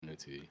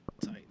TV.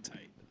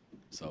 Tight.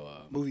 So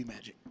Movie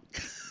magic.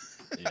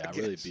 yeah,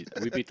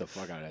 we beat the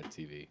fuck out of that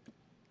TV.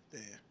 Yeah.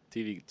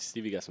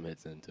 Stevie got some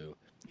hits in too.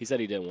 He said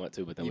he didn't want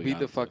to, but then You we beat got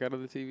the him fuck to. out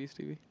of the TV,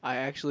 Stevie? I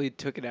actually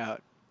took it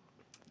out.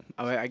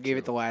 I gave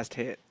it the last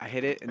hit. I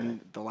hit it,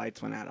 and the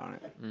lights went out on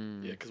it.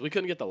 Yeah, because we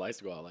couldn't get the lights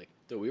to go out. Like,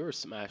 dude, we were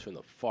smashing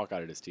the fuck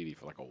out of this TV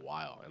for like a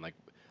while, and like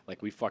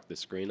we fucked the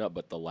screen up,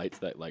 but the lights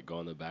that like go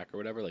on the back or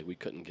whatever, like we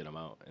couldn't get them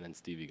out, and then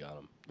Stevie got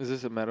them. Is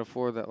this a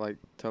metaphor that like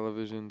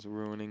television's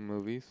ruining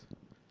movies?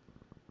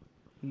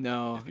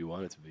 No. If you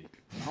want it to be.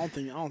 I don't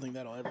think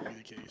that'll ever be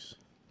the case.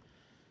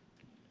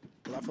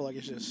 'Cause I feel like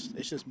it's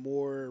just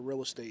more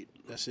real estate.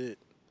 That's it.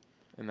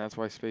 And that's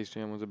why Space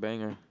Jam was a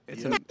banger.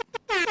 It's Yeah.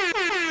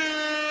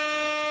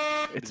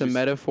 a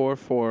metaphor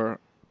for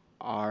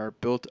our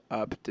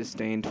built-up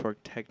disdain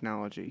toward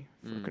technology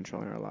for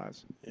controlling our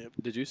lives. Yep.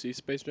 Did you see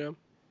Space Jam?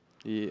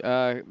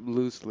 Yeah,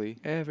 loosely.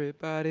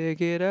 Everybody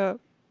get up.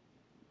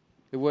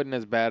 It wasn't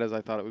as bad as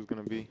I thought it was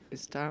gonna be.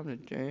 It's time to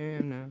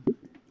jam now.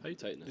 How you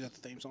tighten Is it? that the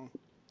theme song?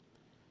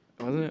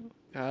 Wasn't it?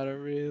 Got a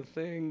real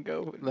thing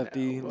going.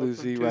 Lefty, now. Welcome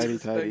loosey, to righty, the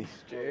tighty.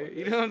 space jam.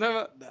 You know what I'm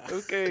talking about?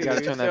 Okay. You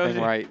gotta turn that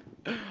thing right.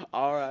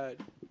 All right.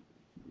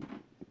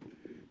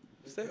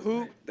 Say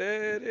who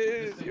that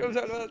is. You know what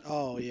I'm talking about?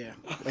 Oh yeah.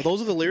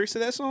 Those are the lyrics to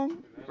that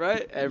song?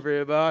 Right?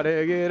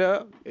 Everybody get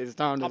up. It's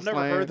time to I've never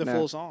slam heard the now.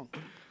 full song.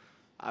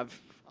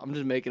 I'm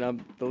just making up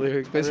the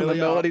lyrics based on the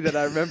Really are. melody that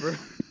I remember.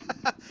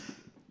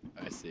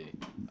 I see.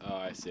 Oh,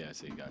 I see.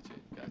 Got you.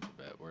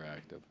 Bet we're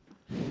active.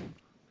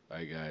 All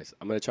right, guys.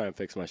 I'm gonna try and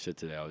fix my shit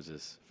today. I was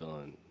just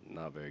feeling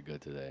not very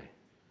good today,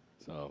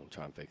 so I'm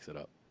trying to fix it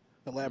up.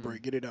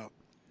 Elaborate. Get it out.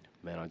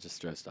 Man, I just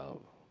stressed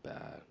out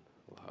bad.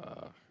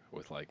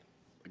 With like,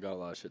 I got a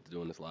lot of shit to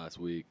do in this last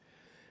week,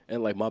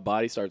 and like my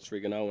body starts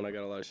freaking out when I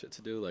got a lot of shit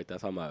to do. Like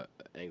that's how my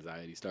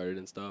anxiety started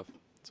and stuff.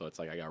 So it's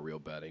like I got real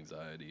bad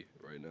anxiety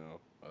right now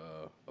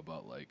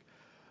about like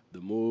the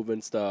move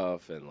and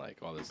stuff and like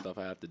all this stuff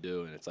I have to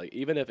do. And it's like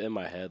even if in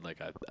my head like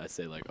I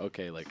say like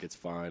okay like it's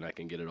fine, I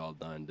can get it all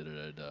done.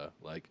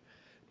 Like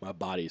my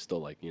body's still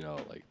like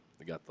like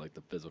I got like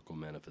the physical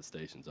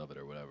manifestations of it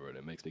or whatever, and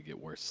it makes me get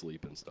worse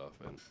sleep and stuff.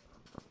 And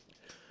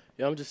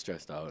yeah, I'm just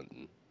stressed out.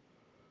 And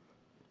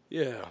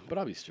yeah, but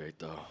I'll be straight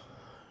though.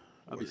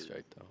 I'm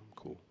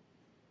cool.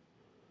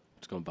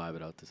 Just gonna vibe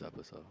it out this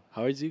episode.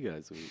 How is you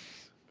guys' week?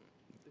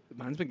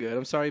 Mine's been good.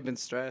 I'm sorry you've been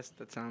stressed.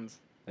 That sounds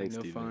Thanks,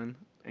 no Steven. fun.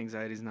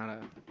 Anxiety's not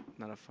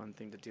a fun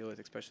thing to deal with,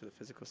 especially the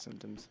physical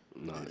symptoms.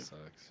 No, it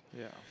sucks.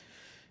 Yeah.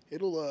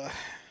 It'll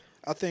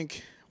I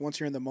think once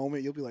you're in the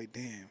moment you'll be like,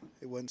 damn,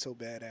 it wasn't so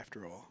bad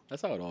after all.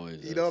 That's how it always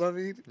is. You know what I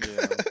mean?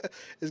 Yeah.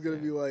 It's gonna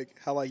be like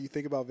how like you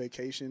think about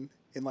vacation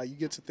and like you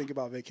get to think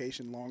about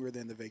vacation longer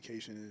than the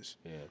vacation is.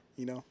 Yeah.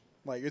 You know?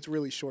 Like it's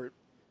really short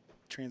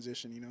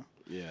transition, you know?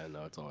 Yeah,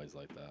 no, it's always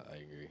like that. I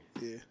agree.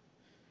 Yeah.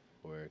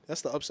 Word.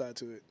 That's the upside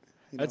to it.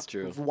 You That's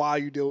know? true. While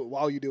you deal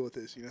with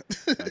this, you know.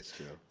 That's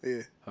true.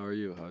 Yeah. How are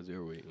you? How's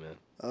your week, man?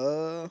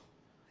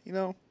 You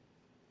know,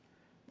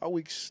 my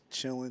week's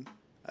chilling.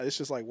 It's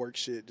just like work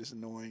shit, just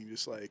annoying,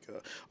 just like.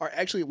 Or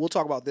actually, we'll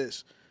talk about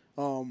this.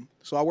 So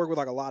I work with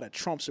like a lot of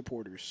Trump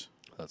supporters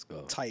Let's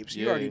go. types.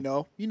 You Yeah. already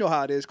know. You know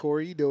how it is,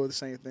 Corey. You deal with the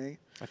same thing.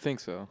 I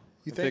think so.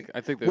 You think? I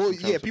think there's Well, some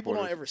Trump yeah. People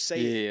don't supporters. ever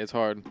say Yeah, it. it's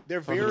hard.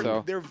 They're I can very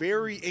tell. they're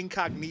very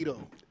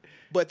incognito.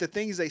 But the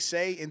things they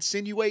say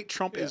insinuate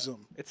Trumpism.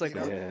 It's like, You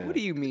know? Yeah. what do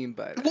you mean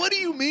by that? What do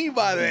you mean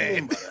by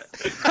that?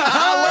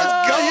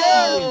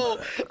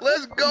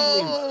 Let's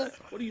go.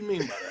 What do you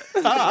mean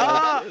by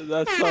that?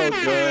 That's so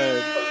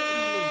good.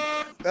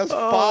 That's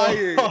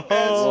fire.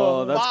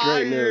 Oh, that's fire.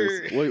 great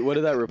news. What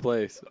did that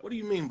replace? What do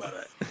you mean by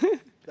that?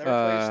 That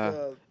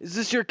replaced Is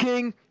this your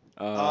king?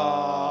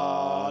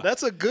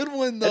 that's a good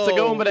one though. It's a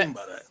good one, but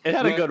it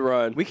had a good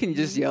run. We can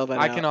just yell that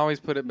I out. can always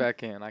put it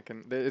back in.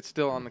 It's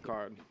still on the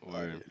card.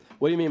 Word.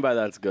 What do you mean by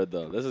that's good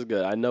though? This is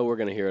good. I know we're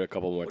gonna hear it a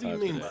couple more times.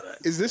 Today.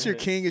 Is this your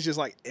king? Is just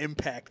like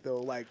impact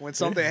though. Like when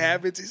something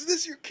happens, is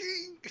this your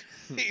king?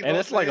 You know And what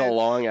it's I'm like a saying?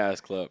 long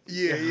ass clip.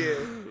 Yeah.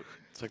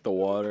 It's like the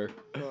water,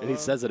 and he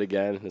says it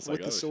again. And it's With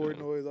like the sword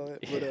shit. noise on it.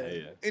 Yeah, But,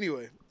 yeah.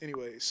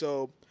 Anyway,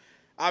 so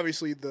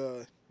obviously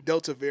the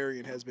Delta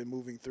variant has been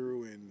moving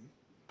through and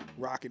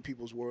rocking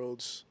people's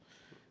worlds.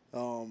 You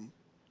been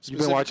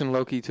Specific- watching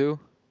Loki too?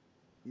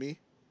 me?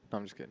 No,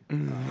 I'm just kidding.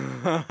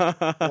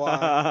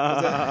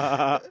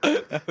 Why?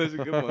 That was a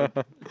good one.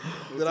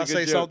 Did I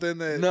say something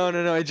that? No.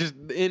 It's just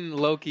in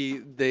Loki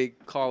they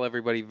call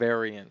everybody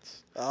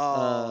variants.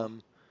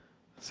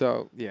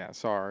 So yeah,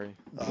 sorry.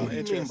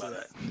 Interesting.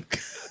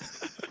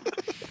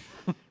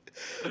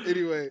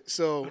 Anyway,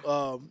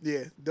 so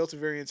yeah, Delta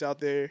variants out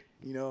there,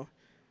 you know,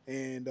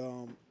 and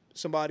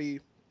somebody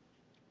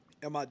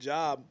at my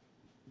job,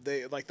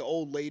 they like the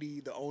old lady,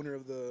 the owner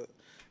of the,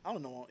 I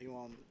don't know,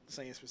 I'm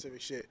saying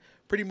specific shit.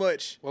 Pretty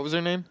much, What was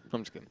her name?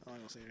 I'm just kidding. I don't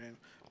gonna say her name.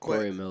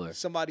 Corey but Miller.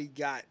 Somebody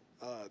got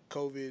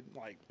COVID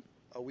like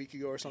a week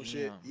ago or some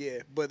shit. Yeah,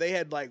 but they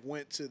had like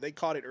they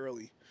caught it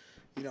early.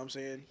 You know what I'm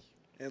saying?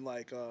 And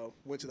like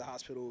went to the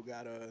hospital,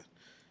 got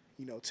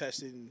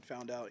tested and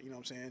found out. You know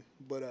what I'm saying?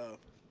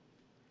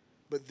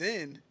 But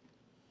then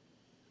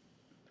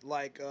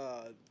like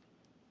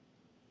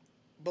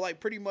but like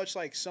pretty much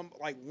like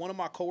one of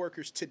my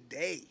coworkers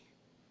today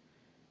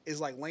is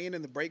like laying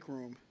in the break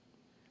room,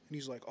 and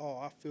he's like,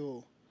 "Oh,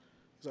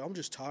 he's like, I'm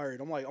just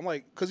tired." I'm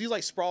like, cause he's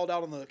like sprawled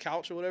out on the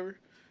couch or whatever,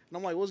 and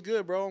I'm like, "What's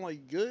good, bro?" I'm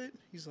like, "Good."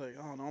 He's like,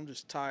 "Oh no, I'm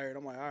just tired."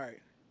 I'm like, "All right,"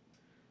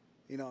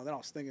 you know. And then I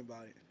was thinking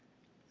about it,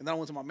 and then I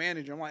went to my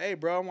manager. I'm like, "Hey,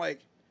 bro," I'm like,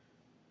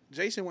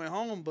 "Jason went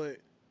home, but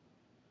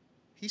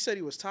he said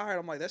he was tired."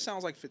 I'm like, "That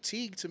sounds like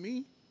fatigue to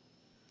me."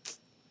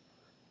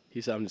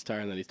 He said, "I'm just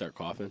tired," and then he started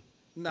coughing.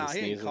 Nah, and he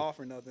ain't sneezing. cough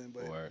or nothing,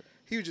 but Or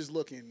he was just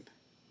looking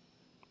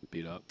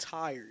beat up.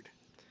 tired.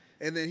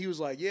 And then he was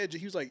like, "Yeah,"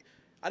 he was like,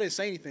 I didn't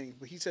say anything,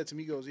 but he said to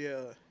me, he goes,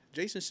 "Yeah,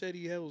 Jason said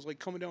he was like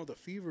coming down with a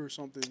fever or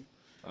something."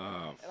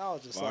 Oh, And I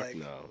was just fuck like,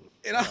 no.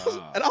 and I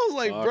was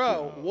like, fuck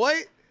bro, no.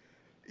 what?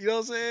 You know what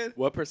I'm saying?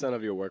 What %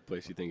 of your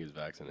workplace you think is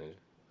vaccinated?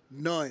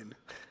 None.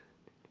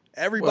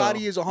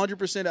 Everybody is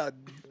 100%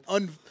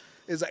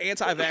 is an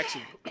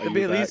anti-vaccine. Are There'd be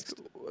you at least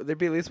vaxxed? there'd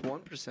be at least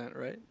 1%,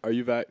 right? Are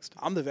you vaxxed?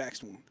 I'm the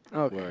vaxxed one.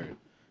 Okay. Word.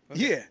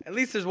 Yeah, At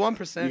least there's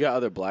 1%. You got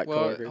other black Well,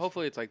 coworkers?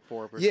 hopefully it's like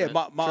 4%. yeah.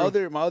 My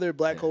True. other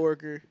black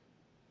coworker,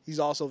 he's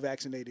also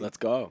vaccinated. Let's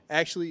go.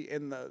 Actually,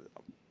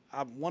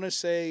 I want to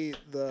say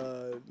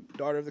the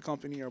daughter of the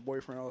company, our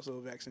boyfriend, also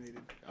vaccinated.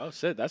 Oh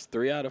shit, that's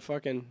 3 out of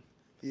fucking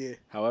Yeah,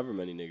 however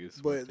many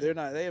niggas. but they're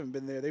not. They haven't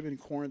been there. They've been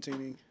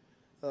quarantining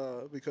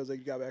because they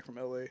got back from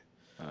LA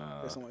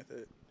or something like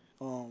that.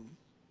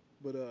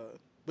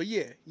 But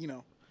yeah, you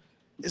know,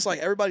 it's like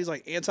everybody's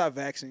like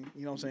anti-vaccine.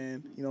 You know what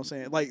I'm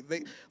saying?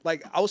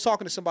 Like I was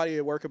talking to somebody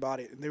at work about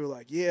it, and they were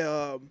like,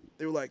 yeah,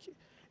 they were like,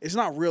 it's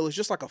not real. It's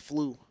just like a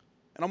flu,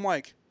 and I'm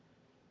like,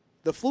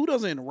 the flu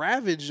doesn't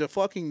ravage the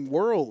fucking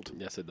world.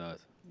 Yes, it does.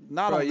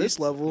 Not on this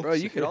level. Bro,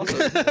 you could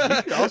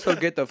also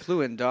get the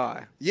flu and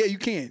die. Yeah, you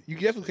can. You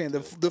definitely can.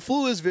 The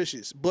flu is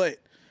vicious, but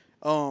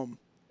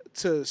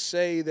to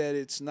say that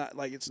it's not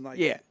like it's not.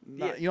 Yeah.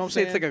 Not, you know what I'm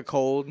Say saying? it's like a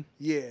cold.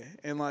 Yeah,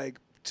 and like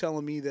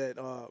telling me that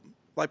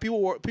like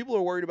people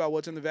are worried about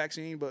what's in the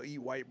vaccine, but eat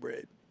white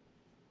bread.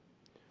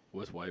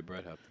 What's white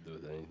bread have to do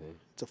with anything?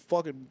 It's a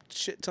fucking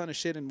shit ton of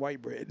shit in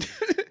white bread.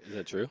 Is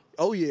that true?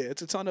 Oh yeah,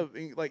 it's a ton of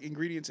like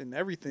ingredients in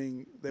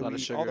everything that Lot we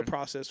of eat, all the sugar.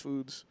 processed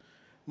foods.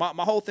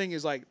 My whole thing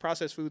is like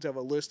processed foods have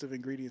a list of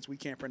ingredients we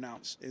can't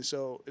pronounce, and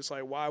so it's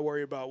like why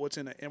worry about what's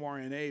in an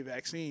mRNA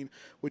vaccine,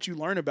 which you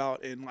learn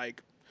about in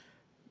like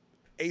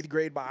 8th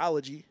grade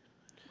biology.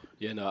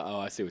 Yeah, no. Oh,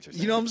 I see what you're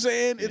saying. You know what I'm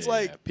saying? Yeah, It's yeah,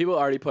 like yeah. People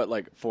already put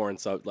like foreign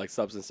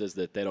substances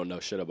that they don't know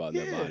shit about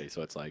in their Yeah. body.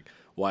 So it's like,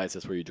 why is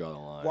this where you draw the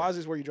line? why is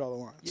this where you draw the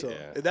line? So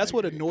Yeah, that's I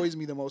what agree. annoys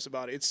me the most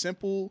about it. It's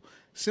simple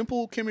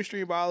chemistry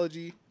and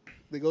biology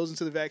that goes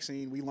into the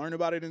vaccine. We learn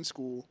about it in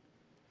school.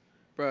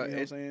 Bro, You know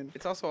what I'm saying?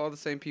 it's also all the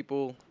same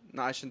people.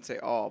 No, I shouldn't say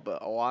all,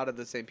 but a lot of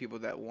the same people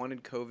that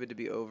wanted COVID to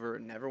be over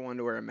and never wanted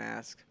to wear a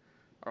mask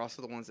are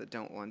also the ones that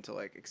don't want to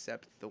like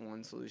accept the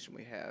one solution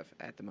we have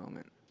at the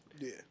moment.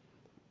 Yeah.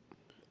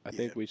 I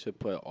think we should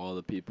put all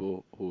the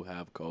people who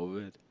have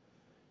COVID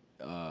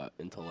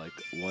into like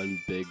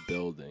one big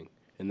building,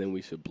 and then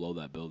we should blow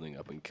that building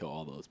up and kill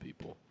all those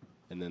people,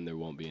 and then there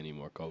won't be any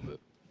more COVID.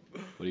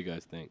 What do you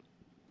guys think?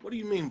 What do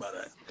you mean by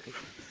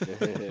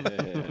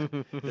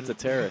that? It's a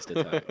terrorist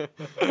attack.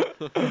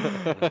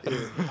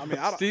 I mean,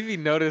 I don't, Stevie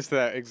noticed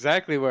that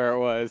exactly where it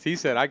was. He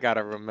said, "I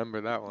gotta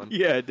remember that one."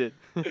 Yeah, it did.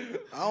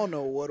 I don't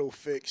know what'll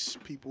fix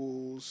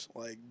people's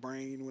like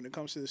brain when it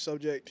comes to the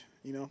subject.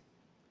 You know,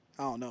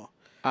 I don't know.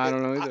 I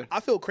don't know either. I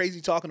feel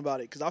crazy talking about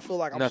it because I feel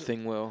like I'm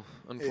Nothing will,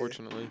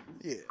 unfortunately.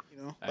 yeah,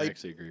 you know, I like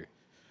actually agree.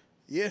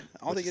 yeah,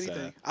 I don't Which think is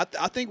anything.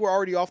 I think we're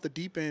already off the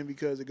deep end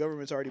because the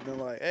government's already been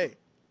like, hey,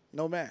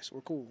 no mask,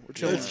 we're cool, we're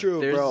chilling. That's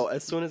true, There's- bro.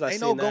 As soon as I ain't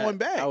seen no that, going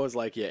back. I was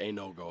like, yeah, ain't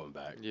no going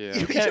back. Yeah.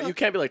 You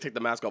can't be like, take the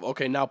mask off.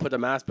 Okay, now put the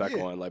mask back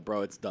Yeah. on. Like,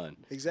 bro, it's done.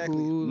 Exactly.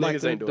 Who Niggas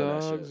let the ain't doing that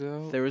dogs shit.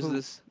 out? There was Who-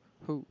 this.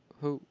 Who?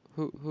 No,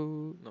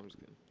 I'm just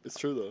kidding. It's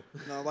true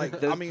though. No, like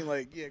There's- I mean,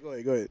 like yeah, go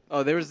ahead.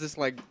 Oh, there's this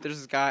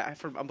guy.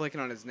 I'm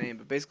blanking on his name,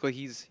 but basically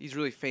he's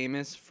really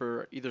famous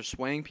for either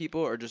swaying people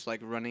or just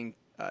like running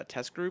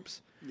test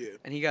groups. Yeah,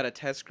 And he got a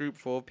test group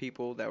full of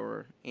people that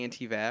were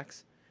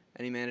anti-vax,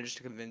 and he managed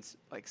to convince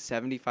like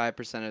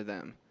 75% of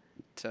them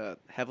to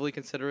heavily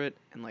consider it,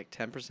 and like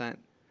 10%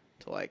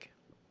 to like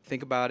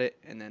think about it,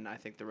 and then I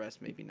think the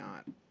rest maybe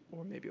not,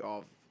 or maybe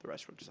all of the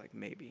rest were just like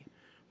maybe.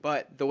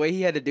 But the way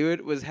he had to do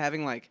it was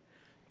having like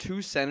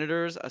 2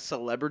 senators, a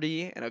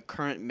celebrity, and a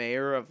current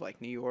mayor of like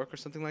New York or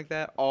something like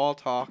that all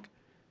talk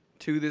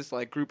to this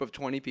like group of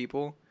 20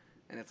 people,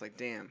 and it's like,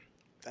 damn,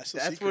 that's the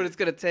that's secret. what it's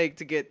gonna take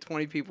to get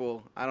 20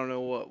 people. I don't know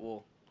what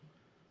will.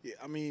 Yeah,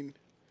 I mean,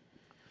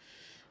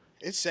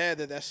 it's sad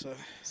that that's what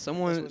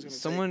Someone it's gonna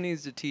someone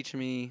needs to teach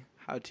me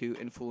how to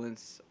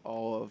influence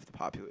all of the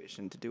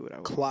population to do what I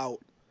want. clout.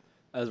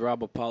 As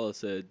Rob Apollo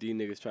said, D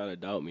niggas trying to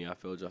doubt me. I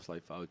feel just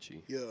like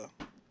Fauci. Yeah,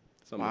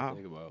 Something Wow. to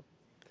think about.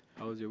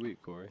 How was your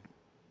week, Corey?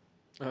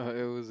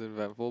 It was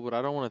eventful, but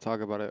I don't want to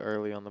talk about it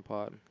early on the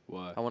pod.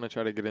 Why? I want to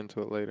try to get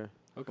into it later.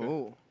 Okay.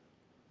 Oh,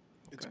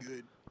 it's Okay.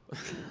 good.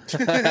 You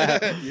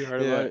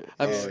heard about it?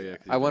 I'm Oh, s- yeah.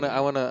 I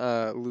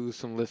wanna lose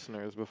some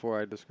listeners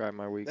before I describe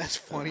my week. That's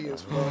funny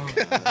as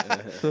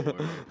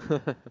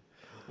fuck.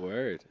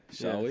 Word.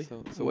 Shall we?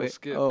 So we'll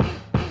skip. Oh.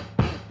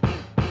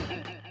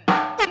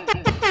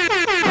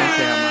 Can't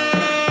say how my-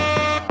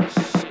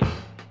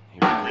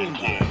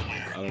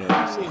 I don't know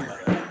what you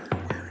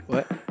said.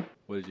 What?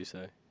 What did you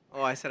say?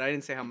 Oh, I said I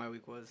didn't say how my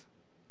week was.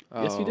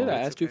 Yes, you did. I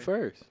That's asked you okay.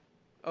 first.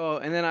 Oh,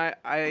 and then I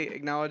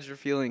acknowledged your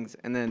feelings,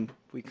 and then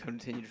we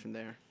continued from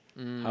there.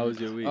 How was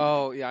your week?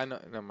 Oh yeah, I know.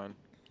 Never mind.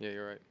 Yeah,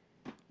 you're right.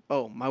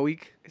 Oh, my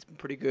week it's been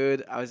pretty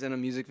good. I was in a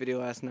music video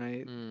last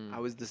night. Mm. I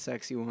was the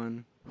sexy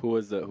one. Who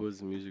was the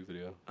music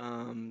video?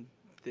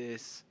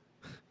 This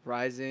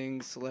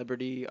rising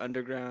celebrity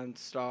underground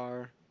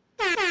star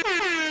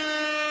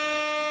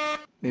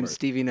named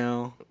Stevie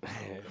No.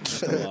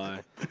 That's a lie.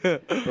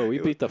 Bro, we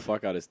beat the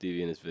fuck out of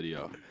Stevie in this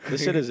video.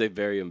 This shit is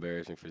very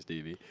embarrassing for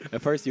Stevie.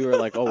 At first, you were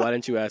like, "Oh, why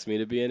didn't you ask me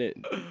to be in it?"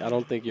 I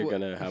don't think you're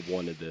gonna have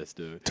wanted this,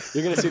 dude.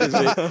 You're gonna see this.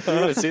 You're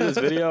gonna see this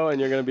video, and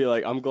you're gonna be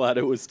like, "I'm glad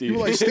it was Stevie." You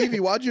were like, Stevie,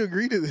 why'd you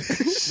agree to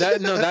this?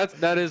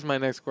 That is my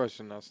next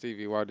question now,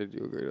 Stevie. Why did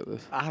you agree to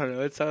this? I don't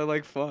know. It sounded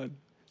like fun.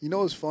 You know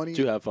what's funny? Did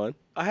you have fun?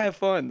 I had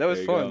fun. That was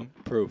There you fun.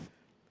 go. Proof.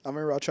 I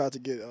remember I tried to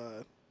get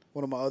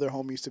one of my other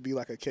homies to be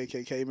like a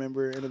KKK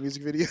member in a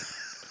music video.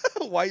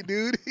 White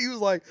dude. He was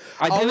like,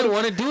 I didn't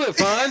want to do it,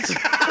 Fonz.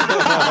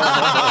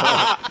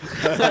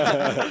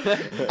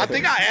 I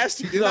think I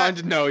asked you. Didn't I?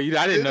 No,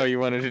 I didn't know you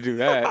wanted to do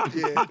that.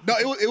 Yeah. No,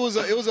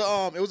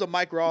 it was a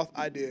Mike Roth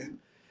idea.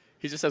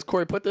 He just says,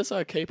 "Corey, put this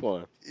cape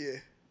on." Yeah.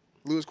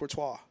 Louis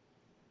Courtois.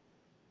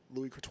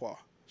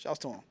 Shouts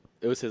to him.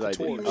 It was his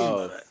idea. Couture.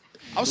 Oh,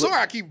 I'm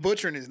sorry I keep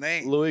butchering his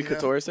name. Louis you know?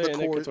 Couture, isn't it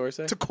Couture. Couture?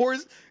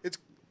 Couture's. It's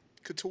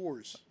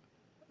Couture's.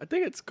 I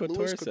think it's Couture.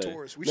 Louis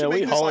Couture's. Man,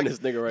 we holding this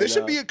nigga right There now.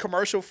 should be a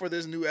commercial for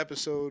this new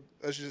episode.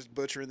 Us just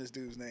butchering this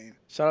dude's name.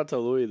 Shout out to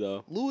Louis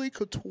though. Louis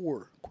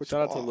Couture.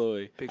 Shout out to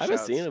Louis. Big I haven't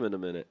shouts. seen him in a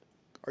minute.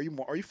 Are you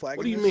flagging?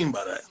 What do you this? mean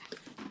by that?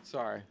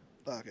 Sorry.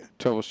 Okay.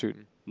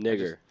 Troubleshooting.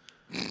 Nigger.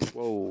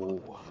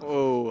 Whoa.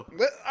 Oh.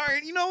 All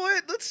right. You know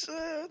what? Let's.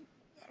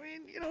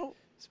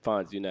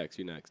 Fonz, you next.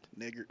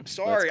 Nigger.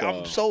 Sorry, go.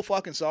 I'm so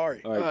fucking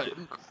sorry. All right,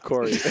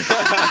 Corey.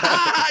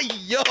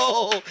 Yo.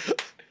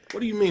 What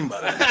do you mean by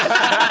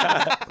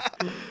that?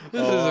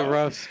 This is a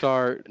rough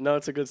start. No,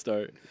 it's a good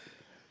start.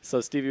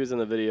 So Stevie was in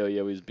the video.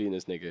 Yeah, we was beating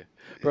this nigga,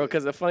 bro.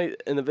 Because the funny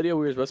in the video,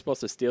 we were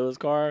supposed to steal his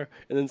car,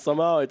 and then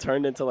somehow it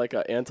turned into like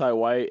an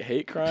anti-white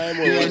hate crime.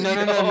 where, Yeah,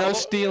 like, no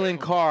stealing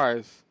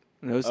cars.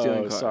 No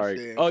stealing Oh, cars.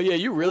 sorry. Yeah. Oh yeah,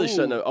 you really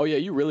shouldn't have. Oh yeah,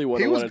 you really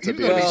He was wanted to he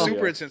was be. gonna in be the super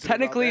video. insensitive.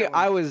 Technically, about that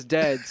I one. was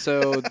dead,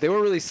 so they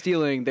weren't really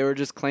stealing. They were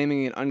just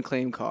claiming an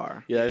unclaimed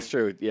car. Yeah, that's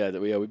true. Yeah,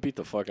 we beat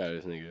the fuck out of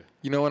this nigga.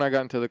 You know when I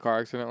got into the car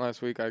accident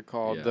last week, I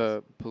called Yes.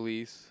 the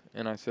police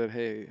and I said,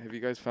 "Hey, have you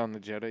guys found the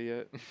Jetta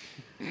yet?"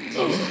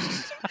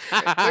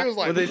 They was like,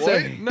 What'd they what?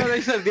 say? No,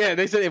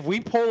 they said if we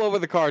pull over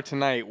the car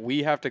tonight,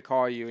 we have to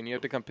call you and you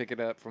have to come pick it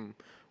up from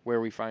where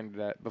we find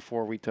it at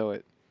before we tow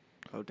it.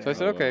 Oh, damn. So I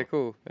said, Oh, "Okay, wow.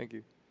 cool, thank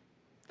you."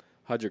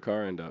 How'd your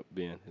car end up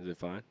being? Is it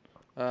fine?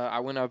 I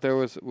went out there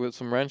with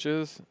some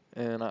wrenches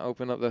and I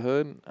opened up the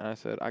hood and I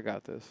said, "I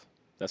got this."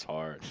 That's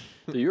hard.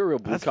 Dude, you're a real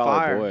blue That's collar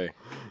fire. boy.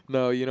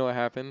 No, you know what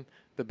happened?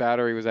 The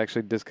battery was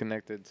actually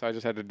disconnected, so I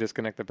just had to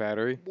disconnect the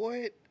battery,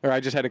 What? or I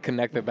just had to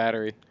connect the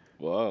battery.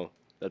 Whoa,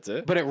 that's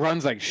it. But it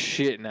runs like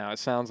shit now. It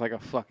sounds like a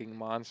fucking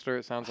monster.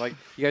 It sounds like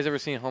you guys ever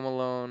seen Home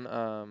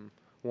Alone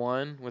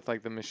 1 with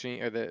like the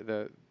machine or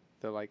the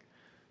like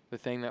the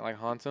thing that like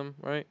haunts him,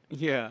 right?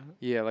 Yeah.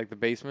 Yeah, like the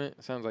basement.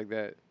 It sounds like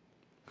that.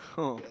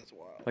 Oh. That's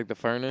wild. Like the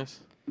furnace.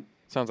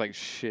 Sounds like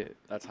shit.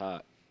 That's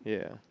hot.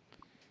 Yeah.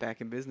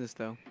 Back in business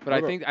though. But I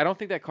don't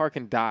think that car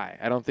can die.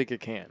 I don't think it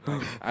can.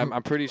 Like,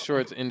 I'm pretty sure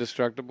it's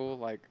indestructible.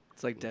 Like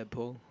It's like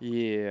Deadpool. You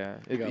yeah,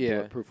 got yeah,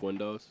 bulletproof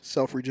windows.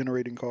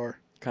 Self-regenerating car.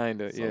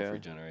 kinda yeah.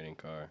 Self-regenerating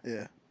car.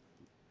 Yeah.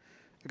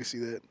 I can see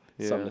that.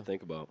 Yeah. Something to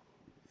think about.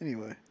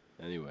 Anyway,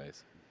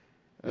 Anyways,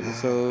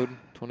 Episode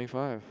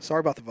 25. sorry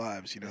about the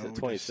vibes. You know, is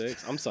it we're just-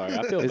 26? I'm sorry.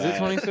 I feel Is bad. it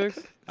 26?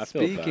 I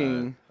feel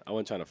Speaking- bad. I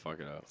wasn't trying to fuck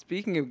it up.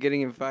 Speaking of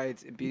getting in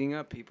fights and beating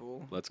up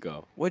people, Let's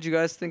go. what'd you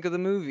guys think of the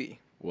movie?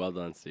 Well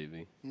done,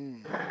 Stevie.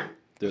 Mm.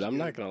 Dude, I'm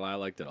not gonna lie. I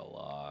liked it a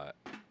lot.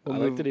 What I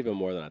liked movie? it even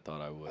more than I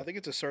thought I would. I think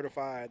it's a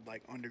certified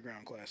like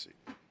underground classic.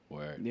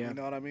 Word. Yeah. You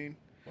know what I mean?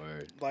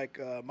 Word. Like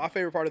my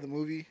favorite part of the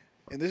movie,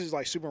 and this is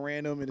like super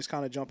random and it's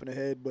kind of jumping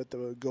ahead, but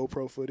the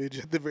GoPro footage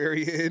at the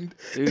very end,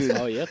 Dude,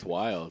 Oh yeah, it's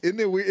wild. isn't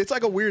it weird? It's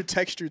like a weird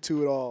texture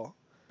to it all.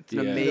 it's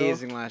an Yeah.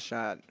 amazing last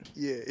shot.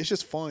 Yeah, it's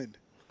just fun.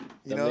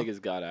 You Them know?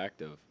 niggas got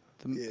active.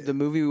 Yeah. The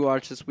movie we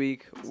watched this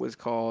week was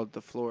called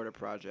The Florida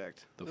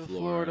Project. The The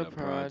Florida, Florida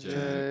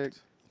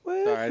Project. Project.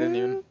 Sorry, I didn't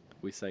even.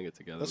 We sang it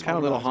together. Let's Kinda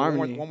count little guys. One more-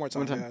 harmony. One more time,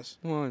 One time. guys.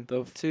 1,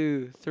 The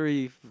 2,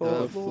 3, 4.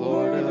 The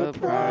Florida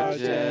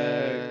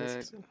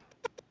Project.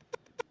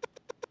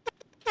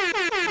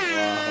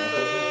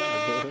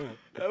 Wow.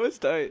 That was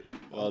tight.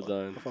 Well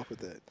done. Fuck with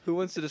that. Who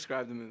wants to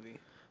describe the movie?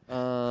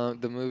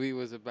 The movie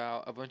was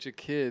about a bunch of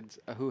kids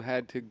who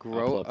had to I'll pull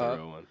grow up the up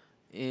real one.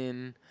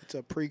 in. It's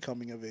a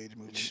pre-coming of age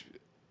movie.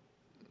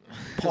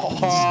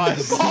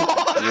 Pause.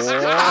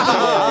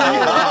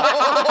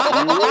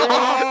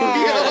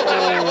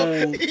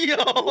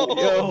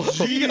 Yo,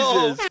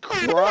 Jesus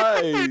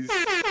Christ.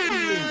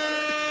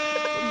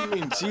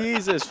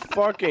 Jesus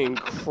fucking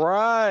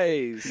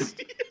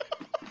Christ.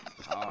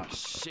 Oh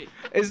shit.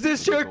 Is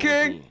this your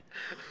king?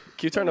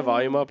 Can you turn the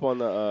volume up on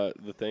the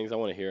things? I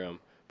want to hear him.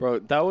 Bro,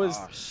 that was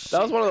shit.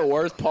 one of the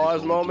worst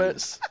pause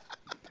moments.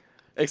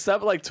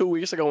 Except like 2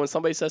 weeks ago when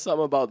somebody said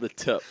something about the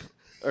tip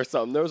or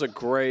something. There was a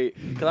great,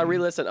 because I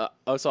re-listened.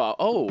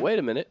 Wait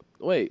a minute.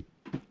 Wait.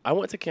 I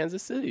went to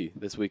Kansas City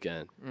this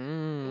weekend.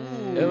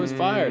 It was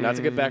fire. Not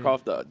to get back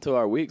off to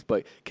our weeks,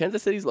 but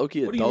Kansas City's low-key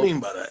a dope. What do you mean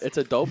by that? It's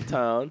a dope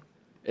town.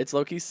 It's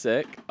low-key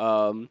sick.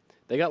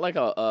 They got like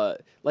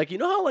you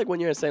know how like when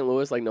you're in St.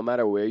 Louis, like no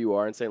matter where you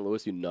are in St.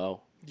 Louis, you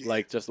know. Yeah.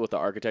 Like just with the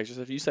architecture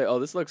stuff, you say, "Oh,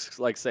 this looks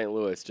like St.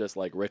 Louis, just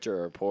like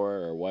richer or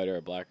poorer or whiter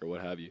or black or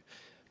what have you."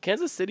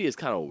 Kansas City is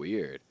kind of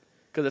weird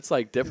because it's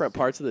like different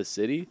parts of the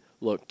city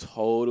look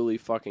totally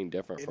fucking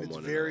different And from it's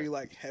one very another.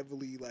 like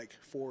heavily like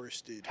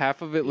forested.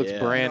 Half of it looks Yeah.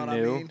 brand You know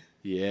what new. I mean?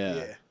 Yeah,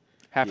 Yeah.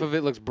 Half of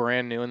it looks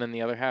brand new, and then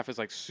the other half is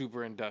like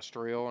super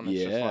industrial, and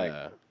it's just like,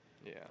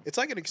 yeah, It's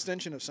like an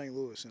extension of St.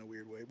 Louis in a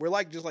weird way. We're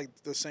like just like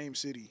the same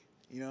city,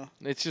 you know?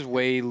 it's just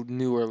way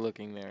newer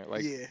looking there.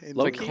 Like, Yeah, and it's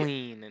low like key,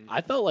 clean and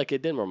I felt like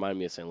it didn't remind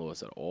me of St.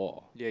 Louis at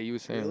all. yeah, you were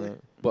saying Really? that.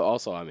 But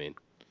also, I mean,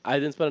 I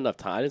didn't spend enough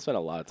time. I didn't spend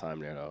a lot of time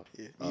there though.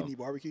 Yeah. You need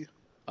barbecue?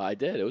 I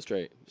did. It was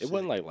straight. It Sick.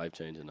 wasn't like life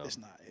changing though. It's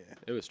not, yeah.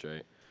 It was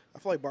straight. I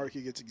feel like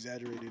barbecue gets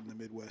exaggerated in the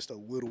Midwest a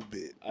little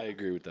bit. I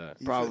agree with that.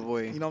 You feel-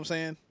 Probably. you know what I'm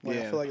saying? Like, I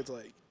Yeah. feel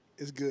like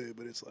it's good,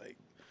 but it's like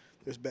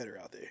there's better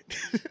out there.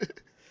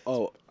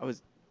 Oh, I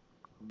was.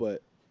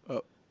 but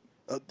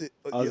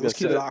Let's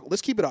keep it awkward.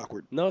 Let's keep it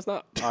awkward. no, it's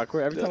not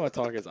awkward. Every time I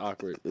talk, it's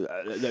awkward. When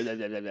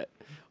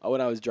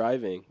I was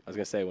driving, I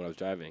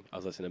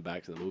was listening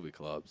back to the movie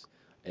clubs,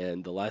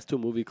 and the last two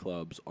movie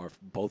clubs are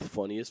both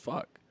funny as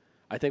fuck.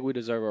 I think we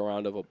deserve a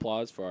round of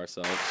applause for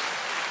ourselves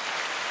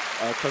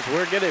because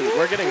we're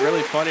getting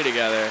really funny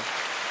together.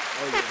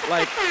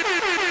 Like,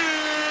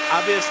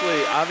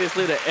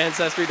 obviously, the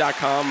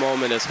Ancestry.com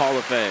moment is Hall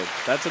of Fame.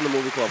 That's in the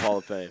movie club Hall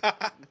of Fame.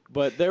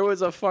 But there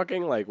was a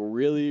fucking like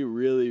really,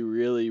 really,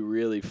 really,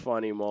 really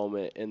funny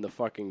moment in the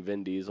fucking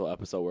Vin Diesel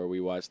episode where we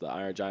watched the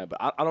Iron Giant.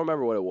 But I don't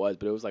remember what it was,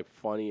 but it was like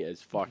funny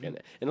as fucking.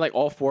 And like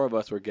all four of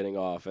us were getting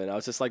off, and I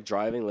was just like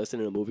driving,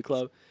 listening to the movie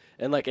club,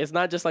 and like it's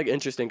not just like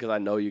interesting because I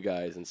know you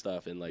guys and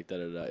stuff, and like da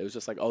da da. It was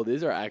just like, oh,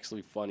 these are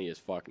actually funny as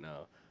fuck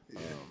now.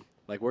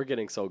 Like we're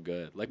getting so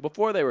good. Like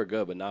before they were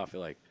good, but now I feel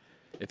like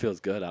it feels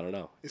good. I don't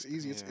know. It's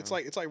easy. Yeah.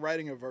 It's like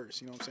writing a verse.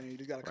 You know what I'm saying? You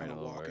just got to kind Write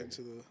of a little walk verse.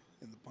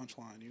 in the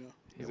punchline. You know?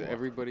 Is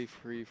everybody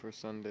free for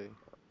Sunday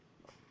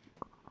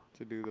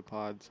to do the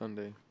pod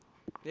Sunday?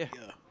 Yeah. Yeah.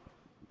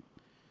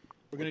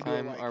 We're gonna What do it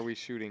time like, are we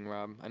shooting,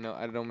 Rob? I know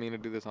I don't mean to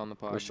do this on the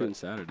pod. We're shooting but-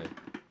 Saturday.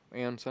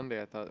 and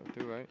Sunday. I thought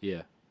too, right?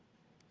 Yeah.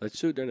 Let's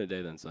shoot during the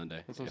day then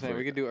Sunday. That's what I'm If saying. We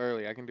we're- could do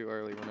early. I can do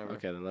early whenever.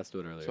 Okay, then let's do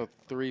it earlier. So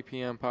 3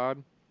 p.m.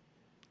 pod.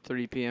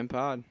 3 p.m.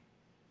 pod.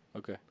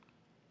 Okay.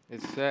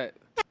 It's set.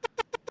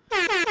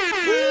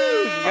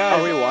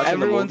 Are we watching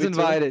the Everyone's movie too?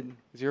 invited.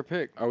 It's your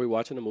pick. Are we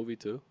watching the movie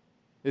too?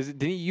 Is it?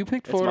 Didn't you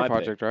picked It's Florida my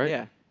pick. Project, right?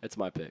 Yeah. It's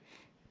my pick.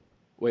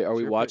 Wait, are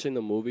we your pick. watching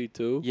the movie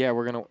too? Yeah,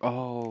 we're gonna.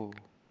 Oh,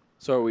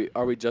 So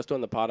are we just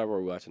doing the pod or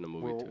are we watching the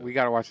movie well, too? we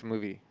gotta watch the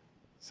movie.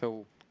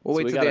 So We'll So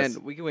wait we till the gotta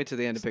end. We can wait till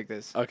the end to pick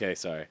this. Okay,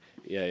 sorry.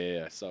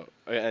 Yeah. So,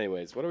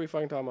 anyways, what are we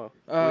fucking talking about?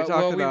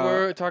 talking we about-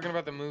 were talking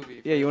about the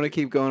movie. Yeah, you want to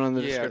keep going on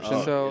the Yeah. description?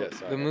 Oh, So yeah,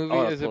 sorry. the movie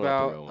Oh, is that's pulling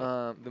up the real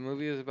about. The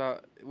movie is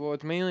about. Well,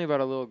 it's mainly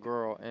about a little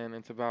girl, and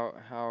it's about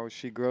how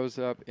she grows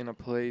up in a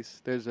place.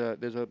 There's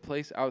a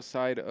place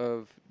outside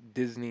of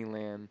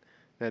Disneyland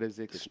that is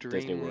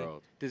extremely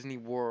Disney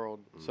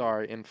World.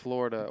 Sorry, in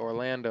Florida,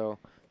 Orlando,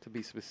 to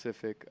be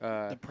specific.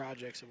 the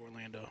projects of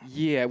Orlando.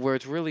 Yeah, where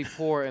it's really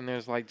poor and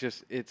there's like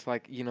just it's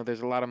like there's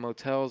a lot of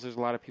motels. There's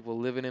a lot of people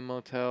living in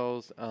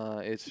motels.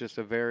 It's just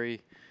a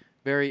very,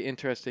 very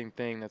interesting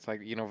thing that's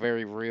like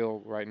very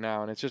real right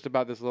now. And it's just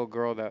about this little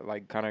girl that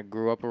like kind of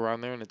grew up around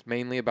there, and it's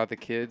mainly about the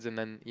kids. And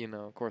then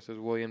of course there's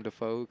William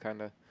Dafoe who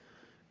kind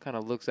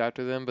of looks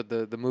after them, but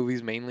the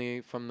movie's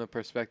mainly from the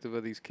perspective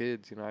of these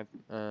kids.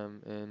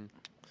 And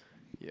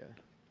yeah.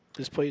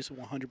 This place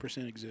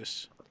 100%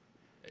 exists.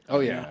 Oh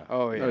yeah.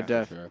 Oh yeah. Oh,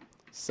 def. Sure.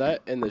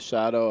 Set in the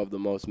shadow of the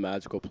most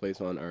magical place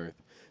on earth,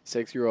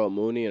 6-year-old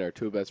Mooney and her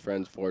two best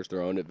friends forge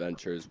their own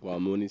adventures while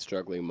Mooney's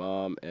struggling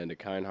mom and a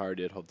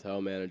kind-hearted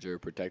hotel manager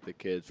protect the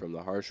kids from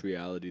the harsh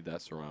reality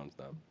that surrounds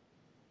them.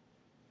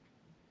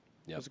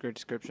 Yep. That's a great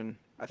description.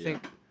 I Yeah.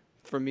 think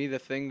for me, the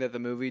thing that the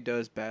movie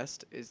does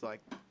best is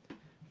like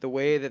the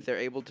way that they're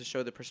able to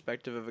show the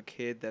perspective of a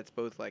kid that's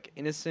both like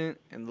innocent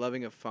and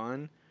loving of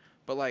fun,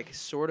 but like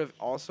sort of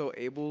also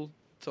able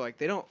to like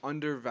they don't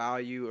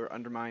undervalue or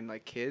undermine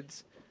like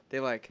kids. They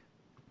like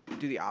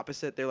do the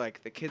opposite. They're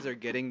like the kids are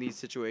getting these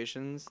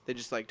situations. They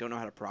just like don't know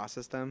how to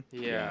process them.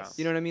 Yeah. Yes.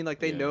 You know what I mean? Like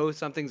they Yeah. know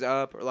something's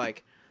up, or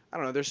like I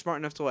don't know. They're smart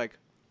enough to like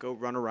go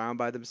run around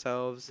by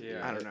themselves.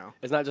 Yeah. I don't know.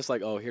 It's not just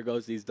like, oh, here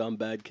goes these dumb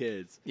bad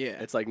kids. Yeah.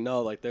 It's like,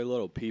 no, like they're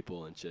little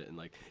people and shit. And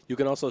like you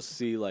can also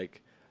see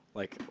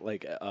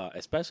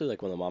especially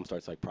like when the mom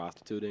starts like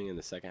prostituting in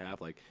the second half,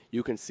 like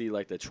you can see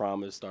like the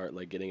traumas start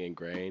like getting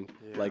ingrained,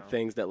 like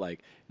things that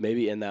like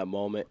maybe in that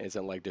moment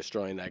isn't like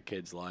destroying that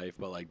kid's life,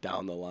 but like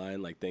down the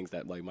line, like things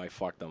that like might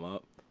fuck them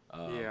up.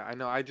 Yeah, I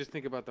know. I just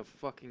think about the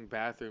fucking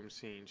bathroom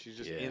scene. She's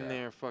just in Yeah.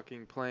 there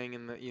fucking playing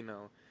in the,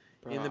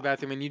 in the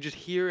bathroom, and you just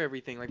hear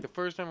everything. Like the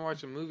first time I watched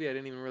the movie, I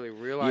didn't even really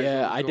realize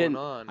what was going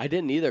on. I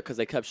didn't either because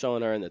they kept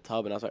showing her in the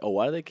tub, and I was like, oh,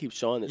 why do they keep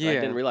showing this? Yeah. I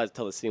didn't realize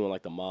until the scene when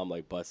like the mom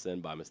like busts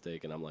in by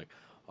mistake, and I'm like,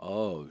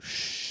 oh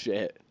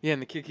shit. Yeah,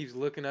 and the kid keeps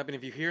looking up, and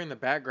if you hear in the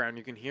background,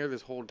 you can hear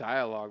this whole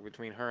dialogue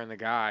between her and the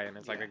guy, and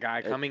it's like a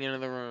guy coming into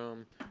the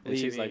room, And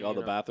she's like, leaving,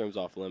 oh, the bathroom's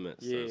off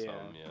limits. Yeah. Or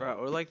something, yeah. Bro,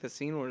 or like the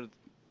scene where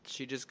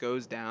she just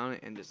goes down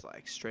and just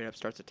like straight up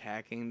starts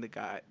attacking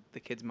the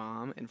kid's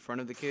mom in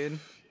front of the kid.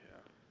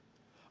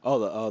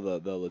 Oh,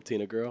 the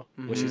Latina girl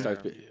when she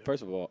starts. Yeah.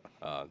 First of all,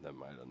 never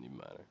mind. It doesn't even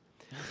matter.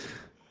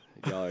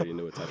 Y'all already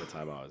knew what type of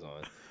time I was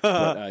on.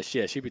 But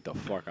she beat the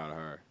fuck out of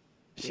her.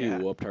 She Yeah.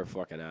 whooped her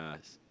fucking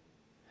ass.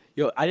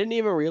 Yo, I didn't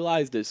even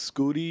realize that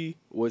Scooty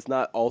was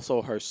not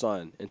also her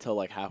son until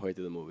like halfway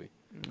through the movie.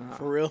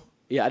 For real?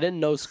 Yeah, I didn't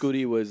know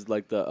Scooty was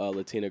like the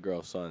Latina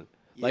girl's son.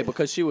 Like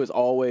because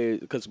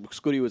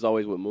Scooty was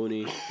always with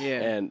Mooney.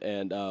 Yeah.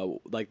 And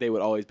like they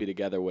would always be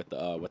together with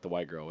the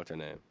white girl. What's her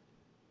name?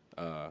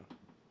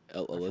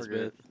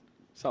 Elizabeth.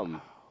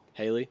 Something.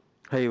 Haley.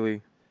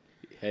 Haley.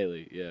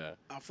 Yeah.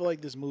 I feel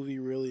like this movie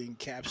really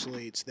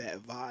encapsulates that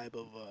vibe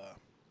of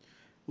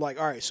like,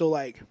 all right, so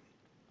like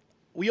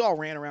we all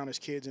ran around as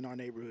kids in our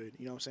neighborhood,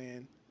 you know what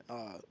I'm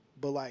saying?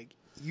 But like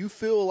you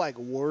feel like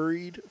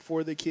worried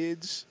for the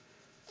kids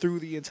through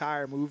the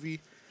entire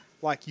movie.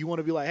 Like you want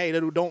to be like, hey,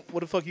 don't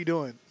what the fuck you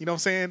doing? You know what I'm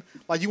saying?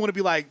 Like you want to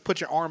be like,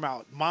 put your arm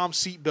out, mom's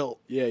seatbelt.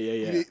 Yeah.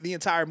 The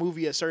entire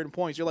movie at certain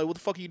points, you're like, what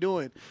the fuck are you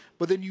doing?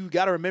 But then you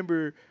got to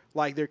remember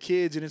like they're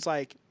kids, and it's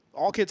like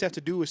all kids have to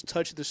do is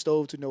touch the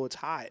stove to know it's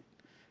hot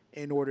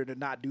in order to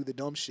not do the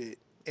dumb shit.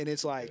 And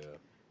it's like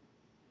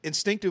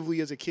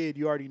instinctively as a kid,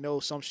 you already know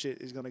some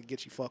shit is gonna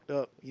get you fucked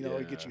up,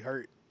 or get you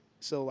hurt.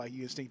 So like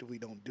you instinctively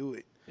don't do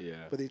it. Yeah.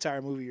 But the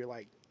entire movie, you're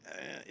like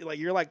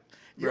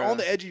you're on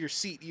the edge of your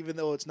seat, even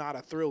though it's not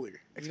a thriller. You know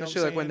what I'm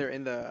Especially like when saying? they're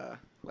in the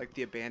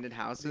abandoned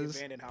houses. The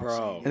abandoned house Bro.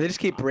 scene. And they just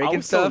keep I breaking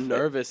was stuff. so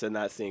nervous in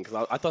that scene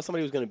because I thought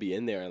somebody was gonna be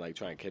in there and like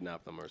try and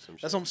kidnap them or some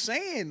shit. That's what I'm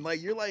saying.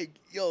 Like you're like,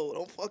 yo,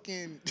 don't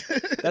fucking.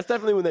 That's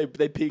definitely when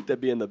they peaked at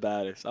being the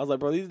baddest. I was like,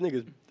 bro, these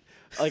niggas.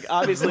 Like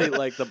obviously,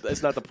 like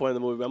it's not the point of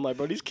the movie. But I'm like,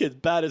 bro, these kids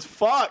bad as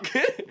fuck.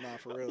 Nah,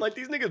 for real. Like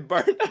these niggas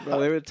burned out. Bro,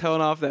 they were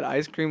telling off that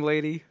ice cream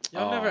lady.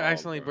 Y'all never Oh,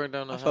 accidentally bro. burned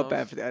down a I house? felt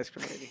bad for the ice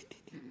cream lady.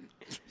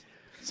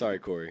 Sorry,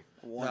 Corey.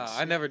 Once. Nah,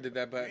 I never did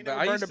that, You but ain't but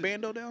never I burned used a to,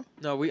 bando down.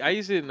 No, I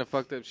used it in the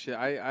fucked up shit.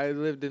 I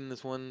lived in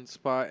this one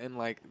spot, and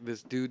like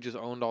this dude just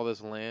owned all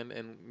this land,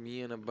 and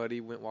me and a buddy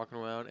went walking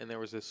around, and there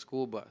was this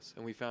school bus,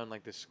 and we found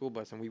like this school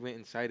bus, and we went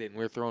inside it, and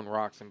we were throwing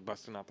rocks and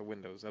busting out the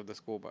windows of the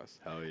school bus.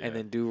 Hell yeah. And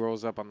then dude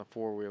rolls up on the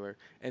 4-wheeler,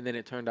 and then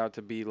it turned out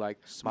to be like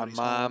Somebody's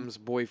my home. mom's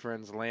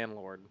boyfriend's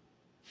landlord.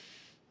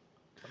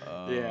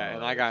 Yeah,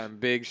 and I got in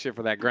big shit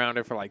for that.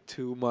 Grounded for like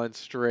 2 months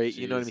straight.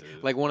 You know what I mean?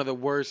 Jesus. Like one of the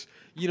worst,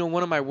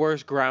 one of my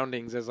worst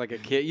groundings as like a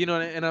kid. You know,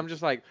 and I'm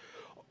just like,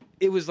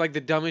 it was like the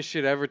dumbest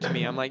shit ever to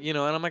me. I'm like, and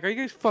I'm like, are you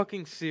guys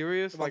fucking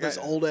serious? Like this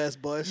old ass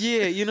bus.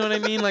 Yeah, you know what I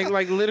mean?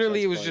 Like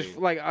literally, it was That's just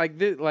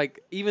funny. like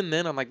even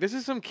then, I'm like, this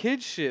is some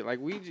kid shit. Like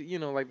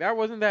like that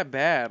wasn't that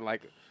bad.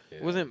 Like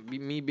it wasn't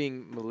me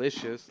being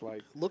malicious.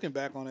 Like Looking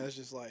back on it, it's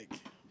just like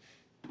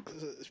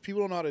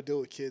people don't know how to deal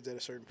with kids at a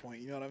certain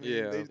point. You know what I mean?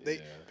 Yeah.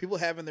 They people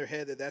have in their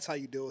head that that's how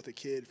you deal with a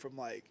kid from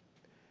like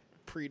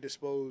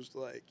predisposed.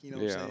 Like you know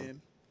what I'm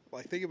saying?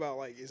 Like think about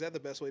like is that the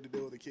best way to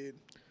deal with a kid?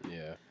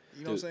 Yeah.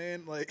 You know what I'm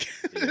saying? Like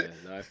Yeah,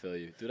 no, I feel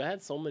you. Dude, I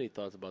had so many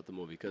thoughts about the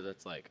movie because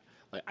it's like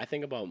I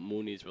think about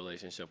Mooney's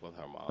relationship with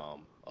her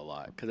mom a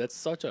lot because it's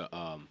such a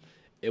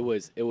it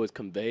was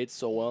conveyed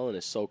so well and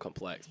it's so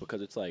complex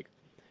because it's like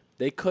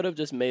they could have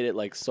just made it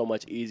like so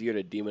much easier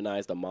to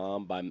demonize the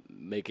mom by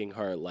making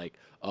her like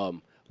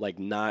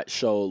not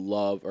show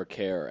love or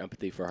care or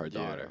empathy for her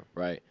daughter,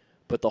 right?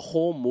 But the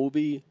whole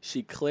movie,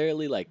 she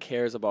clearly like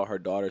cares about her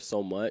daughter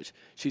so much.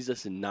 She's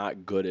just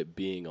not good at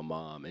being a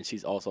mom, and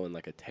she's also in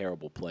like a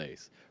terrible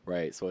place,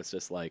 right? So it's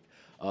just like,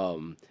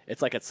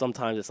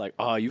 sometimes it's like,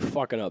 oh, you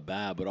fucking up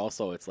bad, but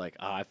also it's like,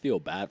 I feel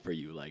bad for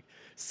you, like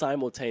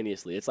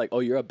simultaneously. It's like, oh,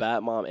 you're a bad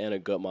mom and a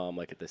good mom,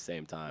 like at the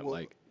same time, well,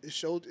 like it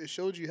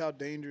showed you how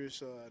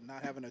dangerous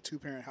not having a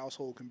 2-parent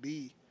household can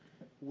be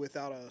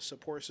without a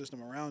support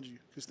system around you.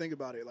 Because think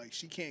about it, like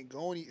she can't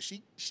go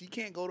she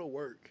can't go to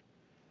work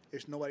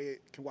if nobody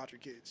can watch her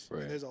kids.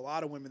 Right. And there's a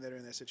lot of women that are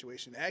in that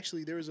situation.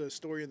 Actually, there was a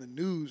story in the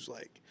news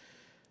like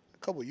a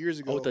couple years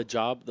ago. oh, the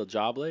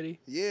job lady.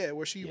 Yeah,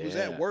 where she was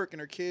Yeah. at work and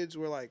her kids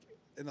were like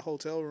in the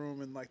hotel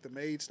room and like the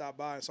maid stopped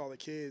by and saw the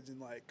kids and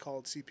like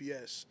called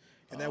CPS.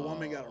 And that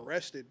woman got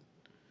arrested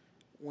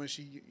when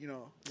she,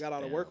 got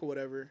out of work or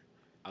whatever.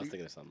 I was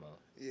thinking of something else.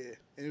 Yeah,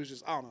 and it was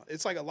just I don't know.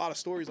 It's like a lot of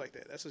stories like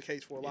that. That's the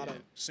case for a lot of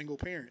Yeah. single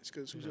parents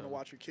because who's gonna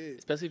watch your kids?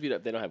 Especially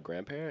if they don't have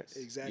grandparents.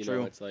 Exactly. You know,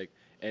 True. it's like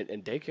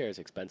and daycare is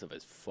expensive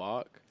as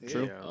fuck.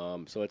 True. Yeah.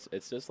 So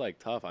it's just like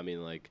tough. I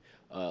mean, like,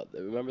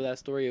 remember that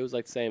story? It was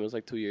like same. It was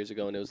like 2 years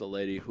ago, and it was a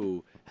lady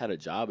who had a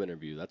job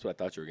interview. That's what I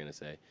thought you were gonna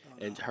say.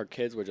 And her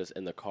kids were just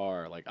in the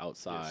car, like Yeah,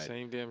 outside,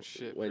 same damn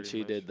shit. when pretty she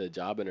much. did the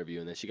job interview,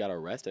 and then she got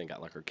arrested and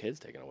got like her kids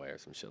taken away or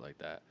some shit like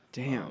that.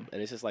 Damn.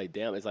 And it's just like,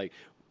 damn. It's like,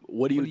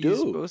 what do you What are do? you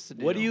supposed to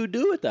What do do? you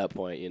do at that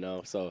point? You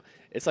know. So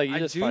it's like you I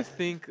just do find-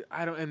 think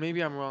I don't, and maybe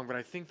I'm wrong, but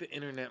I think the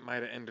internet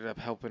might have ended up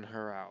helping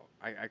her out.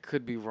 I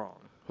could be wrong.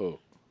 who?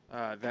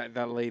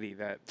 That lady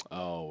that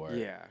Oh, word.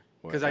 yeah.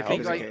 Word. Because I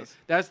think hope like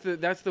so.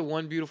 that's the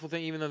one beautiful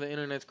thing. Even though the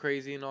internet's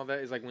crazy and all that,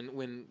 is like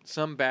when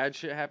some bad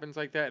shit happens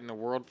like that and the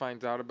world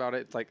finds out about it,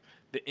 it's like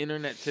the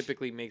internet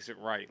typically makes it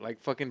right.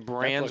 Like fucking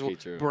brands lucky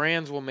true.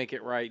 will make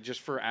it right just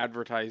for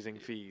advertising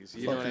fees.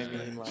 You know what I Fucking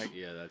mean? brands. Like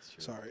Yeah, that's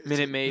true. Sorry.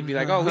 Minute Maid be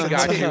like, oh, we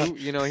got you.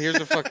 You know, here's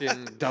a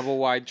fucking double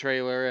wide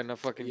trailer and a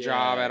fucking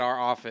job Yeah. at our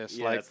office.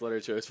 Yeah, like, that's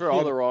literally true. It's for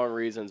all the wrong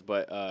reasons,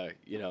 but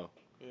you know,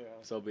 yeah.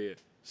 so be it.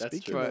 That's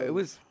Speaking true. But it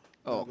was.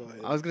 No, Oh, go ahead.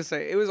 I was gonna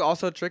say it was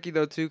also tricky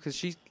though too, because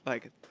she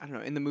like I don't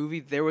know, in the movie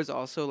there was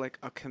also like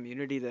a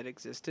community that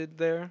existed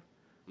there,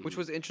 which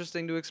was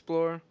interesting to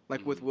explore.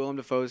 Like with Willem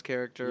Dafoe's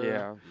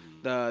character,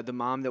 Yeah. the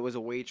mom that was a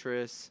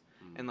waitress,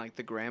 and like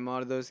the grandma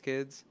to those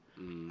kids.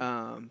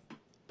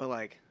 But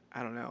like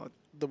I don't know,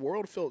 The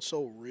world felt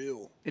so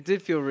real. it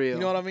did feel real. You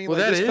know what I mean? Well,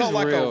 like, that this is felt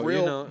like real, a real,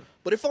 you know?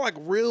 but it felt like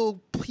real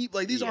people.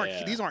 Like these Yeah.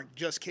 aren't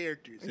just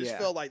characters. This Yeah.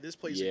 felt like this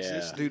place Yeah.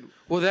 existed. Dude,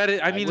 Well, that is,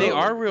 I mean, they will.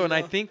 are real, and I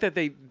Yeah. think that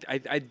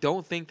I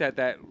don't think that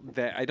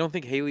I don't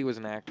think Haley was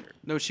an actor.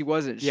 no, she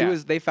wasn't. She Yeah.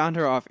 was. They found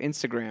her off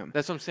Instagram.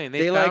 That's what I'm saying.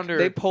 They found her.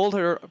 they pulled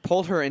her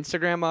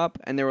Instagram up,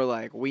 and they were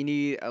like, "We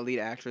need a lead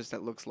actress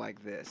that looks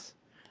like this,"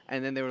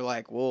 and then they were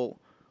like, "Well,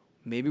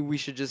 maybe we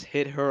should just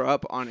hit her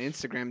up on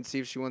Instagram and see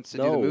if she wants to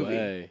do No the movie."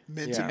 way.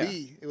 Meant Yeah. to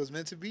be. It was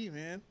meant to be,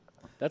 man.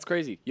 That's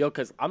crazy. Yo,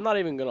 because I'm not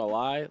even going to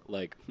lie.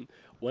 Like,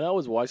 when I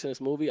was watching this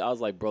movie, I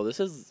was like, bro, this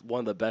is one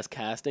of the best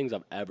castings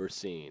I've ever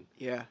seen.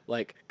 Yeah.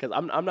 Like, because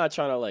I'm not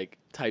trying to, like,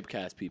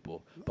 typecast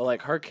people. But,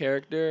 like, her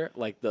character,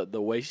 like,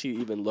 the way she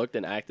even looked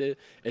and acted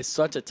is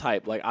such a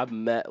type. Like, I've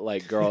met,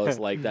 like, girls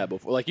like that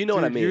before. Like, you know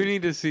what I mean? You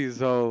need to see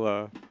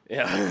Zola.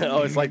 Yeah.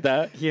 Oh, it's like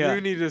that? Yeah.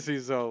 You need to see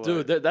Zola.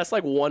 Dude, that's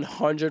like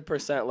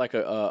 100% like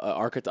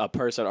a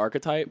person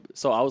archetype.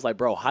 So I was like,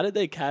 bro, how did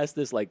they cast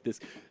this like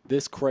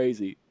this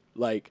crazy?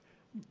 Like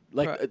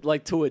Right.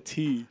 like to a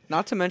T.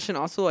 Not to mention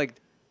also like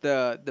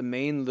the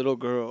main little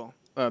girl,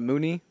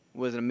 Mooney,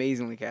 was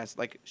amazingly cast.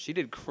 Like she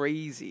did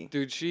crazy.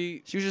 Dude,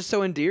 she. She was just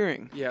so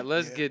endearing. Yeah,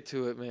 let's Yeah. get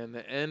to it, man.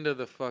 The end of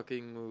the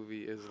fucking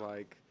movie is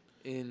like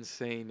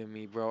insane to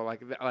me, bro.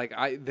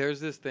 There's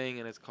this thing,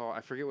 and it's called,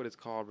 I forget what it's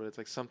called, but it's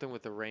like something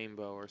with the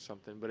rainbow or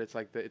something. But it's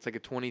like it's like a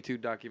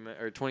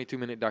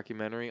 22-minute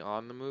documentary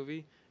on the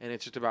movie, and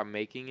it's just about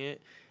making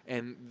it.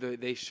 And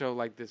they show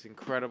like this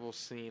incredible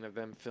scene of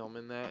them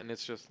filming that, and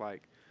it's just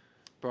like,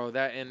 bro,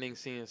 that ending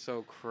scene is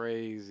so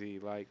crazy.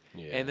 Like,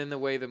 Yeah. and then the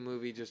way the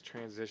movie just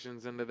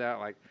transitions into that,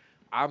 like,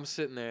 I'm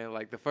sitting there,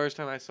 like, the first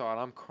time I saw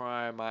it, I'm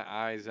crying my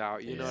eyes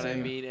out. You know what I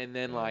Same. mean? And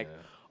then, Yeah. like,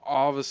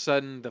 all of a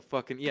sudden,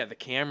 the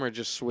camera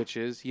just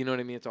switches. You know what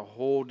I mean? It's a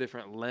whole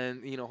different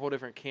lens, whole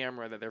different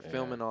camera that they're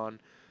filming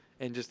on.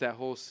 And just that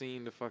whole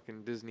scene to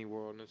fucking Disney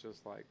World. And it's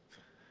just like,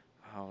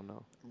 I don't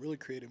know. Really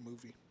creative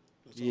movie.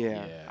 That's all.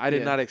 Yeah. Yeah. I did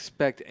Yeah. not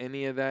expect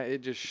any of that.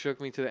 It just shook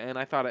me to the end.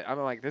 I'm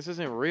like, this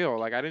isn't real.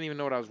 Like, I didn't even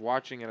know what I was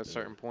watching at a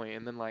certain point.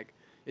 And then, like,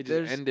 it just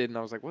There's- ended. And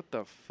I was like, what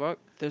the fuck?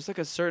 There's like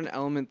a certain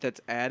element that's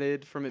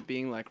added from it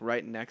being like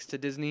right next to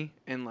Disney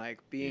and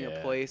like being a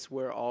Yeah. place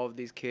where all of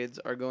these kids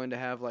are going to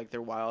have like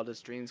their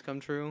wildest dreams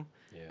come true.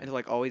 Yeah. And to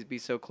like always be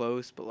so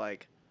close, but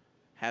like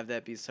have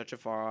that be such a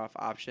far off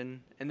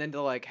option, and then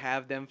to like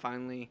have them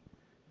finally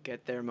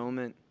get their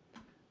moment.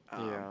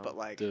 Yeah. But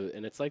like, Dude,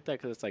 and it's like that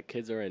because it's like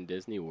kids are in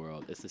Disney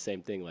World. It's the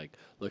same thing, like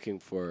looking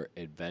for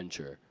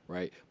adventure,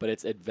 right? But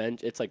it's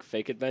It's like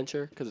fake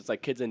adventure because it's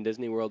like kids in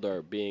Disney World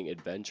are being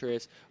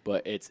adventurous,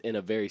 but it's in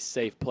a very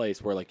safe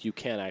place where like you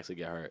can't actually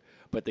get hurt.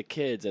 But the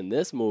kids in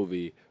this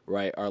movie,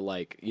 right, are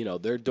like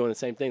they're doing the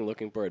same thing,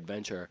 looking for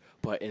adventure,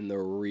 but in the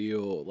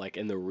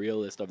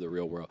realest of the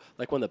real world.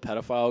 Like when the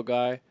pedophile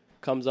guy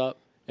comes up.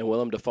 And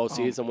Willem Dafoe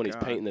sees him when he's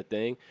God. painting the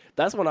thing.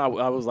 That's when I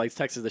was like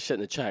texting the shit in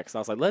the chat. So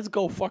I was like, let's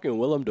go fucking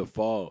Willem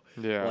Dafoe.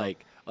 Yeah.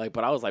 Like,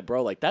 but I was like,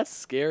 bro, like that's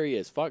scary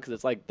as fuck. Cause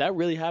it's like that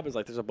really happens.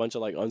 Like there's a bunch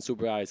of like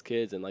unsupervised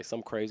kids and like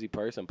some crazy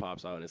person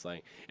pops out and it's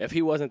like if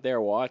he wasn't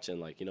there watching,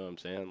 like you know what I'm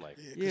saying, like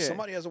Yeah, 'cause Yeah.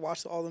 somebody has to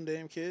watch all them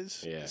damn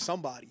kids. Yeah.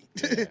 Somebody.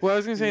 Well, I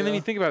was gonna say, and then Yeah.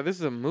 you think about it, this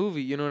is a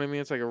movie. You know what I mean?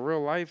 It's like a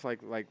real life,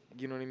 like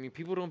you know what I mean.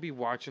 People don't be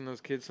watching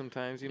those kids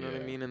sometimes. You know what I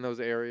Yeah. mean? In those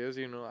areas,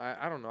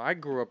 I don't know. I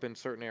grew up in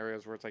certain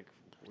areas where it's like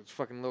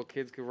fucking little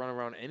kids could run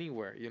around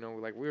anywhere.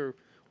 Like we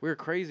were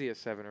crazy at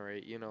 7 or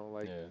 8.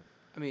 Like yeah.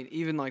 I mean,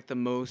 even like the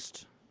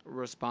most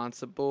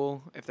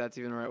responsible, if that's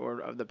even the right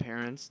word, of the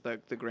parents, the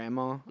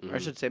grandma, or I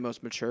Mhm. should say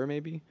most mature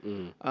maybe,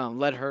 Mm.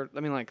 let her. I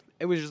mean, like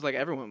it was just like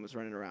everyone was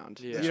running around.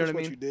 Yeah. That's You know just what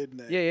I what mean? you did in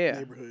that Yeah.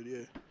 neighborhood.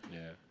 Yeah.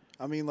 Yeah.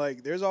 I mean,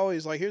 like, there's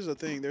always like, here's the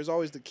thing. There's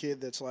always the kid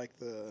that's like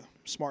the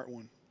smart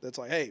one. That's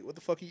like, hey, what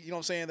the fuck? You know what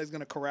I'm saying? That's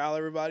gonna corral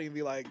everybody and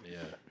be like, Yeah.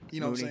 you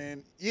know what I'm Moody.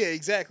 saying? Yeah,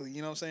 exactly.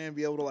 You know what I'm saying?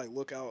 Be able to like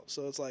look out.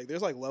 So it's like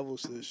there's like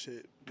levels to this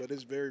shit, but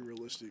it's very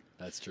realistic.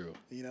 That's true.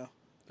 You know?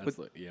 That's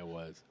like, yeah, it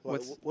was.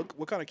 Like, What's-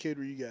 what kind of kid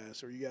were you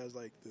guys? Were you guys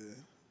like the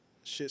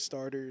shit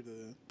starter,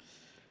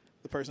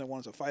 the person that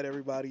wanted to fight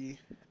everybody,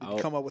 Oh.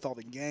 come up with all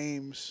the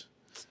games?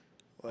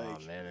 Like,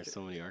 Oh man, there's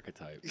so many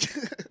archetypes.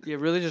 Yeah,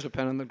 really just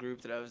depend on the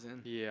group that I was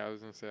in. Yeah, I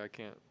was gonna say I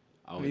can't.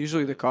 I I'm was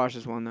usually the doing-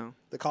 cautious one though.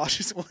 the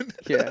cautious one.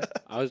 Yeah.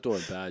 I was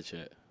doing bad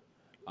shit.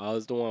 I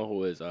was the one who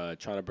was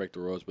trying to break the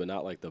rules, but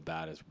not like the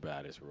baddest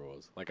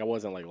rules. Like I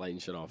wasn't like lighting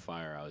shit on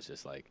fire. I was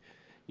just like,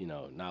 you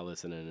know, not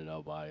listening to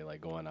nobody, like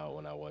going out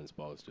when I wasn't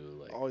supposed to.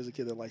 Like, Always a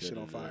kid that likes shit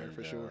on Yeah, fire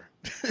for yeah. sure.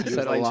 I was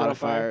set a lighting shit lot on of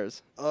fire?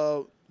 fires.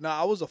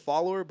 I was a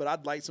follower, but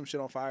I'd light some shit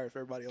on fire if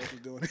everybody else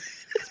was doing it.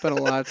 Spent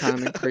a lot of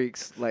time in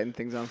creeks lighting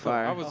things on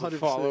fire. I was a 100%.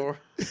 follower.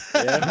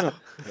 yeah.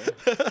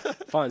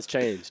 Fonz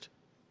changed.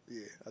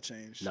 Yeah, I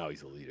changed. Now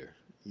he's a leader.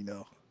 You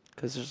know,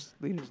 Because there's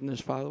leaders and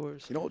there's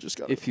followers. you know, just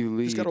gotta, If you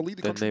lead, just gotta lead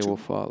the then country they to will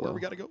where follow.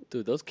 we gotta go.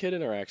 Dude, those kid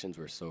interactions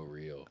were so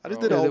real. I just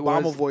Bro. did an Yeah, it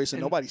Obama was- voice and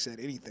and- nobody said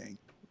anything.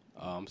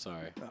 Oh, I'm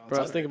sorry. No, I it's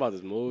was thinking about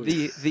this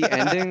movie.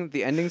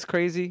 The ending's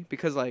crazy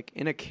because like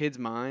in a kid's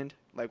mind,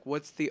 like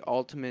what's the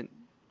ultimate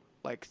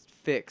like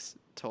fix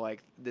to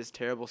like this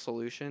terrible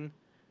solution?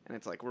 And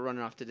it's like we're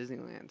running off to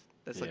Disneyland.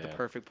 That's like the Yeah.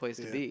 perfect place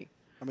to Yeah. be.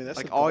 I mean, that's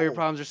Like the all your goal.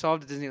 problems are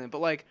solved at Disneyland. But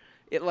like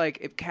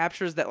it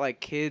captures that like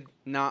kid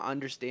not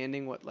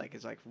understanding what like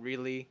is like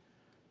really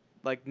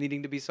like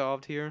needing to be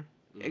solved here.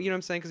 Mm. And you know what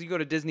I'm saying? Because you go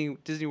to Disney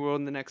World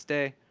and the next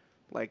day,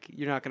 like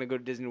you're not gonna go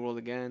to Disney World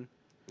again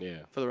Yeah.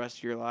 for the rest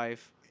of your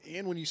life.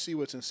 And when you see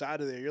what's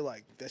inside of there, you're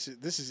like, this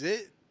is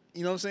it.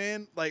 You know what I'm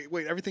saying? Like,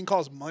 wait, everything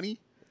costs money.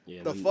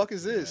 Yeah. The then- fuck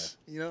is yeah. this?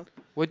 You know,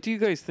 What do you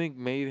guys think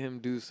made him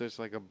do such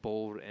like a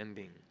bold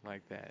ending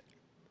like that?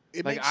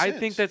 it Like makes I sense.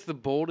 think that's the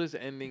boldest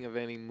ending of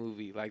any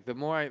movie. Like the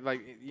more I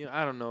like, you know,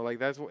 I don't know. Like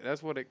that's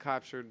what it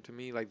captured to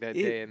me like that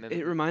day. And then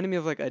It reminded me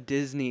of like a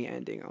Disney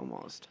ending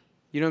almost.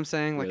 You know what I'm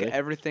saying? Like Really?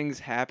 everything's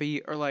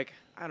happy or like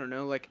I don't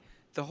know, like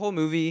the whole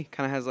movie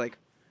kind of has like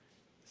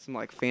some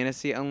like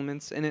fantasy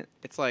elements in it.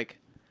 It's like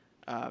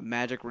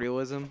magic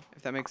realism,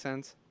 if that makes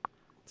sense.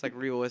 It's like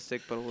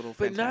realistic but a little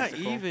but not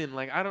fantastical. even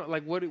like I don't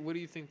like what do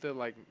you think the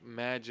like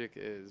magic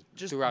is?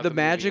 Just throughout the movie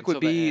magic would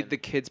until be end? the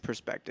kid's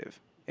perspective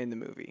in the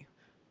movie.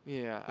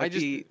 Yeah. Like I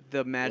just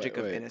the magic Wait,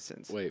 of wait.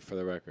 innocence. Wait, for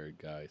the record,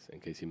 guys, in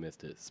case you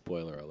missed it,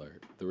 spoiler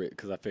alert.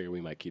 Because I figured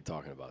we might keep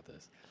talking about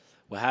this.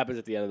 What happens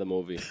at the end of the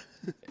movie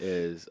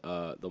is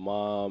the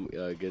mom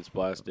gets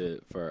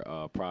busted for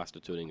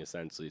prostituting,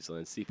 essentially. So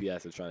then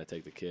CPS is trying to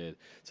take the kid.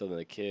 So then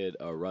the kid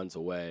runs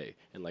away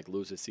and like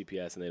loses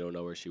CPS, and they don't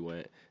know where she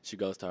went. She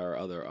goes to her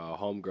other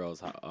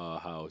homegirl's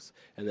house,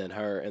 and then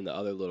her and the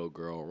other little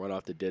girl run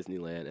off to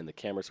Disneyland, and the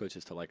camera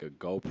switches to like a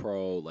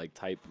GoPro like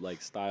type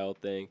like style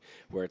thing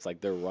where it's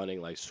like they're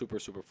running like super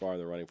far, and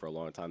they're running for a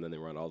long time. Then they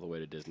run all the way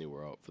to Disney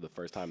World for the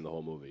first time in the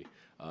whole movie.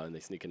 And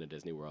they sneak into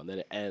Disney World. And then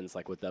it ends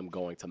like with them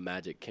going to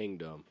Magic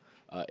Kingdom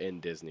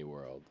in Disney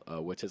World,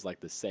 which is like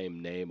the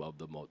same name of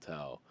the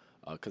motel.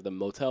 Because the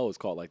motel is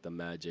called like the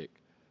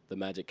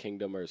Magic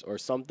Kingdom or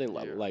something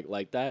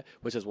like that.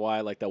 Which is why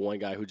like that one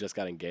guy who just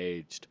got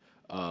engaged.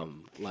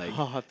 Like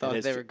Oh, I and thought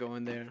his they were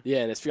going there.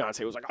 yeah, and his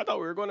fiance was like, I thought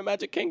we were going to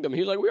Magic Kingdom.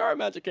 He was like, we are at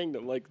Magic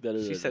Kingdom. Like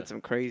that. She said some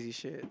crazy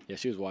shit. Yeah,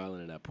 she was wilding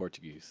in that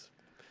Portuguese.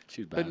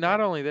 She was bad. But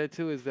not only that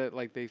too is that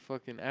like they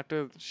fucking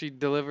after she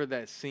delivered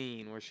that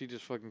scene where she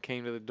just fucking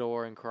came to the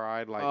door and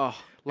cried like Oh,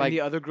 like- and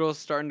the other girl's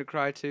starting to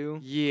cry too.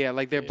 yeah,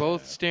 like they're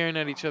both Yeah. staring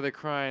at each other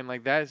crying.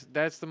 Like that's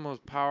the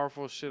most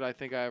powerful shit I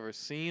think I ever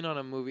seen on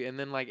a movie. And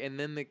then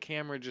the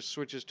camera just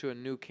switches to a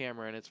new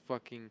camera and it's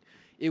fucking.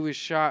 It was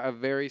shot a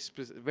very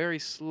very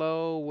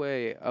slow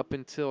way up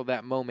until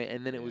that moment,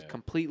 and then it was Yeah.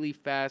 completely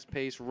fast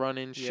paced,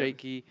 running, Yeah.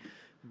 shaky,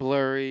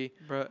 blurry.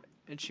 Bro,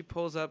 and she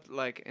pulls up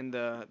like, and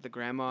the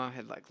grandma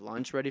had like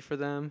lunch ready for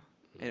them,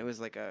 and it was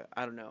like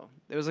I don't know,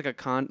 there was like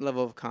a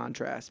level of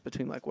contrast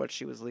between like what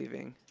she was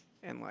leaving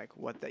and like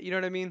what that, you know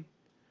what I mean?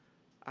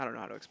 I don't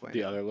know how to explain the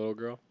it. other little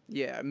girl.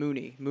 Yeah,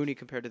 Mooney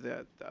compared to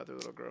the other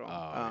little girl.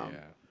 Oh yeah.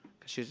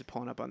 Cause she was just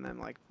pulling up on them,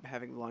 like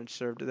having lunch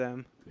served to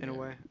them in a Yeah.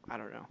 way. I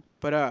don't know,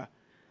 but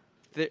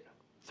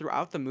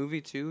throughout the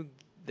movie too,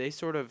 they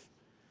sort of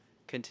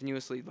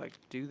continuously like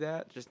do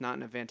that, just not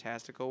in a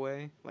fantastical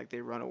way. Like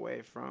they run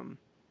away from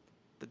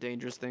the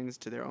dangerous things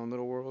to their own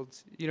little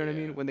worlds. You know what I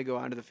Yeah. mean? When they go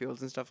out into the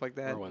fields and stuff like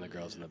that. Or when the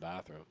girl's in the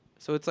bathroom.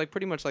 So it's like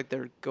pretty much like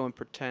they're going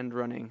pretend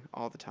running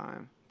all the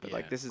time. But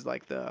like Yeah. this is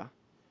like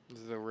This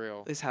is a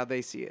real. this is how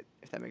they see it,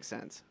 if that makes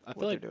sense. I what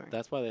feel like they're doing.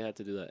 that's why they had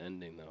to do that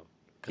ending though.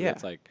 Cause Yeah.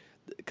 it's like,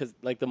 cause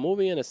like the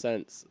movie in a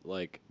sense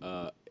like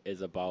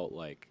is about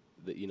like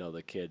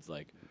the kids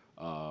like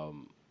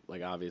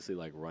obviously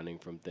like running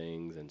from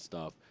things and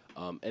stuff.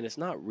 And it's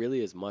not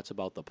really as much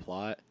about the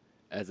plot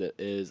as it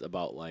is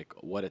about like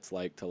what it's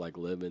like to like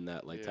live in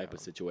that like type of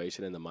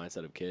situation and the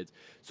mindset of kids.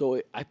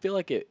 So I feel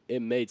like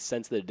it made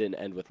sense that it didn't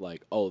end with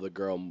like, oh, the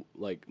girl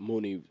like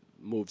Mooney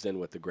moves in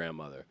with the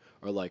grandmother,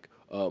 or like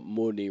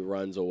Mooney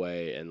runs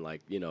away and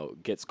like, you know,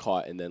 gets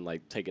caught and then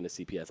like taken to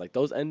CPS. Like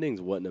those endings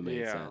wouldn't have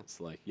made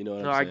sense. Like, you know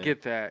what I'm saying? No, I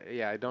get that.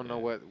 Yeah, I don't know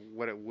what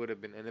it would have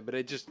been in it, but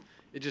it just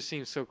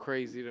seems so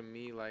crazy to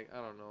me. Like, I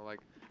don't know. Like,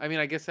 I mean,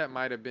 I guess that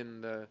might have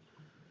been the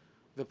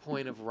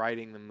point of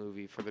writing the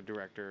movie for the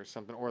director or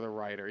something, or the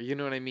writer. You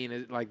know what I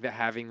mean? Like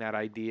having that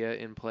idea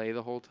in play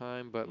the whole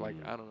time. But like,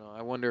 I don't know.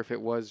 I wonder if it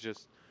was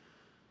just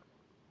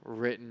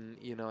written,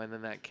 you know, and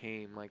then that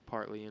came like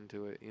partly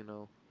into it, you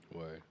know.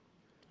 Word.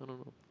 I don't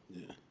know.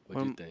 Yeah.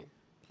 What do you think?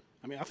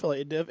 I mean, I feel like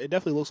it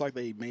definitely looks like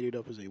they made it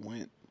up as they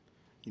went.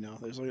 You know,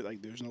 there's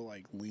no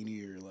like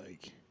linear,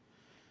 like,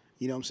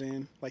 you know what I'm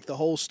saying? Like the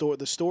whole story.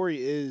 The story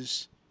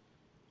is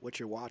what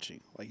you're watching.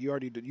 Like you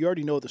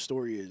already know what the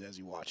story is as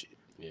you watch it.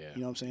 Yeah.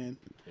 You know what I'm saying?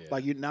 Yeah.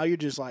 Like you're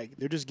just like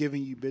they're just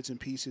giving you bits and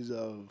pieces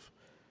of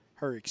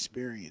her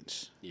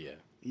experience. Yeah.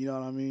 You know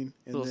what I mean?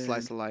 And Little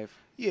slice of life.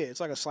 Yeah, it's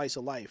like a slice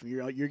of life.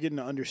 You're getting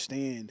to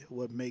understand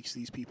what makes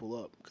these people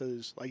up,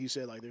 because, like you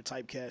said, like they're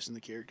typecasting the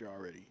character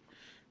already,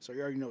 so you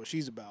already know what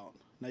she's about.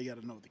 Now you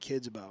got to know what the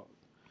kid's about.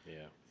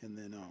 Yeah. And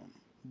then,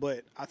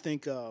 but I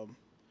think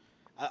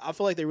I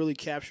feel like they really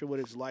capture what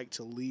it's like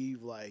to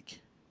leave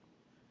like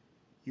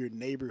your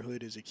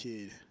neighborhood as a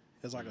kid,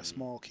 as like a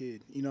small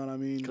kid. You know what I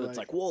mean? Because it's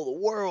like, whoa, the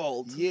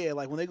world. Yeah,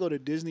 like when they go to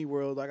Disney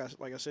World, like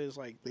I said, it's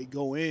like they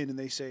go in and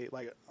they say,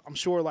 like, I'm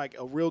sure like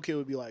a real kid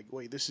would be like,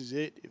 wait, this is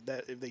it?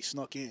 If they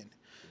snuck in,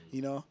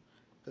 you know?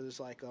 Because it's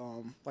like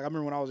I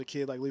remember when I was a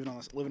kid, like living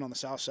on the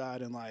South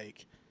Side and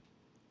like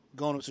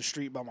going up the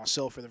street by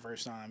myself for the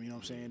first time, you know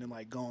what I'm saying? And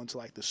like going to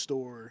like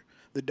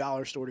the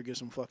dollar store to get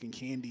some fucking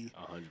candy.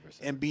 100%.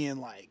 And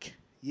being like,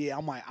 yeah,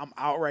 I'm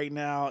out right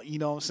now, you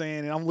know what I'm saying?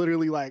 And I'm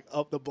literally like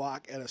up the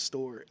block at a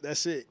store.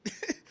 That's it.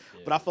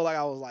 But I feel like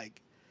I was like,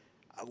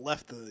 I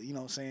left you know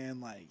what I'm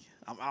saying? Like,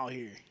 I'm out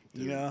here,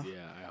 Dude, you know?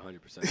 Yeah, I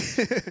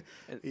 100%.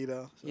 You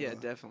know? So, Yeah,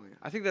 definitely.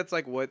 I think that's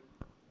like what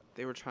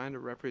they were trying to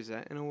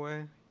represent in a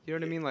way. You know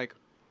what I mean? Like,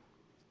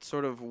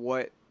 sort of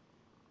what.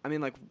 I mean,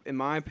 like, in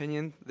my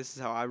opinion, this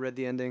is how I read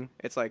the ending.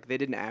 It's like they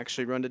didn't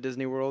actually run to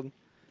Disney World.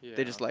 Yeah.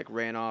 They just like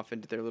ran off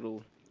into their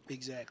little,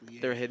 exactly.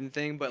 Yeah. their hidden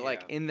thing. But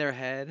like Yeah. in their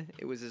head,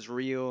 it was as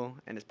real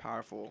and as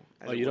powerful.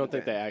 As Oh, it you don't would've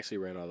think been. they actually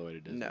ran all the way to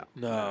Disney?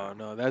 No.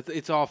 No,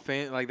 it's all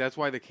like that's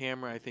why the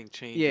camera I think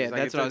changes. Yeah, like,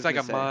 that's it's, what I it's was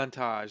like a gonna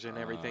montage and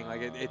everything.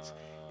 Like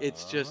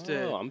it's just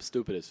Oh, I'm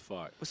stupid as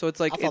fuck. So it's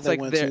like I thought it's they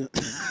like went they're.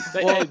 to-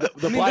 Hey, the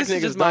I mean, black this is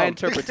nigga's just my dumb.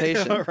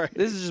 interpretation. Right.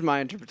 This is just my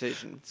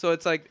interpretation. So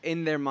it's like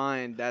in their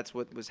mind, that's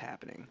what was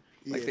happening.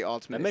 Like Yeah. the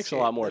ultimate. That makes a escape.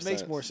 lot more That sense.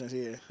 makes more sense,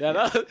 yeah.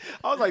 Yeah,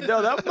 I was like,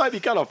 no, that might be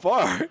kind of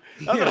far.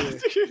 I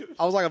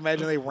was like,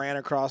 imagine they ran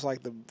across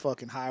like the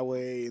fucking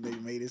highway and they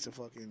made it to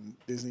fucking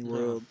Disney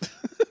World.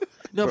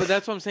 No, but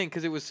that's what I'm saying,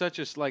 because it was such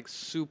a like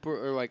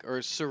super or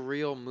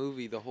surreal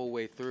movie the whole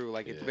way through.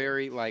 Like it's Yeah.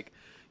 very like,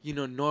 you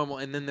know, normal,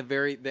 and then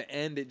the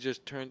end it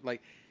just turned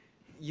like,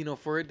 you know,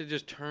 for it to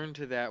just turn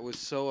to that was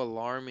so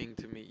alarming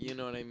to me. You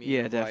know what I mean?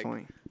 Yeah, Of, like,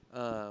 definitely.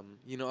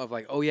 you know, of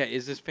like, oh yeah,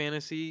 is this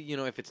fantasy? You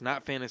know, if it's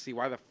not fantasy,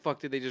 why the fuck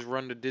did they just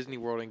run to Disney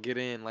World and get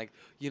in? Like,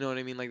 you know what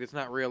I mean? Like, it's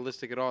not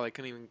realistic at all. They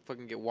couldn't even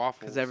fucking get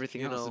waffles. Because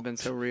everything you else know? has been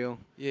so real.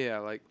 Yeah,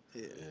 like,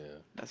 Yeah,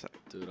 That's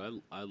dude,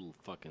 I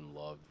fucking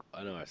love.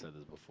 I know I said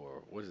this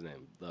before. What's his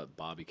name? The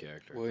Bobby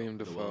character. William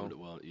the Dafoe. the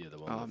Willem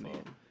Oh, Dafoe.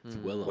 man. It's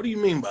Willem. What do you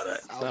mean by that?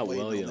 It's not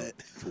waiting on William. that.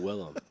 It's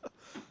Willem.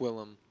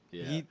 Willem.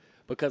 Yeah.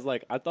 Because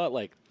like I thought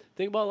like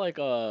think about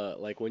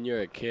like when you're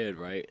a kid,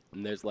 right?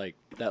 And there's like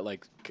that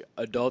like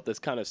adult that's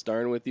kind of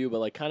stern with you, but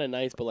like kind of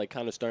nice, but like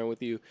kind of stern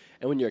with you.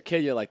 And when you're a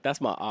kid, you're like,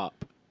 that's my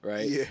op,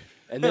 right? Yeah.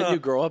 And then you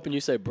grow up and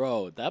you say,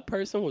 bro, that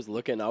person was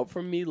looking out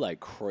for me like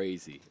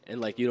crazy,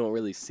 and like you don't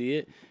really see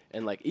it.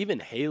 And like even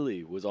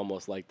Haley was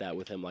almost like that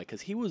with him, like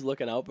because he was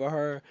looking out for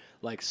her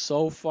like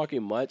so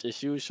fucking much, and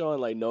she was showing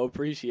like no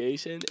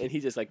appreciation, and he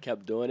just like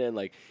kept doing it. And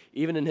like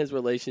even in his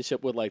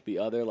relationship with like the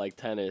other like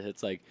tenant,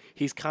 it's like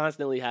he's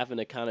constantly having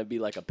to kind of be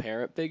like a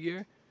parent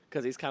figure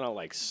because he's kind of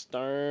like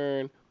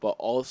stern, but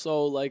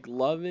also like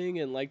loving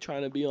and like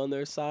trying to be on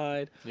their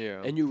side.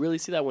 Yeah. And you really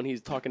see that when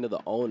he's talking to the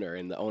owner,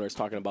 and the owner's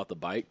talking about the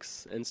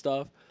bikes and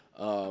stuff,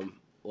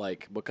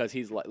 like because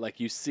he's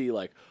like you see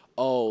like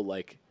oh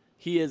like.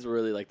 He is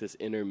really like this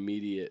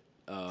intermediate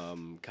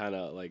kind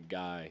of like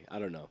guy. I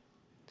don't know.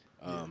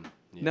 Yeah.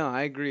 No,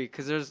 I agree.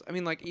 Because I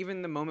mean, like,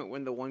 even the moment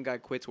when the one guy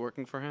quits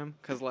working for him,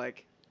 because,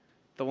 like,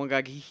 the one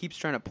guy, he keeps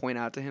trying to point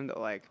out to him that,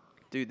 like,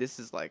 dude, this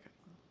is, like,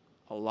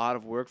 a lot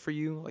of work for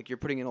you. Like, you're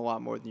putting in a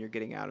lot more than you're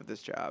getting out of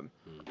this job.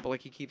 But,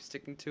 like, he keeps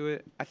sticking to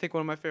it. I think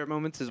one of my favorite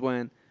moments is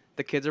when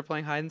the kids are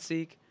playing hide and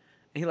seek,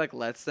 and he, like,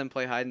 lets them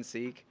play hide and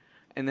seek,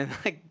 and then,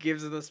 like,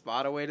 gives the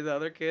spot away to the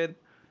other kid.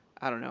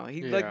 I don't know.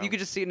 He like Yeah. you could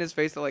just see it in his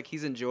face that like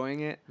he's enjoying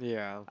it.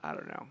 Yeah. I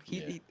don't know.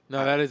 Yeah.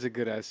 No, that is a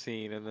good ass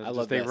scene, and then I just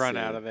love they that run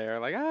scene. out of there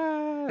like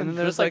ah. And then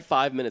There's like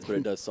 5 minutes, but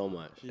it does so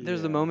much.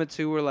 There's the moment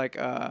too where like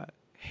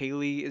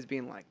Haley is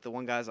being like the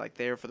one guy's like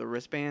there for the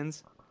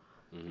wristbands,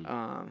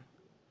 Mm-hmm.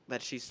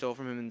 that she stole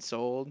from him and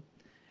sold,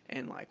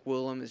 and like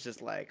Willem is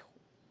just like,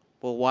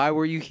 well, why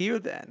were you here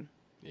then?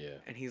 Yeah.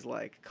 And he's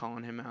like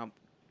calling him out.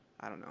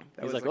 I don't know.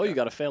 That He's was like, oh, you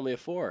got a family of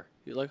 4.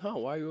 You're like, huh?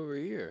 Why are you over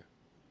here?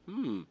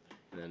 And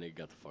then he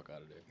got the fuck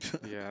out of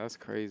there. Yeah, that's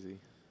crazy.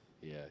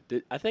 Yeah.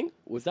 I think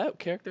was that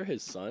character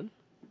his son?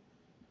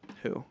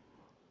 Who?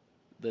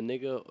 The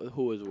nigga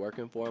who was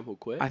working for him who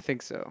quit? I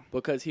think so.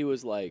 Because he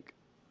was like,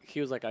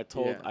 I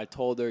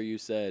told her you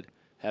said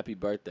happy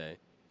birthday,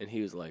 and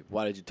he was like,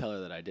 why did you tell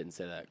her that I didn't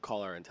say that?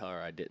 Call her and tell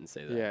her I didn't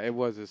say that. Yeah, it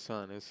was his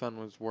son. His son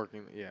was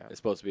working. Yeah. It's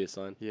supposed to be his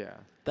son. Yeah.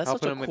 That's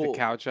helping such a him with cool the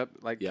couch up,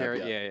 like Yeah, carry.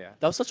 yeah. Yeah, yeah.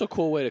 That was such a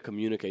cool way to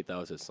communicate that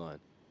was his son.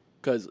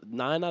 Because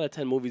 9 out of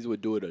 10 movies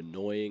would do it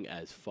annoying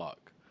as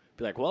fuck.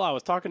 Be like, well, I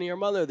was talking to your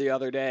mother the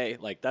other day.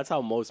 Like, that's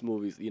how most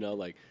movies,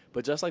 like,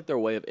 but just like their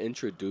way of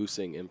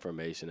introducing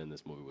information in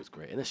this movie was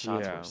great. And the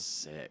shots were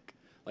sick.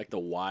 Like, the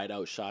wide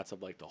out shots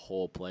of, like, the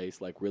whole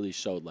place, like, really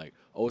showed, like,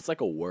 oh, it's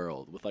like a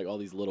world with, like, all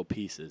these little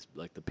pieces,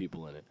 like, the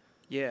people in it.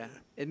 Yeah,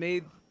 it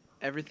made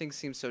everything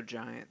seem so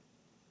giant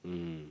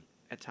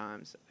at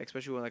times,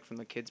 especially when, like from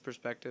the kids'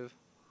 perspective.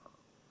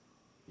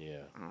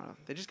 Yeah. I don't know.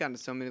 They just got into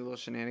so many little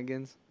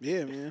shenanigans.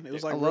 Yeah, man. It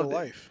was I like real loved it.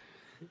 life.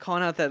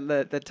 Calling out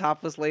that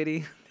topless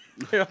lady.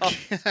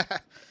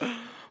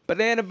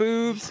 Banana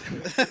boobs.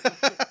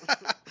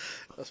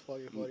 That's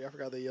fucking funny. I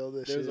forgot they yelled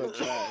this There's shit. a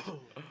trash.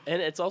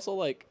 And it's also,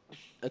 like,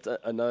 it's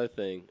another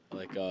thing.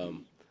 Like,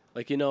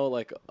 like,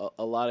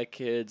 a lot of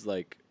kids,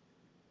 like,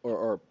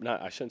 or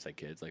not, I shouldn't say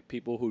kids, like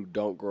people who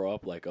don't grow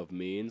up like of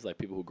means, like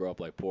people who grow up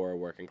like poor,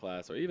 working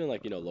class, or even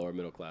like, lower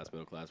middle class,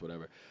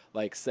 whatever,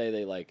 like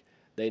say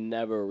they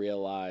never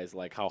realize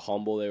like how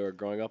humble they were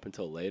growing up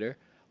until later.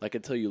 Like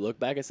until you look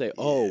back and say,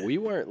 "Oh, we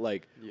weren't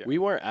we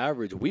weren't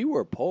average. We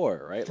were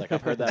poor, right?" Like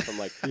I've heard that from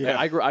like, like,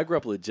 I grew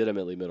up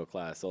legitimately middle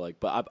class. So like,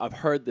 but I've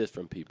heard this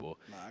from people,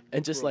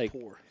 and just like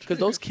because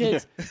those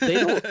kids,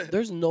 they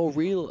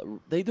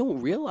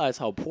don't realize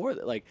how poor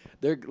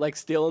they're like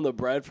stealing the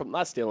bread from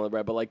not stealing the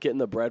bread, but like getting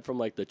the bread from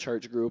like the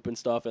church group and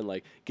stuff, and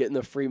like getting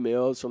the free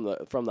meals from the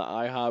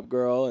IHOP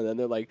girl, and then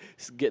they're like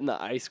getting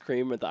the ice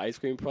cream at the ice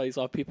cream place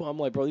off people. I'm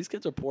like, bro, these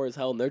kids are poor as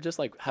hell, and they're just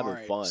like having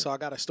fun. So I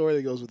got a story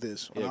that goes with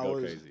this.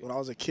 Crazy. When I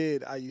was a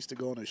kid, I used to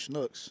go on the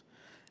Schnucks,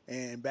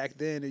 and back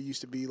then it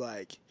used to be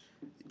like,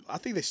 I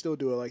think they still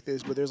do it like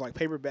this, but there's like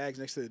paper bags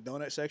next to the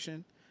donut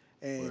section,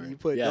 and you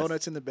put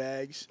donuts in the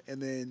bags,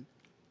 and then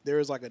there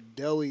was like a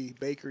deli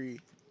bakery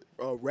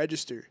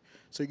register,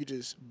 so you could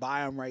just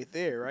buy them right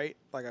there, right,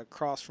 like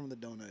across from the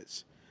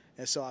donuts.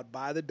 And so I'd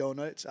buy the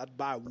donuts. I'd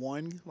buy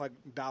one like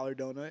 $1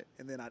 donut,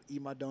 and then I'd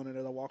eat my donut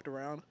as I walked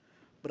around.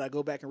 But I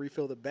go back and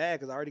refill the bag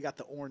because I already got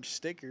the orange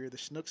sticker, the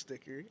Schnuck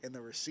sticker, and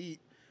the receipt.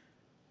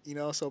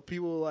 So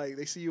people like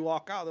they see you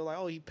walk out, they're like,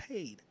 "Oh, he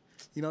paid."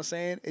 You know what I'm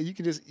saying? And you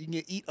can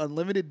eat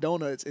unlimited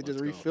donuts and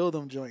refill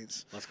them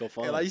joints. Let's go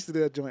fun. And I used to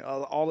do that joint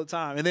all the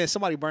time. And then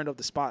somebody burned up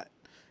the spot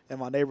in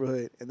my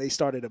neighborhood, and they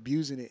started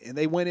abusing it. And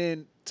they went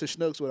in to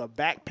Schnucks with a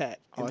backpack.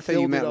 Oh, and I thought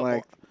you meant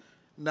like.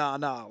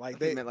 Nah. Like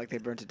they meant like they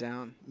burnt it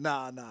down.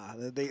 Nah.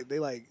 They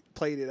like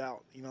played it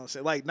out. You know what I'm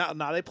saying? Like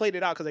nah. They played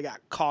it out because they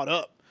got caught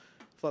up,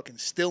 fucking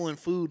stealing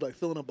food, like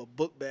filling up a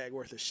book bag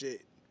worth of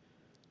shit.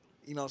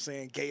 You know what I'm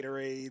saying?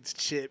 Gatorades,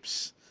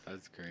 chips.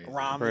 That's crazy.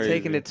 Ramen.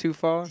 Taking it too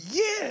far?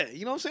 Yeah.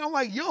 You know what I'm saying? I'm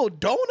like, yo,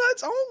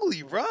 donuts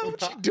only, bro.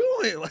 What you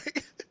doing?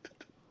 Like,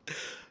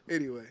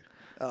 anyway,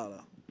 I don't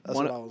know. That's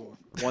what I was on.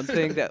 One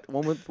thing that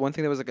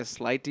was like a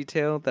slight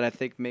detail that I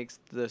think makes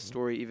the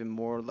story even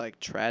more like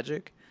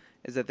tragic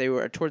is that they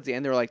were towards the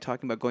end. They were like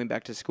talking about going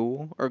back to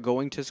school or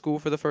going to school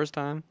for the first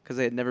time because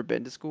they had never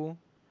been to school.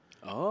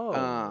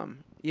 Oh.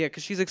 Yeah,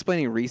 because she's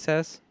explaining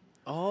recess.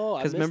 Oh, I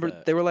because missed remember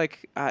that. they were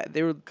like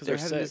they were they're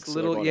having this sick, so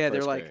little they're going to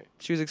they're first like grade.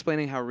 she was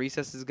explaining how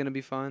recess is gonna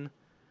be fun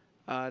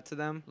to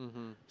them.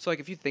 Mm-hmm. So like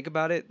if you think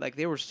about it, like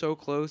they were so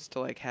close to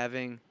like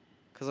having,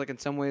 because like in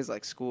some ways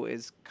like school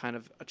is kind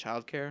of a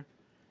childcare.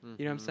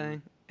 You know what I'm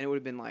saying? And it would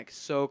have been like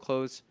so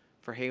close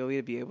for Haley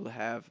to be able to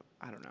have,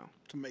 I don't know.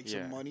 To make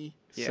some money.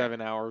 Yeah. 7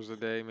 hours a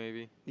day,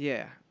 maybe.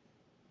 Yeah.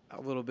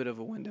 A little bit of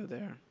a window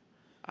there.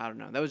 I don't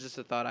know. That was just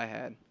a thought I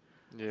had.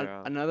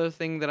 Yeah. Another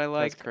thing that I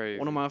liked, crazy.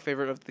 one of my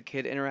favorite of the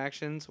kid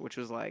interactions, which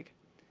was like,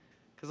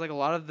 because like a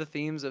lot of the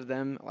themes of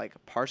them like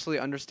partially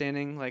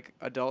understanding like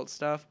adult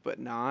stuff, but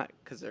not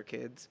because they're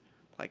kids,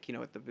 like,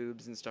 with the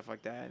boobs and stuff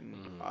like that and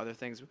other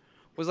things,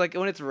 was like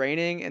when it's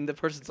raining and the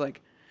person's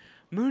like,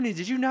 Mooney,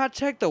 did you not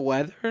check the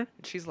weather? And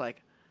she's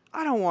like,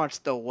 I don't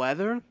watch the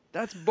weather.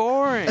 That's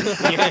boring.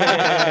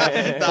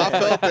 I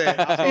felt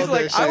that. He's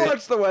like, I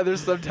watch the weather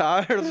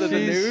sometimes. The She's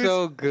news.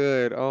 so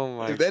good. Oh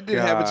my god. If that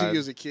didn't happen to you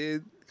as a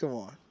kid, come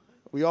on.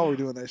 We all were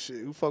doing that shit.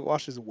 Who fuck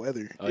watches the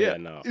weather? Oh yeah,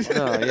 no.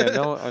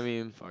 No. I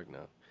mean, Fuck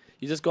no.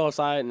 You just go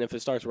outside, and if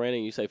it starts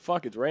raining, you say,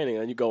 fuck, it's raining,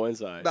 and then you go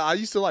inside. Nah, I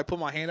used to like put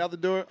my hand out the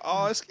door.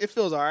 Oh, it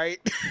feels all right.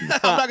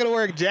 I'm not gonna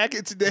wear a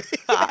jacket today.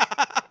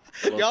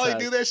 Y'all ain't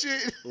do that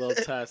shit. Little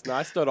test. No,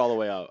 I stood all the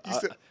way out.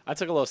 I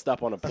took a little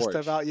step on the porch.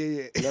 Step out,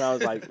 yeah. And then I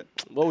was like,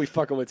 what are we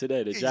fucking with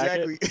today? The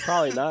jacket? Exactly.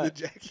 Probably not. The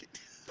jacket.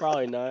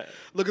 Probably not.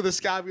 Look at the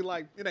sky, be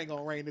like, it ain't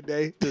gonna rain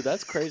today. Dude,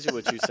 that's crazy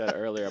what you said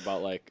earlier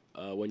about like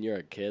when you're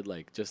a kid,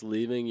 like just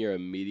leaving your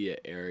immediate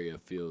area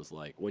feels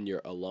like when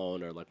you're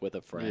alone or like with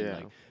a friend,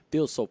 like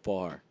feels so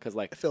far. Cause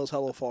like It feels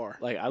hella far.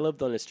 like I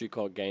lived on a street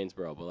called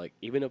Gainesboro, but like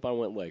even if I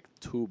went like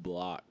 2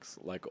 blocks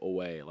like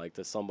away, like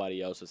to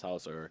somebody else's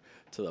house or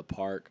to the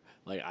park,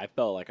 like I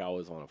felt like I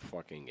was on a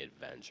fucking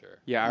adventure.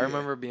 Yeah, I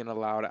remember being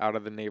allowed out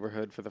of the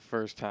neighborhood for the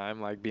first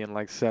time, like being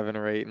like 7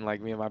 or 8, and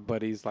like me and my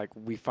buddies, like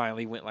we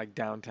finally went like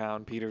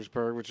downtown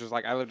Petersburg, which was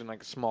like I lived in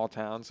like a small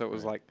town, so it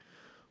was like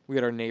we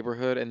had our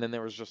neighborhood, and then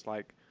there was just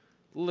like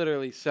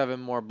literally 7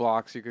 more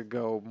blocks you could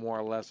go more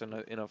or less in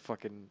a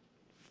fucking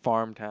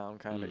farm town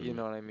kind of, you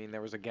know what I mean? There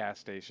was a gas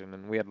station,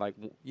 and we had like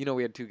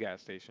we had 2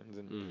 gas stations,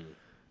 and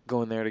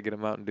going there to get a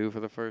Mountain Dew for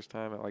the first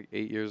time at like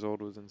 8 years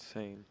old was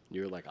insane.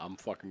 You were like, I'm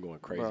fucking going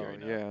crazy Bro, right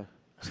now. yeah.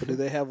 So do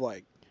they have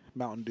like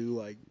Mountain Dew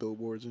like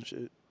billboards and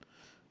shit?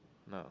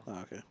 No. Oh,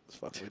 okay, let's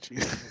fuck with you.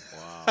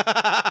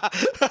 Wow.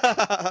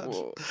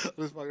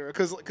 Let's fuck around.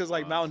 Cause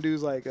like Mountain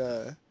Dew's like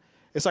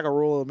it's like a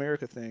rural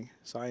America thing.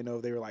 So I didn't know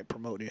if they were like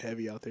promoting it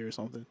heavy out there or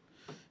something.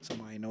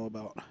 Something I didn't know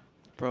about.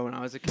 Bro, when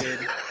I was a kid,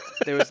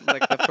 there was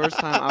like the first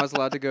time I was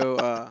allowed to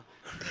go.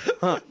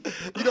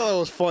 You know that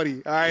was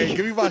funny. All right,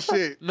 give me my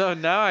shit. No,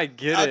 now I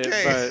get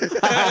Okay. it,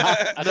 but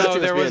I thought no, you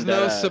there being was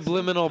no deadass.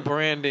 subliminal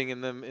branding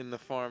in the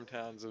farm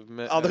towns of.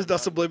 Oh, there's no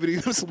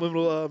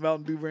subliminal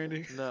Mountain Dew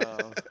branding.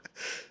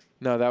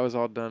 No, that was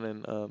all done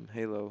in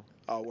Halo.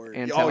 Oh, word.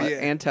 And Oh yeah.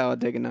 and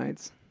Talladega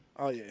Nights.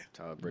 Oh yeah.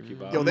 Bricky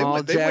Bob. Yo, I'm they all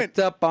went- they jacked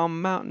up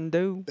on Mountain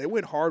Dew. They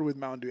went hard with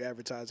Mountain Dew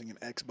advertising in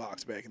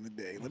Xbox back in the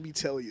day. Let me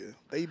tell you,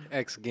 they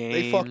X Games.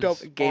 they fucked up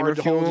Gamer our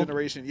whole Fuel.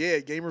 generation. Yeah,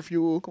 Gamer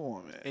Fuel. Come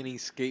on, man. Any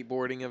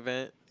skateboarding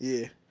event,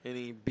 Yeah.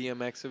 any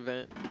BMX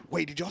event.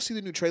 Wait, did y'all see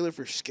the new trailer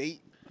for Skate?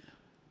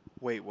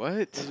 Wait,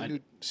 what? There's a new No,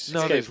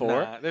 Skate there's 4?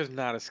 not. There's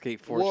not a Skate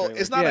 4 well, trailer.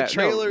 it's not Yeah, a no,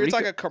 trailer. it's Rico-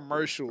 like a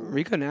commercial.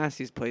 Rico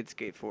Nasty's played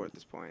Skate 4 at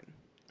this point.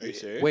 Are you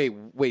serious?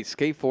 Wait,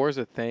 Skate 4 is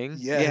a thing?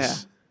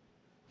 Yes.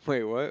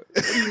 Wait, what?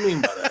 What do you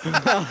mean by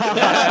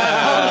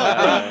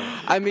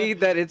that? I mean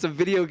that it's a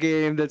video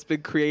game that's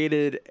been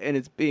created and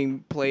it's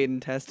being played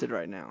and tested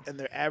right now. And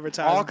they're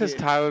advertising. All because it.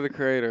 Tyler the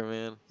Creator,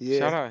 man. Yeah.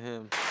 Shout out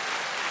him.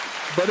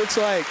 But it's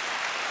like,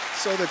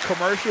 so the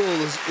commercial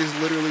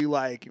is literally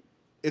like,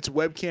 it's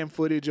webcam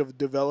footage of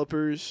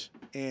developers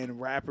and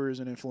rappers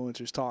and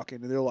influencers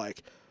talking, and they're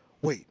like,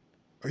 "Wait,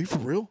 are you for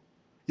real?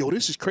 Yo,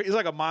 this is crazy." It's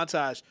like a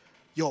montage.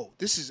 Yo,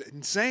 this is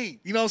insane.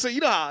 You know what I'm saying?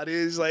 You know how it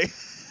is, like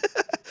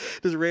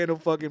just random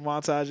fucking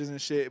montages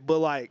and shit. But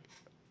like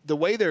the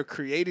way they're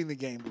creating the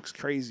game looks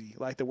crazy.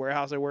 Like the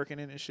warehouse they're working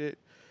in and shit,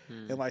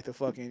 and like the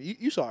fucking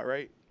you saw it,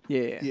 right?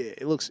 Yeah. Yeah,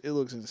 it looks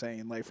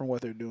insane. Like from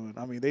what they're doing.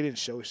 I mean, they didn't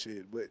show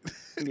shit, but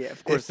Yeah, of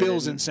it course they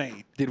feels didn't.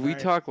 insane. Did we Right?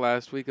 talk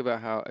last week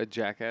about how a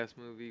Jackass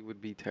movie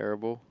would be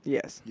terrible?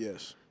 Yes.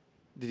 Yes.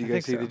 Did you I guys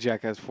think see so. the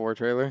Jackass 4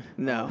 trailer?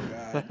 No.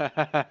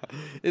 God.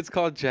 It's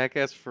called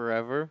Jackass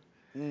Forever,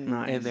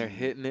 Nice. and they're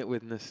hitting it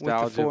with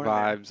nostalgia four in there.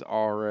 vibes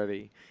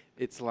already.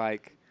 It's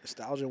like,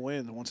 Nostalgia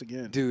wins once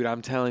again. dude,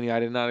 I'm telling you, I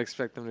did not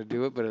expect them to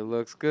do it, but it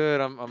looks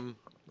good. I'm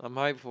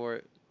hyped for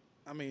it.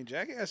 I mean,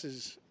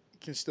 Jackasses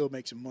can still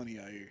make some money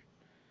out here.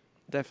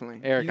 Definitely.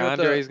 Eric You know what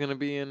the- Andre's gonna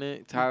be in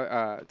it.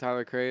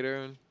 Tyler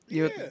Creator.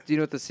 You know, Yeah. do you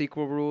know what the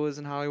sequel rule is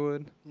in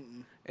Hollywood?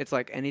 Mm-mm. It's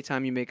like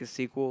anytime you make a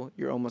sequel,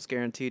 you're almost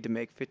guaranteed to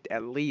make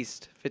at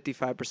least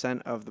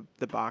 55% of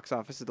the box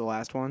office of the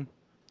last one.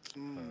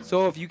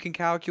 So if you can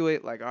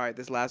calculate, like, all right,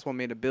 this last one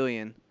made $1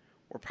 billion,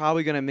 we're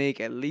probably gonna make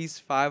at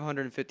least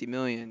 $550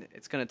 million.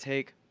 It's gonna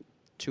take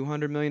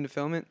 $200 million to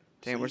film it.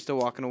 Damn, we're still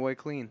walking away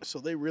clean. So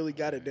they really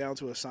got it down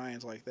to a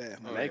science like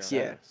that. Like, Makes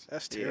yeah. sense.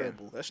 That's Yeah.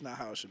 terrible. That's not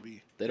how it should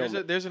be. They There's,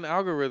 don't. there's an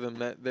algorithm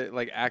that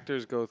like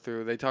actors go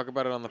through. They talk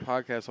about it on the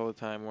podcast all the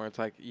time, where it's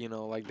like,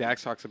 like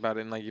Dax talks about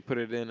it, and like you put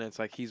it in, and it's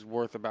like he's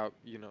worth about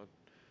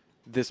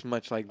this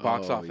much like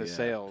box Oh, office yeah.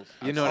 sales.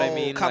 You know what I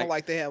mean? Kind of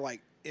like they have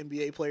like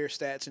NBA player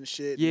stats and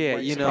shit. Yeah,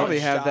 Like, you They know, probably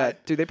somebody's have shot.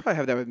 that. Dude, they probably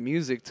have that with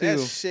music too.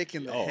 That's sick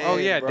in the head. Oh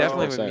yeah, bro.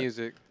 definitely with 100%.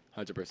 music.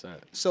 100%.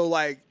 So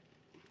like,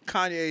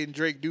 Kanye and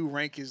Drake do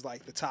rank as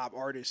like the top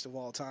artists of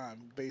all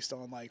time based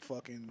on like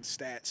fucking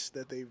stats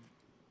that they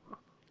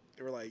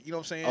were like, you know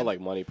what I'm saying? Oh, like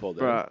money pulled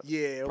in. Bruh,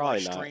 yeah, or Probably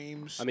like not.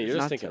 streams. I mean, you're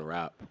just Not thinking to-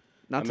 rap.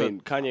 not I to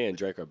mean, Kanye and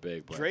Drake are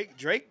big, but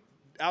Drake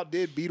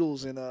outdid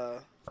Beatles in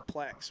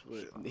plaques,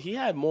 but he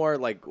had more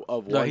like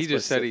of No, one he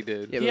just said he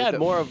specific- did. Yeah, he but had the-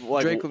 more of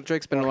like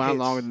Drake's been more around hits.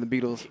 longer than the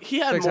Beatles. he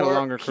had Drake's more had a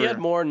longer he had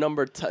career. more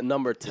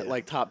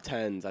like top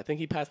tens. I think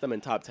he passed them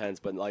in top tens,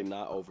 but like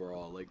not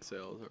overall like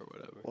sales or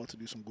whatever. we'll have to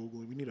do some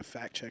googling. We need a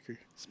fact checker.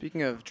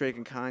 Speaking of Drake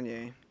and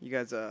Kanye, you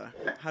guys,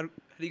 how do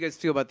you guys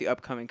feel about the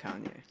upcoming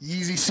Kanye?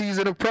 Yeezy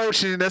season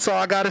approaching. That's all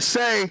I gotta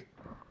say.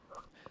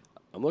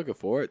 I'm looking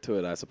forward to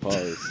it, I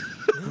suppose.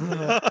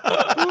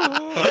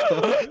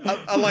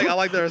 I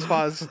like the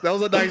response. That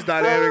was a nice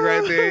dynamic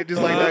right there. Just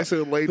like nice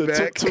and laid two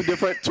back.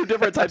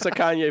 different types of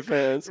Kanye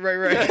fans.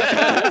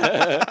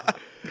 Right.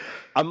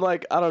 I'm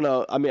like, I don't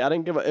know. I mean, I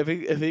didn't give a,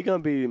 if he gonna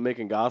be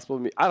making gospel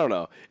music, I don't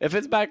know. If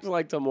it's back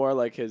to more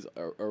like his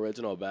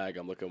original bag,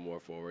 I'm looking more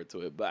forward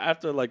to it. But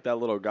after like that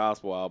little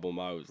gospel album,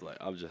 I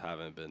just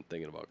haven't been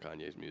thinking about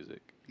Kanye's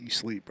music. You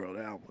sleep, bro.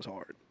 That album was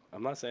hard.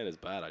 I'm not saying it's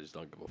bad. I just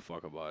don't give a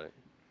fuck about it.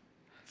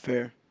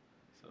 Fair.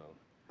 So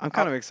I'm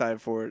kind of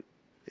excited for it.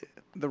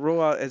 The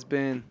rollout has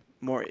been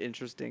more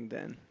interesting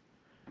than.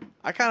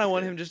 I kind of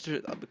want him just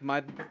to.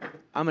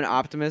 I'm an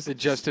optimist. The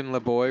Justin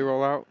LeBoy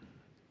rollout.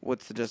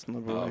 What's the Justin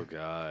LeBoy? oh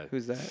god,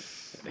 Who's that?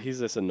 he's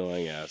this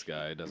annoying ass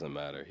guy. It doesn't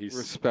matter.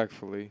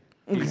 Respectfully.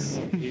 He's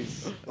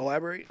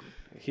Elaborate.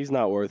 he's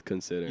not worth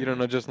considering. You don't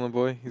know Justin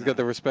LeBoy? He's got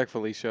the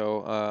Respectfully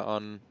show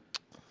on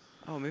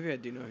Oh, maybe I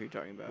do know who you're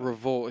talking about.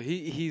 Revolt.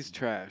 He's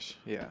trash.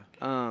 Yeah.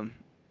 Um,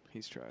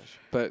 He's trash.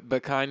 But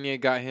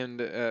Kanye got him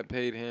to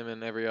paid him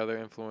and every other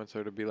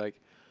influencer to be like,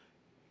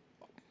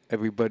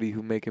 everybody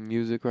who making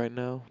music right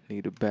now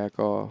need to back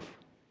off.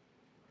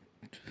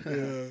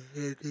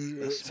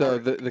 So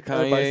the Everybody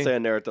Kanye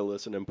standing there at the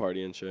listening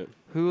party and shit.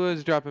 who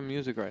is dropping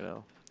music right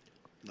now?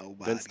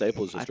 Nobody. Vince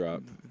Staples just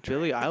dropped.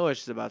 Billie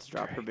Eilish is about to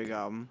drop her big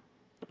album.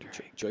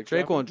 Drake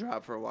Drake won't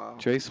drop for a while.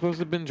 Drake's supposed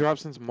to have been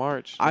dropped since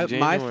March. My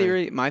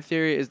January.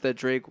 theory is that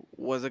Drake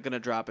wasn't gonna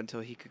drop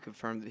until he could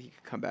confirm that he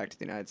could come back to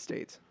the United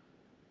States.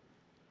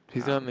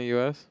 He's not in the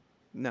U.S.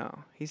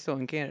 No, he's still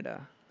in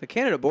Canada. The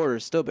Canada border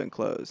has still been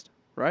closed,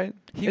 right?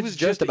 He It's was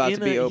just about to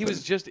be open. He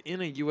was just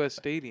in a U.S.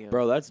 stadium.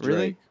 Bro, that's Drake.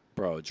 Really?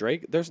 Bro,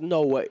 Drake. There's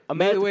no way.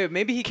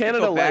 Maybe he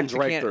Canada can go back letting to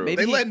Drake Canada. through.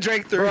 Maybe They letting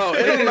Drake through. Bro,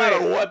 it doesn't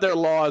matter what their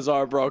laws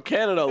are, bro.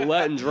 Canada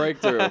letting Drake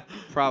through.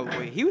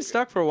 probably he was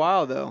stuck for a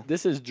while though.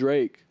 This is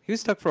Drake. He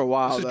was stuck for a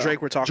while. This is though.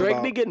 Drake we're talking Drake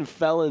about. be getting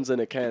felons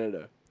into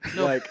Canada.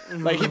 Like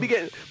he be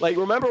getting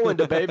remember when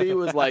DaBaby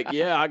was like,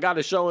 yeah, I got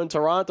a show in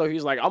Toronto.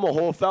 He's like, I'm a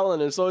whole felon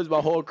and so is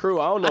my whole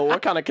crew. I don't know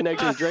what kind of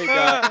connections Drake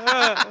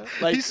got.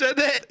 Like He said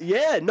that?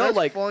 yeah, no, That's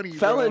like funny,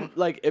 felon, bro.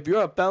 like if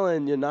you're a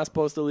felon, you're not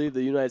supposed to leave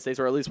the United States,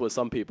 or at least with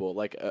some people.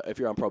 Like if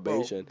you're on Bro,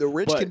 probation, the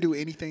rich But, can do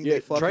anything yeah, they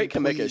fucking Drake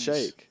can make it please.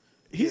 shake.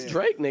 He's Yeah.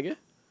 Drake, nigga.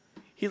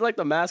 He's like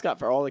the mascot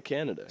for all of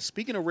Canada.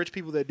 Speaking of rich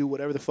people that do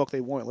whatever the fuck they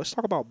want, let's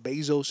talk about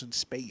Bezos in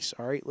space,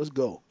 all right? Let's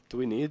go. Do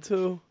we need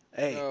to?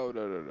 Hey. No.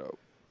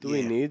 Do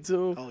we Yeah. need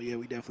to? Oh, yeah,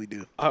 we definitely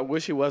do. I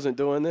wish he wasn't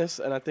doing this,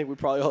 and I think we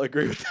probably all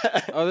agree with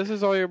that. Oh, this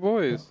is all your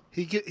boys.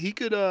 He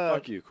could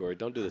Fuck you, Corey.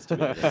 Don't do this to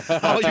me.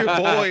 all your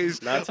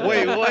boys. Not today.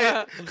 Wait,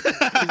 what?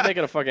 He's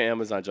making a fucking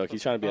Amazon joke.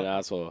 He's trying to be an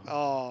asshole.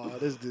 Oh,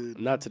 this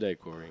dude. Not today,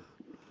 Corey.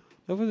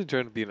 I wasn't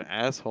trying to be an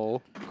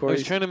asshole. I Corey's-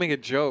 was trying to make a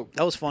joke.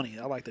 That was funny.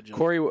 I like the joke.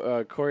 Corey,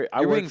 I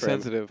You're work being for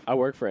sensitive. I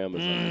work for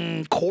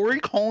Amazon. Corey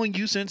calling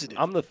you sensitive.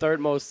 I'm the third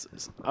most.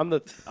 I'm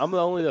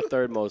only the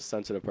third most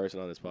sensitive person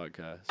on this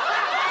podcast.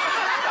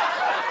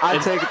 I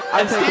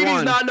take Stevie's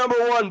one. not number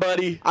one,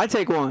 buddy. I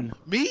take one.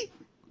 Me?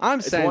 I'm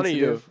It's sensitive. one of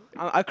you.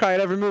 I cry at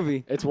every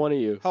movie. It's one of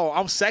you. Oh,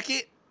 I'm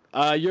second?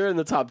 You're in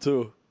the top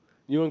two.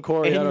 You and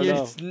Corey. I And don't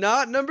know. it's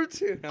not number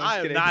 2. No, I'm just I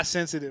am kidding. not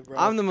sensitive, bro.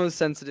 I'm the most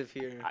sensitive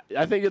here.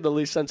 I think you're the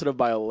least sensitive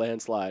by a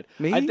landslide.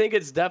 Me? I think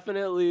it's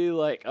definitely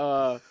like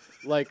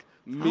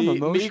me,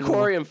 emotional.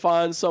 Corey, and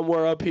Fonz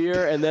somewhere up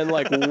here, and then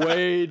like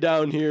way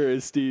down here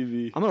is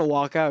Stevie. I'm gonna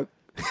walk out.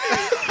 I'm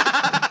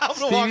gonna walk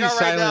Stevie's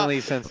out right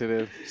silently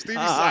sensitive. now. Stevie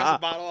slaps the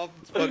bottle off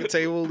the fucking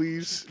table,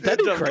 leaves. That'd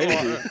be Dump the crazy.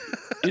 water.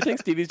 You think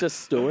Stevie's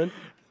just stewing?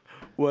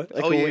 What?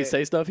 Like Oh, when yeah. we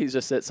say stuff, he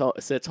just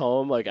sits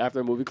home like after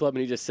a movie club,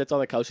 and he just sits on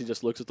the couch. He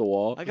just looks at the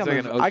wall. I got like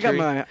my an oak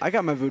tree. I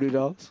got my voodoo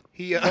dolls.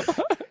 He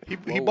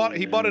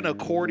bought an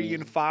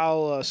accordion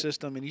file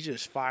system and he's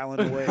just filing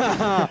away.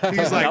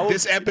 He's like,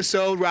 this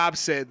episode, Rob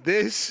said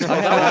this. I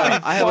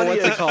have a funny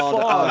what's it as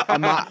called? fuck.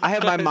 I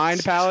have my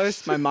mind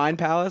palace. My mind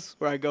palace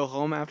where I go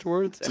home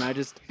afterwards and I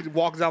just He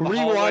walks down the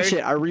hallway. rewatch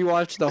it. I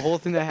rewatch the whole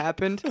thing that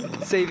happened.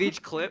 Save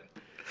each clip.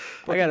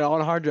 I got it all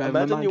on a hard drive. in my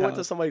Imagine mind you went to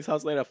palace. somebody's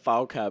house and they had a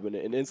file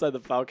cabinet, and inside the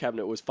file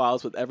cabinet was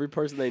files with every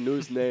person they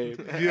knew's name.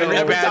 Yeah. And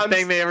every Bad time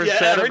thing they ever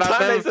said every about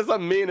time they them. said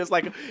something mean, it's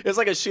like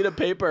a sheet of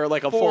paper,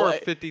 like a full.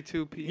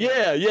 4:52 p.m.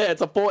 Yeah,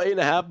 it's a full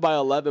 8.5 by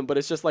 11, but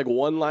it's just like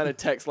one line of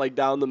text like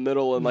down the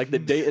middle and like the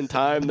date and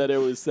time that it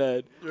was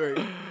said. Right.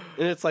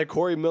 And it's like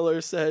Corey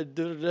Miller said,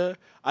 "Da-da-da,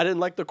 I didn't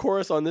like the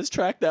chorus on this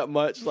track that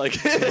much." Like,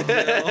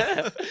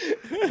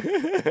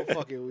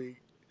 Fucking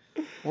weak.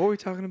 What were we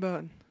talking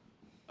about?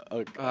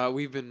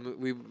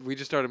 We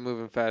just started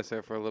moving fast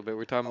there for a little bit.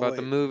 We're talking Oh, about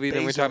the wait. movie,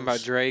 then we're talking about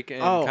Bezos. Drake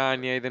and Oh.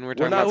 Kanye, then we're We're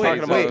talking not about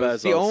talking about Bezos.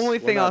 Bezos. The only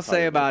We're thing not I'll say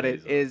talking about about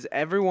it Bezos. is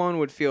everyone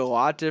would feel a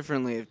lot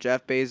differently if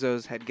Jeff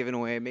Bezos had given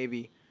away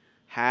maybe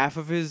half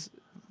of his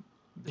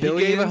He gave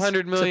billions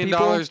 $100 million to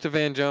people. to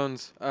Van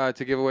Jones to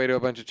give away to a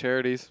bunch of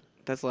charities.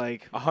 That's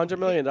like $100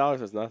 million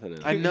is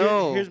nothing. I Here-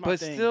 know, here's my but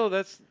thing. still,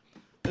 that's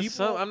People-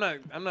 some,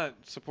 I'm not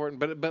supporting,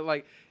 but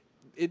like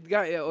it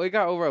got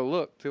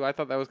overlooked too. I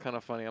thought that was kind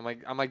of funny. I'm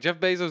like Jeff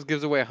Bezos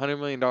gives away $100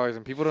 million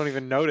and people don't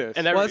even notice.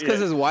 And well, that's because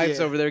his wife's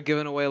Yeah. over there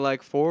giving away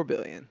like $4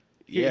 billion.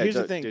 Here's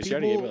the thing. Dude, she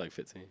already gave me People, like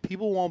 15,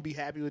 people won't be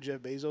happy with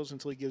Jeff Bezos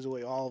until he gives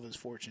away all of his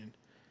fortune.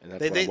 and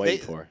that's what I'm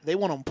waiting for. They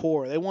want him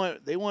poor. They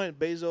want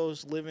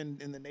Bezos living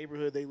in the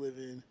neighborhood they live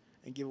in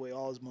and give away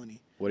all his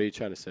money. What are you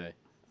trying to say?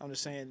 I'm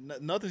just saying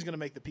nothing's gonna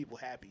make the people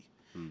happy.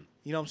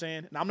 You know what I'm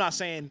saying? And I'm not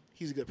saying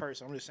he's a good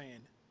person. I'm just saying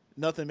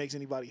nothing makes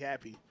anybody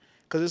happy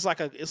because it's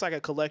like a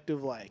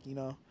collective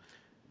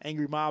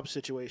angry mob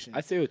situation.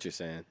 I see what you're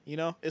saying.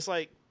 It's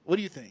like, what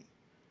do you think?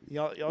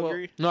 Y'all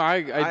agree? No,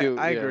 I do.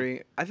 I yeah.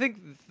 agree. I think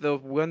the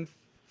one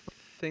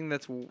thing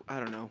that's I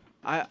don't know.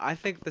 I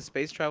think the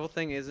space travel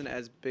thing isn't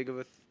as big of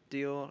a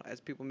deal as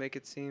people make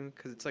it seem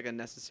because it's like a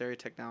necessary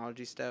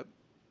technology step,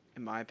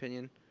 in my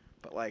opinion.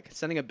 But like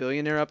sending a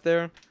billionaire up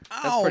there,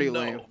 that's pretty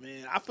lame.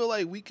 Man. I feel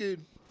like we could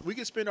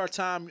spend our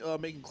time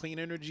making clean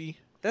energy.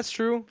 That's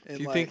true. And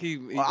Do you like, think he?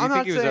 Well, Do you I'm think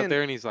not he was up saying-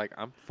 there and he's like,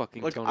 I'm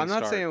fucking Look, Tony I'm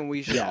not Stark. saying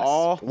we should Yes.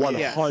 all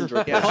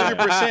 100%.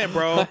 100%,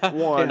 bro.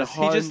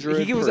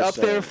 100%. He was up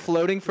there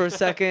floating for a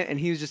second and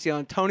he was just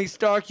yelling, "Tony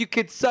Stark, you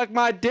could suck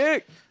my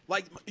dick."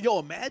 Like, yo,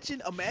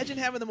 imagine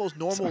having the most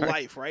normal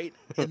life, right?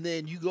 And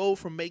then you go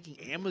from making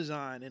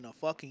Amazon in a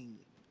fucking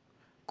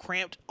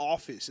cramped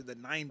office in the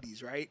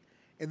 90s, right?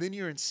 And then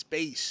you're in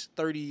space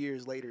 30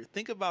 years later.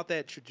 Think about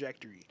that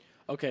trajectory.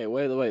 Okay,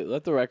 wait.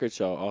 Let the record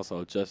show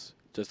also, just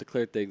to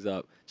clear things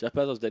up, Jeff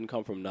Bezos didn't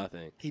come from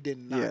nothing. He did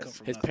not Yes. come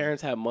from His nothing.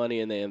 parents had money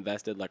and they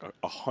invested like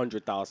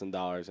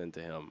 $100,000 into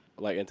him,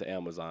 like into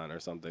Amazon or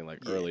something, like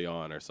early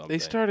on or something. They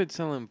started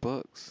selling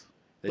books.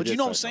 They But did you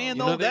know what I'm start saying,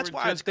 selling. though? they That's were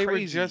why just, it's they were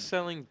crazy. just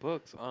selling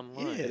books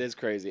online. Yeah. It is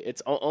crazy.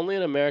 It's only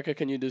in America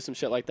can you do some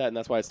shit like that, and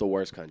that's why it's the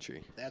worst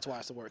country. That's why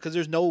it's the word. Because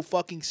there's no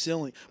fucking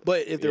ceiling.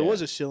 But if there Yeah.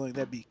 was a ceiling,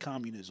 that'd be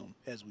communism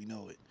as we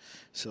know it.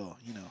 So,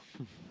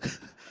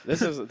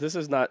 This is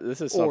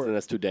something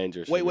that's too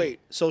dangerous. for me. Wait.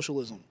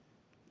 Socialism.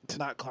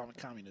 Not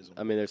communism.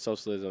 I mean, there's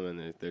socialism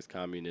and there's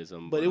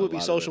communism. But it a would be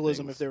lot of the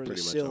socialism things if there was a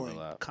pretty much ceiling.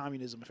 overlap.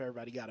 Communism if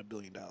everybody got $1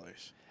 billion.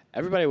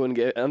 Everybody wouldn't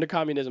get under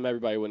communism.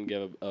 Everybody wouldn't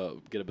get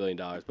 $1 billion,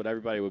 but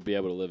everybody would be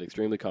able to live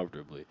extremely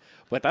comfortably.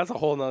 But that's a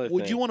whole nother thing.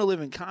 Would you want to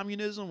live in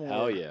communism? Or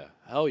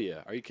Hell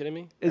yeah. Are you kidding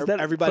me? Is that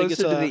Everybody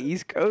closer gets to a- the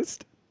East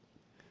Coast?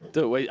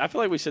 Dude, wait. I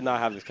feel like we should not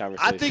have this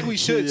conversation. I think we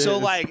should. So,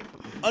 like,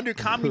 under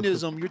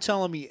communism, you're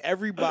telling me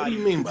everybody, What do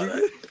you mean by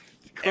that?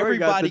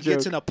 everybody the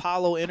gets joke. an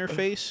Apollo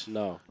interface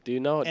No. Do you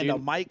know? and a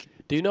mic.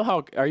 Do you know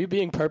how? Are you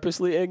being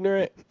purposely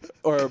ignorant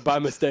or by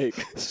mistake?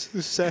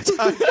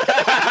 Satire.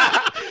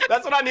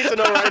 That's what I need to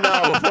know right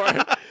now before.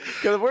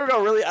 Because if we're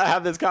gonna really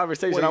have this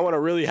conversation, Wait. I want to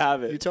really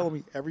have You're it. telling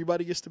me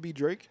everybody gets to be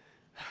Drake?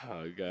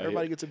 Oh, God.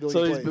 Everybody gets a So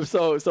billion he's-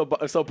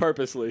 plays. so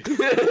purposely.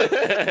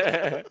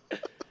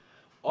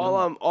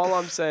 All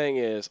I'm saying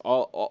is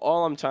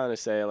all I'm trying to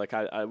say, like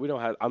I'm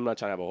not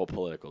trying to have a whole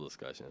political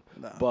discussion,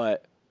 No.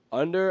 but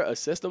under a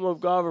system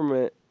of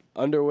government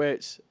under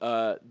which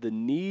the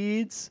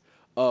needs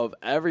of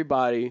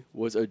everybody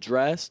was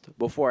addressed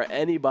before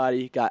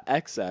anybody got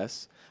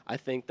excess, I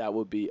think that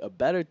would be a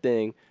better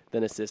thing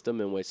than a system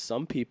in which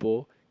some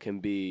people can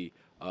be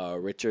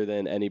richer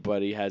than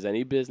anybody has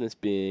any business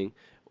being,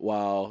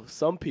 while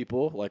some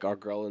people, like our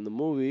girl in the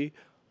movie,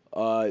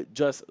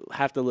 just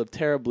have to live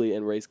terribly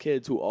and raise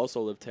kids who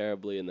also live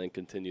terribly and then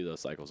continue those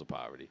cycles of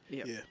poverty.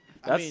 Yep. Yeah.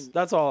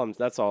 That's all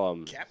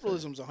I'm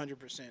capitalism's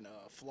 100%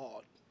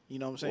 flawed. You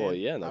know what I'm saying? Well,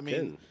 yeah, no I mean,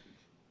 kidding.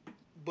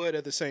 but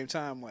at the same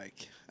time,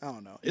 like, I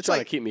don't know. You're It's trying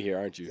like to keep me here,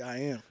 aren't you? I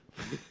am.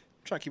 I'm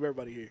trying to keep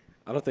everybody here.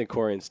 I don't think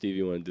Corey and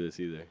Stevie want to do this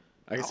either.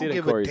 I I can see don't it in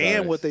give a Corey's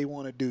damn eyes. what they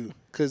want to do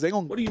because they're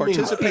gonna What do you mean?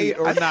 participate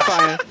or I'd be not.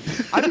 fine.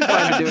 I'd be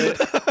fine to do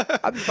it.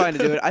 I'd be fine to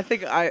do it. I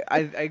think I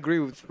agree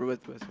with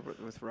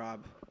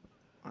Rob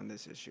on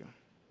this issue.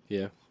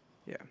 Yeah.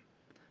 Yeah.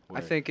 I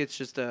Word. think it's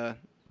just I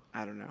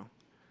don't know.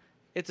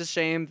 It's a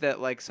shame that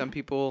like some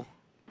people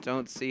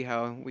don't see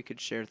how we could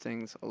share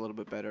things a little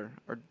bit better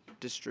or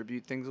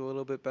distribute things a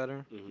little bit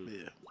better.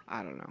 Yeah.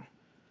 I don't know.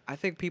 I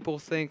think people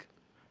think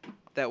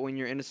that when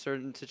you're in a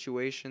certain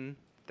situation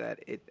that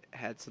it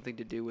had something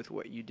to do with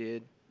what you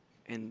did,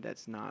 and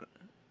that's not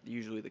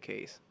usually the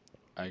case.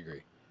 I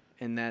agree.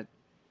 And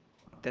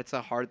that's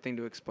a hard thing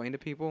to explain to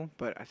people,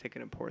 but I think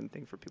an important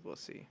thing for people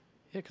to see.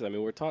 Yeah, because I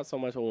mean, we're taught so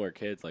much when we're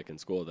kids, like in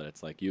school, that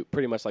it's like you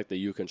pretty much like the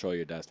you control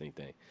your destiny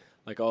thing.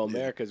 Like, oh,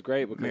 America's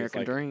great because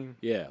American it's like, dream.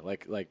 yeah,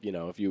 like you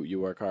know, if you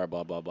work hard,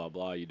 blah blah blah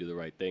blah, you do the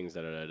right things,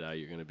 da da da da,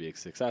 you're gonna be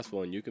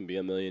successful and you can be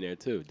a millionaire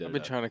too. I've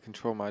been trying to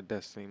control my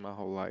destiny my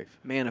whole life.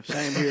 Same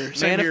here.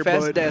 Same here,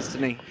 Manifest bud.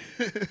 destiny.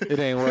 It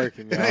ain't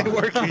working, y'all. It ain't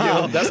working,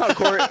 yo. That's how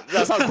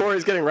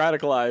Corey's getting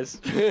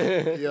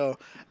radicalized. Yo,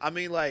 I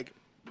mean, like,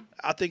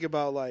 I think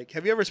about, like,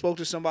 have you ever spoke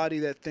to somebody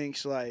that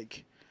thinks,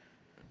 like,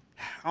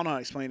 I don't know how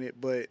to explain it,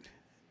 but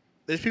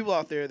there's people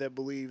out there that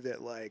believe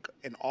that, like,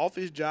 an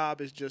office job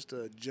is just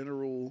a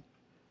general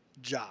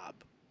job.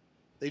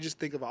 They just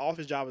think of an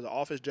office job as an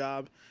office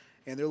job,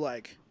 and they're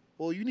like,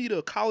 well, you need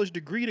a college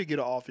degree to get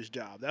an office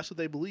job. That's what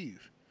they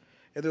believe.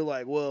 And they're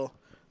like, well,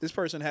 this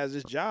person has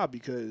this job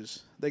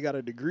because they got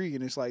a degree,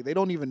 and it's like they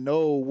don't even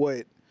know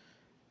what,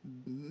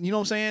 you know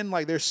what I'm saying?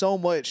 Like, there's so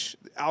much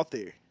out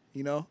there,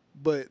 you know,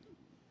 but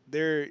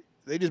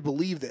they just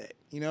believe that,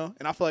 you know,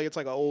 and I feel like it's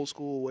like an old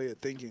school way of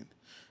thinking,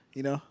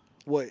 you know.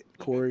 What,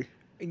 Corey?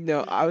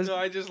 No,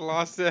 I just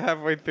lost it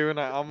halfway through, and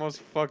I almost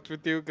fucked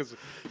with you because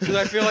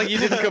I feel like you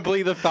didn't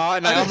complete the thought,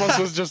 and I almost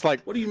was just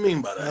like, What do you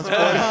mean by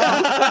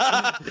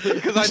that?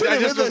 because I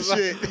just was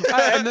like,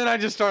 and then I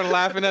just started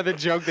laughing at the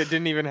joke that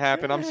didn't even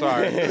happen. I'm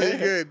sorry. You're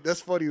good.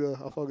 That's funny though.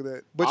 I'll fuck with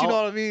that. But you know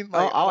what I mean?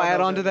 I'll add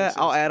on to that.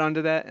 I'll add on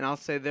to that, and I'll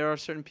say there are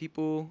certain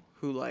people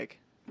who like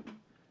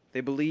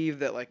they believe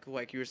that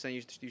like you were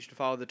saying you should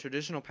follow the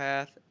traditional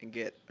path and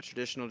get a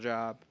traditional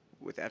job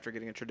after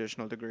getting a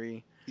traditional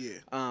degree. Yeah.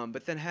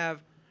 But then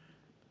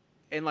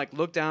like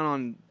look down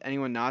on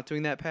anyone not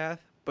doing that path.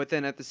 But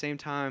then at the same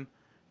time,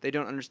 they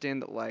don't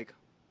understand that like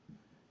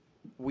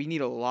we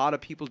need a lot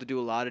of people to do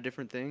a lot of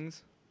different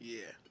things.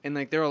 Yeah. And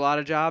like there are a lot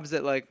of jobs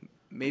that like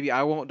maybe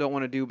don't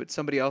want to do, but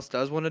somebody else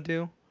does want to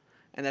do,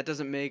 and that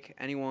doesn't make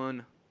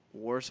anyone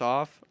worse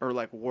off or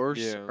like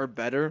worse or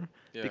better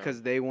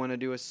because they want to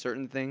do a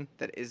certain thing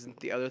that isn't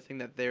the other thing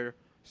that they're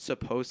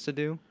supposed to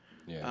do.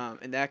 Yeah.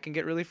 And that can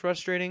get really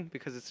frustrating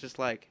because it's just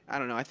like, I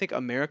don't know. I think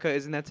America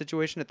is in that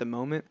situation at the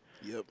moment.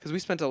 Yep. Because we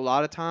spent a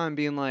lot of time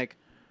being like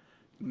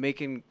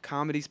making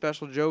comedy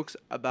special jokes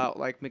about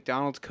like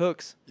McDonald's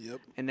cooks. Yep.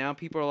 And now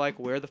people are like,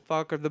 where the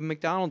fuck are the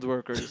McDonald's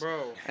workers?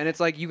 Bro. And it's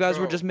like, you guys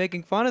were just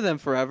making fun of them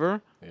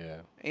forever. Yeah.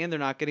 And they're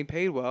not getting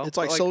paid well. It's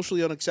like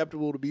socially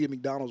unacceptable to be a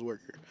McDonald's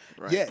worker.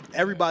 Right. Yet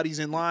everybody's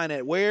in line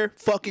at where?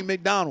 Fucking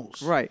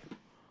McDonald's. Right.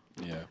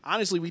 Yeah.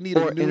 Honestly, we need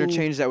Or a new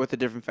interchange that with a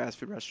different fast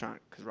food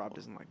restaurant because Rob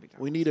doesn't like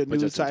McDonald's. We need a But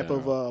new just in type of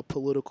general.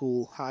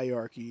 political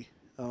hierarchy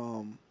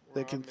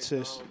that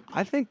consists.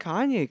 I think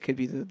Kanye could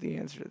be the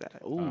answer to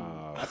that. Ooh,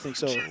 I think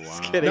so.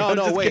 Wow.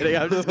 No, wait.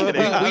 I'm just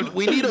kidding.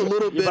 We need a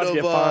little bit about to of.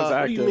 get Fonz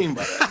What do you mean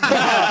by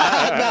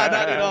that? Nah,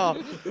 not at all.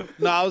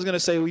 No, I was gonna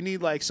say we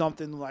need like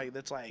something like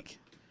that's like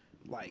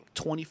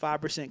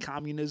 25%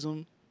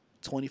 communism,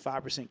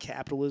 25%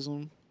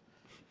 capitalism.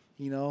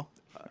 You know,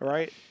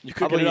 right? You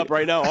cooking it up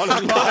right now on the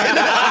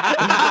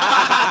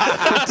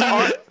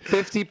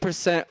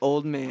 50%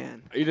 old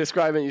man. Are you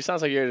describing? You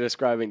sounds like you're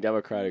describing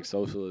democratic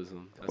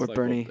socialism. That's Or like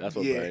Bernie. That's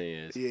what Yeah, Bernie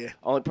is. yeah.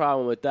 Only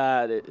problem with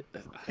that, It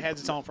has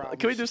its own problems.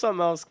 can we do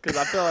something else? Because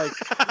I feel like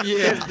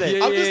Yeah.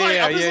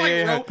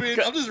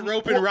 I'm just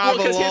roping Rob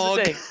Well, 'cause along.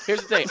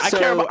 Here's the thing. I So,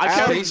 care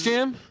about. Space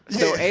Jam?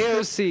 So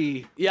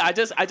AOC. Yeah, I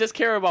just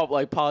care about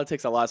like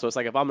politics a lot. So it's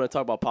like if I'm gonna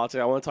talk about politics,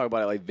 I want to talk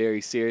about it like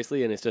very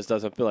seriously, and it just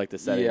doesn't feel like the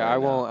setting. Yeah, right I now.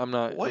 won't. I'm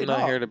not. Wait, I'm not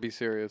no. here to be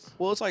serious.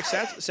 Well, it's like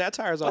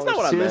satire is That's always not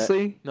what I meant.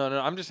 Seriously? No,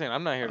 I'm just saying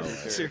I'm not here to be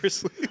serious.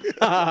 seriously.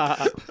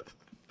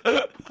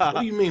 What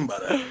do you mean by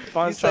that?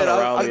 Fonz Said, trying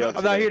to round me I'm up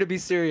not today. here to be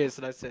serious,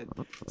 and I said,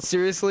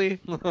 seriously?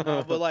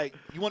 But like,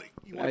 you want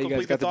Now to you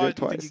guys complete the got to do thought? it You think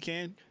twice. you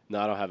can? No,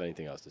 I don't have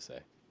anything else to say.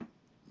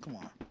 Come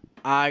on.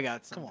 I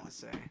got something to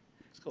say.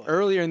 Go ahead.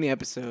 Earlier in the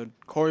episode,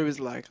 Corey was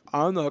like,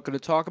 I'm not going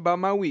to talk about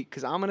my week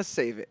because I'm going to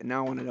save it, and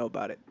now I want to know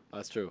about it.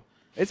 That's true.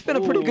 It's been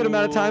a pretty good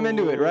amount of time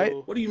into it, right?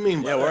 What do you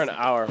mean by Yeah, that? we're an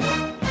hour.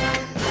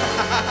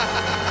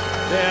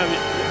 Damn,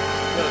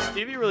 yo,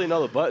 Stevie really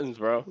know the buttons,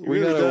 bro. He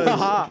really does.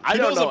 I He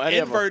don't knows know them any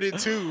of them. inverted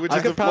too, which I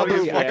is the could probably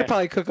funniest I part. could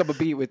probably cook up a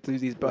beat with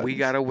these buttons. We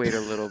gotta wait a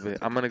little bit.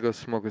 I'm gonna go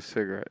smoke a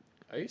cigarette.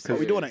 Are you Are we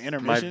serious? doing an My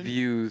intermission?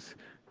 views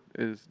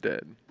is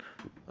dead.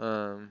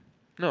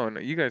 No,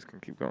 you guys can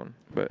keep going.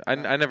 But I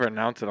never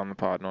announce it on the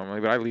pod normally,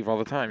 but I leave all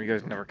the time. You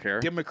guys never care.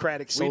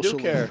 Democratic We do socialism.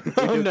 care. We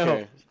do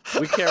care.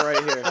 We care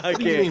right here. What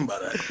do you mean by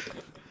that?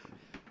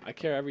 I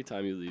care every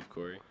time you leave,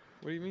 Corey.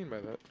 What do you mean by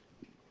that?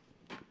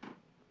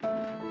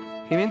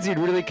 He means he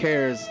really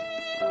cares.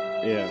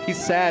 Yeah.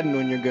 He's saddened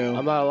when you go.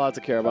 I'm not allowed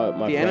to care about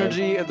my The friend.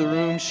 energy of the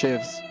room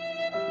shifts.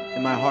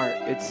 In my heart,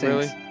 it sinks.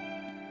 Really?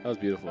 That was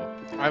beautiful.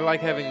 I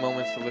like having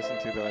moments to listen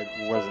to that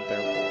I wasn't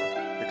there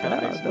for. It kind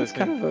of makes That's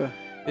listening. kind of a...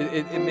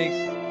 It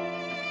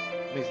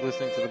makes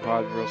listening to the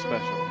pod real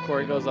special.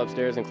 Corey goes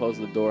upstairs and closes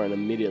the door, and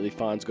immediately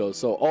Fonz goes,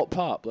 "So alt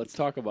pop, let's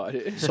talk about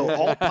it." So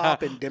alt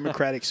pop and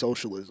democratic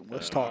socialism.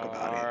 Let's talk All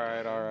about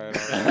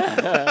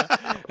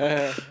it.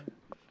 right.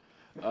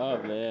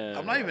 Oh man.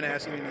 I'm not even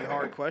asking any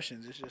hard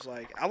questions. It's just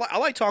like I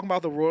like talking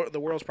about the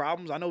world's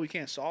problems. I know we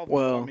can't solve them.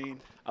 Well- I mean,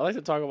 I like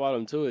to talk about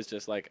them too. It's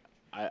just like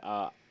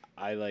I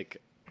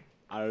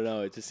don't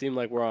know. It just seemed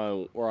like we're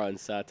on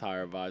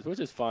satire vibes, which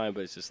is fine,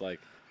 but it's just like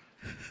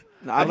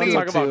I I'm gonna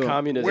talk about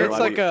communism. It's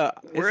like a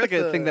we're at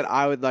thing the- that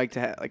I would like to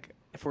have. Like,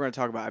 if we're gonna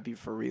talk about, it, I'd be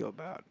for real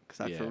about, because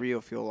I for Yeah. real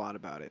feel a lot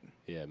about it.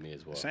 Yeah, me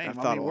as well. same. I've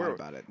I thought mean, a lot we're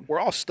about it. we're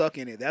all stuck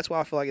in it. That's why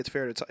I feel like it's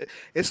fair to talk.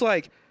 It's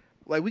like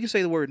we can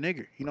say the word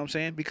nigger. You know what I'm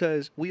saying?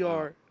 Because we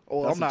are.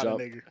 Well, That's I'm not a a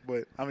jump. nigger,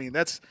 but I mean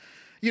that's,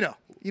 you know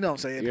what I'm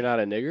saying. You're not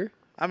a nigger.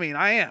 I mean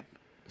I am,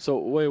 So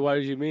wait, what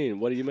did you mean?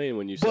 What do you mean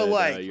when you but said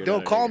like you're don't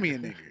not call nigger? me a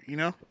nigger. You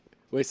know,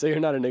 Wait, so you're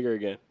not a nigger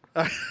again?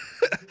 I'm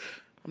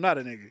not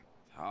a nigger.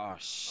 Oh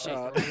shit.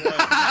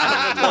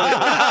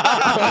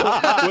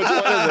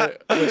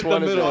 Which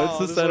one is it? It's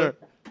the center.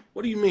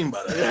 What do you mean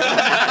by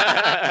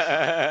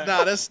that?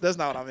 Nah, that's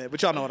not what I meant.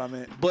 But y'all know what I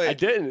meant. But I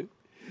didn't.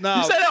 no,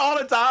 You say that all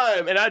the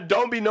time, and I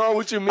don't be knowing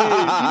what you mean. you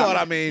know what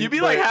I mean. You be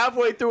but- like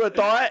halfway through a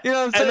thought, You know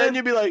what I'm and saying? then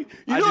you be like,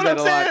 you I know do what I'm that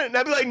a lot. saying? And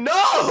I'd be like,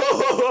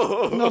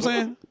 no. You know what I'm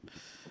saying?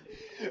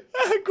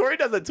 Corey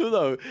does it too,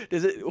 though.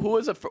 Who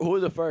was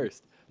the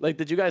first? Like,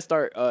 did you guys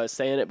start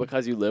saying it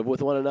because you live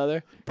with one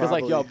another? Because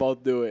like y'all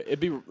both do it.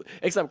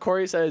 Except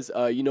Corey says,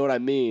 "You know what I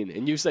mean,"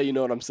 and you say, "You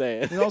know what I'm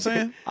saying." You know what I'm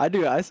saying? I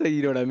do. I say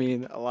you know what I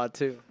mean a lot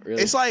too.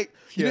 Really? It's like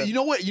Yeah. you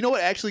know what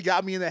actually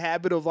got me in the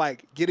habit of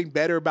like getting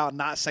better about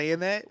not saying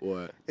that.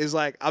 What? Is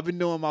like I've been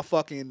doing my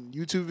fucking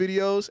YouTube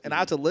videos and I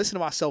have to listen to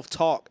myself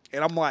talk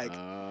and I'm like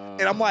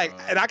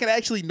and I can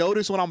actually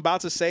notice when I'm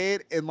about to say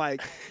it and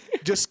like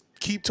just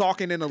keep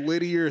talking in a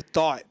linear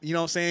thought. You know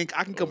what I'm saying?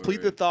 I can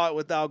complete the thought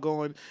without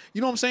going. You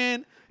know what I'm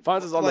saying?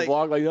 Fonz is on like- the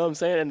vlog, like, you know what I'm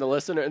saying, and the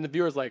listener and the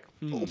viewer's like,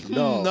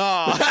 no.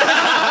 Nah.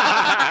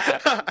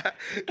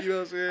 You know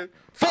what I'm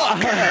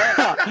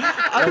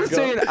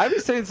saying? I've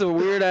been saying some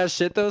weird ass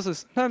shit though. So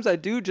sometimes I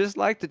do just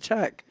like to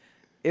check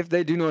if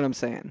they do know what I'm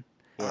saying.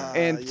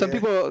 And some yeah.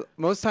 people,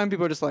 most time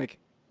people are just like,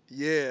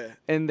 Yeah.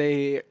 and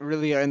they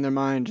really are in their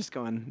mind just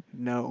going,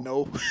 no.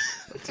 No.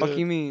 Fuck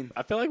you mean?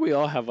 I feel like we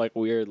all have like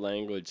weird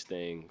language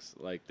things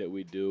like that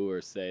we do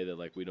or say that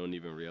like we don't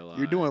even realize.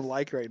 You're doing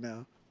like right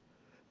now.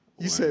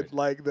 You said Word.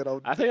 like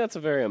that. I think that's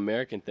a very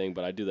American thing,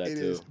 but I do that It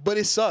too. is, but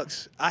it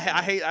sucks. I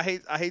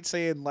hate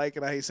saying like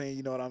and I hate saying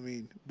you know what I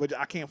mean. But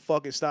I can't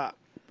fucking stop.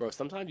 Bro,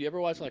 sometimes you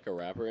ever watch like a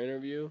rapper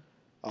interview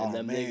and Oh,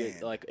 them man.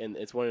 niggas like, and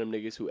it's one of them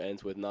niggas who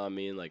ends with "nah,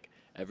 mean" like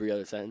every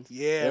other sentence.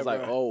 Yeah, And it's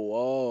like, bro. oh,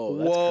 whoa,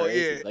 that's Whoa,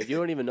 crazy. yeah. Like you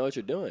don't even know what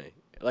you're doing.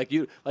 Like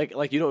you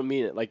don't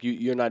mean it. Like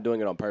you're not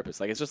doing it on purpose.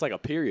 Like it's just like a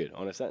period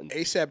on a sentence.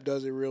 ASAP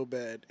does it real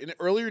bad. And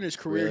earlier in his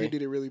career, Really? he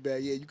did it really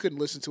bad. Yeah, you couldn't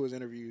listen to his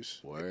interviews.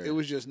 Word. It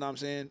was just, know what I'm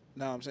saying,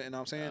 know what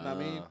I'm saying. I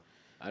mean,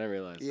 I didn't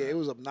realize. yeah, that. it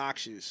was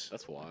obnoxious.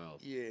 That's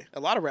wild. Yeah, a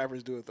lot of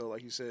rappers do it though,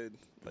 like you said.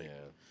 Yeah.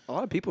 A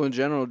lot of people in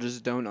general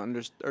just don't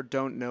or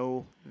don't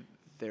know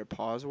their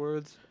pause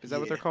words. Is that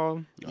what they're Yeah.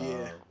 called?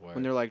 Yeah.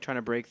 When they're like trying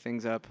to break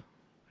things up. I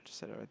just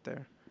said it right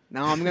there.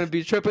 Now I'm gonna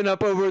be tripping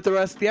up over it the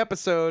rest of the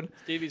episode.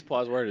 Stevie's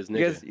pause word is You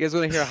nigga. guys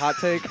want to hear a hot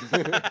take?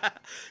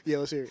 Yeah,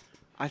 let's hear it.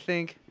 I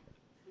think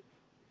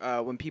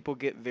when people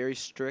get very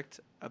strict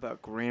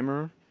about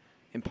grammar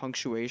and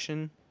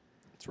punctuation,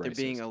 It's they're racist.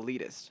 being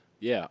elitist.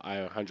 Yeah, I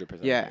 100%.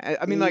 Yeah,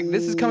 I mean, like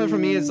this is coming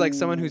from me as like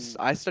someone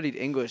I studied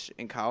English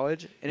in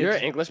college. And You're it,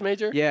 an English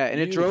major? Yeah, and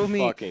it You drove me.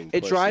 fucking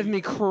It drives pussy.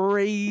 me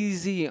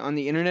crazy on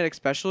the internet,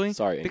 especially.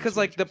 Sorry, English because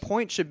like the majors.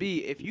 point should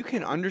be if you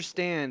can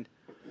understand,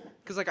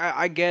 because like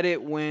I get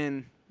it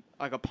when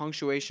like a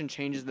punctuation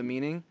changes the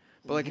meaning,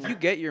 but like if you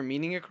get your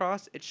meaning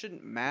across, it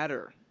shouldn't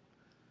matter.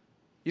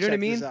 You know what I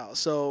Check mean? this out.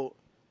 So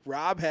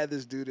Rob had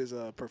this dude as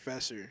a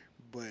professor,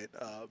 but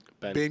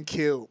Ben. Ben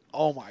killed.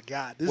 Oh my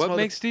God! This What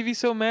mother- makes Stevie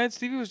so mad?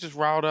 Stevie was just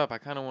riled up. I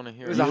kind of want to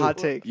hear It was it. a hot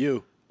take.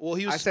 You. Well,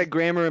 he was. I said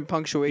grammar and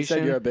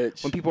punctuation. you're a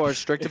bitch. When people are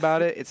strict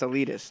about it, it's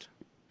elitist.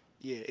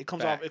 yeah, it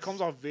comes Facts. off. It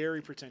comes off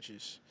very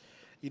pretentious.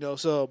 You know.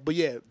 So, but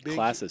yeah, Ben,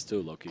 Classes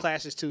too, low key.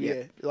 classes too. Yeah.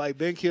 Yeah. Like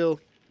Ben Kill,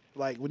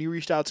 like when he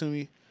reached out to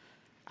me,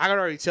 I could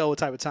already tell what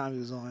type of time he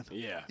was on.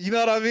 Yeah. You know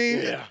what I mean?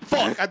 Yeah.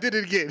 Fuck, I did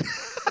it again.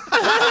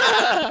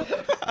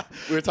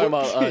 We were talking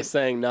about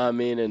saying "nah,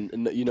 mean"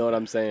 and you know what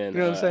I'm saying, You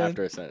know what I'm saying?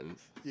 after a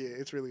sentence. yeah,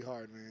 it's really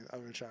hard, man.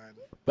 I've been trying.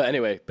 But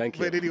anyway, thank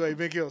you. But anyway,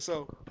 Ben Kill.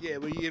 So yeah,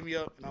 but you hit me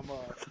up, and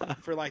I'm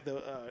for like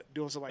the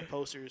doing some like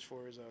posters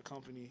for his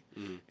company,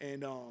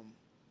 and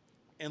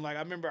like I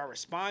remember I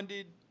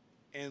responded,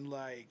 and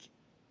like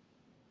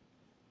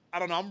I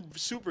don't know, I'm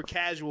super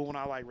casual when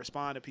I like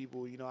respond to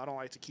people. You know, I don't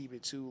like to keep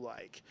it too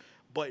like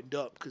buttoned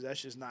up because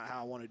that's just not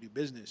how I want to do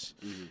business.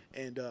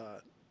 And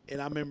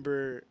I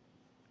remember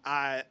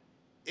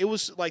it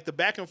was like the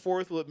back and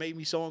forth what made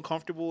me so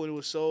uncomfortable, and it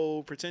was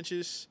so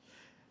pretentious.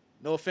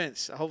 No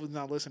offense. I hope he's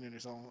not listening or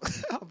something.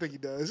 I don't think he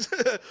does,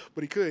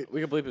 but he could.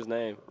 We can bleep his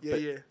name. Yeah,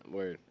 but- yeah.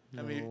 Word.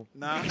 I mean,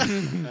 nah.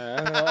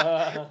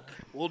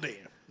 Well, damn.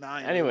 Nah, I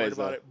ain't Anyways, worried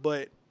about though. it.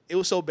 But it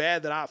was so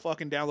bad that I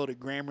fucking downloaded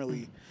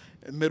Grammarly in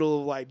the middle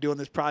of like doing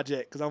this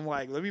project because I'm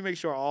like, let me make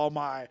sure all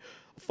my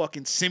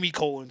fucking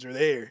semicolons are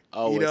there.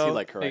 Oh, you was know? he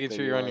like correcting Making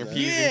sure you you're on on your that?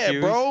 P's and Yeah,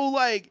 Q's? bro.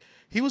 Like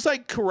he was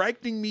like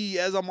correcting me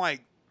as I'm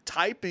like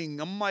typing.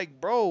 I'm like,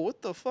 bro,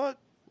 what the fuck?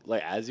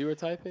 Like as you were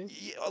typing?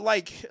 Yeah,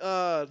 like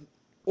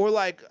or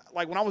like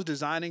when I was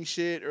designing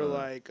shit or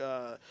like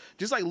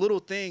just like little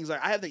things.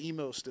 Like I have the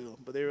email still,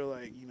 but they were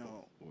like, you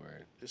know,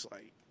 Word. just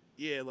like,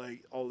 yeah,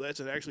 like, oh, that's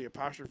an actually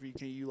apostrophe.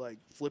 Can you like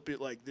flip it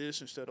like this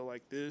instead of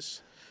like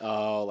this?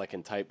 Oh, like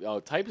in type. Oh,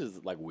 type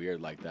is like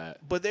weird like that.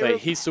 But they were-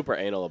 he's super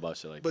anal about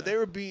shit like But that. they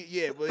were being,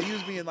 yeah, but he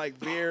was being like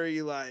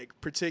very like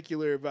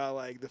particular about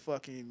like the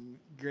fucking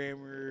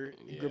grammar,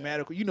 Yeah.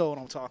 grammatical. You know what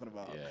I'm talking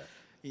about? Yeah.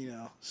 You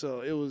know,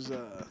 so it was.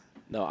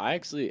 No, I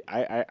actually,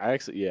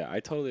 yeah,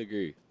 I totally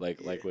agree. Like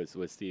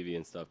with Stevie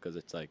and stuff, because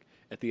it's like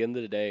at the end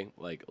of the day,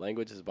 like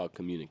language is about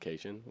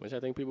communication, which I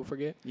think people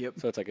forget. Yep.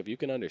 So it's like if you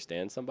can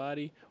understand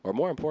somebody, or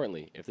more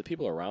importantly, if the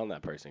people around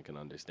that person can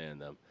understand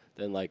them,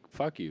 then like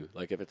fuck you.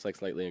 Like if it's like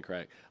slightly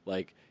incorrect,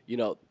 like you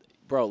know,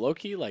 bro, low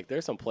key, like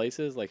there's some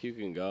places like you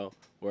can go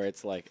where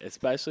it's like,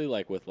 especially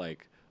like with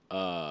like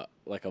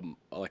like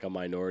a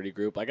minority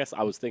group. I guess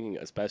I was thinking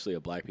especially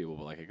of black people,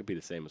 but like it could be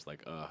the same as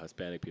like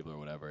Hispanic people or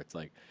whatever. It's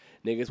like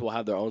niggas will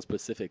have their own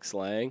specific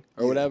slang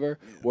or whatever,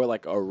 where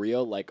like a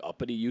real like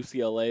uppity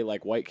UCLA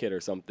like white kid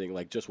or something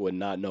like just would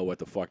not know what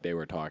the fuck they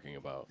were talking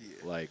about.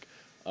 Like,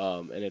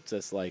 and it's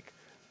just like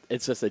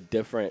it's just a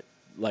different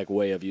like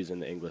way of using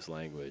the English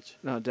language.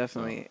 No,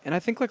 definitely. And I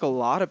think like a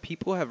lot of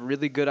people have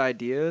really good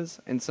ideas,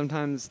 and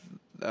sometimes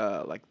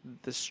like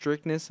the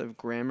strictness of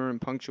grammar and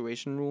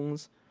punctuation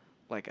rules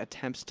like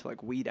attempts to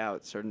like weed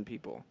out certain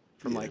people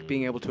from like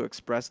being able to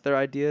express their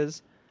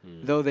ideas,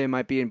 though they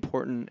might be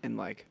important and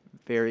like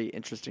very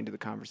interesting to the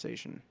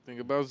conversation. Think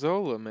about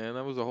Zola, man.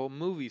 That was a whole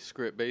movie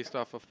script based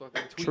off a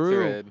fucking tweet True.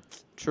 thread.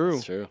 True.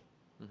 That's true.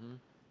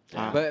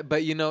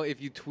 But you know,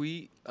 if you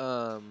tweet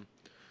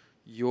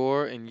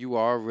your and you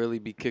are really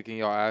be kicking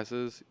your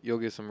asses, you'll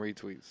get some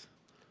retweets.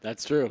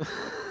 That's true.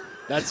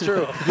 That's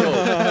true.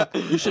 Yo,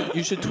 you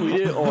should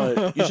tweet it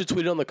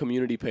on the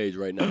community page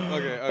right now.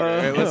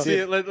 Okay. Let's see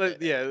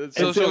it.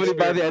 So somebody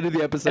by the end of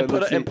the episode,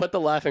 And put the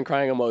laughing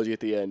crying emoji at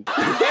the end.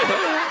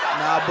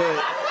 Nah,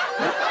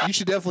 but you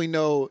should definitely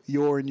know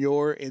your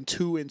and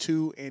two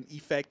and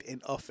effect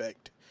and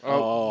affect.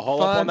 Oh,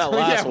 hold up on that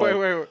last one.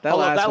 Wait. That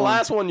Hold up, last that one.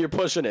 last one you're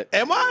pushing it.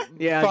 Am I?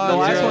 Yeah, Fun. the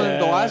last one. Yeah.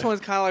 The last one's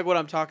kind of like what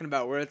I'm talking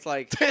about, where it's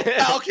like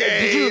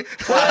Okay.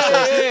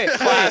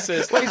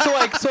 Classist. Wait, so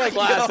like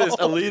Classist,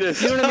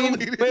 elitist. You know what I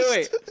mean?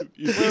 Wait.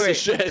 You piece of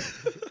shit.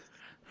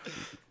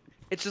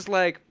 It's just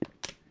like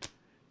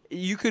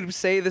you could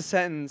say the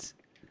sentence,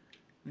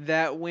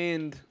 "That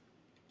wind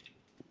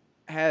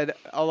had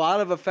a lot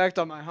of effect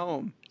on my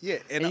home." Yeah,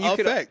 and you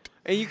could- affect.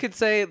 And you could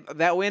say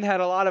that wind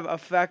had a lot of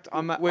effect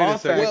on my Wait a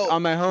second. Well,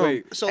 on my home.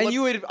 wait. So and let-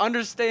 you would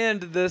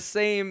understand the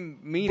same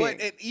meaning. But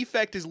an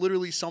effect is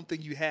literally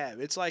something you have.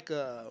 It's like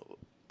a,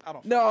 I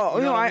don't. no,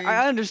 you know no, what I, mean?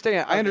 I understand.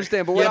 I Okay.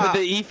 understand. But Yeah, what but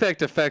the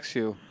effect affects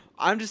you.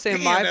 I'm just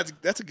saying Damn,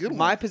 that's a good one.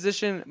 my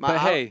position. But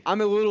hey.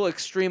 I'm a little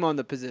extreme on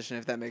the position,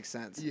 if that makes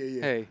sense.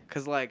 Yeah. Hey,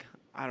 Because like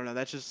I don't know,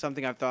 that's just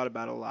something I've thought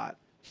about a lot.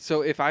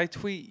 so if I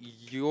tweet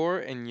your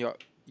and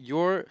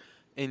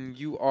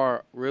you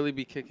are really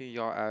be kicking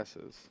y'all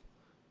asses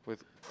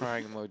with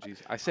crying emojis,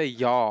 I say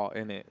y'all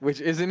in it,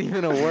 which isn't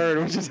even a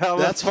word, which is how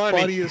That's funny.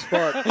 funny as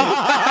fuck.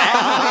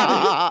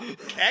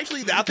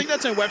 Actually, I think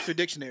that's in Webster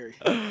Dictionary.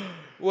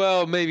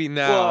 Well, maybe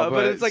now, Well,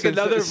 but it's like since-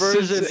 another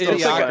since version.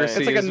 Idiocracy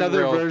It's like is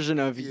another real. version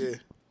of Yeah.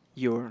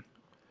 your.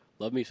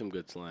 Love me some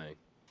good slang.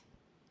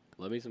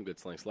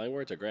 Slang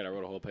words are great. I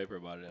wrote a whole paper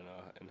about it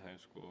in high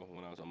school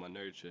when I was on my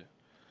nerd shit.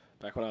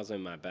 Back when I was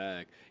in my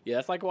bag. Yeah,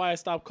 that's like why I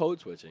stopped code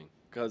switching.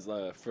 Because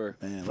for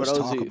let's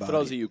talk about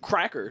those it. of you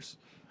crackers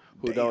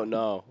who don't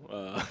know.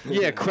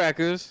 Yeah,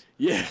 crackers.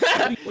 Yeah.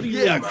 What do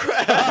you mean?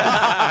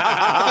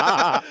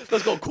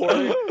 Let's go,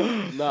 Corey.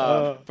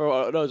 Nah,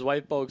 for those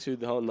white folks who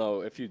don't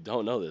know, if you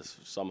don't know this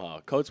somehow,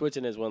 code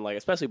switching is when, like,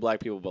 especially black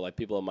people, but like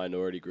people in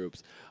minority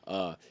groups,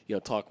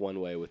 talk one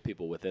way with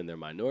people within their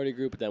minority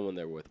group, but then when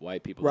they're with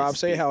white people, Rob, they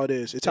say speak- how it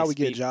is. It's they how we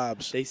get speak-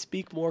 jobs. They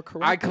speak more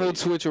correctly. I code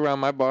switch around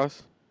my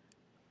boss.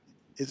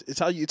 It's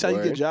how you get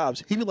Word.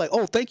 jobs. He'd be like,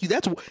 "Oh, thank you."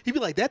 He'd be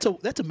like, "That's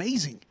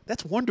amazing.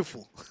 That's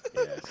wonderful."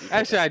 Yeah, so you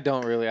Actually, I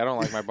don't really. I don't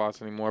like my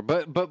boss anymore.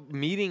 But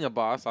meeting a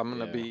boss, I'm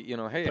gonna Yeah. be,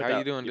 hey, put how that-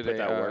 you doing you today?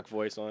 Put that work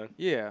voice on.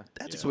 Yeah.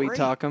 That's Sweet great.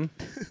 talk 'em.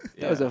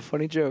 That was a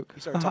funny joke.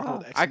 You started talking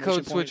with I exclamation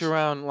code switch points.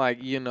 around like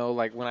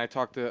like when I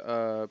talk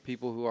to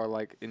people who are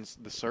like in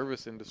the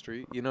service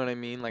industry. You know what I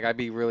mean? Like I'd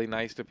be really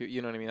nice to people.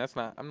 You know what I mean?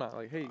 I'm not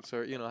like, hey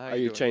sir, how Are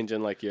you you doing?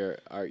 changing like your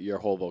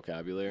whole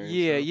vocabulary? and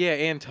Yeah, stuff? yeah,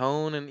 and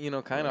tone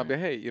and kind of. Right.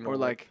 Hey, Or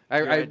like I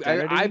your I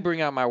identity?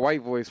 bring out my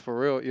white voice for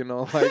real.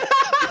 Like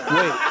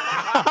Wait,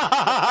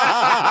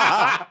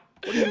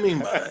 What do you mean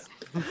by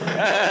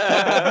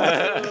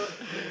that?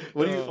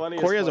 What are you funny?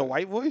 Corey as has a fuck?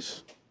 white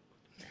voice.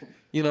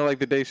 like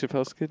the Dave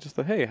Chappelle skit, just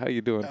hey, how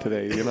you doing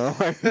today?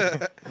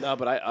 No,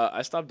 but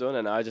I stopped doing it.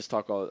 And I just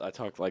talk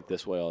like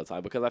this way all the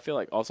time because I feel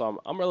like also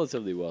I'm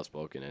relatively well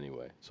spoken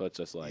anyway. So it's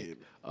just like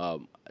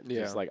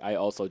just like I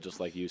also just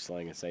like use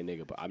slang and say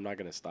nigga, but I'm not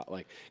gonna stop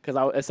because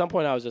at some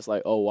point I was just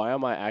like, oh, why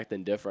am I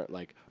acting different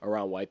like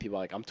around white people?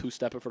 Like I'm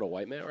two-stepping for the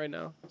white man right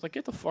now. It's like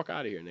get the fuck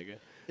out of here, nigga.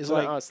 It's So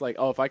like- now it's like,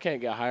 oh, if I can't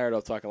get hired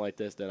off talking like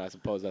this, then I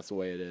suppose that's the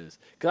way it is.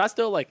 Because I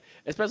still like,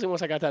 especially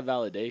once I got that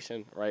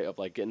validation, right, of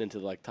like getting into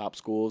like top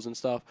schools and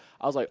stuff,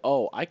 I was like,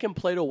 oh, I can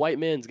play the white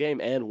man's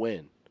game and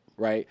win,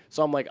 right?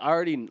 So I'm like, I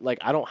already, like,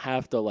 I don't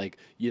have to like,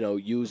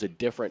 use a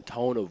different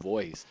tone of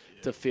voice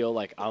to feel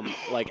like I'm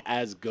like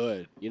as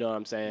good. You know what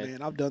I'm saying?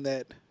 Man, I've done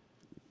that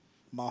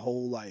my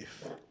whole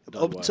life.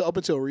 Done what? Up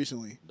until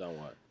recently. Done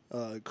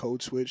what?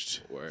 Code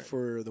switched Word.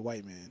 for the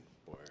white man.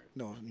 Word.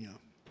 No, you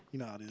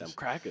know how it Them is.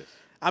 crackers.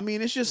 I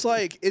mean, it's just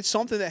like it's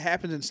something that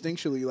happens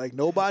instinctually. Like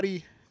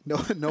nobody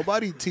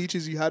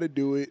teaches you how to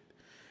do it.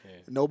 Yeah.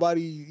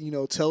 Nobody,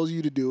 tells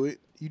you to do it.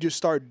 You just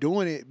start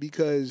doing it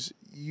because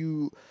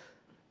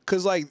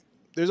like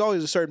there's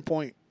always a certain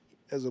point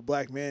as a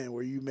black man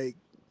where you make,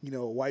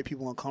 white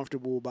people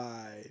uncomfortable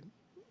by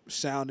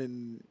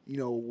sounding,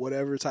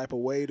 whatever type of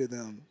way to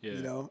them,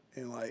 Yeah.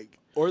 and like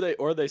Or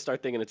they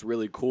start thinking it's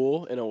really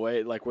cool in a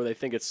way, like where they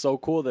think it's so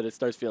cool that it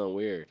starts feeling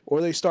weird. Or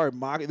they start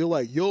mocking. They're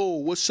like, "Yo,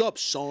 what's up,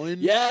 son?"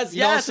 Yes,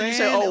 You know what yes. I'm And you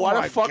say, saying? "Oh, why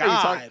my the fuck are you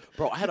talking?" God.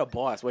 Bro, I had a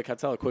boss. Wait, can I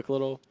tell a quick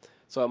little?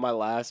 So at my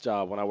last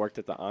job, when I worked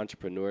at the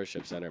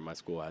entrepreneurship center at my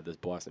school, I had this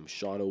boss named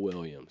Shauna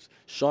Williams.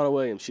 Shauna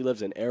Williams, she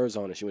lives in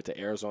Arizona. She went to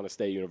Arizona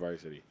State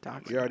University.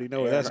 You already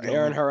know where that's going.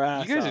 Airing her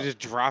ass You guys out. are just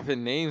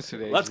dropping names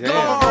today. Let's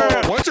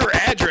Damn. go! What's her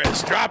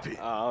address? Drop it.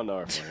 I don't know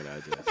her fucking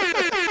address.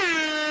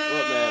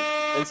 Look,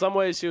 man, in some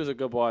ways, she was a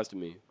good boss to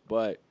me,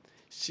 but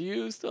she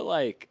used to,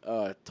 like,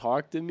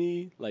 talk to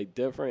me, like,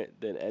 different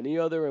than any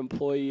other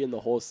employee in the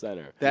whole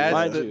center.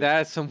 Mind you,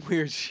 That's some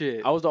weird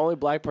shit. I was the only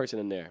black person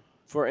in there.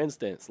 For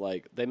instance,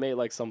 like, they made,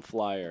 like, some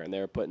flyer, and they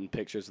were putting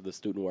pictures of the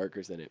student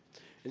workers in it.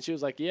 And she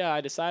was like, yeah,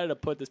 I decided to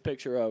put this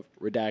picture of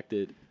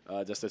redacted,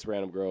 just this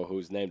random girl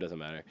whose name doesn't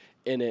matter,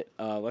 in it.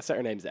 Let's say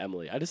her name's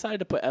Emily. I decided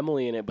to put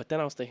Emily in it, but then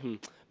I was thinking,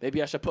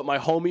 maybe I should put my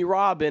homie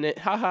Rob in it.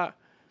 Haha.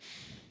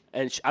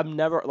 And she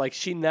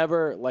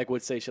never, like,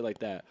 would say shit like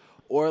that.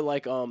 Or,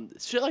 like,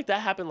 shit like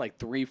that happened, like,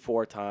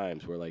 3-4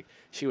 times where, like,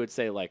 she would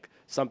say, like,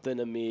 something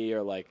to me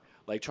or, like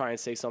try and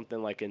say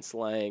something, like, in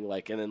slang,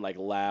 like, and then, like,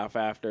 laugh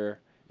after.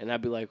 And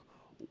I'd be like,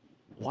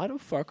 why the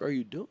fuck are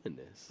you doing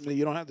this?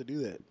 You don't have to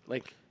do that.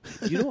 Like,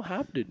 you don't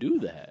have to do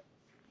that.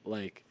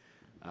 Like,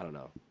 I don't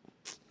know.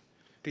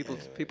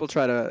 People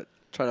try to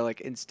like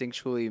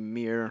instinctually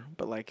mirror,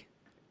 but like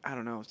I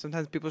don't know.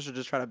 Sometimes people should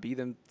just try to be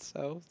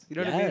themselves. You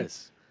know what I mean?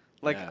 Yes.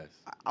 Like Yes.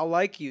 I'll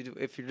like you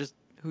if you're just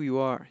who you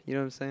are. You know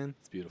what I'm saying?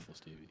 It's beautiful,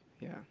 Stevie.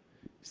 Yeah.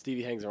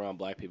 Stevie hangs around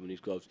black people in these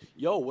clubs.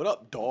 Yo, what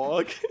up,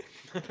 dog?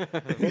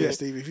 Yeah,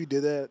 Steve, if you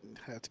did that,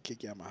 I'd have to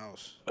kick you out of my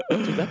house.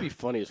 Dude, that'd be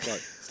funny as fuck.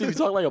 Stevie,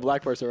 talk like a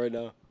black person right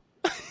now.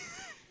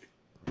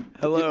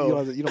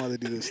 Hello. You don't have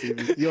to do this,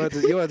 Stevie. You don't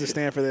have to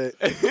stand for that.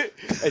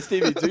 Hey,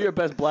 Stevie, do your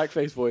best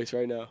blackface voice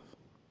right now.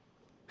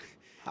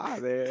 Hi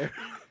there.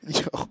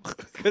 Yo.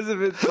 Because if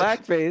it's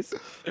blackface,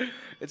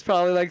 it's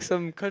probably like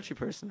some country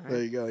person, right?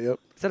 There you go. Yep.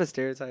 Is that a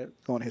stereotype?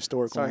 Going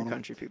historical. Sorry, on 'em.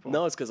 country people.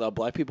 No, it's because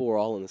black people were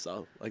all in the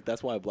South. Like,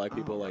 that's why black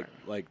people, right.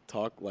 like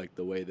talk like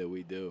the way that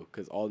we do.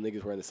 Because all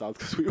niggas were in the South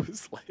because we were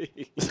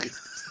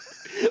slaves.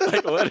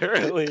 like,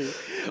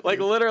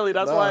 literally,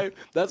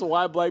 that's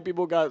why black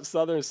people got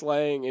Southern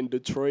slang in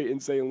Detroit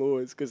and St.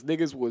 Louis. Because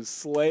niggas was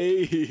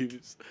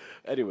slaves.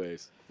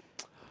 Anyways.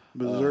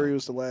 Missouri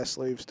was the last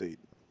slave state.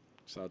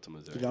 Shout out to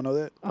Missouri. Did y'all know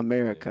that?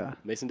 America.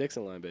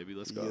 Mason-Dixon line, baby.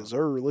 Let's go. Yes,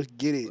 sir. Let's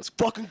get it. Let's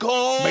fucking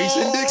go.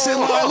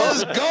 Mason-Dixon line.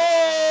 Let's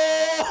go.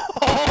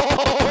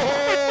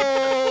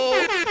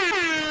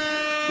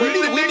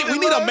 We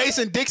need a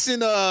Mason-Dixon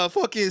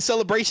fucking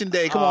celebration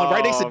day. Come on,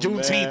 right next to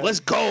Juneteenth. Man.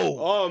 Let's go.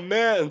 Oh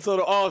man! So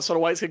the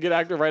whites could get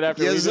active right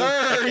after. Yes, we do?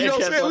 sir. You know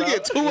what I'm saying? We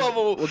get two of them.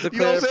 We'll You know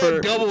declare what I'm saying?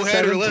 for Double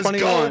header. Let's go,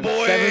 7/21.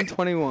 boy.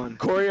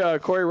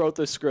 7/21. Corey wrote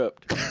the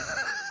script.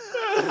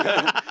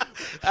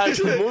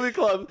 Actually, the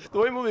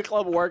way Movie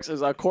Club works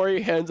is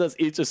Corey hands us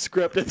each a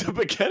script at the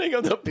beginning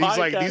of the podcast. He's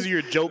like, these are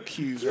your joke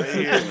cues right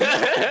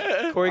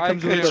here. Corey I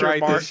comes with couldn't the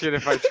write this shit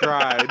if I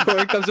tried.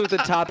 Corey comes with the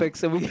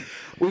topics, and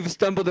we've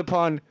stumbled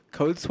upon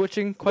code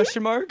switching ? In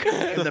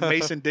the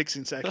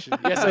Mason-Dixon section.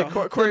 Yes,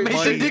 like, Corey.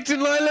 Mason-Dixon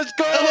line. Let's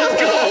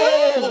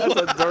go.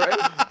 That's a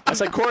direct. I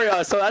said, Corey,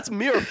 so that's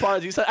me or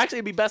Fonz? You said, actually,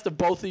 it'd be best if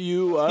both of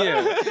you.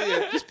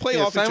 Yeah. Just play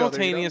off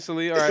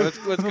simultaneously. All right,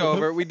 let's go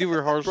over it. We do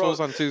rehearsals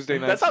on Tuesday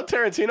nights. That's how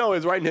Tarantino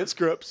is writing his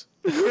scripts.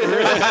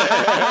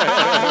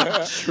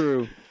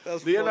 True.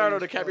 Leonardo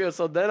DiCaprio.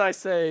 So then I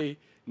say,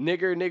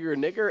 nigger, nigger,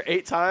 nigger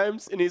 8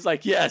 times. And he's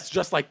like, yes,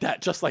 just like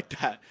that, just like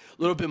that.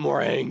 A little bit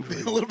more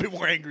angry. A little bit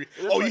more angry.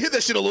 Oh, you hit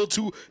that shit a little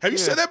too. Have you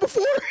said that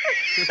before?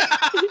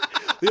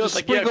 Leo's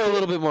like, yeah, Sprinkle a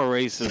little bit more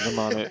racism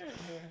on it.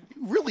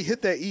 You really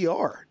hit that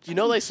ER. You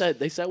know, they said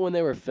when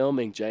they were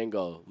filming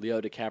Django,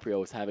 Leo DiCaprio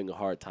was having a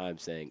hard time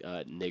saying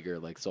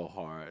nigger like so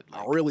hard. I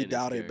like, really in his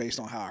doubt it character. based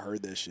on how I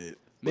heard that shit.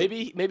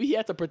 Maybe he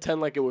had to pretend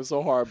like it was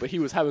so hard, but he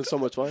was having so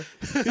much fun.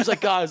 He was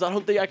like, guys, I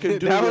don't think I can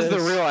do That this.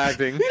 was the real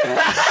acting.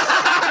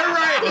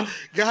 Right.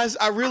 Guys,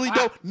 I really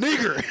don't.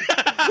 Nigger.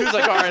 He was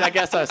like, all right, I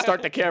guess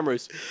start the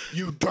cameras.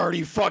 You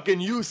dirty fucking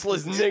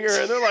useless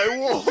nigger. And they're like,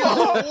 whoa.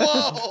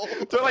 Whoa.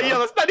 They're like, yeah,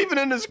 that's not even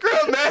in the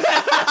script, man.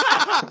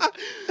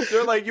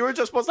 They're like, you were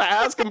just supposed to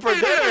ask him for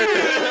dinner.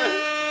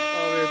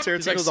 Oh, man,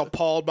 Tarantino's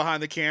appalled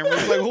behind the camera.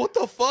 He's like, what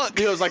the fuck?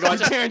 He was like, oh,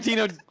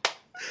 Tarantino.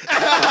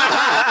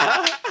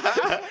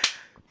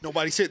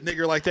 Nobody said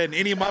nigger like that in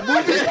any of my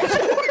movies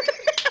before.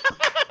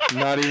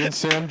 Not even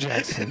Sam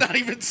Jackson. Not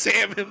even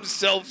Sam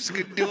himself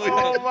could do it.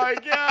 oh, my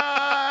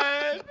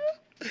God.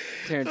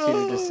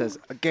 Tarantino just says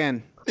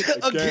again.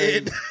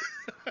 Again.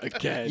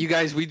 Again. You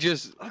guys, we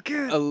just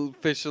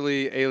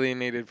officially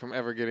alienated from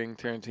ever getting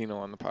Tarantino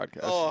on the podcast.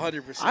 Oh,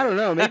 100%. I don't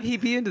know. Maybe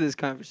he'd be into this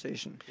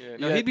conversation. Yeah,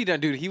 no, he'd be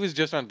done, dude. He was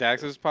just on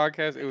Dax's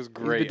podcast. It was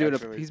great.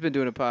 He's been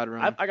doing a pod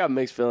run. I got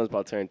mixed feelings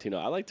about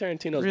Tarantino. I like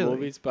Tarantino's Really?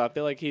 movies, but I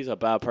feel like he's a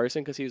bad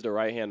person because he's the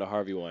right hand of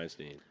Harvey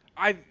Weinstein.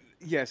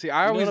 See,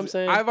 know what I'm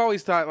saying? I've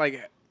always thought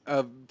like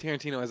of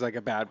Tarantino as like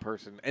a bad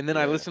person, and then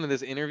I listened to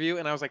this interview,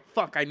 and I was like,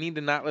 "Fuck, I need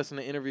to not listen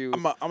to interviews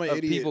I'm an of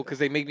idiot. people because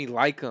they make me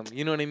like them."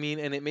 You know what I mean?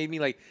 And it made me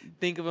like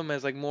think of him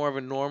as like more of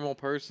a normal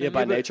person. Yeah,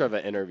 by nature of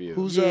an interview.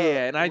 Who's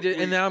and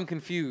now I'm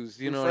confused.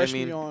 You know what I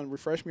mean?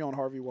 Refresh me on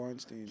Harvey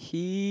Weinstein.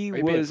 He Are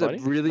you being was a funny?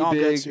 really No, I'm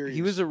dead big. serious.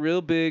 He was a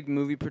real big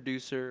movie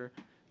producer,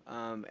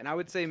 and I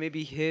would say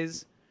maybe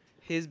his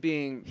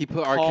being He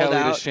put R. called Kelly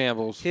out, to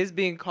shambles. His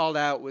being called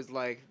out was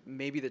like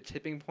maybe the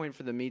tipping point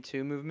for the Me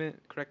Too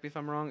movement. Correct me if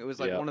I'm wrong. It was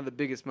like one of the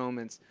biggest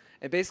moments.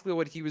 And basically,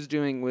 what he was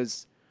doing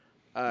was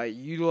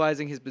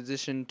utilizing his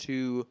position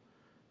to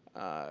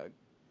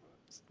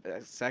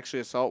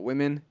sexually assault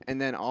women, and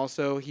then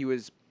also he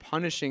was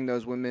punishing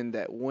those women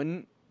that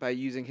wouldn't by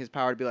using his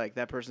power to be like,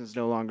 that person's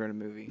no longer in a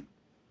movie.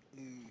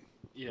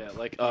 Yeah,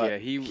 like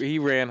he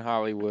ran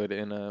Hollywood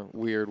in a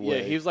weird way.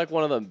 Yeah, he was like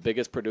one of the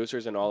biggest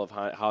producers in all of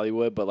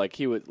Hollywood, but like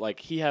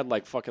he had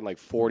like fucking like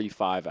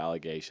 45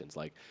 allegations,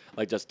 like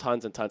just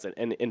tons and tons,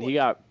 and he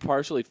got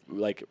partially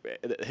like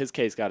his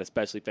case got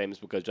especially famous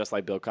because just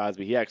like Bill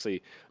Cosby, he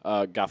actually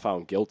got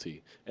found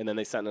guilty, and then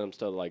they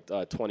sentenced him to like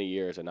 20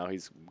 years, and now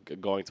he's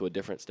going to a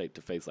different state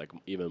to face like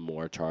even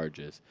more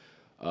charges.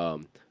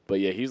 But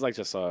yeah, he's like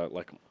just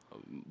like a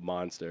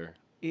monster.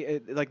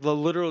 Like the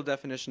literal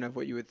definition of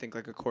what you would think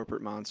like a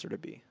corporate monster to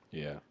be.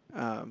 Yeah.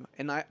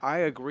 And I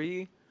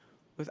agree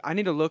with. I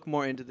need to look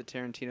more into the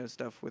Tarantino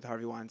stuff with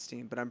Harvey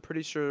Weinstein, but I'm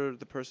pretty sure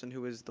the person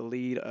who was the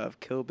lead of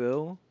Kill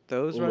Bill,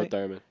 Uma right?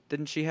 Thurman.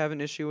 Didn't she have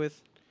an issue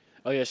with?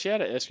 Oh yeah, she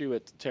had an issue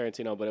with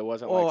Tarantino, but it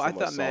wasn't Oh, like I some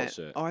thought assault meant.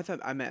 shit. Oh, I thought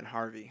I meant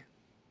Harvey.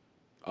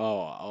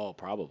 Oh,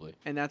 probably.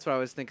 And that's what I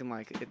was thinking.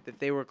 Like if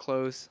they were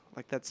close,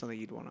 like that's something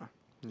you'd want to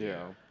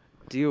yeah.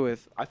 deal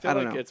with. I feel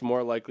don't like know. it's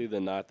more likely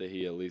than not that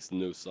he at least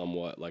knew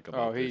somewhat like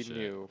about Oh, he this shit.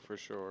 knew for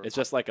sure. It's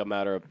just like a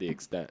matter of the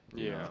extent.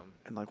 you yeah. know?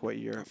 And like what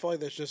year? I feel like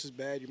that's just as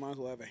bad. You might as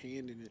well have a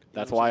hand in it.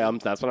 That's why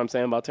that's what I'm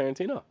saying about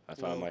Tarantino.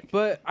 That's why I'm like,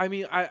 But I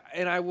mean,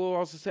 I will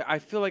also say I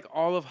feel like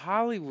all of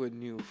Hollywood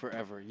knew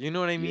forever. You know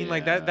what I mean?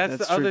 Like Yeah. that's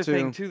That's the other true,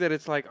 thing too. too. That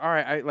it's like, all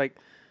right, I like,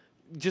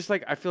 just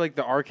like I feel like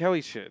the R.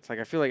 Kelly shit. It's like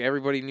I feel like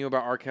everybody knew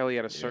about R. Kelly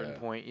at a certain Yeah.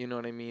 point. You know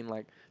what I mean?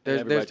 Like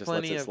everybody there's just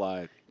lets plenty it of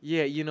slide.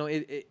 yeah. You know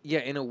yeah.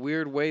 In a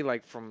weird way,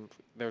 like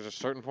there's a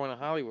certain point in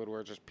Hollywood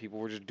where just people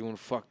were just doing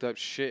fucked up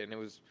shit, and it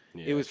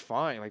was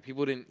fine. Like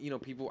people didn't,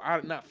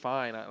 not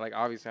fine. Like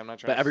obviously I'm not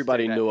trying. But to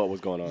everybody say that. knew what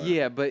was going on.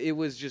 Yeah, but it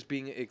was just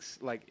being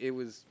like it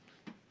was.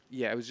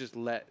 Yeah, it was just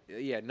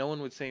no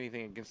one would say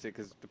anything against it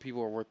because the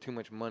people are worth too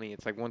much money.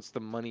 It's like once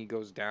the money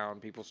goes down,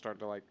 people start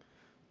to like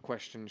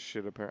question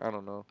shit. Apparently, I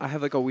don't know. I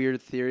have like a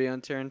weird theory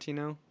on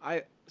Tarantino.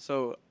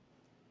 So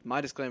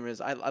my disclaimer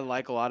is I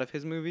like a lot of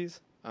his movies.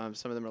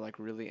 Some of them are like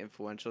really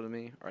influential to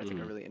me, or I think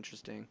are really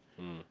interesting.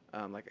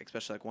 Like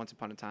especially like Once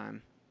Upon a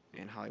Time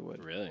in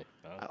Hollywood. Really?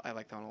 Oh. I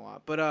like that one a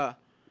lot. But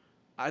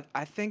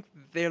I think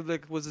there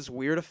like was this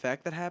weird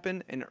effect that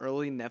happened in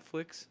early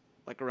Netflix,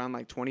 like around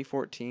like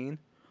 2014,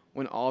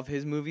 when all of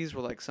his movies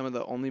were like some of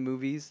the only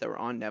movies that were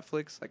on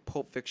Netflix, like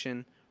Pulp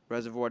Fiction,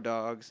 Reservoir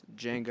Dogs,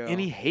 Django. And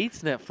he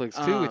hates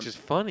Netflix too, which is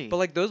funny. But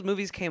like those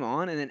movies came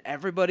on, and then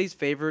everybody's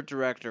favorite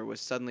director was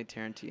suddenly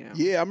Tarantino.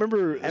 Yeah, I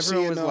remember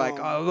Everyone was like,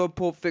 "Oh, I love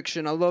Pulp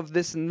Fiction. I love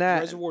this and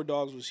that." Reservoir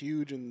Dogs was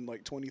huge in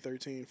like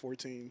 2013,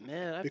 14.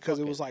 Man, because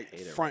it was like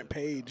front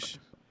page.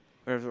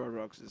 Reservoir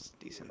Dogs is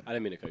decent. I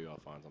didn't mean to cut you off,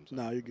 Fonz. I'm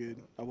sorry. Nah, you're good.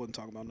 I wasn't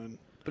talking about nothing.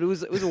 But it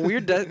was a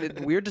weird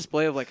weird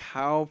display of like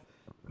how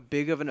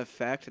big of an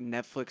effect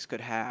Netflix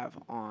could have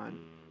on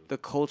the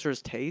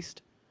culture's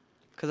taste.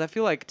 Because I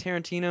feel like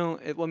Tarantino,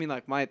 when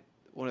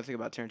I think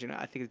about Tarantino,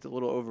 I think it's a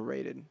little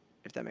overrated,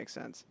 if that makes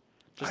sense.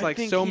 Just I like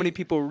think so he- many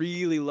people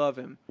really love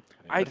him.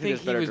 I But think there's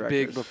he better was big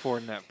directors. before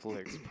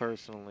Netflix,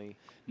 personally.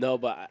 No,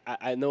 but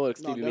I know what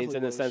Stevie means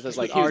in definitely the sense was. it's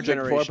like Our he was big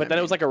before, generation, but then I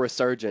it was mean. like a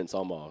resurgence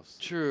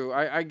almost. True,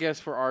 I guess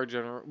for our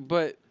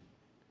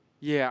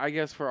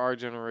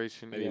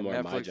generation, Maybe yeah, more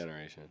Netflix, my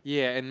generation.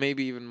 Yeah, and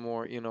maybe even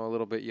more, a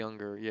little bit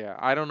younger. Yeah,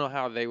 I don't know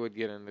how they would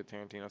get into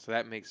Tarantino, so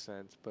that makes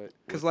sense. But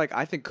Because like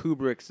I think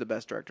Kubrick's the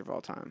best director of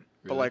all time.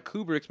 But Really? like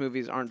Kubrick's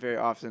movies aren't very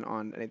often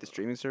on any of the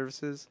streaming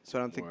services, so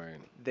I don't think Word.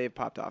 they've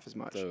popped off as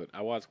much. Dude,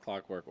 I watched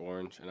Clockwork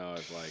Orange and I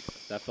was like,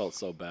 that felt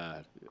so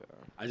bad. Yeah.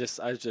 I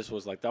just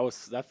was like,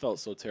 that felt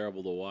so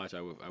terrible to watch.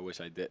 I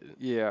wish I didn't.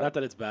 yeah, Not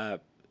that it's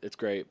bad. It's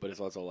great, but it's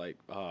also like,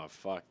 oh,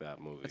 fuck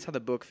that movie. That's how the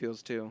book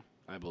feels too.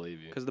 I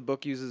believe you. Because the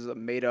book uses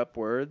made up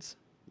words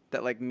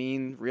that like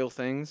mean real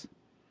things.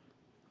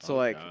 So Oh,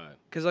 like, God.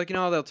 because like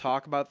how they'll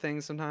talk about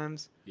things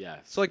sometimes. Yes.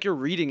 So like you're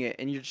reading it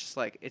and you're just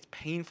like it's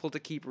painful to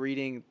keep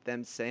reading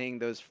them saying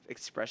those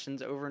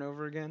expressions over and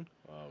over again.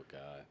 Oh,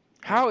 God.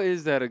 how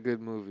is that a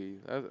good movie?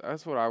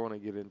 That's what I want to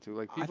get into.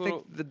 Like I people,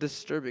 think the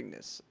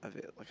disturbingness of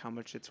it, like how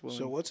much it's willing.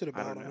 So what's it I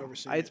about? don't I've know. never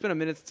seen It's it. been a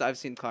minute since I've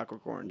seen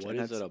Clockwork Orange. What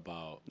and is that's it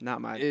about?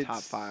 Not my top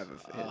It's- 5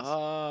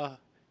 of his.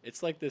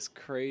 It's like this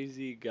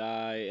crazy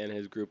guy and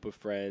his group of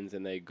friends,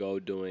 and they go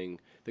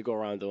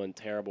around doing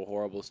terrible,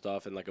 horrible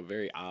stuff in like a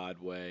very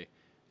odd way,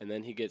 and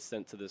then he gets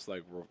sent to this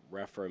like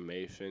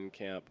reformation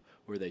camp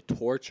where they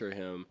torture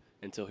him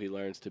until he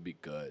learns to be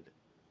good.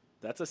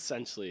 That's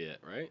essentially it,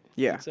 right?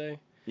 Yeah. You'd say?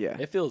 Yeah.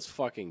 It feels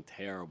fucking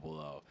terrible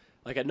though.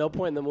 Like at no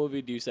point in the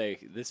movie do you say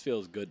this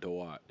feels good to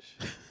watch.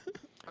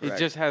 It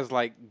just has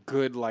like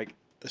good like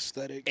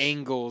Aesthetics.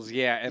 angles,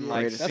 yeah, and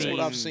like that's what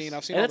I've scenes. seen.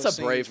 I've seen And all it's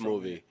the a brave scenes from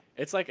movie. it.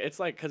 It's like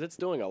because it's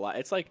doing a lot.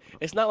 It's like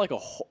it's not like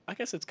I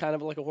guess it's kind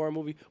of like a horror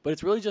movie, but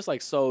it's really just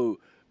like so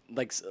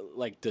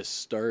like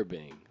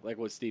disturbing. Like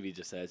what Stevie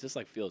just said, it just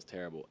like feels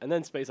terrible. And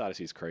then Space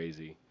Odyssey's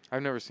crazy,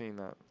 I've never seen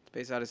that.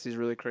 Space Odyssey is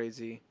really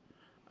crazy.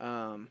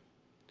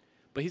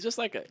 but he's just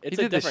like He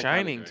did The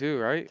Shining too,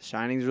 right? The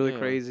Shining's really Yeah.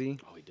 crazy.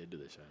 Oh, he did do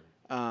The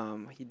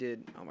Shining. He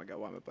did. Oh my God,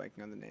 why am I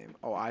blanking on the name?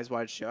 Oh, Eyes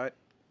Wide Shut.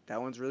 That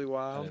one's really I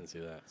wild. didn't see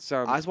that.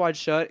 So Eyes Wide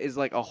Shut is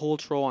like a whole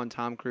troll on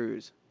Tom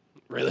Cruise.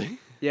 Really?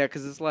 Yeah,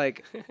 because it's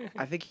like,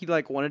 I think he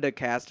like wanted to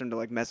cast him to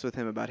like mess with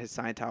him about his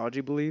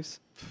Scientology beliefs,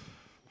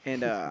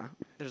 and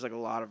there's like a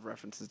lot of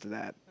references to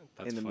that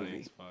That's in the funny movie.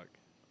 as fuck.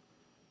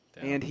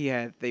 Damn. And he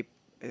had I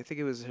think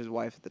it was his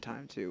wife at the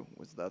time too,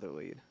 was the other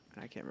lead,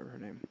 and I can't remember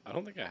her name. I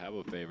don't think I have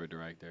a favorite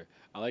director.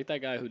 I like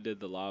that guy who did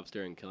The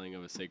Lobster and Killing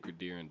of a Sacred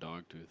Deer and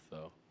Dogtooth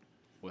though.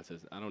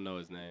 I don't know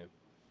his name,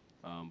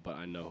 but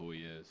I know who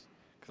he is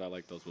because I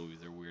like those movies.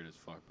 They're weird as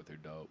fuck, but they're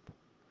dope.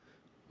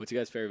 What's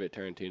your guys' favorite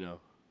Tarantino?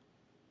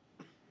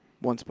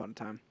 Once Upon a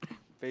Time.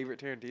 favorite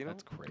Tarantino?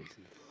 That's crazy.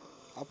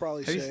 I'll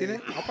probably Have you say seen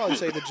it? I'll probably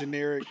say the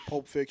generic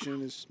Pulp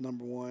Fiction is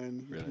number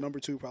one. Really? Number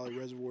two probably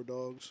Reservoir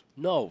Dogs.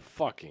 No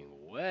fucking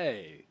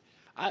way.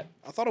 I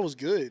thought it was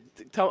good.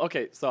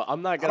 Okay, so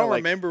I'm not I gonna don't like.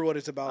 remember what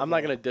it's about. I'm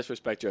not though. gonna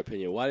disrespect your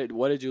opinion. What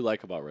did you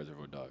like about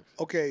Reservoir Dogs?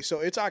 Okay, so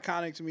it's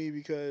iconic to me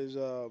because,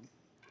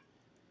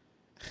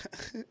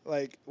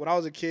 like, when I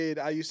was a kid,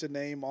 I used to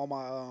name all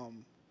my,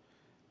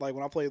 like,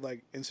 when I played,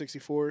 like,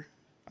 N64,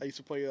 I used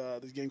to play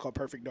this game called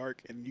Perfect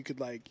Dark, and you could,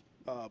 like,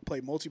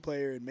 play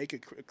multiplayer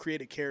and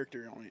create a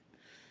character on it.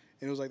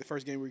 And it was, like, the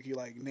first game where you could,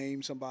 like,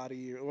 name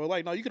somebody. Or,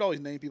 like, no, you could always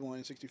name people on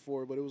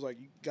N64, but it was, like,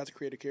 you got to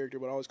create a character,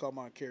 but I always called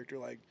my character,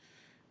 like,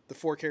 the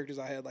 4 characters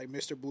I had, like,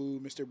 Mr. Blue,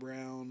 Mr.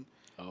 Brown,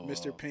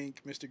 Mr.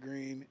 Pink, Mr.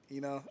 Green,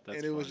 you know? That's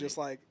and it was funny. just,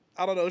 like,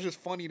 I don't know, it was just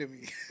funny to me.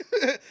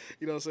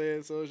 You know what I'm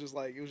saying? So it was just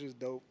like, it was just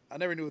dope. I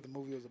never knew what the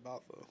movie was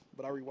about, though.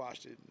 But I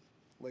rewatched it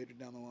later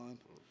down the line.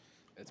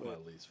 It's my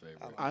least favorite.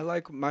 I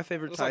like my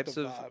favorite It's like types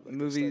the of vibe, like the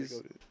movies.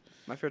 aesthetic of it.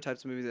 My favorite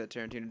types of movies that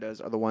Tarantino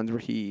does are the ones where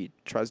he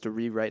tries to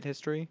rewrite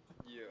history.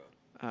 Yeah.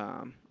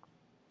 Um,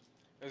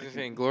 I was just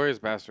saying, Glorious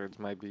Bastards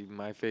might be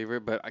my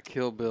favorite, but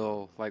Kill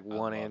Bill, like I 1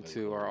 love and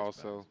 2 are Inglourious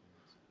also,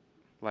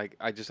 like,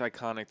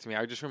 iconic to me.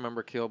 I just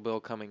remember Kill Bill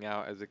coming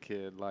out as a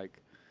kid,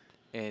 like,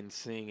 and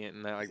seeing it,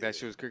 and that, like, that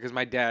shit was because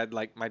my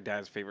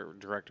dad's favorite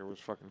director was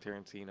fucking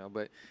Tarantino,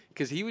 but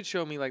because he would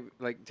show me, like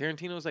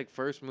Tarantino's, like,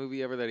 first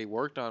movie ever that he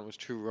worked on was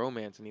True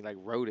Romance, and he, like,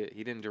 wrote it.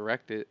 He didn't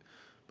direct it,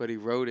 but he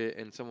wrote it,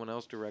 and someone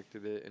else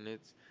directed it, and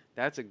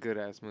that's a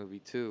good-ass movie,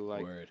 too.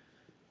 Like, Word.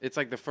 it's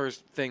like the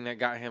first thing that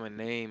got him a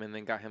name and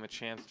then got him a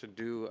chance to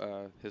do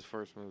his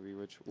first movie,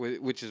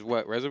 which is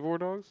what, Reservoir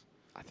Dogs?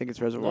 I think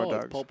it's Reservoir No,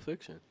 Dogs. it's Pulp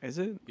Fiction. Is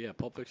it? Yeah,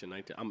 Pulp Fiction.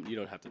 19. You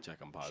don't have to check.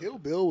 I'm positive. Kill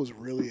Bill was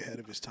really ahead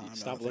of his time. now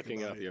Stop that I think looking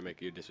it about up.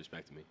 it. You're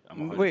disrespecting me.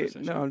 I'm 100% Wait,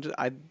 sure. no, I'm just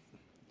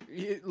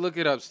Look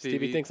it up, Stevie.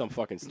 Stevie thinks I'm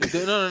fucking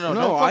stupid. No, No,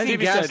 don't I fucking think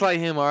he said- gaslight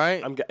him, all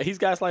right? He's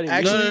gaslighting me.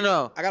 Actually,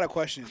 No. I got a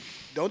question.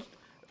 Don't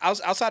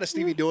outside of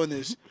Stevie doing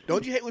this,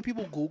 don't you hate when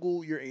people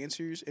Google your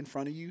answers in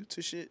front of you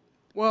to shit?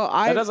 Well,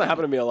 That doesn't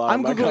happen to me a lot.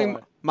 I'm not gonna googling.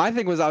 lie. My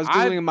thing was I was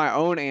googling my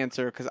own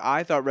answer because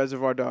I thought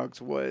Reservoir Dogs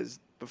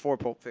was before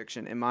Pulp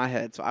Fiction in my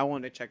head, so I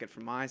wanted to check it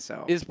for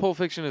myself. Is Pulp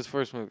Fiction his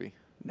first movie?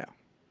 No,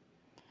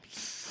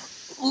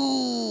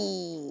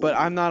 Ooh. but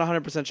I'm not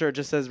 100% sure. It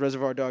just says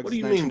Reservoir Dogs What do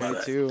is you mean by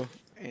 1992,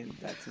 and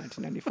that's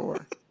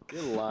 1994.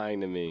 You're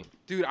lying to me.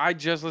 Dude, I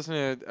just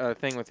listened to a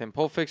thing with him.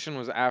 Pulp Fiction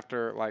was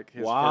after, like,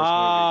 his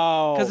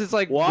Wow. Because it's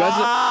like Wow.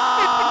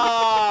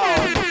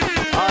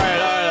 All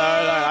right.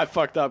 I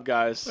fucked up,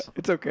 guys.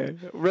 It's okay.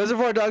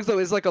 Reservoir Dogs though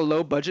is like a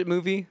low budget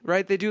movie,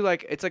 right? They do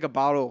like it's like a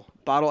bottle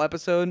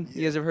episode.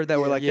 You guys ever heard that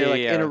where like movie. they're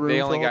like in a room They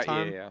for only the whole got,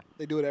 time? yeah.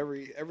 They do it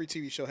every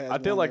TV show has. I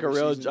feel one like a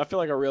every real. season. I feel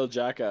like a real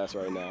jackass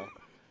right now.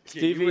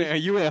 Stevie,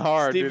 You went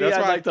hard, Stevie, dude. That's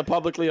I'd why like to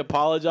publicly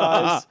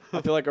apologize.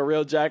 I feel like a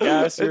real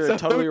jackass. You're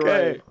It's totally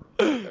okay.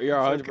 right. You're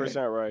It's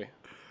 100% right.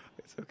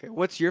 It's okay.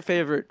 What's your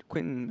favorite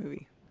Quentin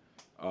movie?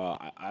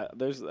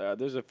 There's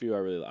a few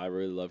I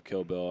really love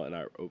Kill Bill and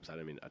I took a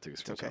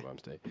screenshot okay. by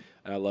mistake.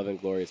 And I love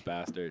Inglourious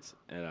Bastards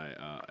and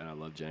I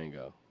love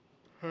Django.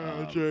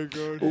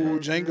 Ooh,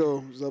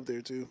 Django is up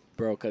there too.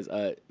 Bro, cause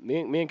me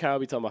and Kyle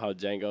be talking about how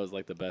Django is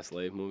like the best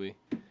slave movie.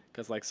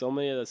 Cause like so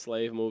many of the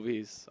slave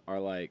movies are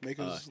like Make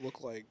us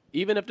look like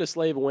even if the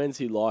slave wins,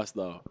 he lost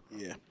though.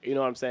 yeah. You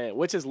know what I'm saying?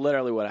 Which is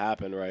literally what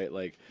happened, right?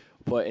 Like,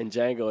 but in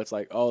Django, it's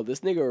like, oh, this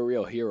nigga a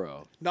real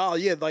hero. No,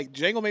 yeah, like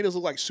Django made us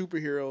look like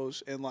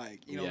superheroes, and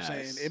like you know what I'm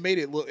Yes. saying. It made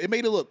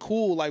it look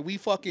cool. Like we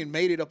fucking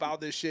made it up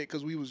out this shit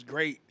because we was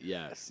great,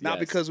 Yes. not yes.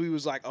 because we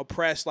was like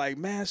oppressed. Like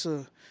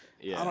massa,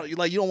 Yeah. I don't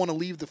like you don't want to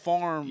leave the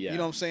farm. Yeah. You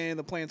know what I'm saying?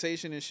 The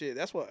plantation and shit.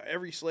 That's what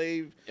every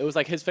slave. It was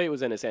like his fate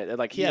was in his hand.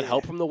 Like he had Yeah.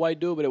 help from the white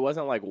dude, but it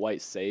wasn't like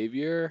white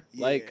savior,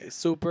 like Yeah.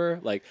 super.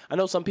 Like I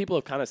know some people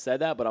have kind of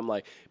said that, but I'm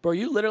like, bro,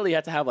 you literally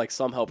had to have like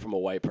some help from a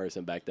white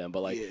person back then.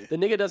 But like Yeah. the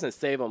nigga doesn't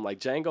save him like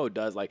Django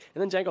does. Like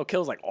and then Django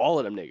kills like all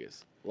of them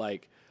niggas.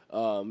 Like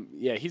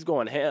yeah, he's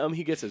going ham.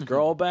 He gets his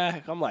girl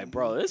back. I'm like,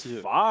 bro, this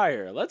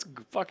fire. Let's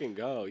fucking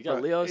go. You got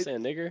Bro, Leo saying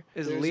nigger.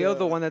 Is There's Leo a-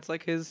 the one that's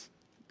like his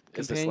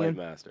It's the slave companion?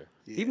 master.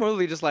 He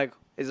mostly just like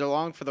is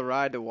along for the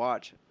ride to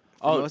watch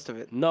for most of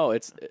it. No,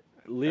 it's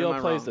Leo Am I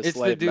plays wrong? the It's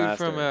slave the dude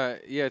master. from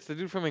it's the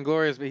dude from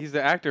Inglorious, but he's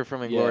the actor from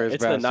yeah, Inglorious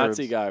it's Bastards. the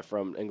Nazi guy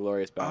from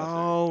Inglorious Bastards.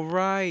 Oh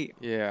right.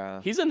 Yeah,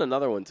 He's in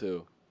another one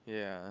too.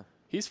 yeah.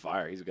 He's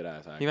fire. He's a good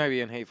ass actor. He might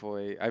be in Hateful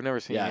Eight. I've never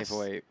seen Yes.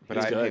 Hateful Eight, but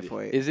He's I good. Hateful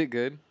Eight. is it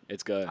good?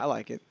 It's good. I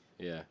like it.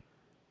 Yeah.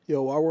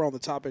 Yo, while we're on the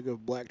topic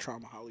of Black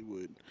trauma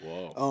Hollywood,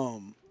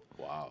 Whoa.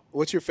 Wow.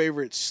 what's your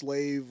favorite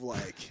slave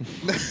like?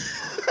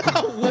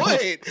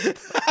 What?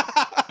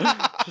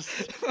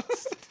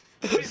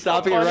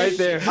 Stopping it right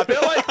there.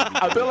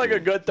 I feel like a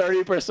good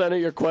 30% of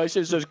your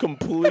questions just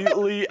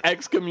completely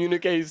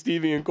excommunicate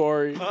Stevie and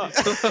Corey, and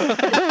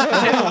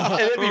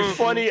it'd be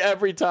funny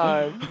every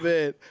time.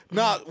 Man,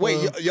 nah.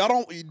 Wait, y'all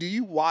don't? Do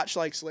you watch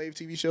like slave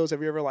TV shows?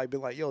 Have you ever like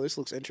been like, yo, this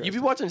looks interesting? You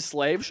be watching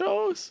slave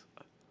shows?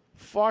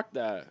 Fuck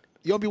that.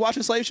 You don't be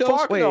watching slave shows?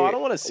 Fuck no, I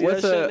don't want to see that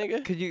what's shit,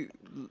 nigga. Could you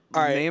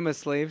All right. name a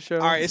slave show?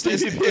 All right, it's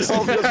Stevie gets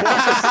home just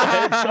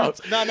watching slave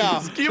shows.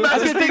 no. Can you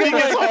imagine Stevie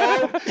gets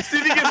home?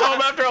 Stevie gets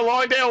home after a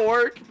long day of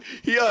work.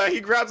 He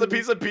grabs a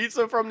piece of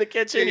pizza from the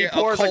kitchen. Yeah,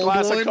 he pours a cold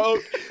glass one. of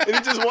Coke, and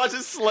he just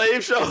watches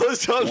slave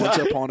shows. all Once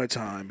night. upon a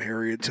time,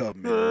 Harriet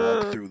Tubman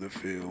walked through the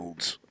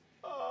fields.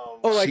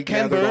 Oh, like She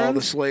Ken gathered all the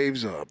Burns.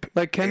 slaves up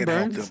Like Ken and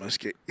helped Burns? them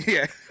escape.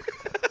 Yeah.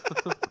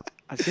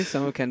 I've seen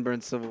some of Ken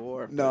Burns' Civil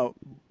War. No,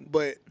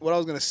 but what I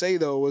was gonna say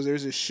though was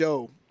there's this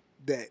show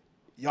that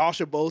y'all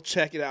should both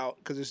check it out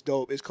because it's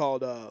dope. It's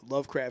called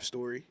Lovecraft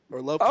Story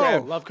or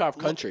Lovecraft Lovecraft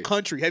Country.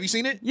 Country. Have you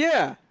seen it,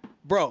 Yeah.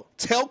 bro?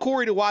 Tell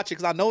Corey to watch it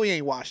because I know he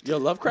ain't watched it. Yo,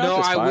 Lovecraft No,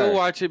 is I fire. will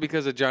watch it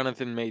because of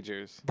Jonathan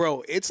Majors.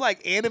 Bro, it's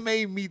like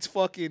anime meets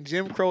fucking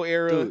Jim Crow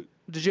era. Dude,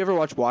 Did you ever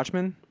watch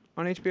Watchmen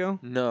on HBO?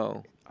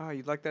 No, Oh,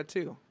 you'd like that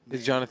too.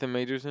 is Jonathan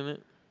Majors in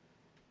it?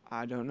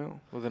 I don't know.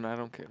 Well, then I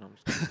don't care. No, I'm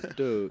just kidding.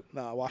 dude,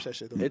 Nah, watch that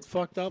shit though. it's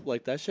fucked up.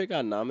 Like that shit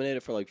got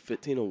nominated for like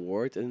 15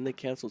 awards, and then they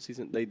canceled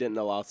season. They didn't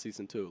allow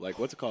season 2. Like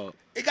what's it called?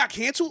 It got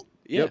canceled.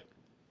 Yeah, Yep.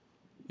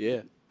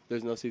 yeah.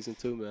 There's no season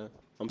 2, man.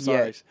 I'm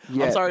sorry. I'm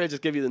Yet. sorry to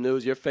just give you the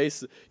news. Your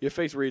face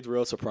reads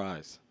real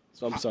surprised.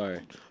 So I'm sorry.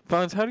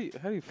 Fonz, how do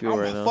you feel I'm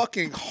right now?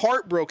 fucking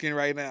heartbroken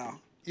right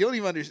now. You don't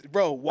even understand,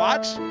 bro.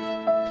 Watch.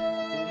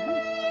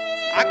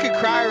 I could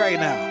cry right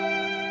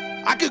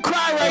now. I could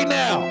cry right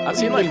now, I've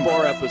seen like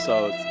 4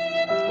 episodes,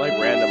 like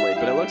randomly,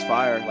 but it looks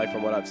fire. Like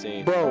from what I've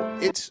seen. bro.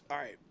 It's all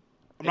right.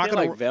 I'm Not not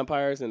gonna like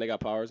vampires and they got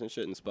powers and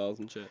shit and spells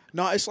and shit.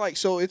 No, it's like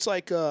it's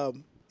like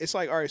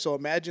all right. So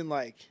imagine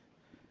like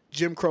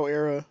Jim Crow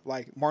era,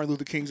 like Martin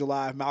Luther King's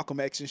alive, Malcolm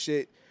X and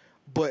shit,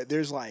 but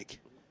there's like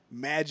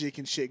magic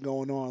and shit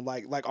going on.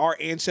 Like our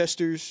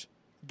ancestors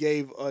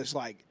gave us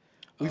like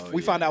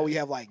we found out we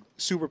have like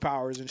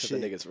superpowers and Cause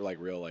shit. the niggas were like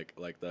real, like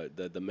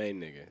the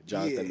main nigga,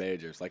 Jonathan Yeah.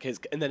 Majors, like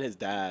and then his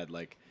dad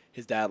like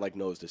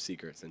knows the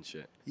secrets and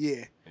shit.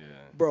 Yeah, Yeah,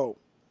 bro.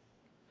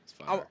 it's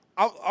fire.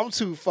 I'm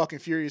too fucking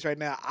furious right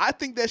now. I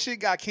think that shit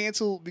got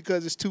canceled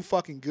because it's too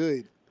fucking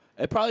good.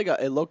 It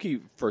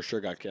low-key for sure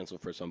got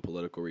canceled for some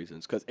political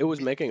reasons because it was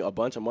making a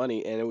bunch of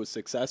money and it was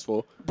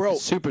successful. Bro,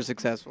 Super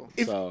successful.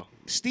 if So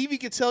Stevie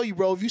could tell you,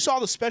 bro, if you saw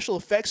the special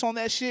effects on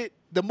that shit,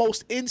 the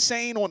most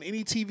insane on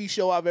any TV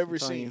show I've ever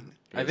telling you. seen.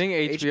 I think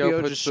HBO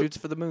puts just the- shoots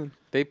for the moon.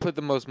 They put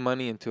the most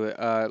money into it.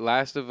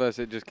 Last of Us,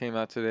 it just came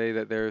out today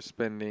that they're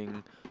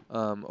spending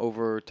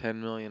over $10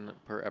 million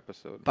per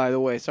episode. By the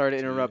way, sorry to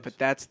interrupt, Jeez. but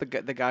that's the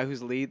guy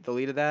who's the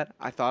lead of that.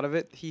 I thought of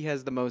it. He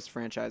has the most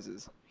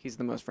franchises. He's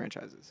the most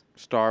franchises.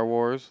 Star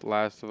Wars,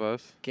 Last of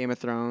Us, Game of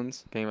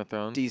Thrones, Game of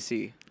Thrones,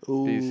 DC.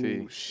 Ooh,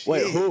 DC. shit.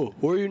 wait, who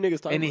are you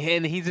niggas talking about?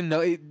 and he's in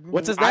no.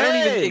 What's his I don't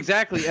even name?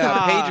 exactly.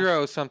 Ah.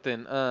 Pedro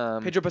something.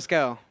 Pedro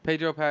Pascal.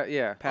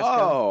 Yeah.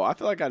 Pascal. Oh, I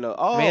feel like I know.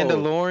 Oh,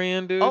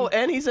 Mandalorian, dude. Oh,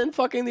 and he's in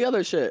fucking the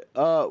other shit.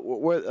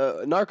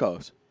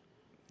 Narcos.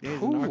 Yeah,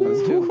 he's in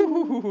Narcos too.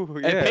 Ooh,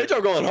 And yeah.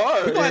 Pedro going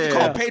hard. We're gonna have to Yeah.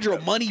 call Pedro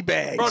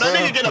Moneybags. Bro, that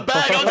nigga get a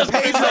bag. I'm just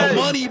Pedro saying.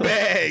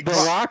 Moneybags.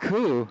 Barack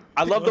who?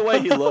 I love the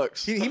way he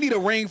looks. He need a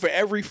ring for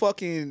every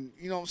fucking.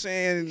 You know what I'm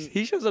saying?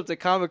 He shows up to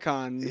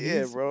Comic-Con. Yeah,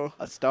 He's bro.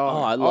 a star.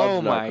 Oh, I love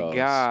Oh my Narcos.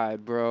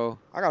 god, bro.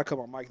 I gotta cut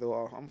my mic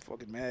though. I'm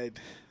fucking mad,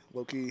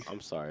 low key. I'm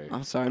sorry.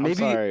 I'm sorry. I'm Maybe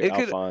sorry, it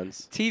could.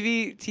 Alphonse.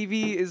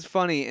 TV is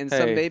funny, and Hey,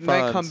 some it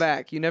might come Fonz.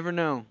 back. You never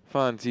know.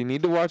 Fonz, you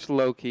need to watch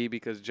Loki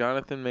because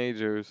Jonathan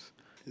Majors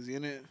Is he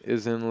in it?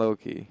 is in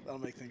Loki. That'll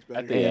make things At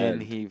better. the end.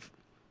 And he.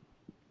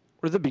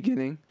 Or the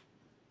beginning,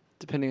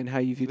 depending on how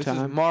you view This is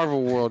time.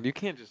 Marvel World. You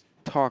can't just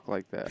talk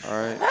like that, all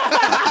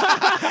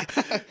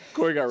right?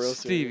 Corey got real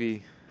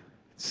Stevie,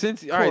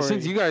 Since you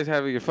guys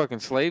have your fucking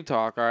slave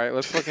talk, all right,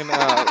 let's fucking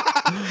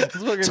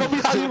Tell me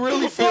how you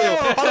really feel.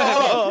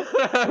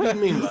 What do you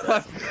mean by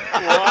that?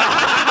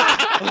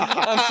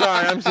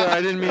 I'm sorry.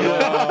 I didn't mean to.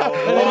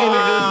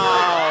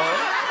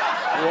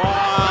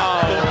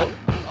 Wow.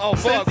 Oh,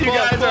 Since you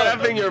guys are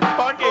having your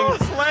fucking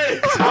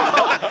slaves.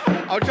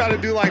 I'm trying to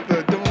do like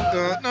the.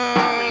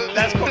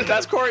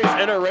 That's Corey's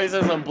inner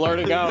racism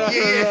blurting out.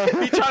 Yeah.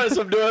 He trying to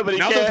subdue it, but he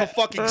Now can't. that the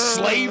fucking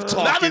slave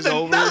talk Now is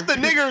over. that the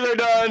niggers are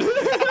done.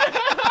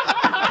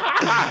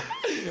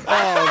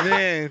 Oh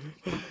man.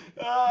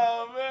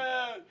 Oh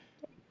man.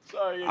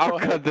 Sorry. I'll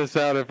cut this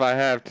out if I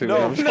have to. No,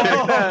 I'm just fuck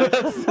kidding. that.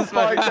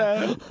 Fuck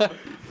that.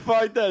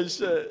 Fuck that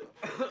shit.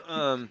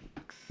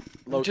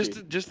 Low-key.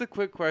 Just a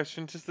quick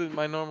question,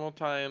 my normal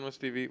tie-in with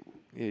Stevie.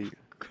 Yeah.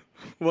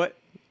 What?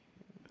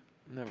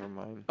 Never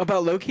mind.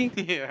 About Loki?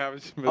 Yeah, I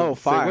was just Oh,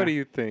 fire. What do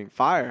you think?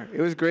 Fire.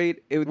 It was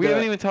great. We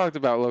haven't even talked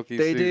about Loki.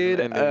 They did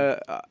ending.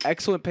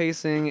 excellent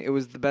pacing. It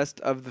was the best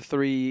of the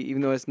three,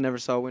 even though I never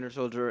saw Winter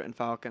Soldier and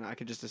Falcon. I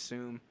could just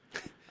assume,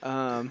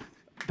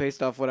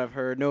 based off what I've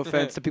heard. No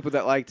offense to people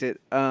that liked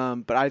it,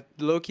 but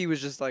Loki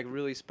was just like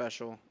really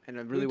special and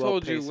a really Who well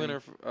told pacing. you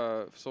Winter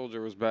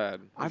Soldier was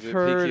bad? I've Did it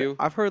heard. pique you?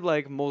 I've heard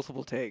like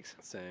multiple takes.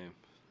 Same.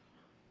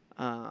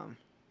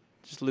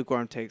 Just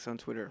lukewarm takes on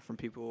Twitter from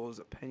people's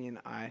opinion.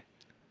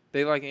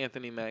 They like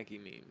Anthony Mackie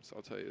memes.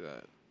 I'll tell you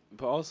that.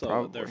 But also,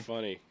 Probably. they're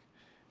funny.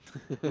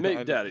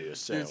 Make daddy a Dude,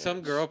 sandwich. some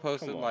girl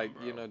posted Come on, like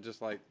bro.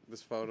 just like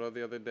this photo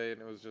the other day,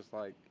 and it was just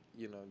like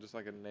just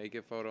like a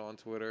naked photo on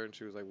Twitter, and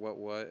she was like,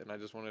 "What?" And I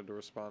just wanted to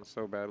respond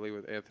so badly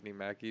with Anthony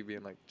Mackie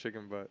being like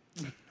chicken butt.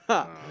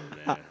 Oh,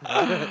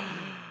 man.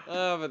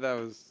 But that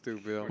was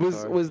stupid. I'm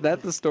sorry. Was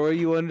that the story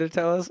you wanted to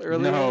tell us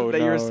earlier No, that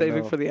you were no,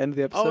 saving no. for the end of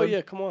the episode? Oh,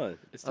 yeah, come on.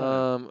 It's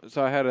time.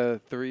 So I had a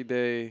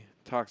 3-day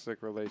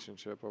toxic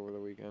relationship over the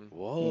weekend.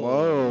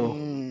 Whoa.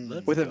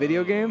 Mm. With a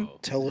video game?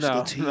 Tell us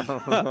No, the tea.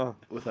 no.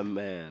 With a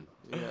man.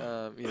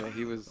 Yeah,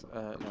 he was.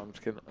 No, I'm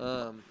just kidding.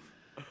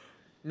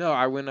 No,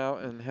 I went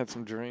out and had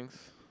some drinks.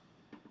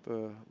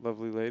 The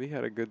lovely lady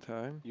had a good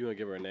time. You want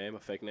to give her a name, a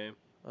fake name?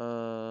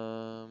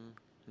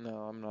 No,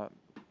 I'm not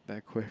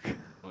that quick.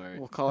 All right.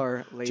 We'll call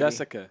her Lady.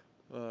 Jessica.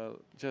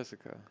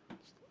 Jessica.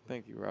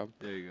 Thank you, Rob.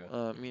 There you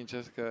go. Me and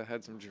Jessica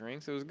had some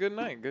drinks. It was a good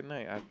night. Good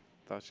night. I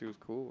thought she was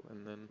cool,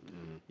 and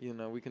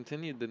then we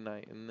continued the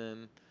night, and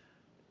then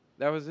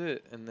that was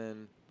it. And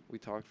then we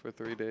talked for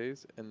 3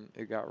 days, and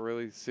it got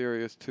really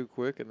serious too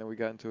quick, and then we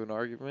got into an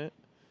argument.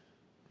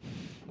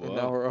 And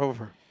now we're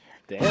over.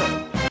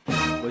 Damn.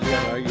 What'd you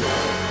have to argue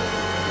about?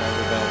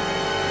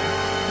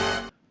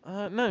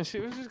 No, she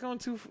was just going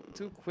too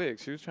quick.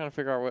 She was trying to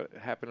figure out what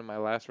happened in my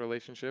last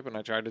relationship, and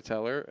I tried to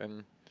tell her,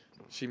 and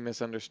she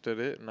misunderstood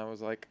it, and I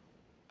was like,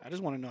 I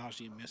just want to know how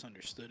she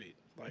misunderstood it.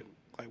 Like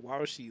why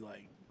was she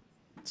like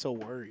so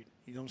worried?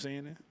 You know what I'm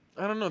saying?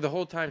 I don't know. The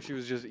whole time she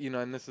was just,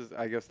 and this is,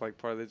 I guess, like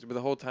part of this, but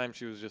the whole time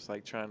she was just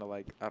like trying to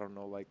like, I don't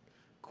know, like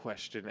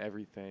question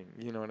everything.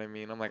 You know what I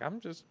mean? I'm like, I'm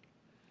just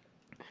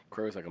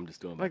Corey's like, I'm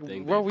just doing my like,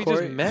 thing. well, babe. we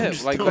Corey- just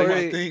met. Like, doing my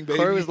like thing, baby.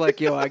 Corey was like,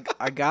 yo,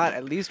 I got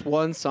at least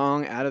one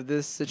song out of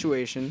this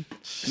situation.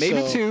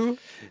 Maybe So, two.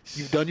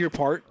 You've done your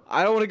part.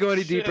 I don't want to go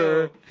any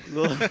deeper.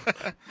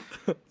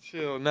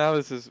 chill. Now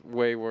this is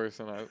way worse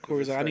than I.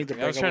 Corey's like, I need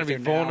to I was break trying up to be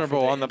with her now vulnerable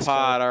for the on the insult.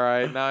 pod. All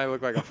right, now I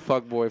look like a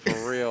fuckboy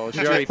for real. She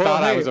already Well,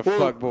 thought I hey, was a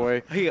well,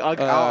 fuckboy. Hey,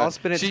 I'll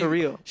spin it she, to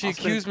real. She I'll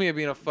spin accused me of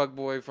being a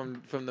fuckboy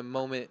from the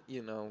moment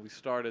we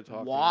started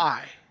talking.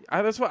 Why?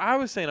 That's what I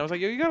was saying. I was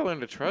like, yo, you gotta learn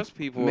to trust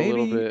people maybe, a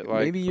little bit.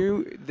 Like, maybe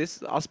you.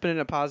 This I'll spin it in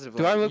a positive.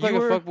 do light. I look like You a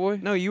were-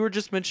 fuckboy? No, you were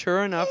just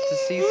mature enough to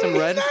see some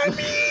red.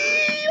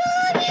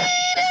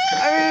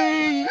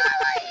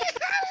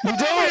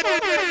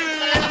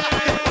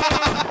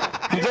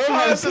 You don't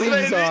have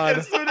sleeves on.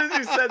 As soon as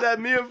you said that,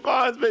 me and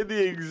Fonz made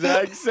the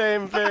exact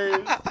same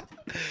face.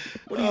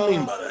 What do you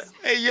mean by that?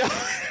 Hey yo.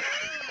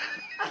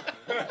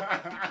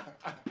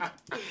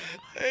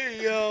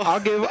 Hey yo.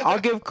 I'll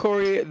give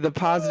Corey the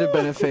positive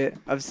benefit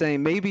of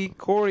saying maybe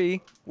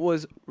Corey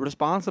was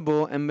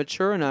responsible and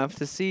mature enough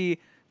to see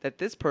that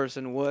this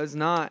person was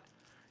not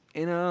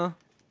in a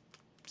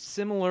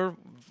similar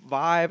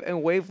vibe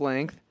and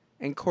wavelength,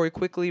 and Corey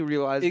quickly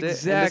realized it and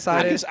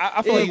Exactly. decided,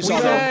 I feel like you saw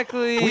that.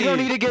 Exactly. we don't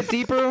need to get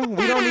deeper.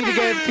 We don't need to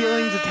get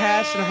feelings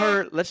attached and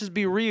hurt. Let's just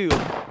be real.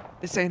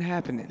 This ain't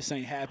happening. This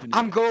ain't happening.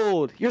 I'm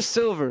gold. You're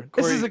silver.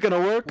 This Corey- isn't gonna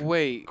work.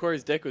 Wait.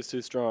 Corey's dick was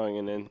too strong,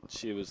 and then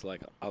she was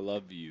like, I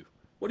love you.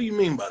 What do you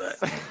mean by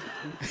that?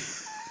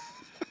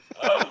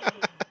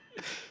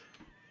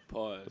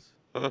 Pause.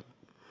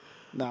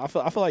 Nah, I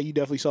feel like you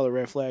definitely saw the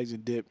red flags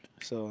and dipped.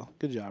 So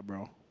good job,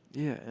 bro.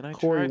 Yeah, and I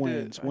Corey tried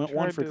wins. To, I One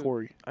tried for to-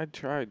 Corey. I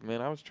tried,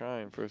 man. I was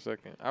trying for a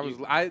second.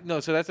 No.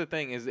 So that's the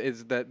thing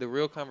is that the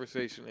real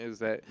conversation is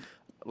that,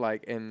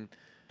 like,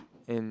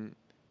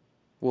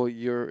 well,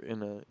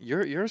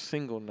 you're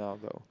single now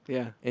though,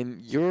 Yeah. and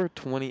you're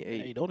 28,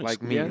 Hey, don't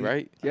like me, exclude me.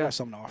 right? I got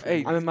something to offer. Hey,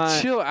 you. I'm in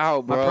my- chill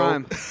out, my bro.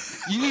 prime.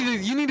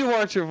 You need to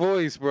watch your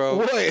voice, bro.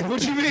 What?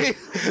 What you mean?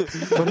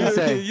 What do you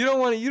say? You don't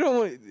want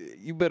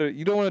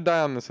to die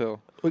on this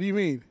hill. What do you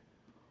mean?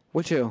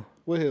 What you?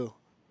 What hill?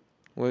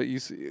 Well,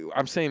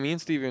 I'm saying me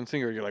and Stevie and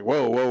Singer. You're like,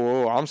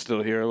 whoa, I'm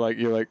still here. Like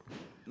you're like,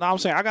 No, I'm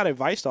saying I got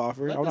advice to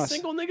offer. Let I'm the not.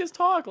 single niggas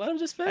talk. Let them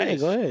just finish. Hey,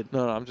 go ahead.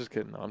 no, I'm just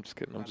kidding. I'm just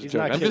joking.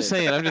 not I'm just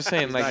saying.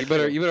 Like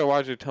not you better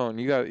watch your tone.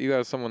 You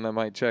got someone that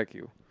might check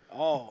you.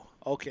 Oh,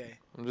 okay.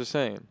 I'm just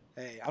saying.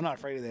 Hey, I'm not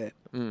afraid of that.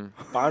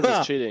 Bonds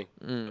is cheating.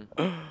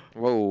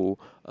 Whoa.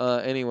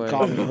 Anyway.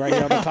 Call me right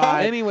here on the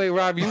pod. Anyway,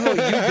 Rob, you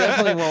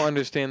definitely won't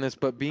understand this,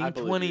 but being I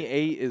believe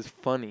 28 is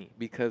funny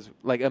because,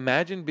 like,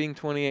 imagine being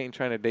 28 and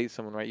trying to date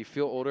someone, right? You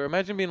feel older.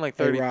 Imagine being like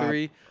Hey,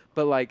 33,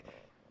 but like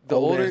the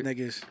Old older ass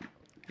niggas.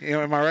 You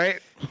know, am I right?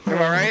 Am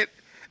I right?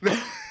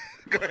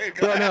 Go ahead.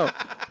 But no,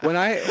 when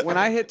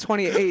I hit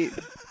 28,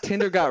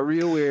 Tinder got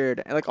real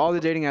weird. And, like, all the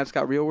dating apps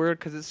got real weird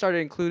because it started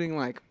including,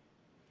 like,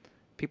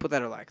 people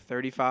that are, like,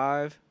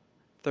 35,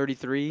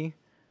 33.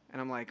 And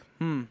I'm like,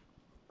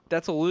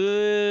 that's a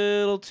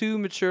little too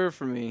mature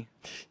for me.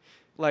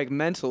 Like,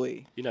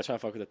 mentally. You're not trying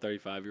to fuck with the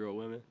 35-year-old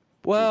women?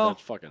 Well, Dude,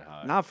 that's fucking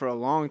hot. not for a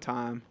long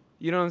time.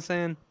 You know what I'm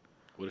saying?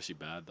 What if she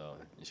bad, though,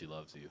 and she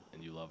loves you,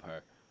 and you love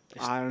her?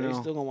 I don't They know.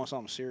 still gonna want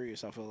something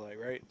serious. I feel like,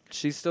 right?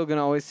 She's still going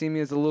to always see me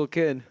as a little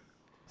kid.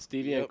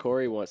 Stevie and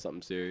Corey want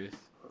something serious.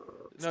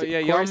 No, yeah,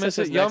 y'all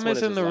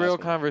missing the real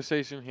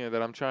conversation here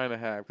that I'm trying to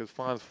have because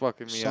Fawn's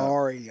fucking me up.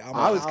 Sorry,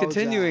 I was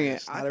continuing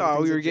it. I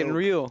thought we were getting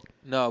real.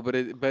 No, but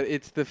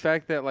it's the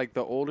fact that like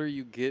the older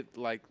you get,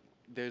 like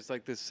there's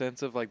like this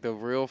sense of like the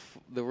real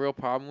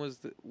problem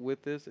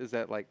with this is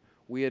that like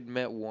we had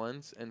met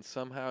once and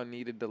somehow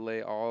needed to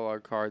lay all our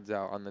cards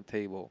out on the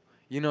table.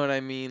 You know what I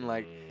mean?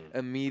 Like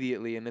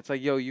immediately, and it's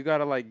like, yo, you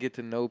gotta like get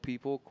to know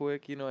people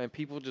quick, you know. And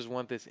people just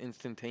want this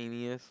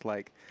instantaneous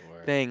like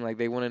thing, like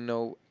they want to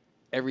know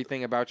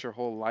everything about your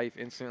whole life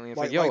instantly. It's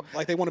like, yo,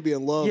 like they want to be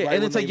in love. yeah, right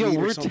and when it's like, they yo, meet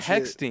or we're some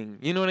shit. texting.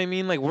 You know what I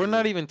mean? Like we're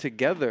not even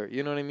together.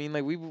 You know what I mean?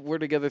 Like we were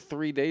together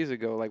 3 days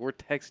ago. Like we're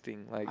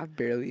texting. Like I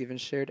barely even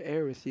shared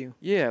air with you.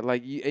 yeah,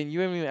 like and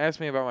you haven't even asked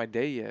me about my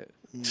day yet.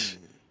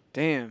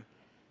 Damn.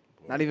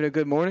 Not even a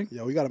good morning?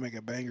 Yo, we got to make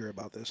a banger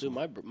about this. Dude,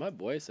 one. my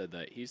boy said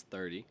that he's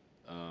 30,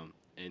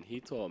 and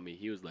he told me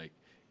he was like,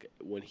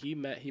 when he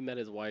met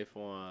his wife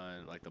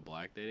on like the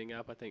Black dating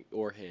app, I think,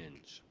 or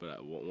Hinge,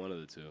 but one of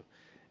the two,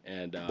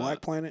 and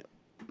Black Planet.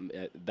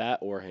 That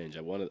or Hinge.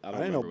 I didn't know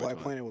remember Black which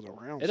one. Planet was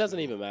around. It doesn't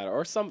even matter,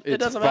 or some. It's It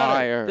doesn't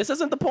fire. matter. This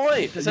isn't the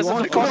point. This isn't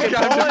want the to call fucking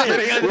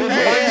it-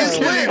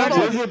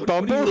 point. Was it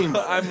Bumble?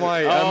 I'm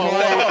white.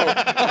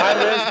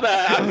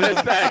 I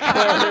missed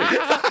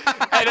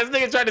that. Hey, this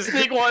nigga tried to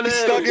sneak one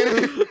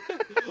in.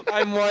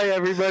 I'm white,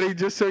 everybody.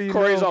 Just so you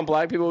Corey's know. on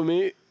Black People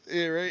Meet.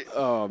 Yeah, right.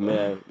 Oh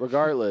man.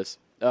 Regardless,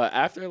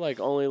 after like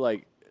only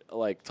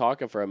like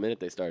talking for a minute,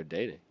 they started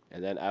dating,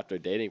 and then after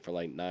dating for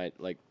like 9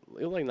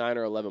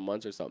 or 11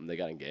 months or something, they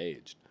got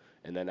engaged,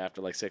 and then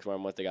after like 6 more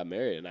months, they got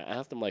married. And I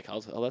asked him like,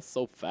 "Oh, that's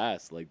so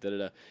fast!" Like da da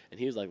da. And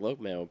he was like, "Look,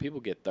 man, when people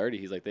get 30,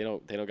 he's like, they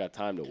don't got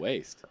time to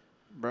waste."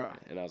 Bruh.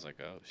 And I was like,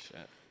 "Oh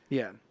shit."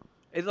 Yeah.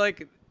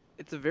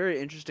 It's a very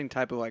interesting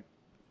type of, like,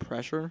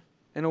 pressure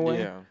in a way.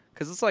 Yeah.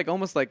 Because it's, like,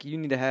 almost like you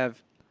need to have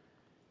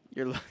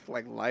your,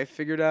 like, life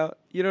figured out.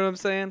 You know what I'm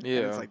saying? Yeah.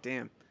 And it's like,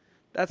 damn,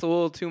 that's a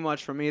little too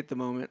much for me at the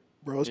moment.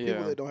 Bro, it's people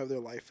Yeah. that don't have their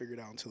life figured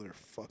out until their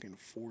fucking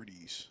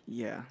 40s.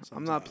 Yeah. I'm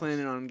Sometimes. not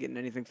planning on getting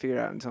anything figured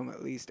out until I'm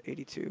at least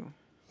 82.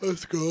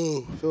 Let's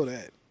go. Feel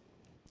that.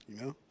 You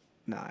know?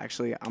 No,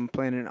 actually, I'm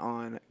planning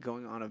on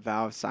going on a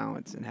vow of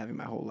silence and having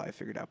my whole life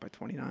figured out by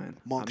 29.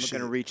 Monk I'm shit.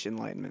 going to reach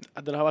enlightenment. I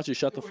don't know. How about you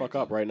shut the fuck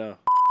up right now?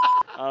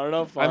 I don't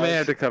know if I may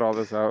have to cut all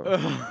this out.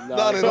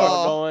 Not at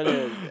all. Going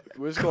in.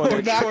 We're just going. Do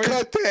in. not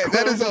cut that.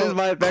 That is a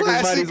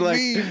classic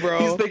meme,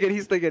 bro.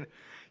 He's thinking,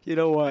 you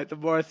know what? The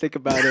more I think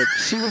about it,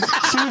 she was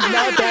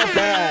not that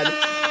bad.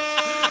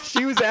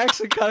 She was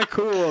actually kind of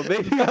cool.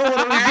 Maybe I want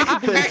to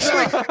revisit this.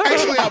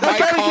 Actually, I might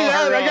call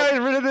her I up.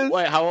 got rid of this.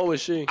 Wait, how old was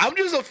she? I'm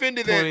just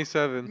offended that.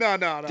 27. No.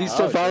 Do you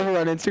still follow her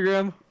on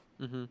Instagram?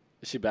 Is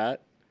she bad?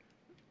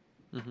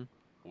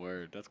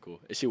 Word, that's cool.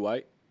 Is she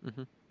white?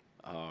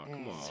 Oh,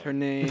 come What's on. her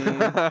name?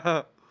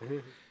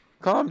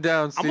 Calm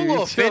down, I'm Steve. a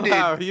little Chill offended,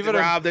 out. You better-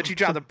 Rob, that you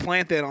tried to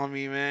plant that on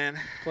me, man.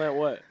 Plant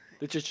what?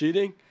 That you're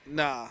cheating?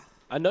 Nah.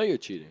 I know you're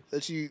cheating.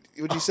 What you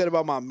said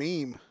about my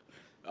meme.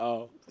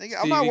 Oh. Nigga,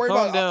 I'm not Stevie, worried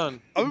calm about.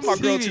 down. I'm with my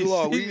girl Stevie, too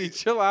long. Stevie,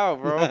 chill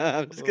out, bro.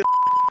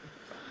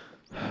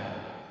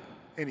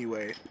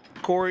 Anyway,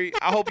 Corey,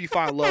 I hope you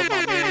find love,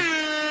 my man.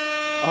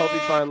 I hope you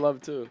find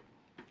love too.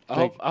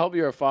 I hope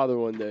you're a father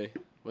one day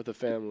with a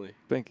family.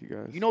 Thank you,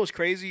 guys. You know what's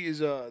crazy is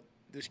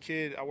this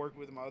kid I worked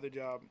with in my other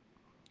job.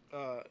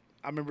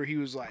 I remember he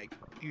was trying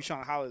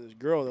to holler at this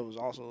girl that was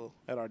also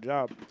at our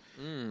job.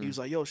 He was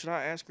like, "Yo, should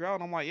I ask her out?"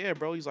 And I'm like, "Yeah,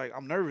 bro." He's like,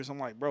 "I'm nervous." I'm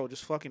like, "Bro,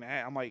 just fucking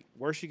ask." I'm like,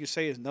 "Worst she could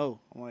say is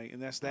no." I'm like,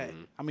 and that's that.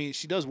 I mean,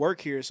 she does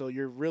work here, so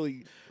you're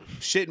really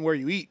shitting where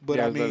you eat. But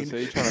Yeah, I was about mean, to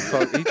say,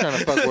 he trying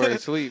to fuck where he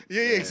sleep.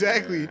 yeah,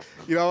 exactly.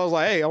 You know, I was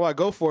like, "Hey, I want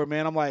to go for it,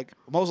 man." I'm like,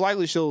 most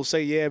likely she'll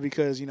say yeah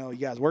because you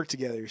guys work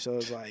together. So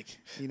it's like,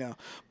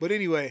 But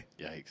anyway,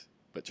 Yikes.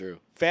 But true.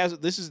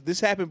 fast. This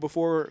happened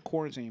before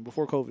quarantine,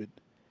 before COVID.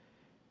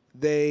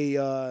 They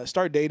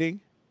start dating,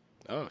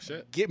 Oh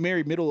shit. get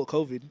married middle of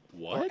COVID.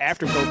 What? Or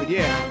after COVID,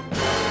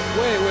 yeah.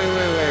 Wait.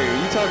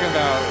 You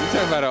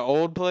talking about an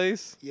old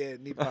place? Yeah,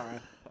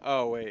 Nippon.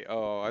 Oh wait.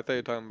 Oh, I thought you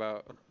were talking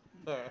about.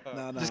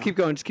 No. Just keep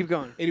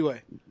going.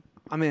 Anyway,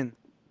 I'm in.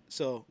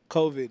 so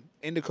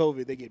into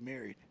COVID, they get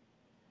married.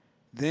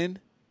 Then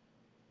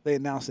they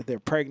announced that they're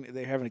pregnant.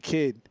 They're having a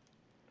kid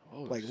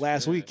Oh,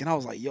 last shit. week, and I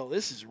was like, "Yo,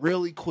 this is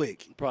really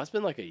quick." Bro, it's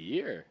been like a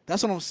year.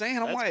 That's what I'm saying.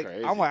 That's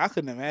crazy. I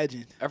couldn't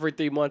imagine. Every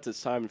 3 months,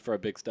 it's time for a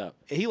big step.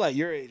 And he like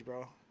your age,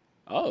 bro.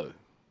 Oh,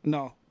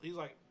 No, he's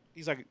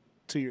like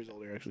 2 years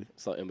older actually.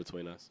 it's not in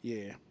between us.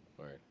 Yeah,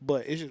 Right.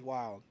 but it's just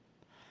wild,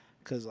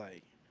 cause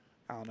like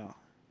I don't know.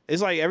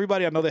 It's like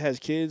everybody I know that has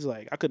kids.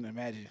 Like I couldn't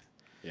imagine.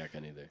 Yeah, I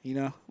can't either. You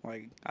know,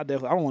 like I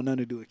don't want nothing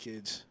to do with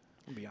kids.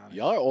 I'll be honest.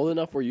 Y'all are old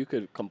enough where you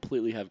could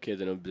completely have kids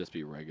and it would just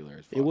be regular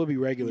as fuck. It would be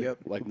regular. Yep.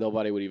 Like,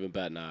 nobody would even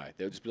bat an eye.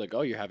 They would just be like,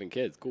 oh, you're having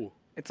kids. Cool.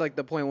 It's like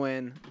the point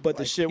when But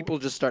the shit- people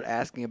just start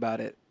asking about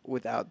it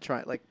without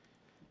trying. Like,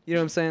 you know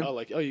what I'm saying? Oh,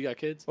 like, oh, you got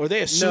kids? Or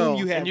they assume No.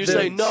 you have. And you kids.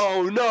 say,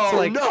 no, It's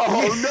like-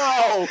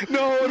 no.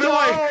 no. They're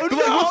like,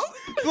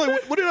 they're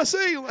like, what did I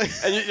say? Like,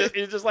 And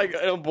you're just like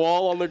in a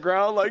ball on the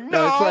ground, like, no,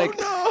 No, it's like-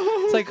 no.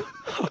 It's like,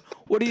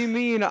 what do you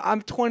mean?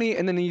 I'm 20,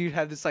 and then you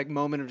have this like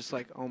moment of just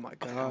like, oh my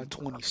I'm god,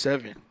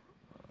 27,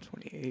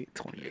 28.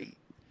 28.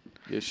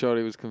 Yeah,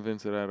 Shorty was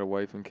convinced that I had a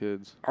wife and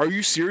kids. Are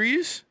you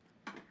serious?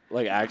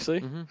 Like,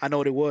 actually? I know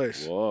what it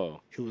was.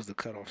 Whoa. It was the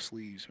cut off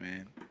sleeves,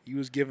 man. You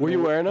was giving. Were you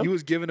away, wearing them? You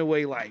was giving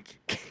away like.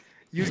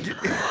 You was.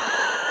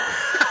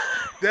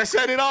 That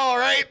said it all,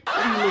 right?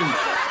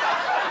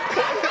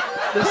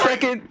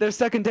 Their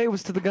second date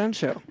was to the gun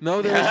show.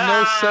 No, there was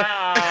no sex.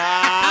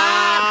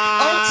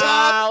 Up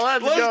top.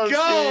 Let's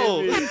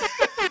go. Stevie.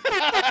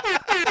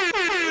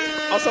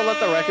 Also, let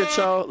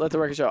the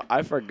record show.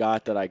 I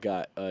forgot that I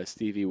got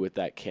Stevie with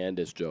that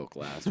Candace joke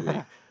last week.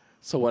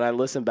 So when I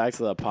listened back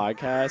to the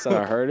podcast and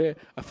I heard it,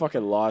 I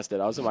fucking lost it.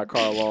 I was in my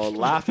car alone,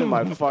 laughing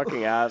my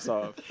fucking ass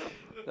off.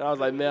 And I was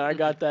like, man, I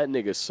got that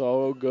nigga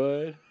so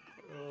good.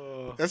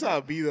 That's how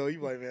it be though. You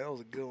be like, man, that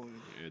was a good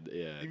one.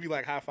 Yeah. You be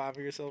like high fiving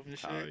yourself and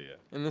shit. Oh, yeah.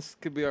 And this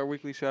could be our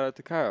weekly shout out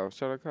to Kyle.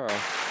 Shout out Kyle.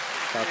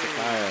 Shout out to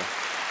Kaya.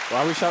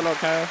 Why are we shouting out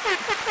Kaya?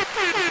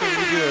 We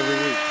do every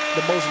week.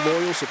 The most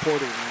loyal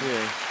supporter.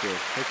 Man. Yeah.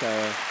 Hey,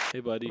 Kaya. Hey,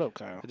 buddy. What up,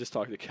 Kyle? I just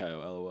talked to Kyle.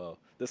 LOL.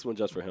 This one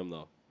just for him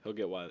though. He'll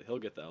get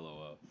the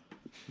LOL.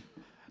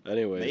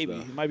 Anyways, Maybe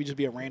though. it might be just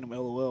be a random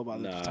LOL by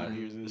the time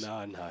he hears this.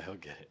 Nah, he'll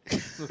get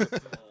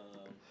it.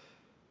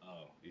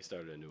 You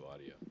started a new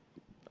audio.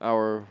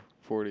 Hour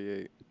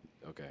 48.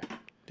 Okay.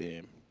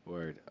 Damn.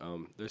 Word.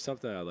 There's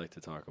something I'd like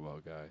to talk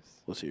about, guys.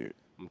 Let's hear it.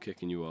 I'm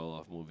kicking you all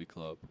off Movie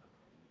Club.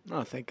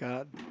 Oh, thank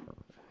God.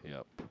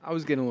 Yep. I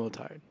was getting a little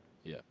tired.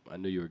 Yep. I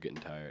knew you were getting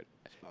tired.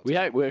 We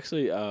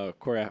actually,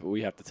 Corey,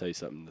 we have to tell you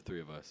something, the three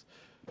of us.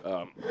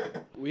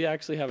 We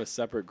actually have a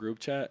separate group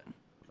chat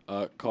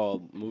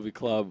called Movie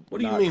Club. What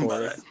do you Not mean by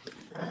Corey.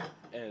 that?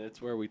 And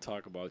it's where we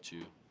talk about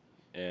you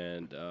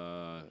and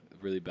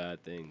really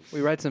bad things.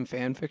 We write some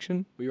fan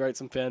fiction, We write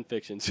some fan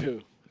fiction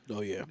too.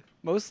 Oh yeah.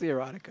 mostly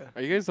erotica.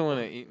 Are you guys the one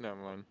to eat? No,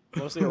 man.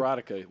 Mostly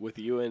erotica with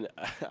you and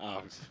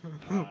Alex.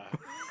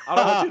 I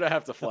don't want you to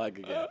have to flag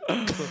again.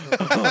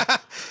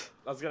 I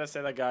was gonna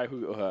say that guy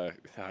who.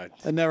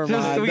 Never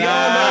mind. We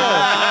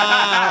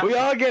all know. We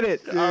all get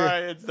it. All right,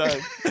 it's done.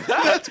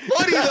 That's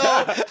funny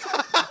though.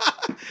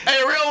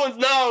 Hey, real ones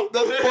know.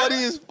 That's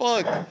funny as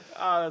fuck.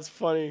 Ah, that's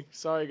funny.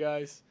 Sorry,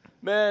 guys.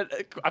 Man,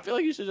 I feel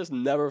like you should just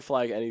never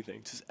flag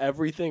anything. Just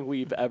everything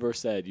we've ever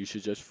said, you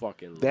should just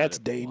fucking. That's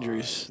let it fly.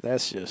 dangerous.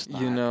 That's just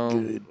not You know,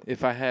 good.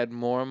 if I had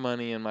more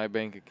money in my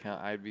bank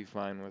account, I'd be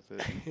fine with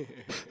it.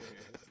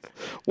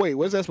 Wait,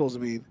 what's that supposed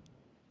to mean?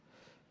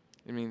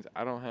 It means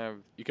I don't have.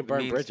 You can the burn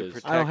means to bridges.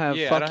 protect- I don't have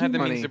Yeah, I fuck don't have you the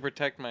money. means to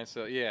protect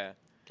myself. Yeah.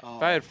 Oh.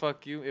 If I had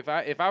fuck you, if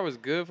I was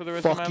good for the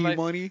rest Fuck of you my life,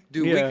 money?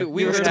 dude, Yeah.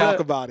 we Let's could talk have.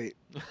 about it.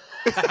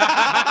 Let's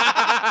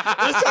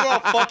talk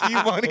about fuck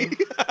you money.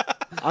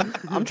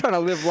 I'm trying to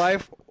live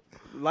life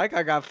like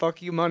I got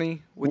fuck you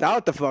money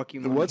without the fuck you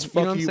money. What's You know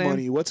fuck what I'm you saying?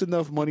 money? What's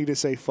enough money to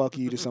say fuck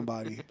you to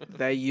somebody?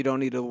 That you don't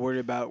need to worry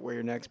about where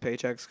your next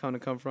paycheck's going to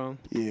come from.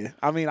 Yeah.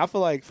 I mean, I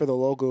feel like for the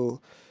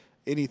local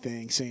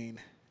anything scene,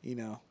 you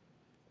know,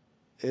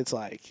 it's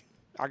like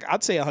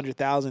I'd say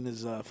 100,000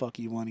 is fuck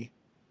you money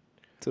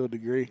to a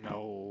degree.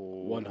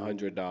 No.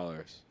 $100.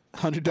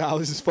 $100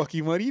 is fuck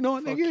you money. You know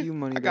what, Fuck nigga? you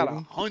money, I got baby.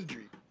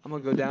 100. I'm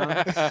going to go down.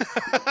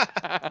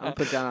 I'm going to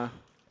put down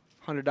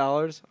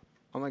 $100.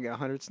 I'm going to get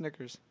 100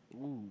 Snickers.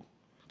 Ooh.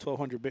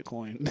 1,200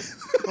 Bitcoin.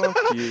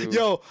 Fuck you.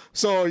 Yo,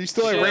 so are you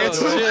still at Chill,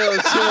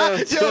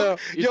 ransom? chill.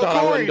 You Yo, thought I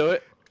Corey. wouldn't do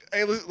it?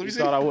 Hey, let me You see.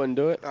 thought I wouldn't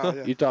do it? Oh,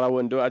 yeah. You thought I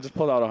wouldn't do it? I just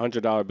pulled out a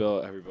 $100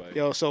 bill, everybody.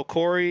 Yo, so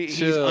Corey, he's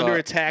Chill. under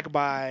attack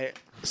by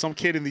some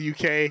kid in the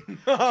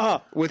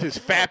UK with his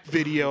FAP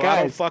video. I don't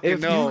Guys, fucking if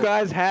know. you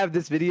guys have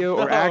this video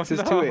or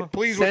access to it,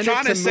 Please, we're send it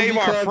trying to save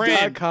our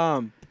friend.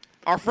 movieclub.com.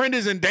 Our friend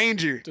is in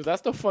danger. Dude,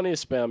 that's the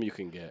funniest spam you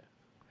can get.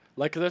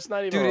 Like, there's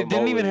not even Dude, it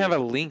didn't even remotely- have a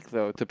link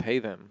though to pay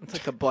them. It's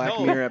like a Black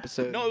No. Mirror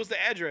episode. No, it was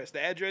the address.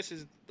 The address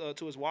is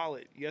to his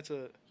wallet. You have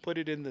to put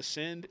it in the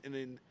send and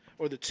then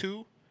or the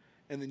to,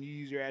 and then you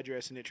use your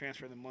address and they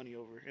transfer the money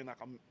over in like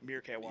a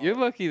Meerkat wallet. You're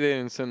lucky they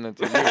didn't send that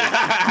to me.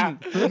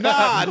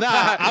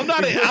 Nah, I'm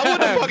not. I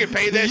wouldn't have fucking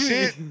paid that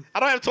shit. I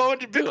don't have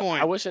 1,200 Bitcoin.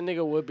 I wish a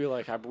nigga would be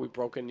like, "Have we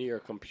broken into your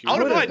computer?" I would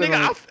have been like, would've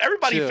nigga, been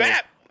everybody chill.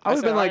 fat. I would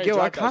have been like, yo,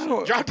 I drop that kind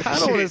of Drop that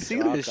want to shit. see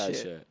Drop this that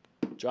shit. shit.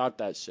 Drop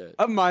that shit.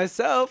 Of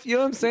myself, you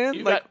know what I'm saying?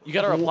 You like,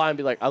 got to reply and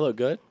be like, "I look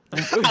good."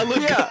 I look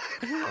yeah.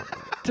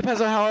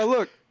 Depends on how I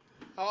look.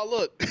 Oh,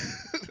 look.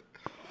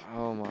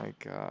 Oh my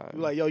god.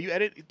 Like, yo, you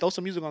edit, throw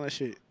some music on that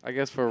shit. I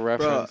guess for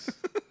reference,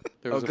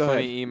 there was Oh, a go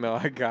funny ahead. email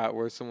I got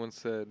where someone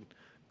said,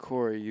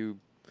 "Corey, you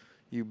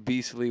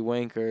beastly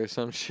wanker," or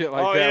some shit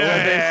like Oh, that. yeah,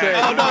 What they yeah, say.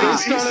 yeah. Oh, no, He he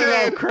started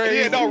said, off crazy.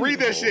 yeah, no, read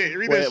that shit.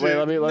 Read that Wait, shit. wait,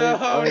 let me. No,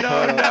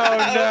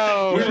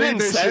 You Read didn't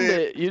this send shit.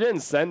 it. You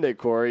didn't send it,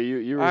 Corey.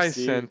 You I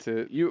received. sent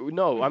it. You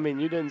no. I mean,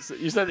 you didn't.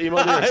 You sent the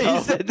email to He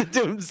yourself. said it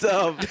to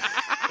himself.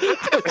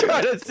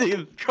 Try to see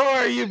him.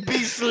 Corey, you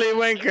beastly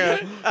wanker.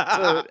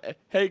 So,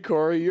 hey,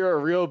 Corey, you're a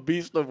real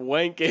beast of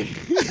wanking.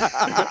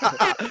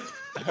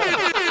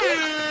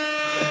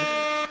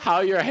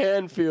 How your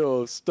hand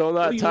feels? Still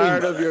not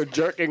tired of your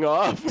jerking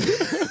off?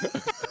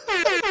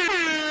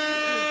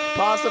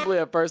 Possibly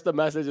at first the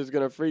message is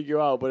going to freak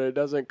you out, but it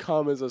doesn't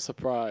come as a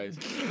surprise.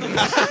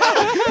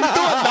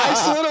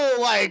 Nice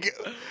little, like,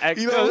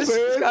 you know what I'm This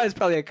saying? guy's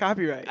probably a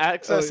copyright.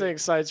 Accessing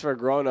sites for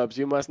grown-ups,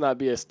 you must not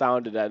be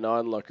astounded at an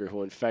onlooker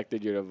who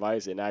infected your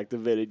device and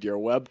activated your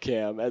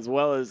webcam, as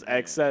well as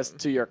access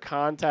to your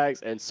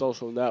contacts and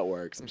social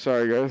networks. I'm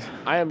sorry, guys.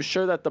 I am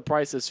sure that the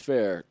price is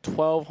fair.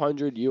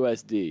 1,200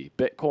 USD.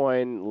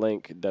 Bitcoin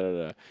link,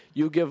 da-da-da.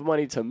 You give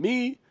money to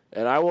me,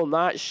 and I will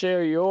not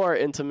share your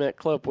intimate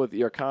clip with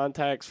your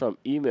contacts from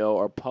email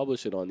or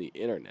publish it on the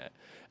internet.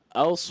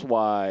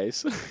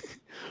 Elsewise,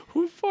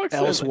 who fucks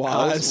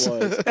Elsewise.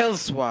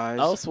 Elsewise.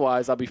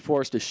 Elsewise, I'll be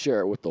forced to share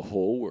it with the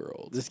whole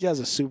world. This guy's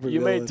a super You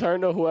may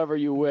turn to whoever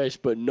you wish,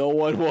 but no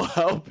one will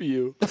help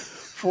you.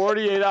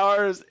 48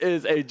 hours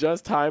is a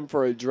just time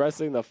for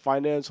addressing the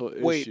financial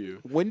Wait, issue.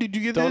 when did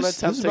you get Don't this?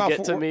 attempt This is to about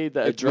get to me.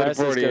 The It's been address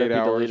is going to 48 be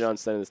hours. deleted on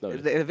sending this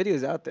notice. The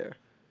video's out there.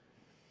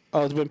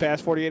 Oh, it's been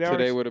past 48 hours?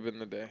 Today would have been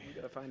the day. You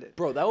gotta find it.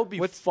 Bro, that would be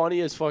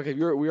funny as fuck if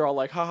we were all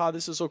like, haha,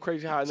 this is so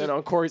crazy. And then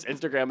on Corey's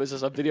Instagram, it's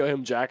just a video of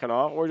him jacking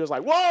off. We're just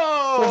like,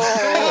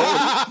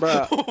 whoa!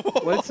 Bro,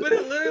 But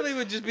it literally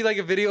would just be like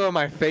a video of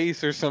my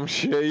face or some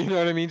shit. You know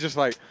what I mean? Just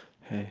like,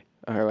 hey.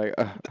 Or like,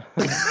 like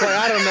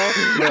I don't know.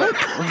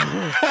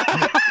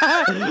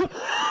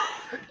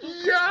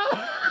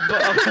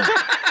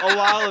 a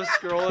while of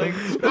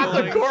scrolling.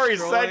 Not the Corey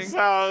sex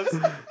house.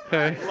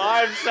 Hey.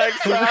 Live sex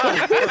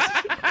house.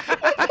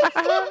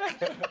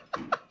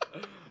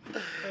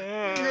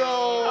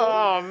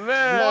 Oh,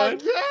 man. My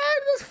God,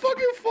 that's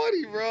fucking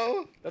funny,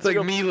 bro. It's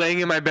like me laying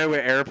in my bed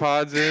with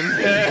AirPods in.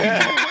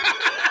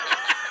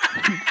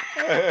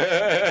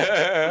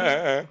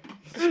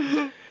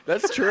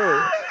 That's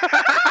true.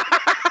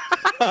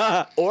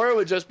 Or it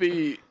would just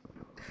be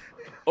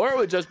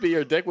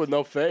your dick with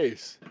no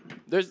face.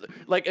 There's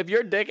like if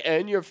your dick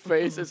and your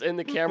face is in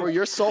the camera,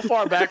 you're so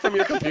far back from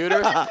your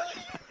computer.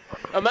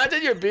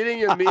 Imagine you're beating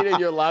your meat and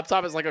your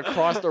laptop is like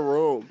across the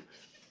room.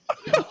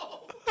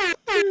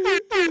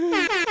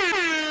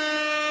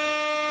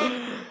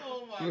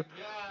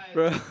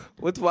 Bro,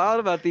 what's wild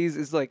about these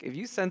is like if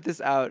you sent this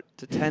out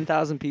to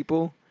 10,000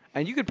 people,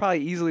 and you could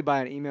probably easily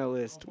buy an email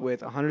list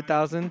with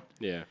 100,000,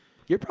 Yeah.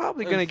 you're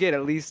probably gonna get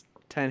at least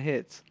 10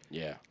 hits.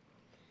 Yeah.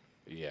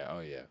 Yeah. Oh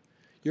yeah.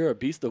 You're a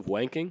beast of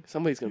wanking.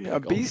 Somebody's gonna be A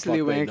like,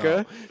 beastly oh, fuck, wait, wanker.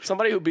 no.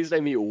 Somebody who beats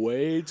their meat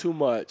way too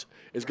much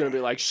is gonna be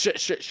like shit.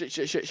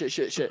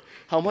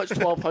 How much?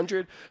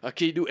 1,200?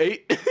 Can you do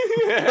 8?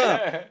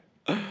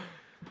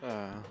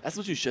 That's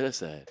what you should have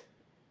said.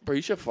 Bro,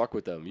 you should fuck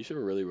with them. You should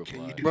really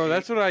reply. Bro,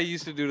 that's what I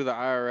used to do to the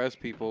IRS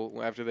people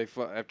after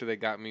they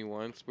got me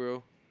once,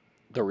 bro.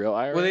 The real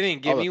IRS? Well, they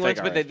didn't give Oh, the me fake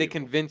once, but IRS they people.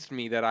 convinced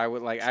me that I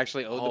would like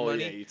actually owe the Oh,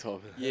 money. yeah, you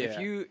told me. Yeah.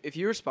 If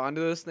you respond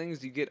to those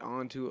things, you get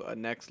onto a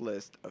next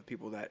list of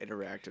people that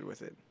interacted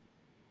with it.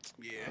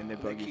 Yeah. And they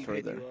bug you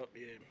further. And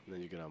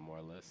then you get on more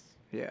lists.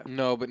 Yeah.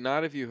 No, but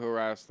not if you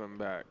harass them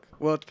back.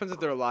 Well, it depends if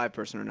they're a live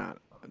person or not.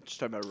 I'm just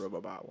talking about a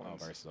robobot Oh,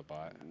 ones. versus a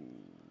bot.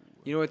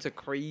 You know, it's a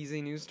crazy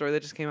news story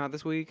that just came out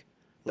this week.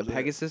 The What's that?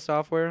 Pegasus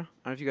software. I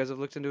don't know if you guys have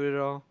looked into it at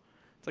all.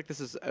 It's like this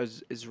is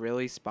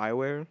Israeli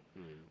spyware,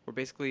 where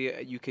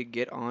basically you could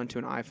get onto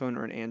an iPhone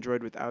or an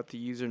Android without the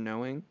user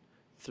knowing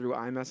through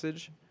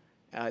iMessage.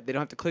 They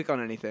don't have to click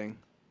on anything.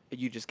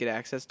 You just get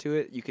access to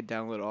it. You could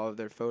download all of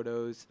their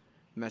photos,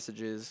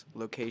 messages,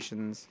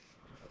 locations,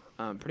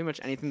 pretty much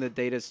anything the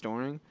data is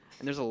storing.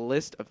 And there's a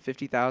list of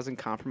 50,000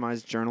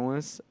 compromised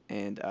journalists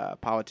and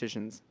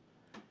politicians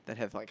that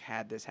have like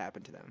had this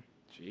happen to them.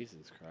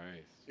 Jesus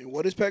Christ. And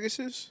what is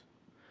Pegasus?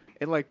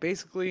 It like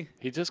basically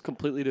He just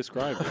completely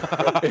described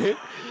it.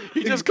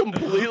 He just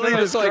completely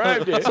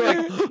described it.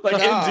 Like in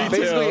detail.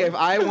 basically if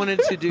I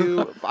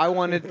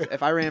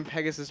ran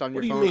Pegasus on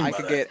your phone, I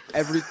could get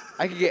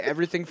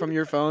everything from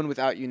your phone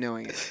without you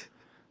knowing it.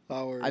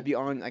 I'd be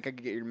on like I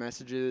could get your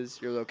messages,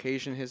 your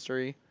location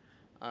history,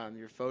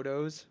 your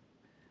photos,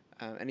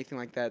 anything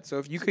like that. So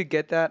if you could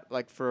get that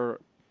like for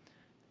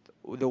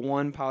the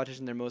one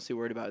politician they're mostly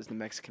worried about is the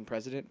Mexican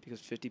president because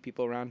 50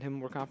 people around him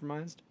were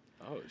compromised.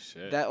 Oh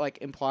shit. That like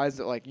implies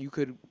that like you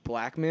could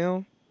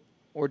blackmail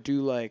or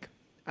do like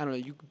I don't know,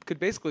 you could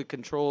basically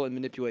control and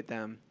manipulate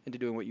them into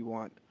doing what you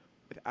want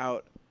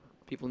without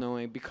people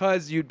knowing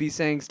because you'd be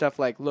saying stuff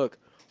like, "Look,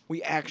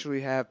 we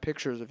actually have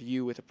pictures of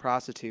you with a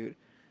prostitute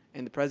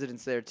and the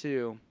president's there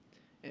too.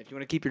 And if you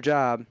want to keep your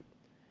job,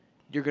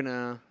 you're going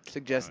to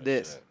suggest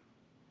this." Shit.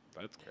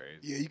 That's crazy.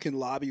 Yeah, you can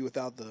lobby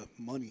without the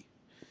money.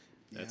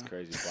 That's Yeah.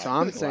 crazy. So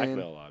I'm saying-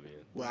 Blackmail lobbying.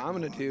 What I'm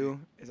going to do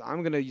is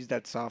I'm going to use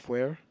that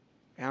software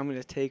and I'm going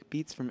to take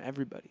beats from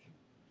everybody.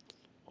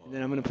 And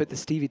then I'm going to put the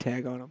Stevie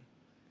tag on them.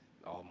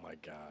 Oh my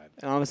god.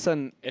 And all of a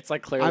sudden, It's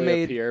like I clearly a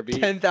made PR beat.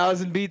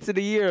 10,000 beats in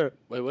a year.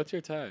 Wait, what's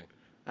your tag?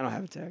 I don't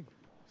have a tag.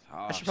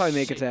 Oh, I should probably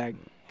make a shit. tag.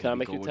 Can I Here we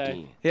make go your tag?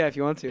 again. Yeah, if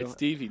you want to. It's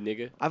Stevie,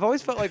 nigga. I've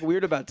always felt like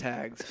weird about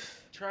tags.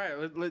 Try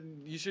it.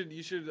 You should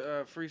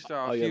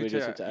freestyle Oh, a yeah, few we do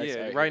ta- some tags? Yeah,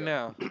 Alright, here right we go.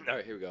 now. All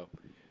right, here we go.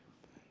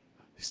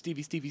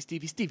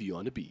 Stevie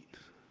on the beat.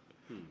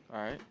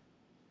 All right.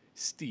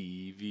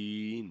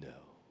 Stevie, no.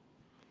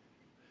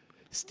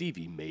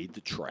 Stevie made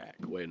the track.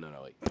 Wait, no,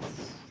 wait.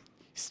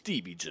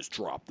 Stevie just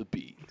dropped the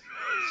beat.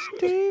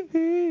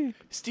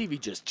 Stevie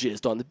just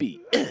jizzed on the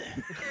beat.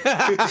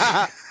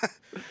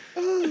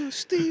 Oh,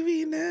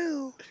 Stevie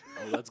now.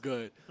 Oh, that's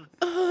good.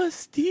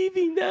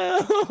 Stevie now.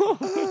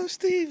 Oh,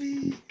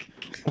 Stevie.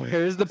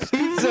 Where's the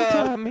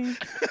pizza?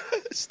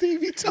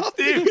 Stevie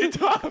Topping. Stevie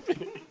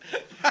Topping.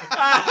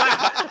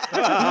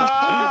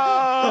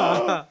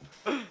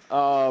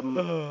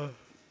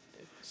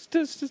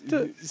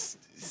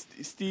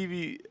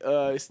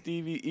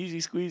 Stevie, easy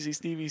squeezy,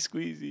 Stevie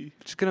squeezy.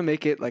 Just gonna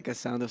make it like a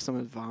sound of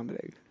someone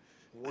vomiting.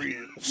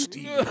 Real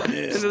Stevie. And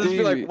they'll just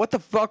be like, "What the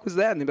fuck was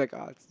that?" And they'll be like,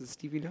 "Oh, it's the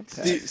Stevie Note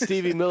tag."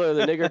 Stevie Miller,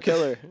 the nigger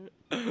killer.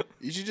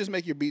 You should just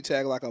make your beat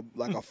tag like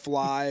a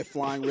fly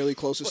flying really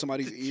close to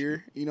somebody's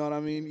ear. You know what I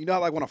mean? You know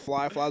how like when a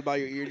fly flies by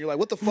your ear, and you're like,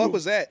 "What the fuck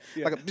was that?"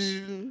 Like a.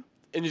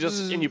 And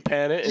you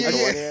pan it. Yeah,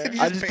 into one yeah. ear.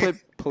 You I just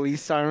put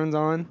police sirens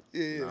on.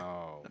 Yeah.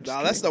 No.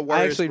 Nah, that's the worst.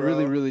 I actually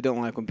bro. really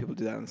don't like when people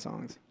do that in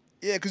songs.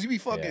 Yeah, because you be I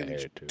fucking hear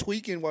it too.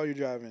 tweaking while you're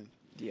driving.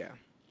 Yeah,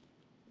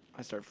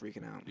 I start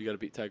freaking out. You got a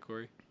beat tag,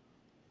 Corey?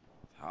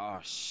 Oh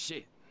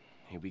shit.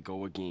 Here we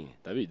go again.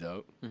 That'd be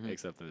dope. Mhm.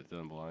 Except that it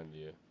doesn't belong to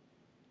you.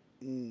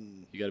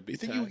 Mm. You got a beat You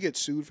think tag? you would get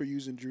sued for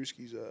using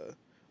Drewski's?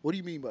 What do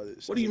you mean by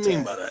this? What do you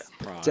mean by that?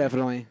 Probably.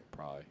 Definitely,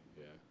 Probably,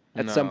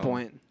 yeah. at some No.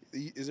 point.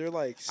 Is there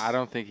like? I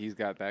don't think he's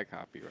got that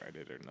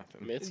copyrighted or I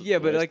nothing. mean, it's his Yeah,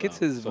 but, voice, like, it's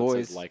though. his So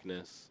it's voice.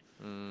 likeness.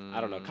 I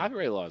don't know.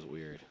 Copyright law is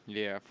weird.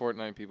 Yeah,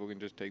 Fortnite people can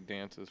just take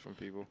dances from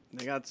people.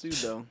 They got sued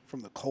though.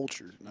 From the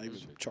culture, not even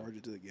charge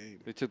it to the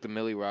game. They took the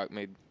Millie Rock,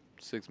 made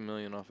 $6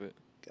 million off it.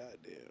 God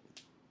damn.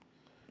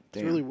 It's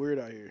Damn. really weird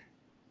out here.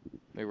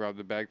 They robbed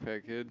the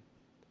backpack kid.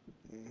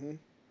 Mm-hmm.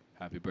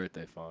 Happy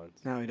birthday, Fonz.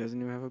 Now he doesn't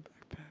even have a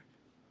backpack.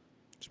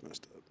 It's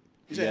messed up.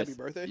 You say happy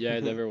birthday? Yeah,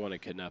 I never want to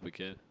kidnap a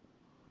kid.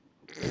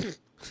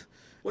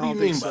 What do I you don't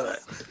mean think by so.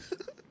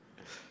 that?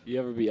 You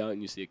ever be out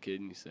and you see a kid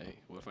and you say,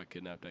 "What if I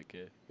kidnap that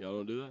kid?" Y'all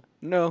don't do that?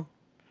 No,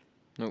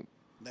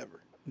 Never.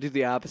 do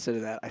the opposite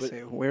of that. I But-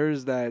 say,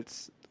 where's that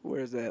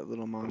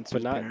little monster's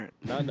But not parent?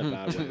 not in a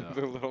bad way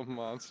The though. little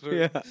monster.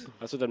 Yeah.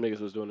 That's what them niggas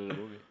was doing in the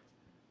movie.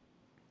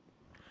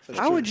 That's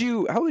How true.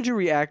 would you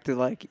react to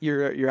like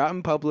you're out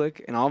in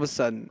public and all of a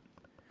sudden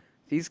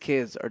these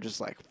kids are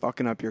just like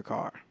fucking up your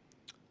car?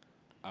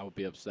 I would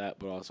be upset,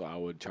 but also I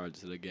would charge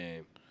to the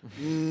game.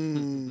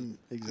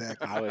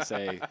 Exactly. I would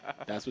say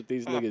that's what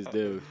these niggas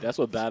do. That's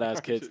what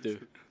badass kids do.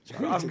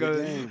 Charge to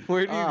the game.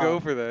 Where do you Ah. go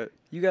for that?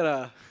 You got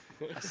a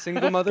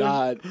single mother?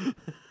 God,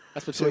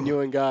 that's between you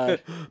and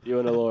God, you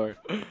and the Lord.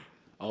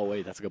 Oh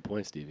wait, that's a good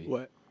point, Stevie.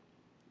 What?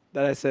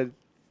 That I said.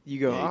 You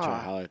go. Yeah, you try to ah,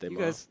 holler at their you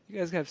mom."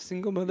 guys have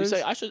single You mothers.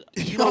 say I should.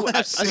 You You know, don't I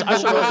have should. single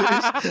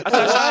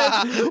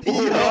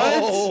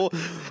Yo,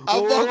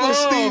 I fuck with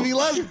Stevie.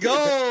 Let's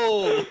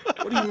go.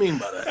 What do you mean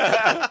by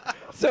that?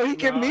 so he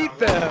can meet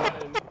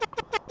them.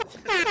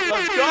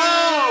 Let's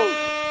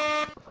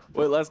go.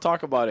 Wait, let's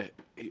talk about it.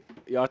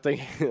 Y'all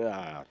think?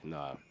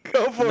 Nah.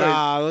 Go for it.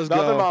 Nah, let's The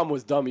other go. mom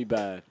was dummy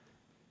bad.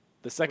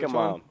 The second Which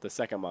one? mom. The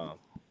second mom.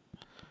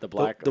 The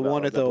black. the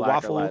one at the black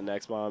waffle? or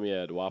Latinx mom.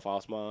 Yeah, the Waffle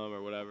House mom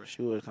or whatever.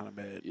 She was kind of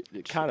bad.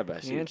 Kind of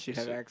bad. And she'd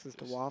have access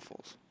to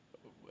waffles.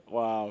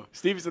 Wow.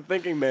 Stevie's a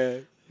thinking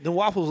man. The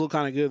waffles look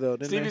kind of good though.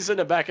 Didn't Stevie's in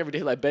the back every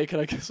day like, babe, can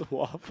I get some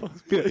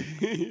waffles,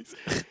 please?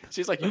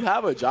 She's like, you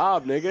have a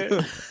job,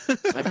 nigga.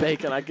 Like, babe,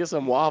 can I get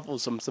some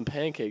waffles, some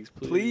pancakes,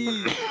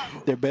 please? they?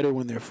 They're better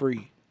when they're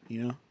free.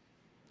 You know.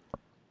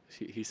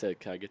 He said,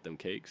 can I get them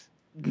cakes?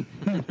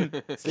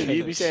 Stevie,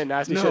 you be saying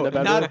nasty shit in No, the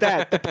bedroom? not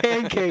that. The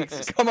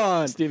pancakes. Come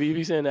on. Stevie, you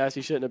be saying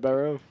nasty shit in the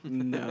bedroom?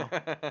 No.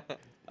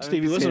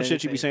 Stevie, what's some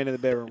shit you be saying in the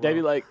bedroom? They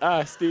be Bro?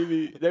 like,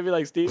 Stevie. They be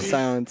like, Stevie.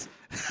 Silence.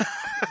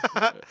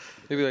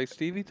 They'd be like,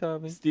 Stevie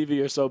Tommy. Stevie,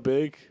 you're so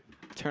big.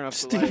 Turn off the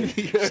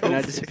Stevie, light. And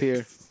I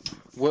disappear.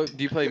 What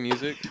do you play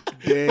music?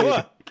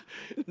 Dead.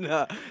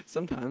 No.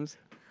 Sometimes.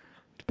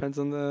 Depends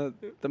on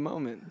the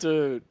moment.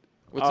 Dude,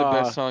 What's the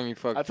best song you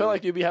fucked? I feel with?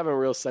 like you'd be having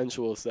real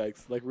sensual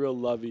sex, like real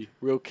lovey,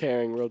 real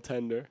caring, real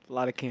tender. A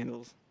lot of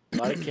candles. A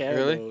lot of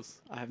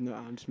candles.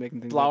 I'm just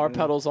making things. Flower up right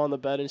now. petals on the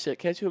bed and shit.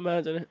 Can't you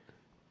imagine it?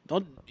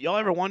 Don't y'all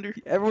ever wonder?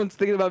 Everyone's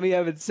thinking about me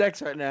having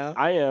sex right now.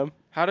 I am.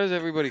 How does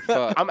everybody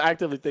fuck? I'm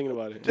actively thinking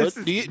about it.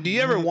 Do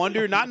you ever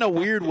wonder? Not in a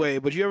weird way,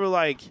 but you ever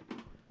like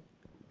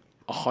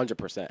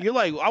 100%. you're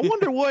like, I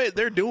wonder what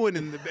they're doing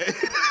in the bed.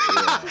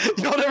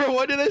 Y'all never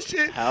wonder that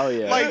shit? Hell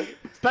yeah. Like,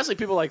 especially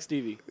people like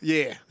Stevie.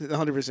 yeah,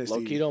 100%.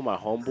 Loquito, my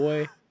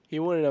homeboy. He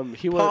wanted them.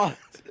 He Pause. wanted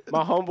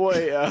my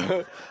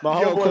homeboy.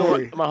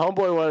 Corey. My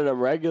homeboy wanted them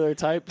regular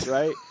types,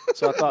 right?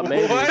 So I thought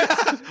maybe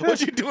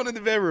What you doing in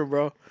the bedroom,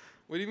 bro?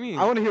 What do you mean?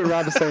 I want to hear what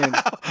Rob is saying.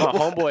 my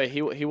homeboy.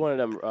 He wanted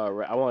them.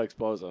 I won't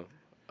expose him.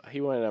 He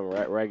wanted them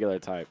regular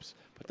types.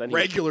 But then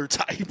Regular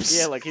types.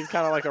 Yeah, like he's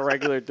kind of like a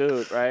regular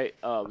dude, right?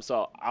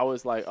 So I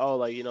was like, oh,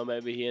 like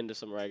maybe he into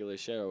some regular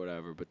shit or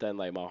whatever. But then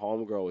like my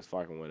homegirl was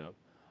fucking with him,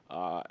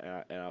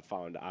 and I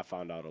found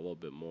out a little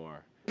bit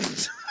more.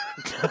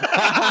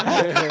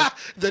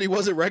 That he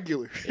wasn't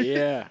regular.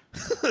 Yeah,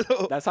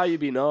 that's how you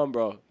be known,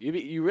 bro.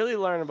 You really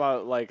learn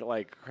about like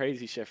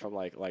crazy shit from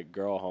like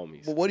girl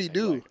homies. But what do you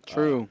do? Like,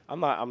 True. I'm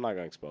not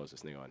gonna expose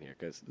this nigga on here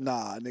because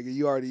Nah, nigga,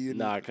 you already.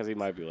 because he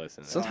might be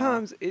listening.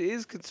 Sometimes it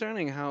is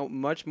concerning how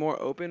much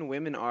more open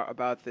women are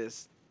about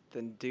this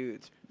than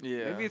dudes.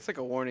 Yeah. Maybe it's like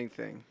a warning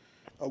thing.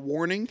 A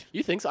warning.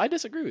 You think so? I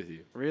disagree with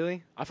you.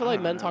 Really? I feel like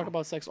don't men know. talk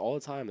about sex all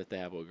the time that they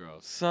have with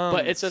girls. Some.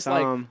 But it's just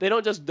Some.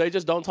 like they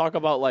just don't talk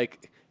about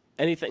like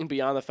anything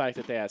beyond the fact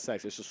that they had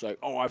sex. It's just like,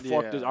 oh, I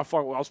fucked this. I was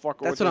fucking That's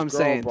with what this I'm girl,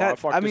 saying. bro. I That-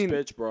 fucked I this mean-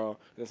 bitch, bro. And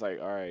it's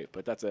like, all right,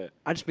 but that's it.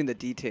 I just mean the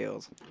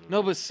details.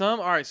 No, but some.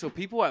 All right, so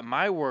people at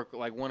my work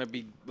like want to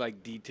be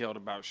like detailed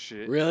about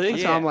shit. Really?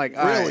 So I'm like,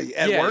 all right. Really?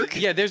 At yeah, work?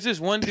 Yeah, there's this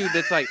one dude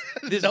that's like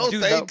this No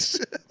dude. thanks.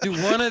 Dude,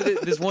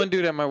 this one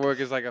dude at my work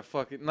is like a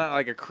fucking not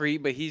like a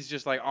creep, but he's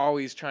just like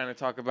always trying to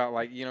talk about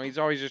like he's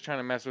always just trying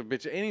to mess with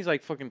bitches, and he's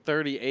like fucking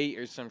 38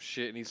 or some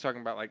shit, and he's talking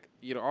about like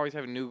always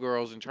having new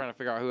girls and trying to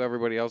figure out who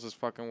everybody else is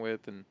fucking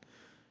with, and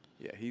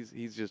yeah, he's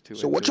just too.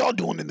 So what into it. y'all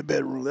doing in the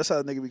bedroom? That's how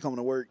a nigga be coming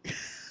to work.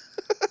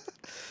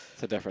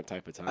 It's a different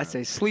type of time. I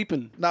say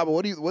sleeping. Nah, but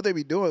what they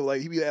be doing?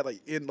 Like he be at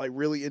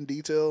really in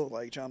detail,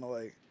 like trying to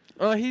like.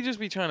 He just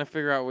be trying to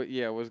figure out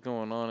what's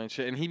going on and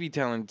shit, and he be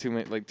telling too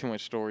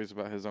much stories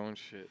about his own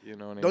shit. You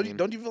know what I mean?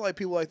 Don't you feel like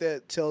people like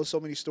that tell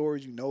so many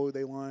stories? You know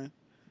they lying.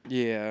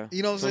 Yeah.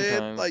 You know what I'm saying?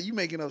 sometimes. Like you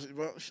making up.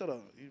 Bro, shut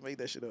up. You make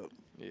that shit up.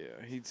 Yeah,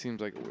 he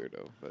seems like a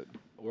weirdo, but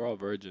We're all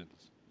virgins.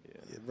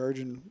 Yeah,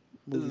 Virgin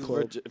Movie is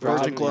Club. Virgin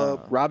Virgin Rob-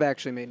 Club. Rob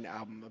actually made an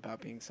album about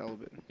being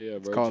celibate. Yeah, It's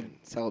virgin. called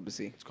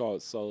Celibacy. It's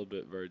called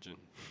celibate virgin.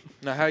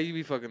 now how you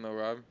be fucking though,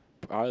 Rob?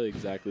 Probably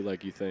exactly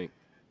like you think.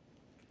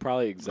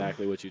 Probably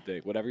exactly what you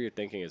think. Whatever you're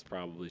thinking is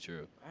probably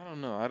true. I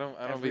don't know. I don't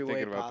Every be way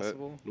thinking about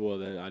possible. Well,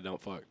 then I don't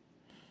fuck.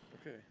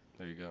 that. Okay.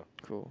 There you go.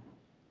 Cool.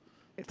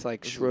 It's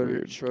like This is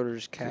weird.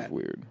 Schroeder's This cat. is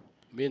weird.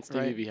 Me and Stevie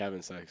Right. be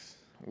having sex.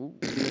 Ooh.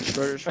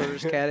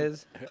 Schroeder's cat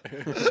is.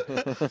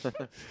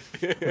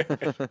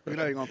 We're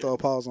not even gonna throw a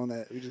pause on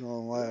that. We just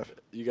gonna laugh.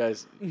 You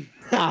guys,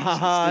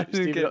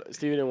 Stevie,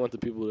 Stevie didn't want the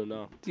people to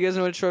know. do you guys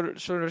know what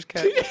Schroeder's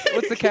cat?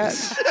 What's the cat?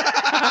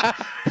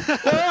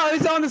 No,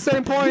 it's on the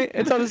same point.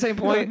 It's on the same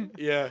point.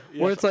 Yeah.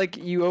 Where it's like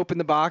you open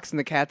the box and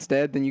the cat's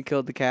dead, then you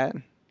killed the cat.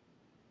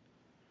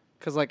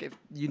 Because like if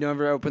you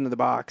never open the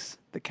box,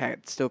 the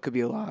cat still could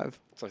be alive.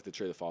 It's like the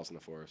tree that falls in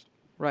the forest.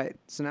 Right.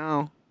 So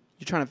now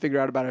you're trying to figure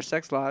out about our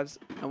sex lives,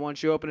 and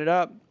once you open it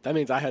up, That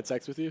means I had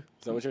sex with you?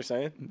 Is that what you're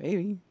saying?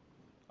 maybe.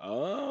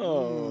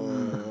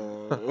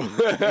 Oh.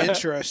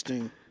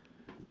 Interesting.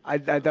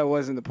 That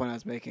wasn't the point I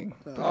was making.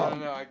 No,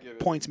 I get it.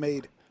 Points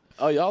made.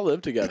 Oh, y'all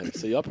live together,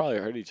 so y'all probably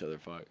heard each other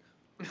fuck.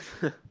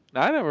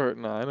 I never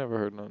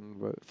heard nothing,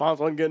 but Fonz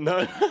wasn't getting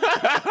none.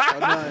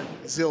 None.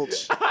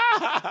 Zilch.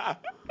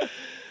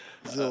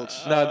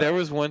 Zilch. no, there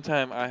was one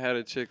time I had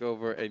a chick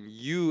over, and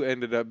you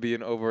ended up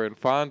being over in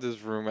Fonz's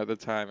room at the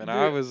time, and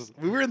I was.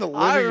 We were in the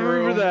living I room.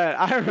 remember that.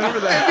 I remember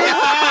that.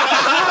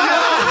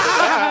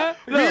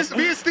 Me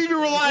and Stevie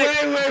were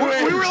like,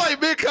 we were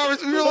like mid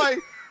conversation. We were like,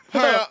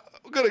 all right,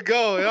 I'm gonna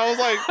go, and I was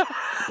like,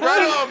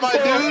 right on, my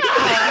dude.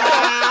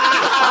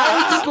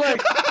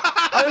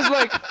 I was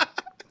like,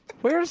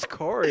 where's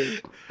Corey?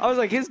 I was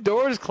like, his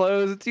door's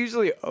closed. It's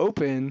usually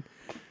open.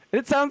 And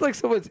it sounds like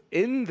someone's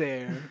in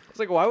there. I was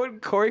like, why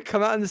would Corey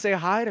come out and say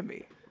hi to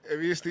me? And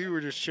me and Stevie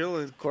were just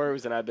chilling. Corey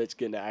was in that bitch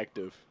getting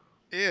active.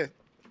 Yeah,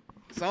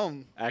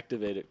 something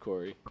Activated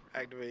Corey.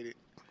 activated.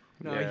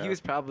 No, Yeah. he was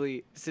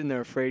probably sitting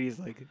there afraid. He's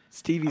like,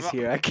 Stevie's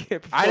here. I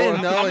can't perform. I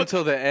didn't know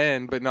until the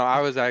end, but no,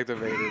 I was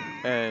activated,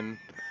 and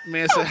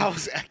Man said I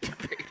was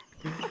activated.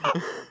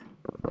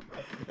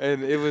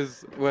 it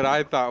was what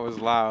I thought was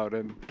loud,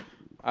 and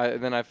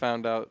then I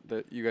found out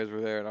that you guys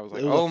were there, and I was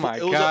like, It was oh a fu- my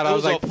it was a- god! it I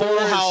was was a like, full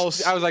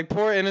house. I was like,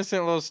 poor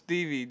innocent little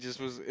Stevie just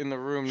was in the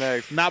room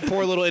next. Not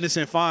poor little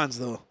innocent Fonz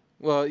though.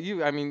 Well,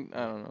 I mean, I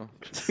don't know.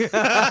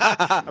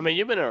 I mean,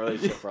 you've been in a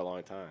relationship for a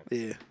long time.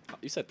 Yeah,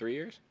 You said 3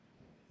 years?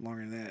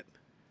 longer than that.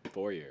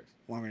 4 years.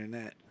 Longer than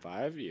that.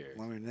 5 years.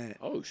 Longer than that.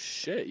 Oh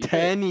shit! You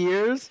 10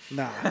 years?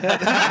 Nah. 10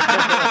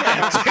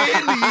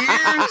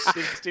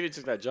 years? Stevie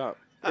took that jump.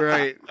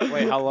 Right.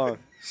 Wait, how long?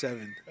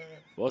 7.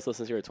 Well, so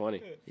since you were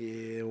 20.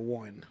 Yeah,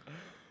 1.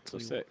 So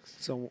 6.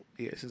 So,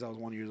 yeah, since I was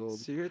 1 year old.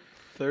 So you're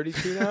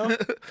 32 now?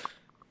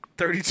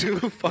 32?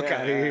 Fuck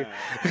out of here.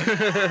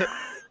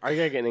 Are you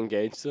gonna get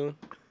engaged soon?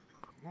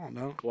 I don't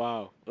know.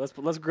 Wow. Let's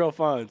grill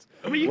Fonz.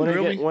 I mean, you When can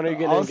are grill you me. when are you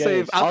getting I'll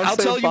engaged? I'll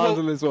save tell you Fonz what-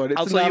 on this one.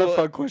 I'll It's tell not you a what-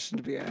 fun question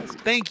to be asked.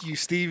 Thank you,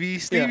 Stevie.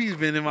 Stevie's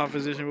been in my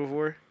position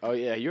before. Oh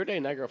yeah, you were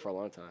dating that girl for a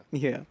long time.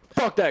 Yeah.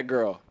 Fuck that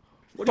girl.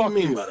 What do you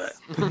mean by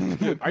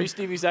that? Are you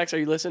Stevie's ex? Are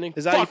you listening?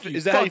 Is that, Fuck how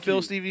you fuck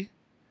feel, Stevie?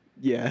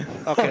 Yeah.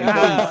 Okay,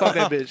 fuck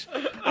that bitch.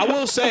 I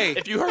will say,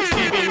 If you heard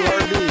Stevie, you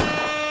heard me.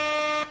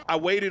 I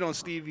waited on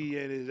Stevie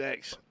and his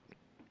ex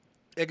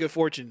at Good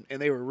Fortune,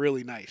 and they were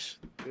really nice.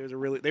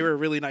 They were a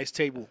really nice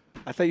table.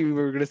 I thought you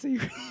were going to say you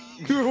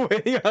were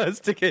waiting on us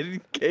to get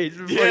engaged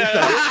before you started.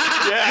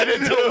 Yeah, I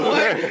didn't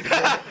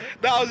know.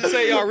 No, I was just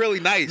saying y'all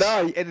really nice.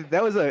 No, and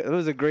that was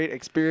a great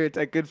experience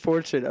at Good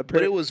Fortune.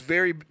 But it was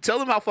very. Tell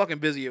them how fucking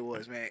busy it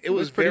was, man. It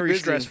was pretty very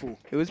busy. stressful.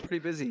 It was pretty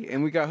busy,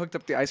 and we got hooked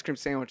up to the ice cream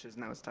sandwiches,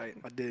 and that was tight.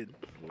 I did.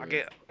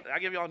 Did I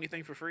give y'all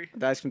anything for free?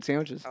 The ice cream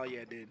sandwiches Oh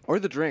yeah, I did. or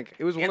the drink.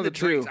 It was one And of the the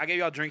drinks. two. I gave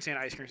y'all drinks and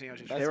ice cream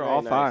sandwiches. They were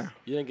all fire.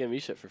 You didn't give me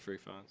shit for free,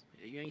 Fonz.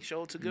 You ain't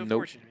showed to Good Nope.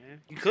 Fortune,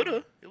 man. You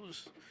coulda. It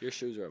was. Your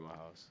shoes are at my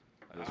house.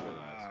 I just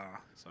realized.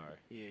 Sorry.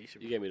 Yeah, you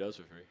should You gave me those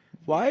for free.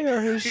 Why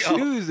are his Yo.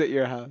 shoes at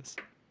your house?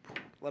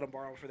 let him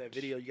borrow for that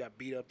video you got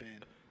beat up in.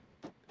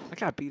 I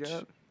got beat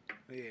up.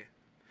 Yeah.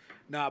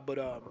 Nah, but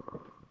I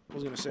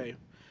was gonna say,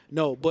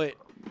 no, but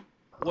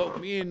what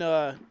me and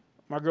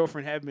my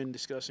girlfriend have been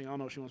discussing. I don't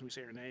know if she wants me to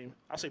say her name.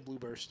 I'll say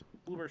Blueburst.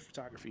 Blueburst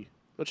Photography.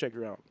 Go check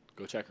her out.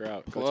 Go check her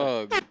out. Go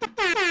Plug.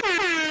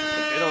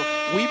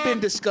 We've been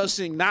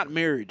discussing not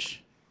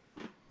marriage,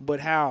 but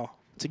how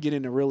to get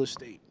into real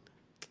estate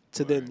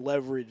to then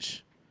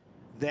leverage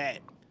that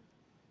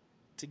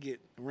to get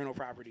a rental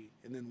property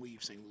and then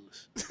leave St.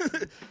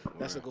 Louis.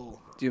 That's the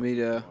goal. Do you want me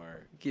to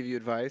Word. give you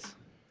advice?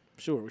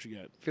 Sure. What you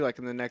got? I feel like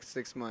in the next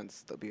 6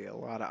 months there'll be a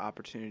lot of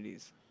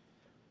opportunities.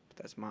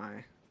 That's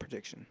my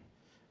prediction.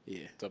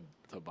 Yeah. To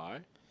buy?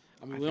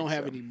 I mean, I we don't think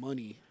have so. any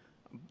money.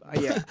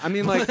 Yeah, I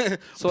mean, like,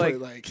 so But,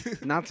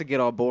 like, not to get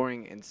all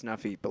boring and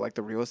snuffy, but like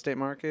the real estate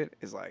market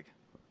is like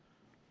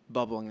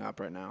bubbling up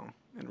right now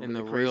in a In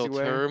really the crazy real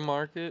way. term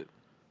market,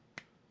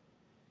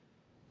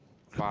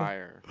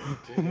 fire.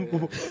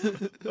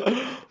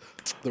 the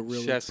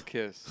real Chef's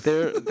kiss.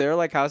 There are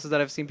like houses that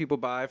I've seen people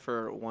buy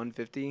for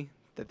 150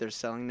 that they're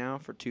selling now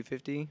for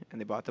 250, and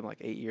they bought them like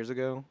 8 years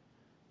ago.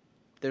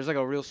 There's like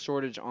a real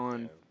shortage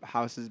on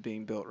houses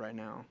being built right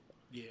now,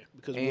 Yeah,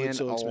 because and wood's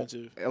so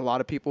expensive. a lot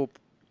of people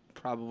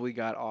probably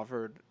got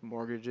offered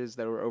mortgages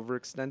that were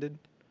overextended.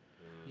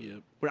 Yeah.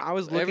 When I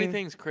was looking,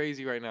 Everything's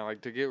crazy right now.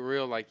 Like, to get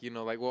real, like, you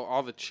know, like, well,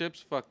 all the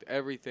chips fucked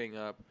everything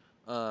up.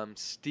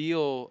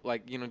 Steel,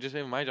 like, you know, just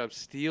in my job,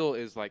 steel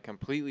is like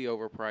completely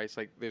overpriced.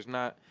 Like, there's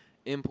not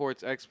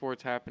imports,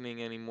 exports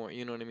happening anymore.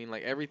 You know what I mean?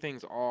 Like,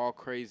 everything's all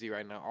crazy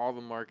right now. All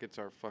the markets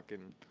are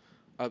fucking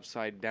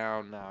upside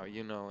down now,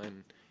 you know,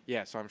 and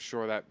yeah, so I'm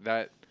sure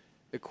that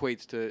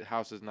equates to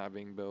houses not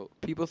being built.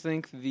 people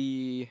think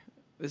this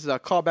is a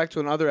callback to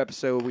another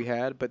episode we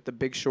had, but The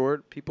Big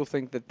Short. People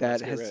think that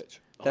Let's get has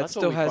rich. Oh, that that's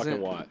still what we hasn't-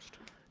 fucking watched.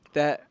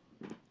 that.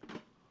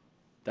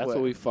 That's What?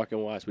 what we fucking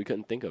watched. We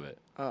couldn't think of it.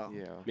 Oh, Yeah.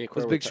 Me and it was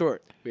Corey were Big try-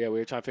 Short. Yeah, we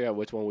were trying to figure out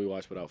which one we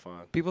watched without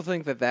fun. People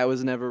think that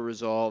was never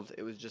resolved.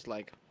 It was just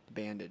like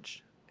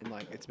bandaged, and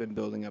like it's been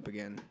building up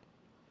again.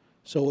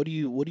 So what do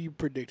you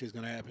predict is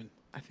going to happen?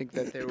 I think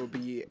that there will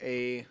be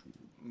a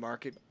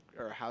market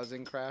or a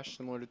housing crash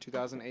similar to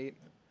 2008,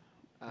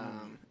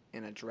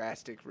 and a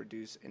drastic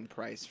reduce in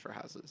price for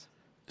houses.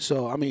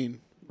 So I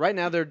mean, Right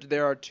now,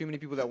 there are too many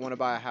people that want to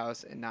buy a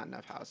house and not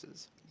enough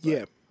houses. But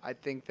yeah. I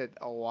think that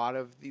a lot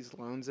of these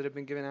loans that have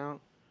been given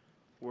out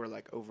were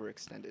like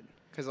overextended.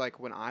 Because like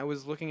when I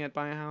was looking at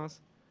buying a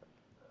house,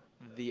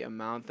 the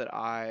amount that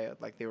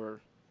they were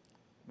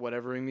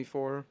whatevering me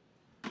for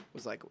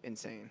was like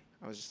insane.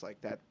 I was just like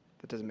that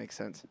doesn't make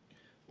sense.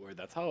 Word.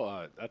 That's how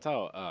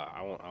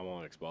I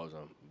won't expose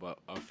him, but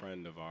a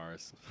friend of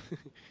ours,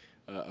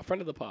 a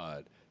friend of the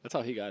pod. That's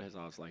how he got his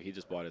house. Like, he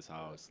just bought his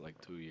house like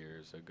 2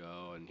 years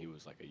ago, and he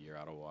was like a year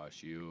out of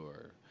WashU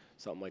or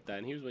something like that.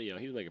 And he was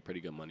making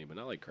pretty good money, but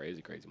not like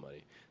crazy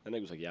money. Then he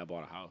was like, "Yeah, I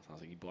bought a house." I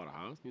was like, "You bought a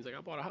house?" He was like,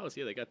 "I bought a house."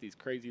 Yeah, they got these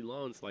crazy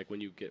loans like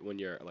when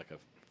you're like a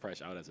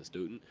fresh out as a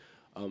student,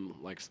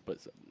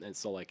 and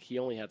so like he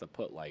only had to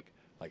put like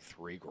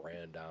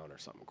 $3,000 down or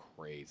something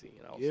crazy,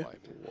 and I was Yeah. like,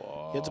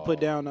 "Whoa!" You have to put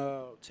down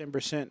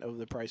 10% of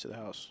the price of the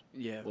house.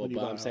 Yeah. Well, when you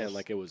but buy I'm a saying house.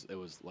 like it was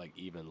like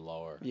even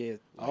lower. Yeah.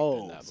 Like, Oh,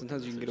 than that,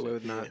 sometimes but you can it get was away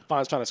with just- not.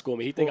 Fon's trying to school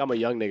me. He think I'm a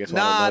young nigga. So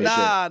Nah, I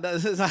don't know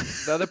shit. That's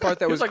not. The other part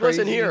that He was was like,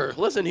 crazy,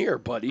 listen here,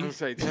 buddy. I'm gonna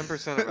say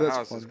 10% of a That's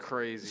house is funny.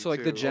 crazy. So,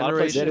 like, the too. A lot of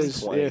places That it's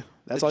is, 20. yeah.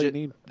 That's The all you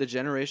gen- need. the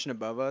generation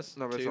above us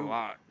No, but it's a too,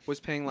 lot. was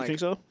paying You like think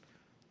so?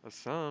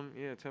 Some,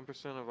 yeah,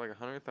 10% of like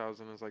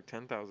 100,000 is like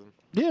 10,000.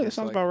 Yeah, that It's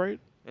sounds like- about right.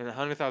 And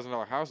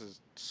 $100,000 house is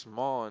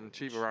small and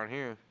cheap around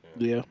here.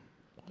 Yeah.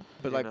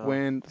 But You like know?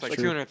 when It's like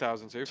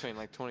 200,000, so you're paying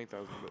like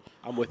 20,000.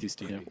 I'm with you,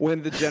 Stevie.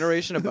 when the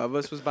generation above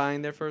us was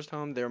buying their first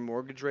home, their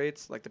mortgage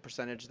rates, like the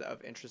percentage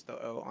of interest they'll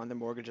owe on their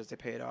mortgage as they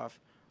pay it off,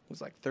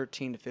 was like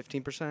 13 to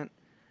 15%.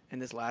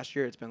 And this last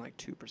year, it's been like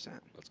 2%.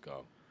 Let's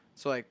go.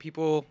 So like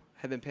people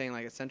have been paying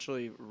like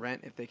essentially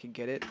rent if they can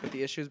get it. But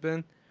the issue has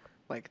been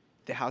like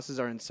the houses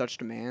are in such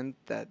demand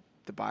that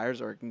the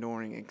buyers are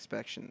ignoring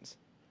inspections,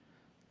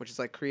 which is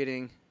like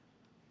creating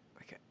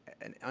like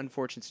an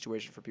unfortunate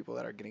situation for people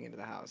that are getting into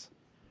the house.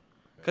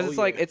 Because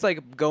it's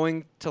like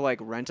going to like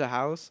rent a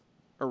house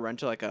or rent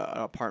to like an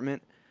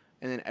apartment,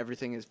 and then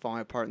everything is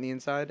falling apart on the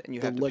inside, and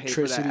you have to pay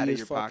for that out of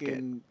your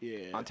pocket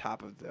on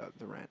top of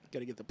the rent. Got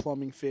to get the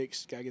plumbing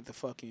fixed. Got to get the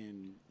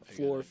fucking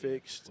floor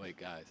fixed. Wait,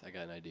 guys, I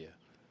got an idea.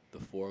 The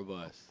four of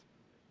us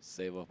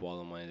save up all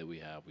the money that we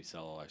have. We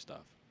sell all our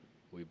stuff.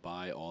 We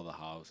buy all the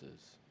houses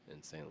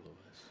in St. Louis.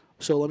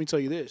 So let me tell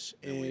you this.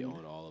 And we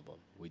own all of them.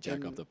 We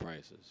jack up the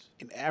prices.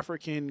 In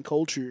African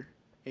culture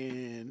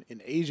and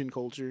in Asian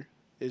culture,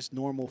 it's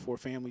normal for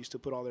families to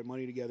put all their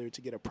money together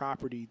to get a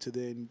property to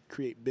then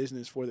create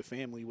business for the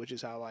family, which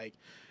is how, like,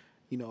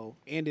 you know,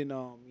 and in,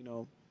 you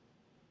know,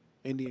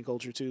 Indian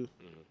culture too.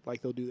 Mm-hmm.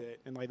 Like, they'll do that.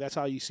 And, like, that's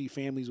how you see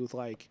families with,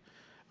 like,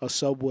 a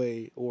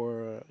Subway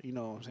or, you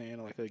know what I'm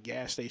saying, like a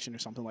gas station or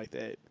something like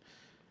that.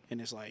 And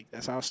it's like,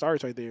 that's how it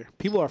starts right there.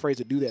 People are afraid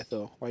to do that,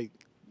 though. Like,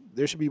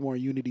 there should be more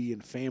unity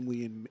and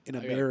family in I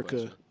got a America.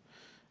 question.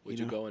 Would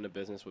you know? go into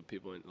business with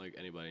people, like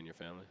anybody in your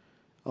family?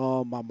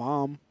 My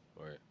mom,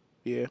 Or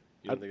yeah. you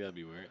don't think that'd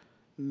be weird?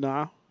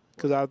 Nah,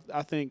 because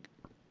I think,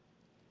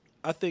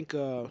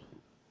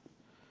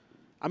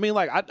 I mean,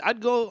 like, I'd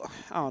go,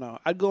 I don't know,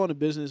 I'd go into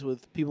business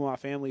with people in my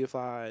family if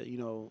I, you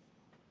know,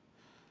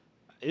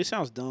 it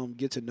sounds dumb,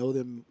 get to know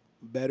them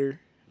better,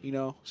 you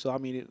know? So, I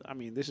mean,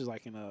 this is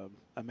like in a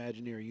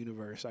imaginary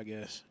universe, I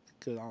guess,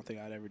 because I don't think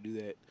I'd ever do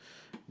that.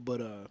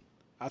 But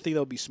I think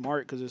that would be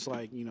smart because it's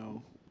like, you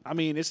know, I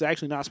mean, it's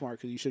actually not smart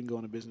because you shouldn't go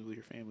into business with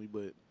your family,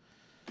 but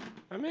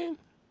I mean,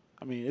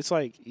 it's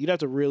like you'd have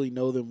to really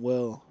know them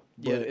well.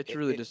 Yeah, But it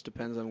really just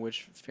depends on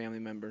which family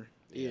member.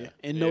 yeah,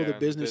 and know the and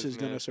business is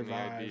going to and the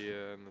survive.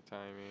 idea and the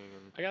timing.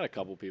 And I got a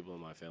couple people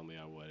in my family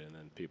I would, and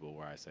then people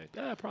where I say,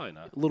 nah, probably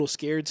not. A little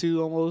scared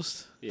too,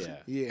 almost. Yeah.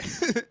 Yeah.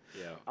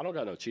 Yeah. I don't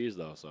got no cheese,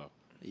 though, so.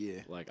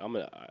 Yeah. Like, I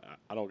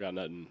don't got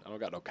nothing. I don't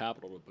got no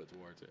capital to put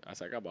towards it. I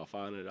said, I got about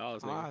 $500. Oh, I Nigga.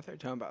 thought you were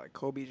talking about like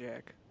Kobe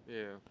Jack.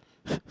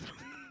 yeah.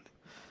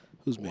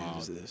 Whose Wow. man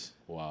is this?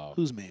 Wow.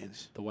 Whose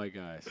man's? The white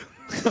guys.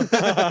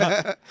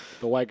 The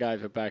white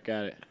guys are back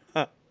at it.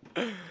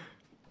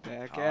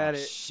 Back at it.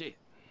 Shit.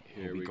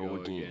 Here we go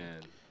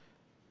again.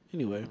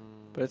 Anyway,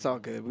 But it's all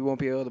good. We won't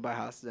be able to buy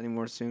houses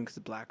anymore soon because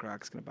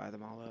BlackRock's going to buy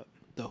them all up.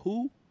 the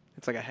who?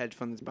 It's like a hedge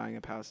fund that's buying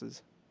up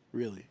houses.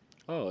 Really?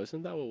 Oh,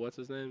 isn't that what what's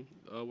his name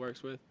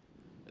works with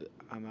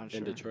I'm not sure.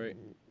 in Detroit?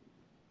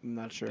 I'm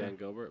not sure. Dan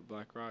Gilbert,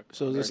 BlackRock.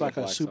 So is this like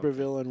a Black super something.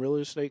 villain real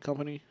estate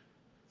company?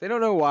 They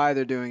don't know why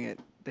they're doing it.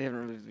 They haven't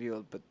really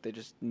revealed, but they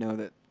just know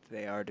that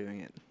they are doing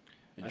it.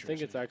 I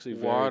think it's actually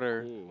very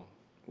Water. cool.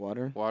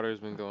 Water? Water's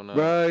been going up.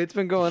 Bro, it's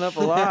been going up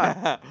a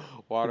lot.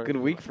 Water. Good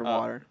week for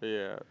water.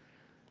 Yeah.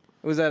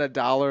 It was at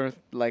 $1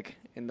 like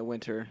in the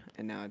winter,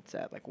 and now it's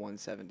at like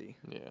 170.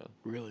 Yeah.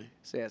 Really?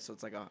 So yeah, so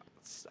it's like a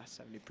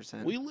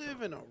 70%. We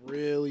live in a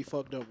really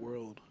fucked up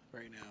world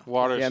right now.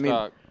 Water Yeah, I mean,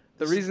 stock.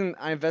 The reason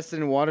I invested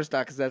in water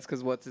stock is that's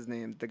because what's his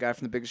name? The guy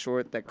from The Big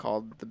Short that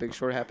called The Big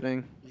Short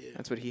happening. Yeah.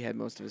 That's what he had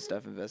most of his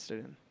stuff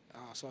invested in.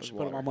 So I With should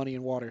put my water. money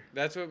in water.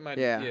 That's what my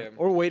Yeah.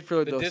 Or wait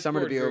for the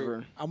summer to Discord be group-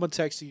 over. I'm gonna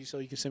text you so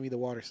you can send me the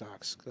water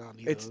stocks. 'Cause I'll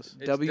need It's those.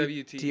 It's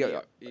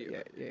WTER.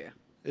 WTER. Yeah.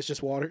 It's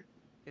just water.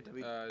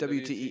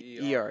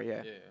 WTER.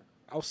 Yeah.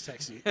 I was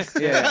texting.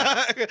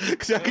 Yeah.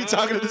 Because y'all keep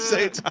talking at the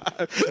same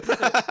time.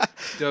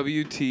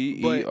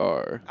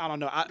 WTER. I don't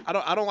know.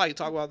 I don't like to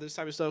talk about this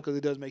type of stuff because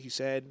it does make you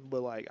sad.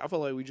 But like, I feel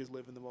like we just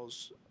live in the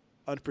most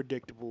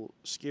unpredictable,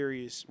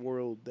 scariest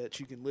world that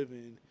you can live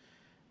in,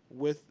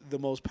 with the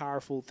most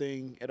powerful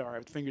thing at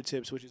our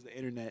fingertips, which is the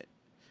internet.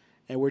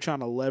 And we're trying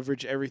to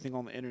leverage everything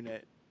on the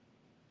internet.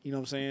 You know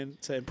what I'm saying?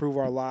 To improve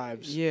our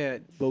lives. Yeah.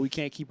 But we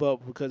can't keep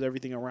up because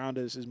everything around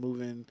us is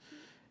moving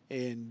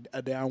in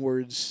a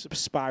downwards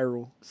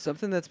spiral.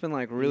 Something that's been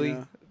like really.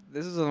 Yeah.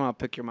 This is what I'll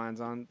pick your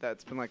minds on.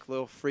 That's been like a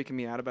little freaking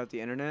me out about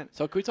the internet.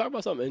 So can we talk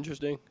about something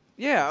interesting?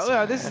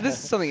 Yeah. This is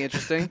something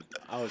interesting.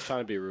 I was trying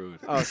to be rude.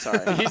 Oh, sorry.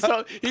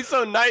 he's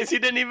so nice. He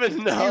didn't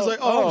even know. He's like,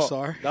 oh, I'm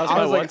sorry. That was I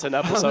my was like- once an I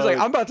episode. was like,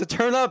 I'm about to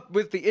turn up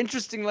with the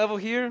interesting level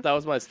here. That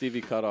was my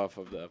Stevie cutoff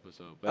of the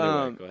episode. But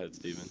anyway, go ahead,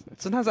 Steven.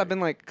 Sometimes I've been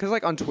like, because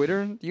like on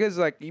Twitter, you guys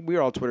like,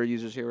 we're all Twitter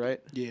users here, right?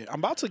 Yeah, I'm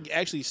about to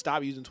actually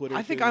stop using Twitter.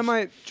 I think I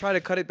might try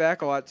to cut it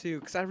back a lot too,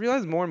 because I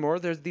realize more and more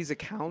there's these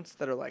accounts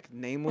that are like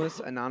nameless,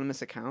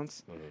 anonymous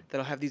accounts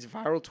that'll have these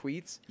viral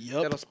tweets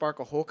Yep. that'll spark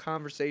a whole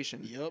conversation.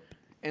 Yep.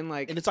 And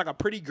like, And it's like a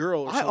pretty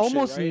girl. Or I some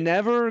almost shit, right?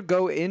 never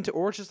go into,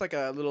 or it's just like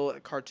a little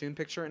cartoon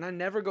picture, and I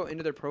never go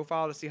into their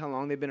profile to see how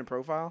long they've been in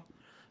profile.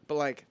 But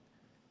like,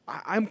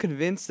 I'm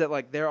convinced that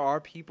like there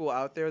are people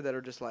out there that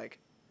are just like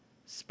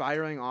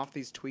spiraling off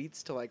these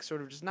tweets to like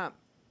sort of just not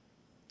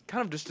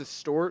kind of just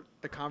distort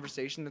the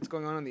conversation that's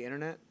going on the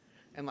internet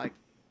and like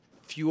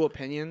fuel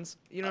opinions.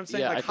 You know what I'm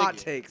saying? Yeah, like I hot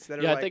think- takes that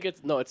are Yeah, like I think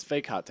it's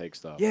fake hot takes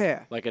though.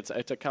 yeah. Like it's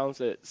accounts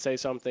that say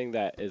something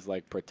that is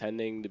like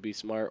pretending to be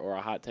smart, or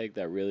a hot take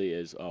that really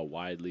is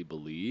widely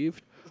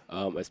believed,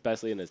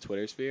 especially in the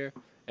Twitter sphere.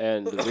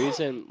 And the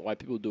reason why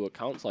people do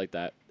accounts like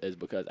that is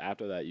because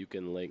after that you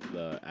can link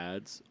the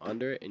ads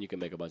under it and you can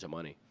make a bunch of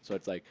money. So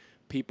it's like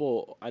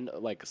people, I know,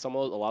 like a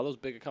lot of those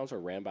big accounts are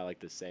ran by like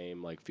the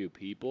same like few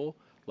people.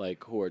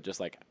 Like who are just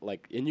like,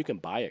 and you can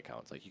buy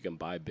accounts. Like you can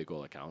buy big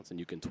old accounts and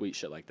you can tweet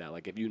shit like that.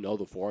 Like if you know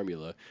the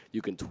formula,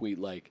 you can tweet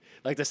like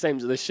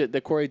the shit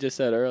that Corey just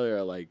said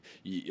earlier. Like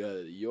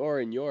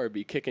your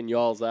be kicking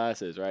y'all's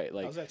asses, right?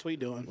 Like How's that tweet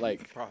doing?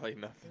 like Probably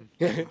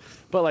nothing.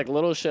 but like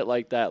little shit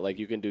like that, like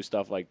you can do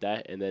stuff like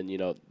that, and then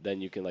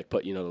then you can like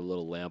put the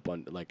little lamp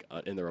on like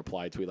in the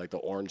reply tweet, like the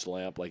orange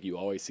lamp, like you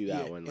always see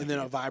that one. Like, and then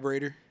a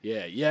vibrator.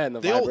 yeah, and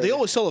They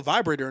always sell a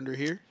vibrator under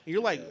here.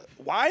 You're like,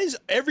 why is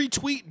every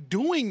tweet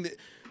doing that?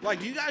 Like,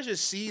 do you guys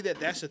just see that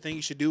that's the thing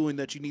you should do and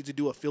that you need to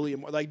do affiliate?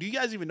 Like, do you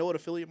guys even know what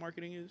affiliate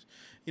marketing is?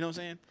 You know what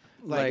I'm saying?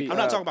 Like, I'm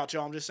not talking about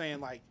y'all. I'm just saying,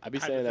 like, I be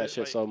saying that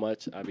shit so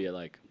much. I be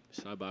like,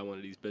 should I buy one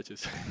of these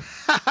bitches?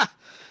 I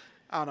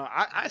don't know.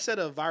 I said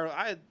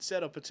I had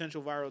said a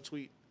potential viral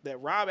tweet that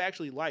Rob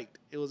actually liked.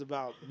 It was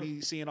about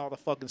me seeing all the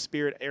fucking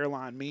Spirit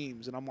airline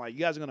memes, and I'm like, you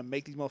guys are gonna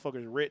make these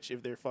motherfuckers rich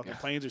if their fucking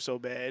planes are so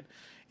bad,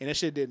 and that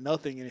shit did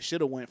nothing, and it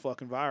should have went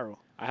fucking viral.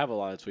 I have a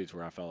lot of tweets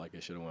where I felt like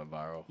it should have went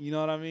viral. You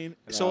know what I mean?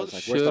 And So I was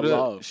like, where's the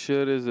love?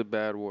 Should is a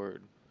bad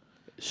word.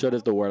 Should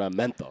is the word I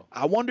meant though.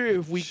 I wonder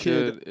if we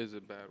Should could. is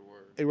a bad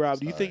word. Hey Rob,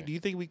 do Sorry. you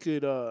think we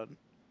could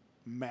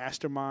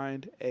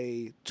mastermind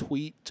a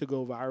tweet to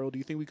go viral? Do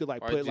you think we could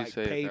like Why'd put you like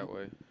say paid? it that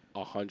way?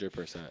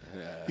 100%.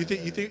 You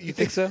think You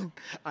think so?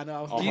 I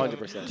know. Do you-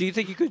 100%. Do you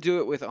think you could do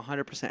it with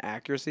 100%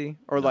 accuracy,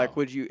 or like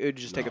would you? It would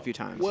just take a No. few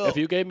times. Well- If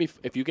you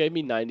gave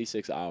me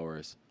 96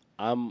 hours,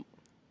 I'm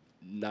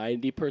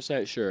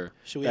 90% sure.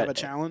 Should we that have a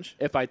challenge?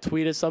 If I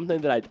tweeted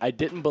something that I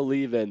didn't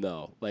believe in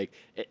though, like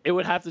it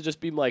would have to just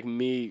be like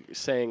me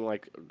saying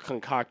like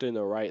concocting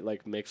the right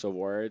like mix of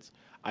words.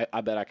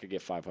 I bet I could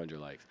get 500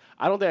 likes.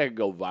 I don't think I could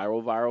go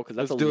viral because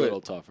that's Let's a do it.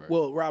 little tougher.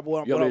 Well, Rob,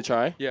 what you want me to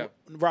try? Yeah.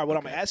 Rob, what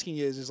I'm asking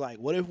you is like,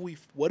 what if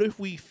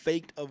we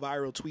faked a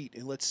viral tweet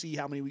and let's see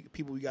how many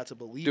people we got to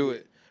believe Do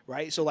it. it.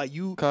 Right? So like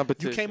you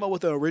Competition. came up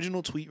with the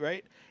original tweet,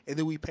 right? And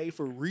then we pay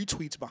for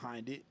retweets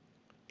behind it.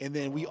 And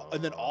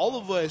then all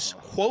of us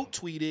quote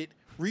tweet it,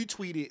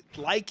 retweet it,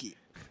 like it.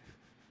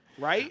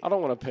 Right? I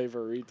don't want to pay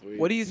for a retweet.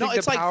 what do you think? No,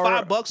 it's the like power,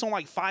 $5 on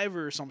like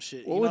Fiverr or some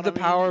shit. What You would know the I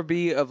mean? power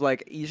be of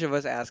like each of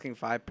us asking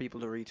 5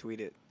 people to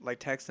retweet it? Like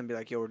text them, be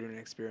like, "Yo, we're doing an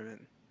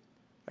experiment.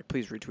 Like,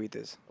 please retweet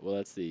this."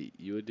 Well,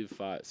 you would do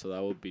 5, so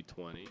that would be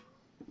 20.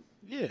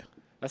 Yeah.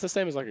 That's the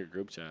same as like a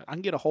group chat. I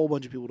can get a whole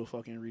bunch of people to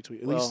fucking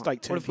retweet. At Well, least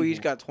like 10 what if we each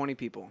people. got 20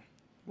 people?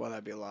 Well,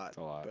 that'd be a lot. That's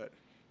a lot. But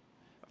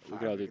We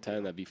could all do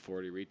 10. That'd be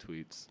 40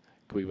 retweets.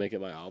 Could we make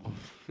it my album?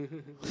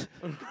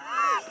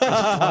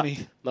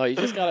 funny. No, you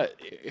just gotta.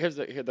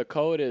 The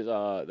code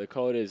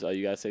is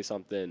you gotta say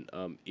something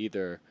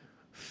either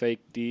fake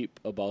deep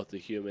about the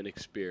human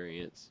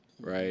experience,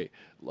 right?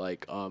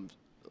 Like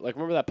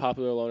remember that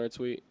popular loner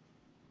tweet?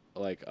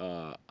 Like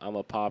I'm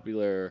a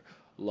popular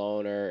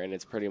loner, and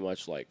it's pretty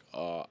much like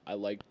I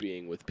like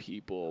being with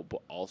people,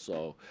 but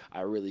also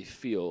I really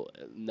feel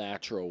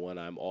natural when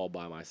I'm all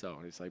by myself.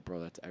 And it's like, bro,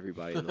 that's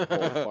everybody in the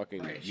whole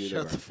fucking universe.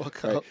 Shut the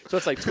fuck Right? up. So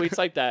it's like tweets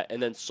like that,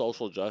 and then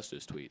social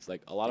justice tweets.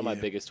 Like a lot of my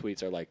Yeah. biggest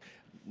tweets are like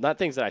not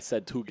things that I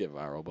said to get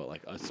viral, but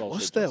like a social.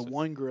 What's justice. that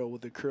one girl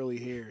with the curly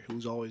hair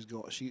who's always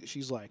going?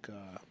 She's like.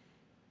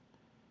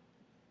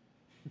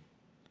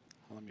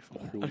 Let me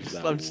find her. Who's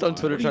that I'm just on one-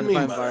 Twitter What do you trying to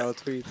mean find by viral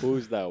tweets.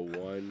 Who's that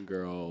one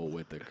girl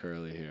with the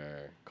curly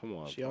hair? Come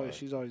on, bro.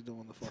 She's always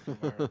doing the fucking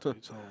viral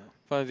tweets. Hold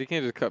Fonz, you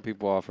can't just cut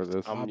people off for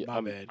this. I'm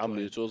my bad. I'm Go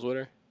ahead. mutuals with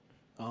her.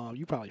 on.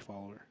 You probably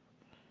follow her.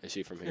 Is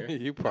she from here?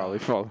 You probably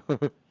follow.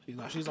 She's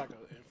not. She's like an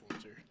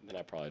influencer. Then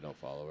I probably don't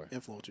follow her.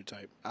 Influencer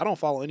type. I don't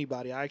follow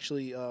anybody. I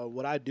actually,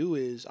 what I do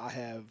is I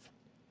have,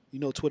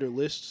 Twitter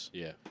lists.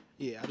 Yeah.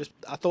 Yeah,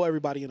 I throw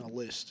everybody in a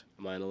list.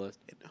 Am I on the list?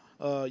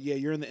 Yeah,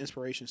 you're in the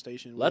inspiration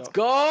station. Let's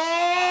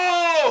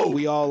go!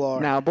 We all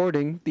are. Now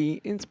boarding the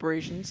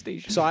inspiration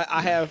station. So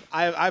I have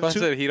Fonz two.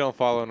 said he don't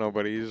follow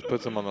nobody. He just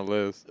puts them on the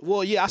list.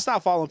 Well, yeah, I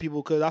stopped following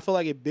people because I feel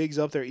like it bigs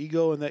up their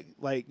ego and that,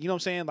 like, you know what I'm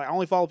saying? Like, I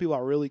only follow people I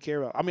really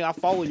care about. I mean, I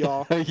follow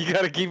y'all. You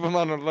gotta keep them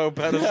on a low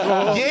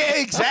pedestal. Yeah,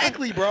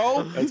 exactly,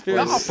 bro. That's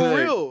Nah,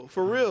 funny.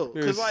 for real. You're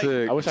Because like,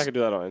 sick. I wish I could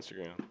do that on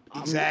Instagram.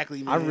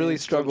 exactly, man. I really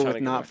struggle trying with to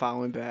get not back.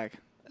 following back.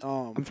 I'm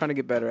Um, trying to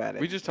get better at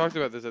it. We just talked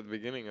about this at the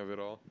beginning of it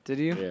all. Did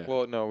you? Yeah.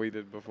 Well, no, we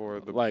did before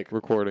the Like-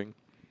 recording.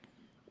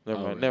 Never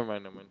Oh, mind. really? Never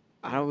mind.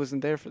 I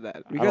wasn't there for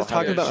that. You I guys don't have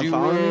talking it. about You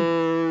following me?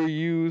 were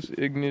use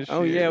ignition.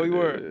 Oh, yeah, we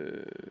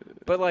were.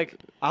 But like,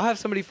 I'll have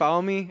somebody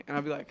follow me, and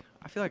I'll be like,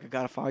 I feel like I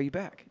gotta follow you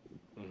back.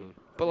 Mhm.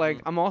 But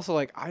like, I'm also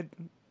like, I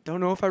don't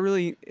know if I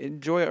really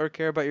enjoy or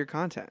care about your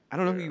content. I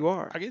don't know who you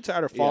are. I get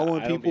tired of Yeah,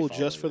 following I don't be people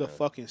just for following the that.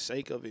 fucking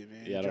sake of it,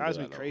 man. Yeah, I It don't drives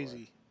do me that no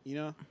crazy. You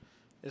know?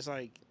 It's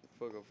like,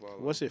 Fuck a follow.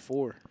 what's it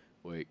for?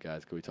 Wait,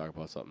 guys, can we talk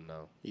about something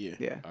now? Yeah.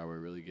 Yeah. Are we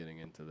really getting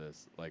into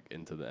this, like,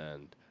 into the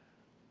end?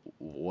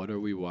 What are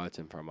we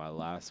watching for my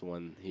last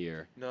one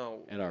here No.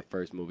 and our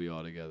first movie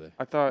all together?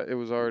 I thought it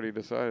was already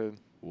decided.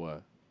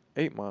 What?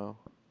 8 Mile.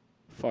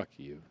 Fuck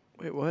you.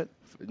 Wait, what?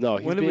 No,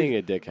 he's When did being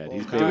a dickhead.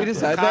 He's Well, being Did we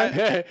decide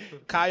that?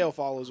 Kyle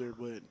follows her,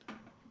 but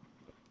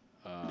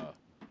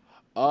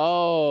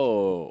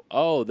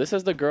Oh, this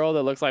is the girl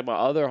that looks like my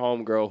other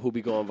homegirl who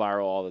be going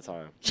viral all the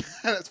time.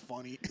 that's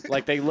funny.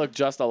 Like, they look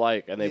just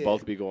alike, and they Yeah.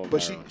 both be going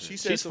But viral. she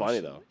said She's some funny,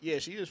 though. Yeah,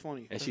 she is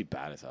funny. And she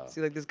bad as hell.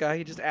 See, like this guy,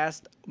 he just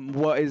asked,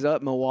 "What is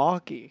up,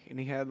 Milwaukee?" And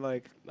he had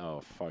like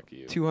Oh, fuck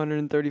you.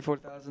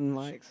 234,000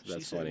 likes. She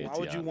That's said, funny, "Why to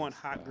would be you want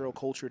honest. hot girl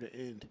culture to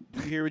end?"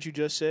 Do you hear what you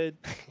just said?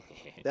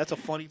 That's a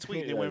funny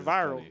tweet. It That went is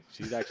viral. funny.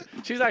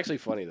 She's actually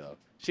funny, though.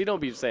 She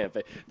don't be saying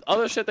fake.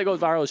 Other shit that goes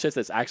viral is shit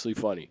that's actually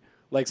funny.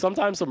 Like,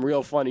 sometimes some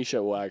real funny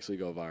shit will actually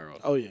go viral.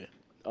 Oh yeah,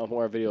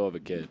 Or a video of a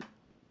kid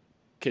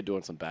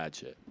doing some bad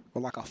shit.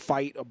 or like a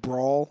fight, a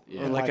brawl,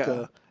 Yeah. or Like like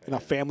a- in a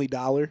Family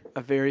Dollar.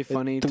 A very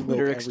funny threw milk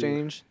Twitter everywhere.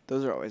 exchange.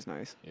 Those are always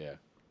nice. Yeah.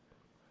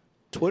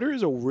 Twitter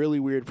is a really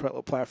weird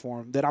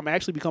platform that I'm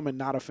actually becoming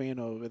not a fan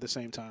of at the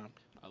same time.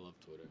 I love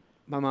Twitter.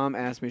 My mom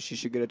asked me if she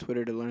should get a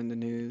Twitter to learn the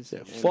news. Yeah,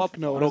 and fuck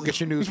no, don't get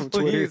your news from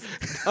Twitter.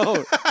 Please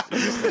don't.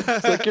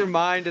 It's like your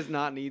mind does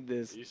not need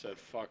this. You said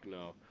fuck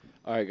no.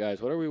 All right,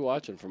 guys, what are we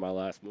watching for my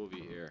last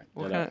movie here?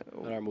 What in, kind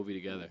in our movie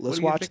together. Let's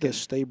are you watch thinking? the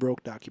Stay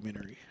Broke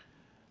documentary.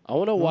 I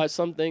want to watch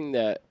something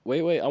that.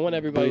 Wait. I want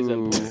everybody's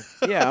input.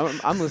 Boo. Yeah,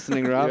 I'm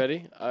listening, You Rob.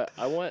 ready? I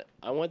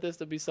want this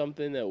to be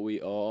something that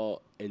we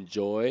all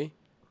enjoy,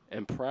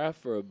 and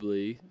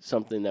preferably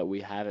something that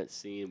we haven't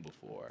seen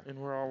before, And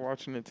we're all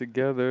watching it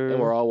together. and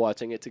we're all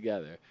watching it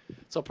together.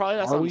 So probably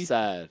not Are something we?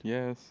 sad.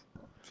 Yes.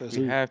 Says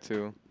We who? have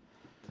to.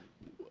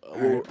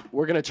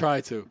 We're gonna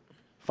try to.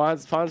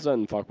 Fonz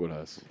doesn't fuck with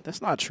us. That's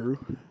not true.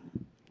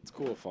 It's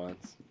cool,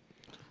 Fonz.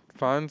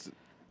 Fonz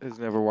has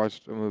never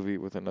watched a movie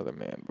with another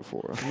man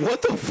before.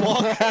 What the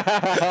fuck? What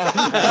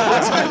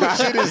type of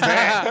shit is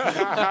that?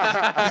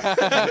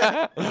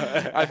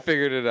 I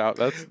figured it out.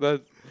 That's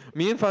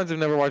me and Fonz have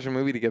never watched a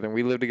movie together. And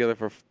we lived together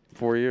for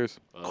 4 years.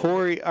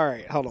 Corey, all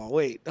right, hold on,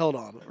 hold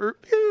on.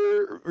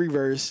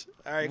 Reverse.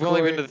 All right, We've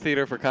only been Corey. to the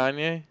theater for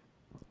Kanye.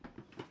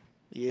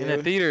 Yeah. And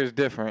the theater is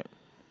different.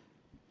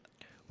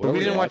 What But are we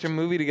didn't watch a watching?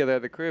 movie together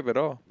at the crib at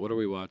all. What are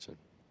we watching?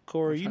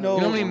 Corey, you You know.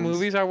 know how many Fonz.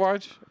 movies I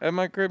watch at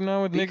my crib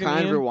now with Be Nick and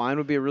Kind Ian? Rewind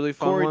would be a really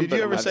fun Corey, one. did but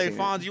you I've ever not say, seen it.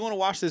 Fonz, you want to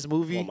watch this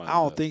movie? On my I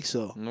don't list. think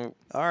so. Nope.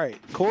 All right.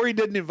 Corey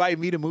didn't invite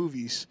me to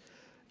movies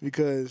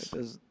because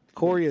Does-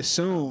 Corey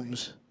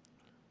assumes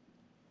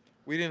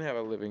We didn't have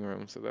a living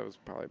room, so that was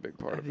probably a big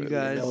part Have of you it.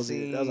 guys that was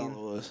it. That was all seen-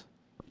 it was.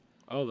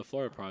 Oh, the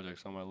Florida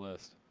Project's on my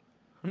list.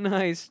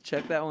 Nice.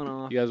 Check that one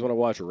off. You guys want to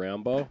watch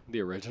Rambo,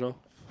 the original?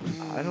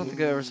 I don't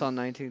think I ever saw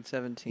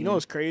 1917. You know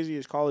what's crazy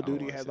is Call of I don't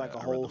Duty wanna had see like that.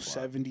 a I read whole the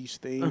plot. 70s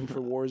theme for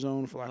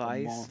Warzone for like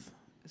Vice. a month.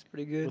 It's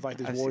pretty good. With like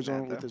this I've seen Warzone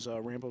that, with though.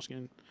 this Rambo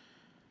skin.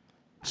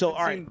 So,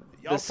 all right. seen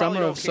Y'all The Summer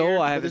probably of don't Soul, care, I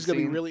but haven't this is going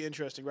to be seen. really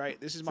interesting, right?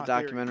 This is It's my a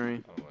theory. documentary. I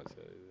don't want to say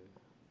anything.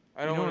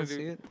 I don't You want wanna to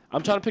see do it.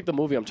 I'm trying to pick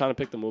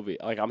the movie.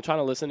 Like, I'm trying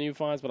to listen to you,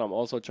 Fonz, but I'm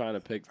also trying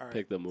to pick All right.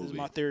 pick the This is movie.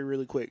 my theory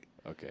really quick.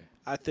 Okay,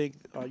 I think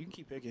you can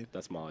keep picking.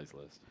 that's Molly's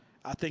list.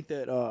 I think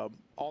that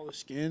all the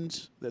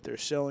skins that they're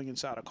selling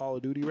inside of Call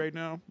of Duty right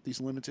now, these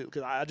limited,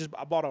 because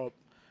I bought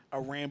a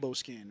Rambo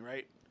skin,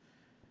 right?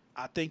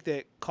 I think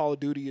that Call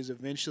of Duty is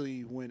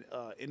eventually when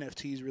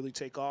NFTs really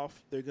take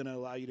off, they're gonna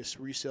allow you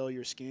to resell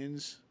your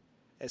skins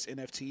as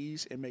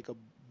NFTs and make a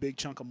big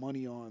chunk of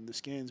money on the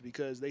skins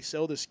because they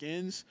sell the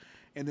skins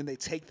and then they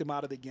take them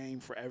out of the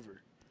game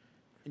forever,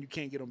 and you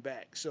can't get them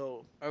back.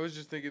 So, I was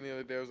just thinking the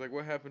other day, I was like,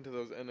 what happened to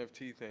those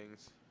NFT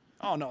things?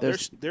 oh no,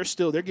 There's-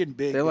 they're getting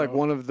big. They're like bro.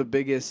 one of the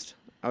biggest.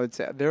 I would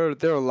say there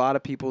are a lot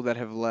of people that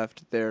have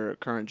left their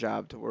current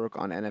job to work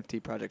on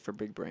NFT project for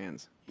big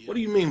brands. What do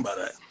you mean by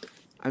that?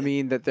 I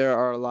mean that there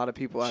are a lot of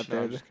people out No,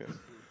 there. I'm just kidding.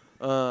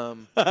 But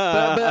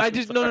I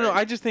just no.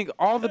 I just think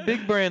all the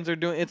big brands are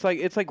doing. It's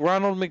like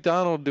Ronald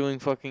McDonald doing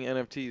fucking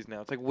NFTs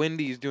now. It's like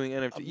Wendy's doing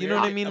NFTs. You know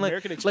what I mean?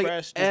 American like Express like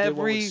just did one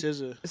every with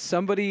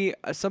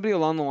SZA. Somebody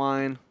along the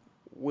line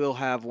will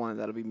have one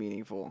that'll be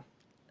meaningful.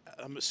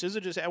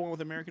 SZA just had one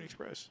with American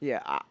Express.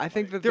 Yeah, I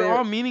think that they're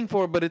all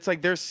meaningful, but it's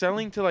like they're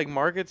selling to like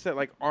markets that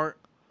like aren't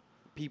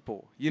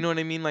people. You know what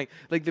I mean? Like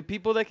the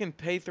people that can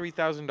pay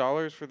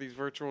 $3,000 for these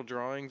virtual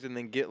drawings and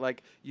then get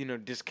like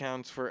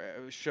discounts for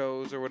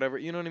shows or whatever.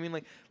 You know what I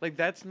mean? Like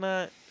that's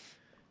not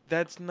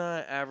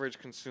average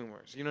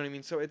consumers. You know what I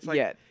mean? So it's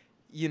like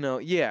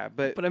yeah,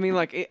 but but I mean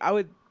like I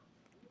would.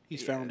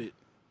 He's found it.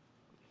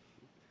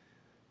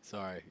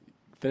 Sorry,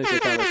 finish your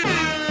conversation.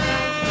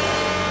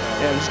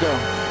 Yeah, let's go.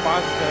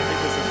 Fonz is gonna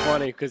think this is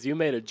funny because you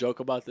made a joke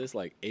about this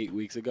like 8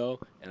 weeks ago,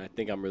 and I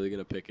think I'm really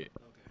gonna pick it.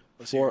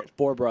 Let's hear it.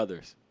 Four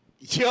brothers.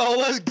 Yo,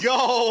 let's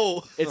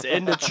go. It's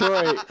in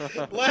Detroit.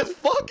 Let's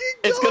fucking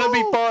go. It's gonna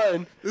be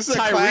fun. This is a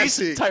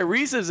classic.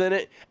 Tyrese is in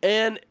it,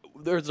 and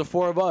there's the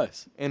four of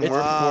us. And It's-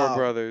 we're Wow. four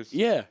brothers.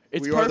 Yeah,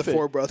 it's we perfect. are the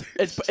four brothers.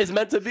 It's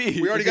meant to be.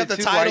 we already Is got it the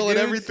two title white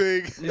and dudes?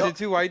 everything. Is it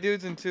 2 white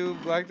dudes and 2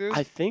 black dudes?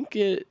 I think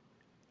it.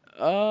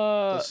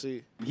 Let's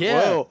see.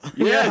 Yeah. Whoa.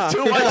 Yeah, it's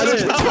 2 white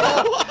dudes.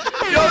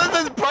 Yo,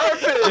 this is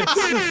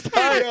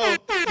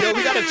perfect. Yo,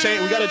 we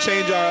gotta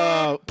change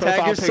our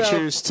profile yourself.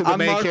 pictures to the I'm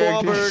main Mark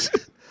characters.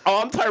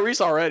 Oh, I'm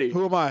Tyrese already.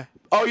 Who am I?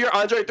 Oh, you're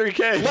Andre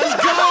 3K.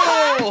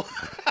 Go!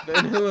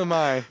 Then who am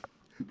I?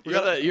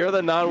 You're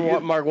the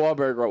non Mark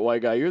Wahlberg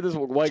white guy. You're this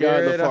white guy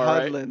Jared on the far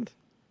right. Hudland.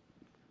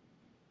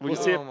 We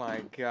see Oh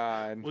my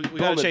god. We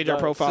gotta change our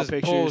profile This is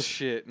pictures.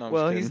 bullshit. No, I'm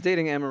Well, just he's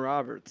kidding. dating Emma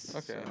Roberts.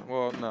 Okay. so.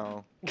 Well,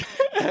 no.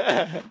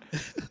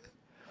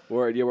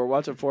 Word, yeah, we're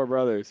watching Four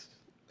Brothers.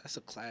 That's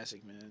a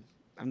classic, man.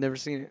 I've never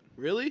seen it.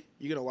 Really?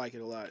 You're gonna like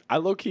it a lot. I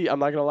low key, I'm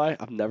not gonna lie,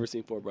 I've never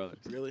seen Four Brothers.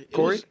 Really?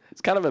 Corey?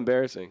 It's kind of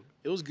embarrassing.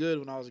 It was good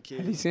when I was a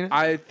Have you kid. seen it?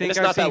 I think it's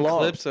I've not that seen long.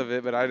 clips of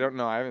it, but I don't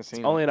know. I haven't seen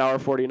It's only it. an hour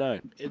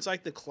 49. It's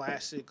like the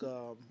classic.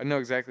 I know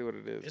exactly what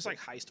it is. It's like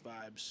heist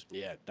vibes.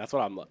 Yeah, that's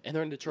what I'm. And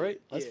they're in Detroit.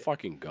 Let's Yeah.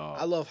 fucking go.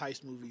 I love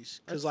heist movies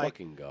Let's because like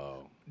fucking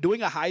go.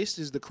 doing a heist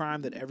is the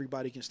crime that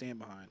everybody can stand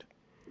behind.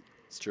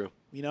 It's true.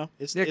 You know,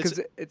 it's Yeah, it's-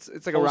 because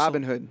it's like a wholesome.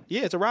 Robin Hood.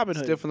 yeah, it's a Robin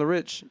Hood. Steal from the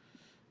rich.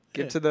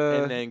 Give Yeah. to the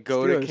and then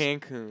go Steelers. to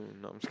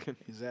Cancun. No, I'm just kidding.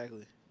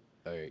 Exactly.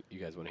 All right, you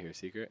guys want to hear a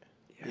secret?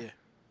 Yeah.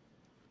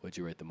 What'd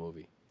you rate the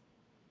movie?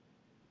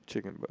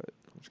 Chicken butt.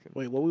 I'm just kidding.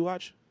 Wait, what we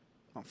watch?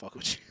 I don't fuck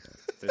with you.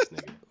 This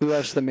nigga. We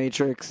watched The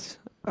Matrix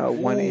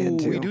 1 and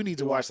Ooh, 2. We do need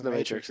to watch the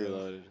Matrix Matrix.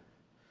 Reloaded.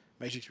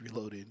 Matrix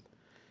Reloaded.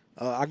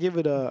 I give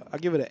it a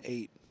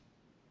 8.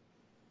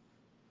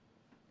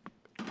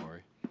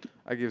 Corey.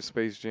 I give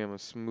Space Jam a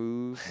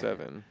smooth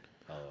 7.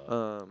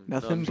 No,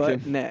 Nothing I'm just but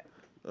kidding. net.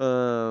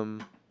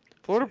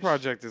 Florida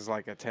Project is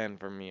like a 10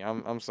 for me.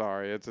 I'm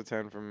sorry, it's a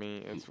 10 for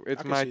me. It's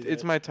can my see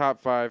it's that. my top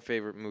 5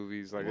 favorite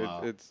movies. Like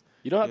Wow. it's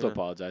You don't have to Yeah.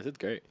 apologize. It's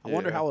great. I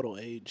wonder Yeah. how it'll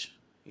age.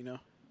 You know,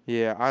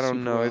 yeah. I don't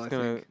Super know. well, It's I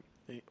gonna.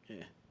 think.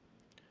 yeah,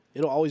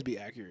 it'll always be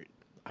accurate.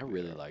 I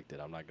really liked it.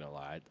 I'm not gonna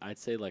lie. I'd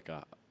say like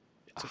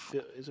It's a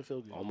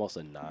feel good. almost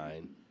a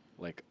 9,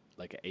 like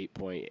an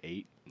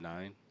 8.8,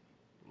 9,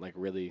 like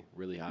really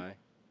high.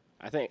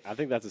 I think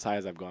that's as high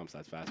as I've gone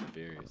besides Fast and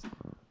Furious.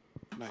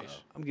 Nice.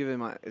 I'm giving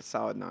my a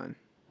solid 9.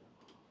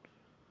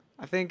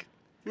 I think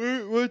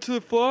What's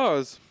the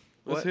flaws?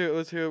 What?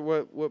 Let's hear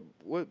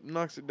what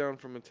knocks it down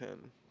from a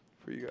 10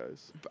 for you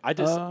guys. I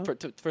just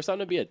for something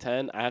to be a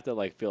 10, I have to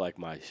like feel like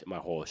my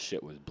whole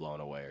shit was blown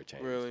away or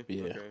changed. Really?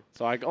 Yeah. Okay.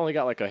 So I only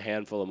got like a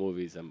handful of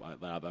movies that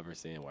I've ever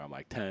seen where I'm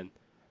like 10,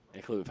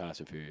 including Fast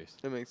and Furious.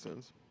 That makes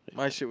sense.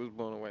 My shit was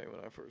blown away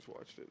when I first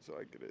watched it, so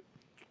I get it.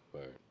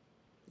 Word.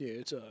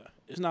 Yeah,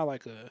 it's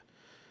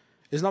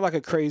not like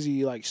a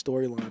crazy like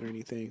storyline or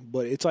anything,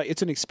 but it's like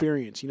it's an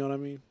experience. You know what I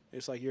mean?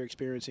 It's like you're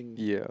experiencing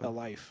Yeah. a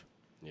life.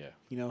 Yeah.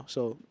 You know,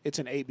 so it's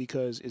an 8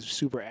 because it's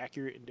super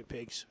accurate and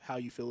depicts how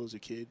you feel as a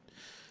kid.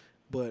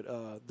 But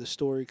the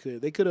story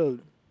they could have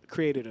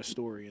created a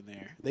story in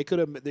there. They could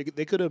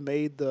have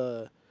made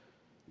the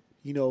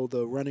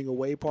running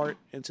away part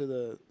into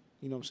the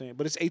what I'm saying.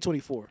 But it's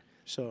A24.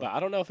 So But I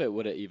don't know if it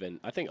would have even.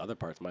 I think other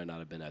parts might not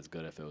have been as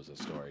good if it was a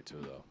story too,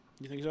 though.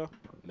 you think so?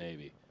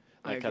 Maybe.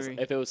 I Like, 'cause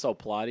agree. if it was so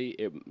plotty,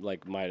 it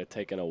like might have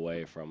taken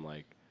away from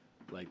like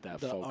that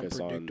The focus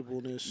on.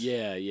 unpredictableness.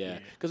 Yeah. Yeah.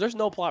 Because there's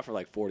no plot for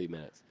like 40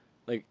 minutes.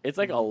 Like it's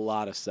like a Mm-hmm.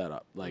 lot of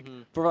setup. Like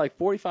for like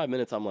 45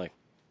 minutes, I'm like,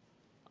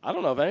 I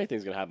don't know if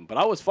anything's gonna happen, but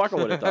I was fucking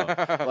with it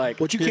though. Like,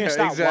 But you can't Yeah,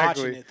 stop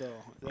exactly. watching it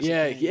though. That's the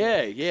yeah, thing.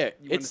 yeah. You wanna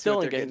It's see still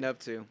what they're engaging getting up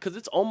to. because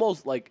it's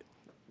almost like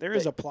There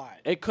is a plot.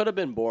 it could have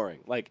been boring.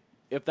 Like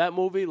if that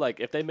movie, like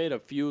if they made a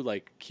few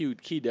like key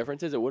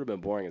differences, it would have been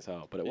boring as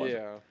hell. But it wasn't.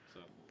 Yeah.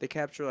 They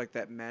capture like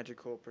that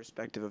magical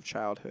perspective of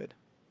childhood,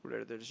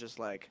 where there's just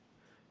like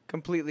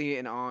completely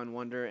in awe and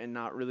wonder and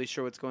not really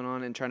sure what's going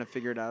on and trying to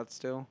figure it out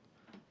still.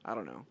 I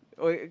don't know.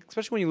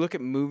 Especially when you look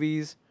at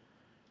movies.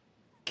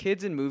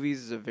 Kids in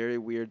movies is a very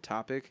weird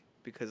topic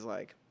because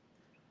like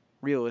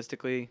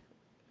realistically,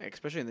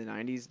 especially in the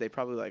 90s, they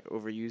probably like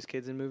overuse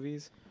kids in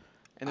movies.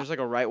 And there's like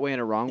a right way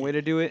and a wrong way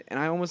to do it. And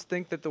I almost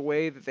think that the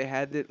way that they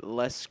had it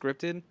less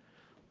scripted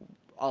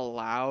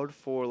allowed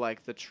for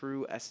like the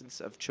true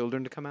essence of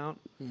children to come out,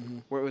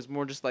 where it was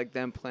more just like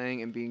them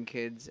playing and being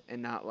kids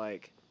and not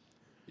like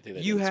think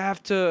they you did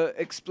have to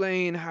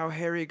explain how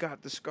Harry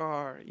got the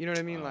scar. You know what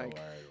I mean? Oh, Like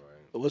word.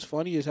 What's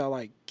funny is how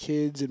like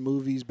kids in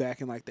movies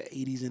back in like the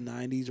 80s and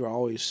 90s were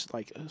always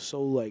like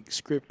so like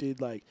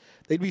scripted. Like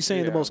they'd be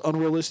saying the Yeah. most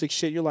unrealistic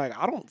shit. You're like,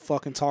 I don't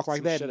fucking talk like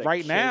Some that shit a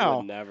right kid now.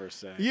 would never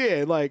say.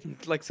 Yeah,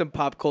 like some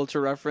pop culture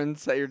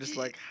reference that you're just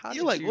like, how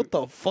you're like, what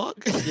the fuck?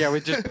 Yeah,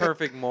 with just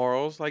perfect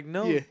morals. Like,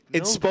 no, Yeah,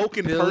 it's no,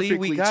 spoken Billy,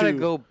 perfectly, we gotta too.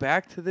 go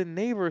back to the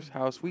neighbor's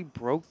house. We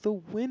broke the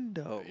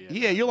window.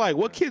 Yeah, you're like,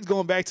 what kid's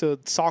going back to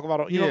talk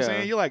about? You know what I'm Yeah.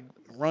 saying? You're like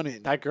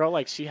running. That girl,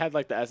 like, she had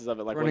like the essence of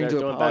it, like Running when they're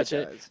to doing bad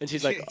shit, apologize. and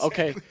she's like,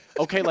 okay,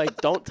 like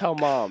don't tell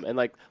mom, and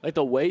like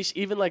the way she,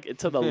 even like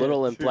to the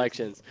little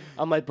inflections,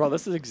 I'm like, bro,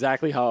 this is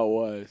exactly how it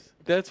was.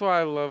 That's why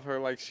I love her.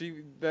 Like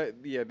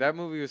that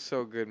movie was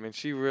so good, man.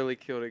 She really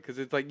killed it because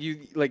it's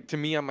like to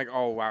me, I'm like,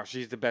 oh wow,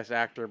 she's the best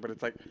actor. But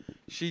it's like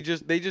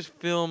they just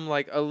film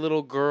like a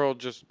little girl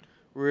just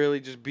really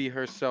just be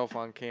herself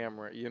on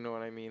camera. You know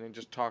what I mean? And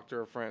just talk to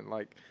her friend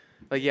like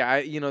yeah,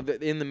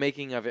 in the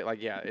making of it,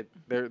 like yeah,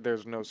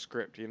 there's no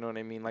script. You know what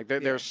I mean? Like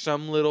there's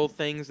some little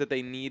things that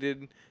they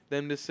needed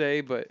them to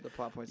say, but The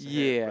plot points.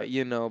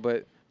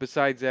 but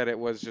besides that, it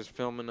was just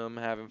filming them,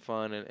 having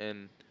fun,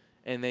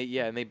 and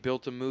they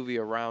built a movie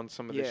around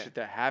some of the shit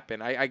that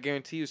happened. I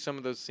guarantee you, some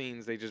of those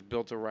scenes they just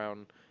built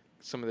around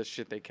some of the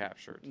shit they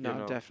captured.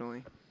 No,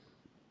 definitely.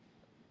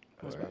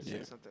 I was about to say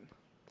Yeah. something.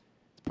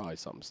 It's probably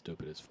something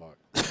stupid as fuck.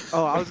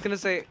 Oh, I was gonna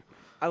say,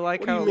 I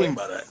like What do how you mean like,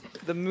 by that?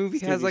 the movie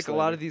has Stevie like a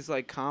lot Slater. of these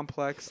like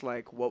complex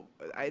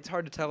it's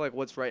hard to tell like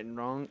what's right and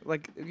wrong.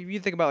 Like if you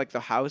think about like the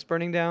house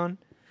burning down,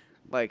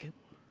 like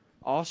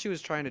all she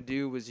was trying to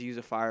do was use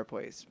a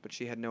fireplace, but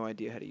she had no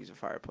idea how to use a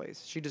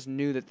fireplace. She just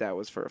knew that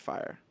was for a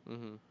fire,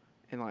 Mm-hmm.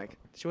 and like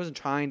she wasn't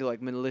trying to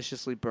like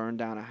maliciously burn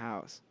down a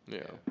house.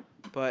 Yeah.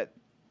 But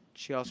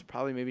she also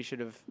probably maybe should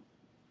have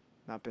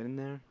not been in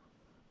there.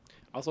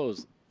 Also, it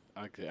was,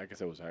 I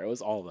guess it was her. It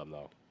was all of them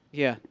though.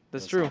 Yeah, It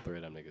that's was true. All three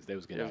of them niggas. They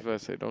was I getting. was about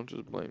to say, don't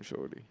just blame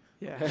Shorty.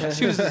 Yeah,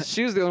 she was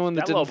the only one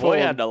that, That didn't little fold. boy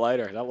had the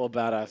lighter. That little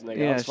badass nigga. I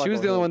Yeah, she fucking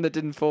was the with only him. one that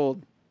didn't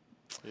fold.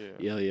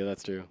 Yeah. Yeah,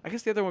 that's true. I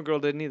guess the other one girl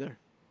didn't either.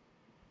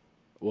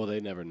 Well,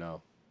 they never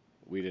know.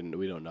 We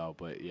don't know,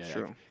 but yeah,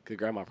 True. because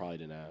grandma probably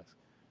didn't ask.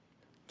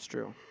 It's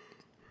true.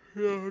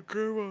 Yeah,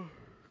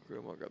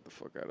 Grandma got the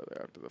fuck out of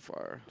there after the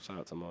fire. Shout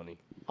out to Moni.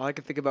 All I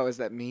could think about was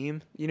that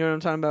meme. You know what I'm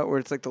talking about? Where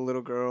it's like the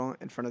little girl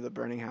in front of the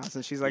burning house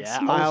and she's like Yeah,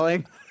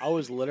 smiling. I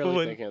was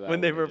literally thinking of that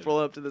when they were did it. pull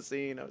up to the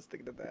scene, I was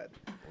thinking of that.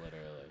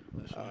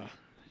 Literally.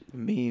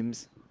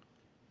 Memes.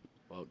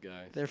 Well,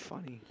 guys. They're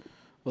funny.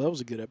 Well, that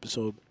was a good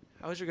episode.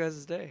 How was your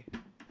guys' day?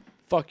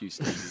 Fuck you,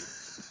 Stevie.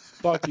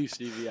 Fuck you,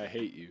 Stevie. I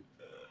hate you.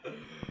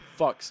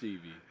 Fuck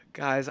Stevie.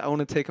 Guys, I want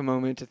to take a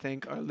moment to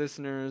thank our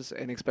listeners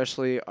and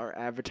especially our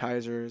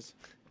advertisers.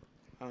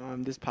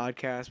 This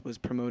podcast was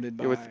promoted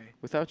by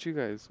Without you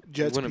guys,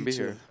 Jets we wouldn't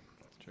Pizza be here.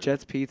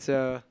 Jets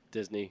Pizza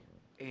Disney.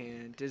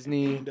 and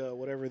Disney. And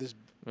whatever this.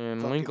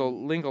 And Fucking-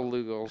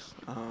 Lugals.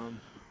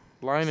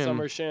 Line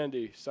Summer and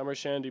Shandy. Summer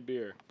Shandy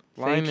beer.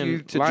 Line Thank you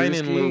and to Line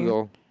and Drewski.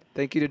 Lugal.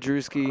 Thank you to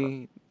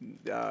Drewski.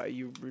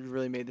 You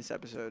really made this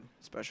episode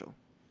special.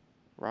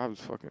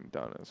 Rob's fucking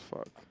done as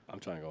fuck. I'm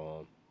trying to go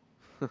home.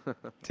 I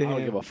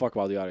don't give a fuck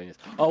about the audience.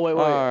 Oh, wait. All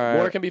right.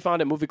 More can be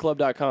found at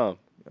movieclub.com.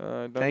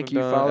 Thank you.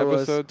 Follow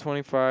us. Episode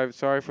 25.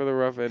 Sorry for the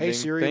rough ending.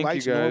 Siri, Thank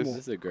lights you guys. This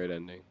is a great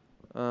ending.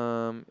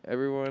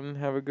 Everyone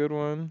have a good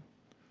one.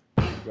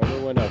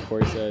 Remember when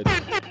Corey said,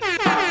 enough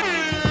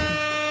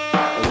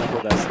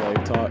with that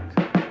slave talk?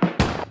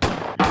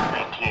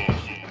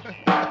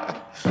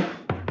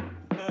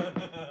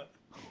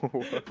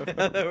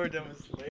 We're done with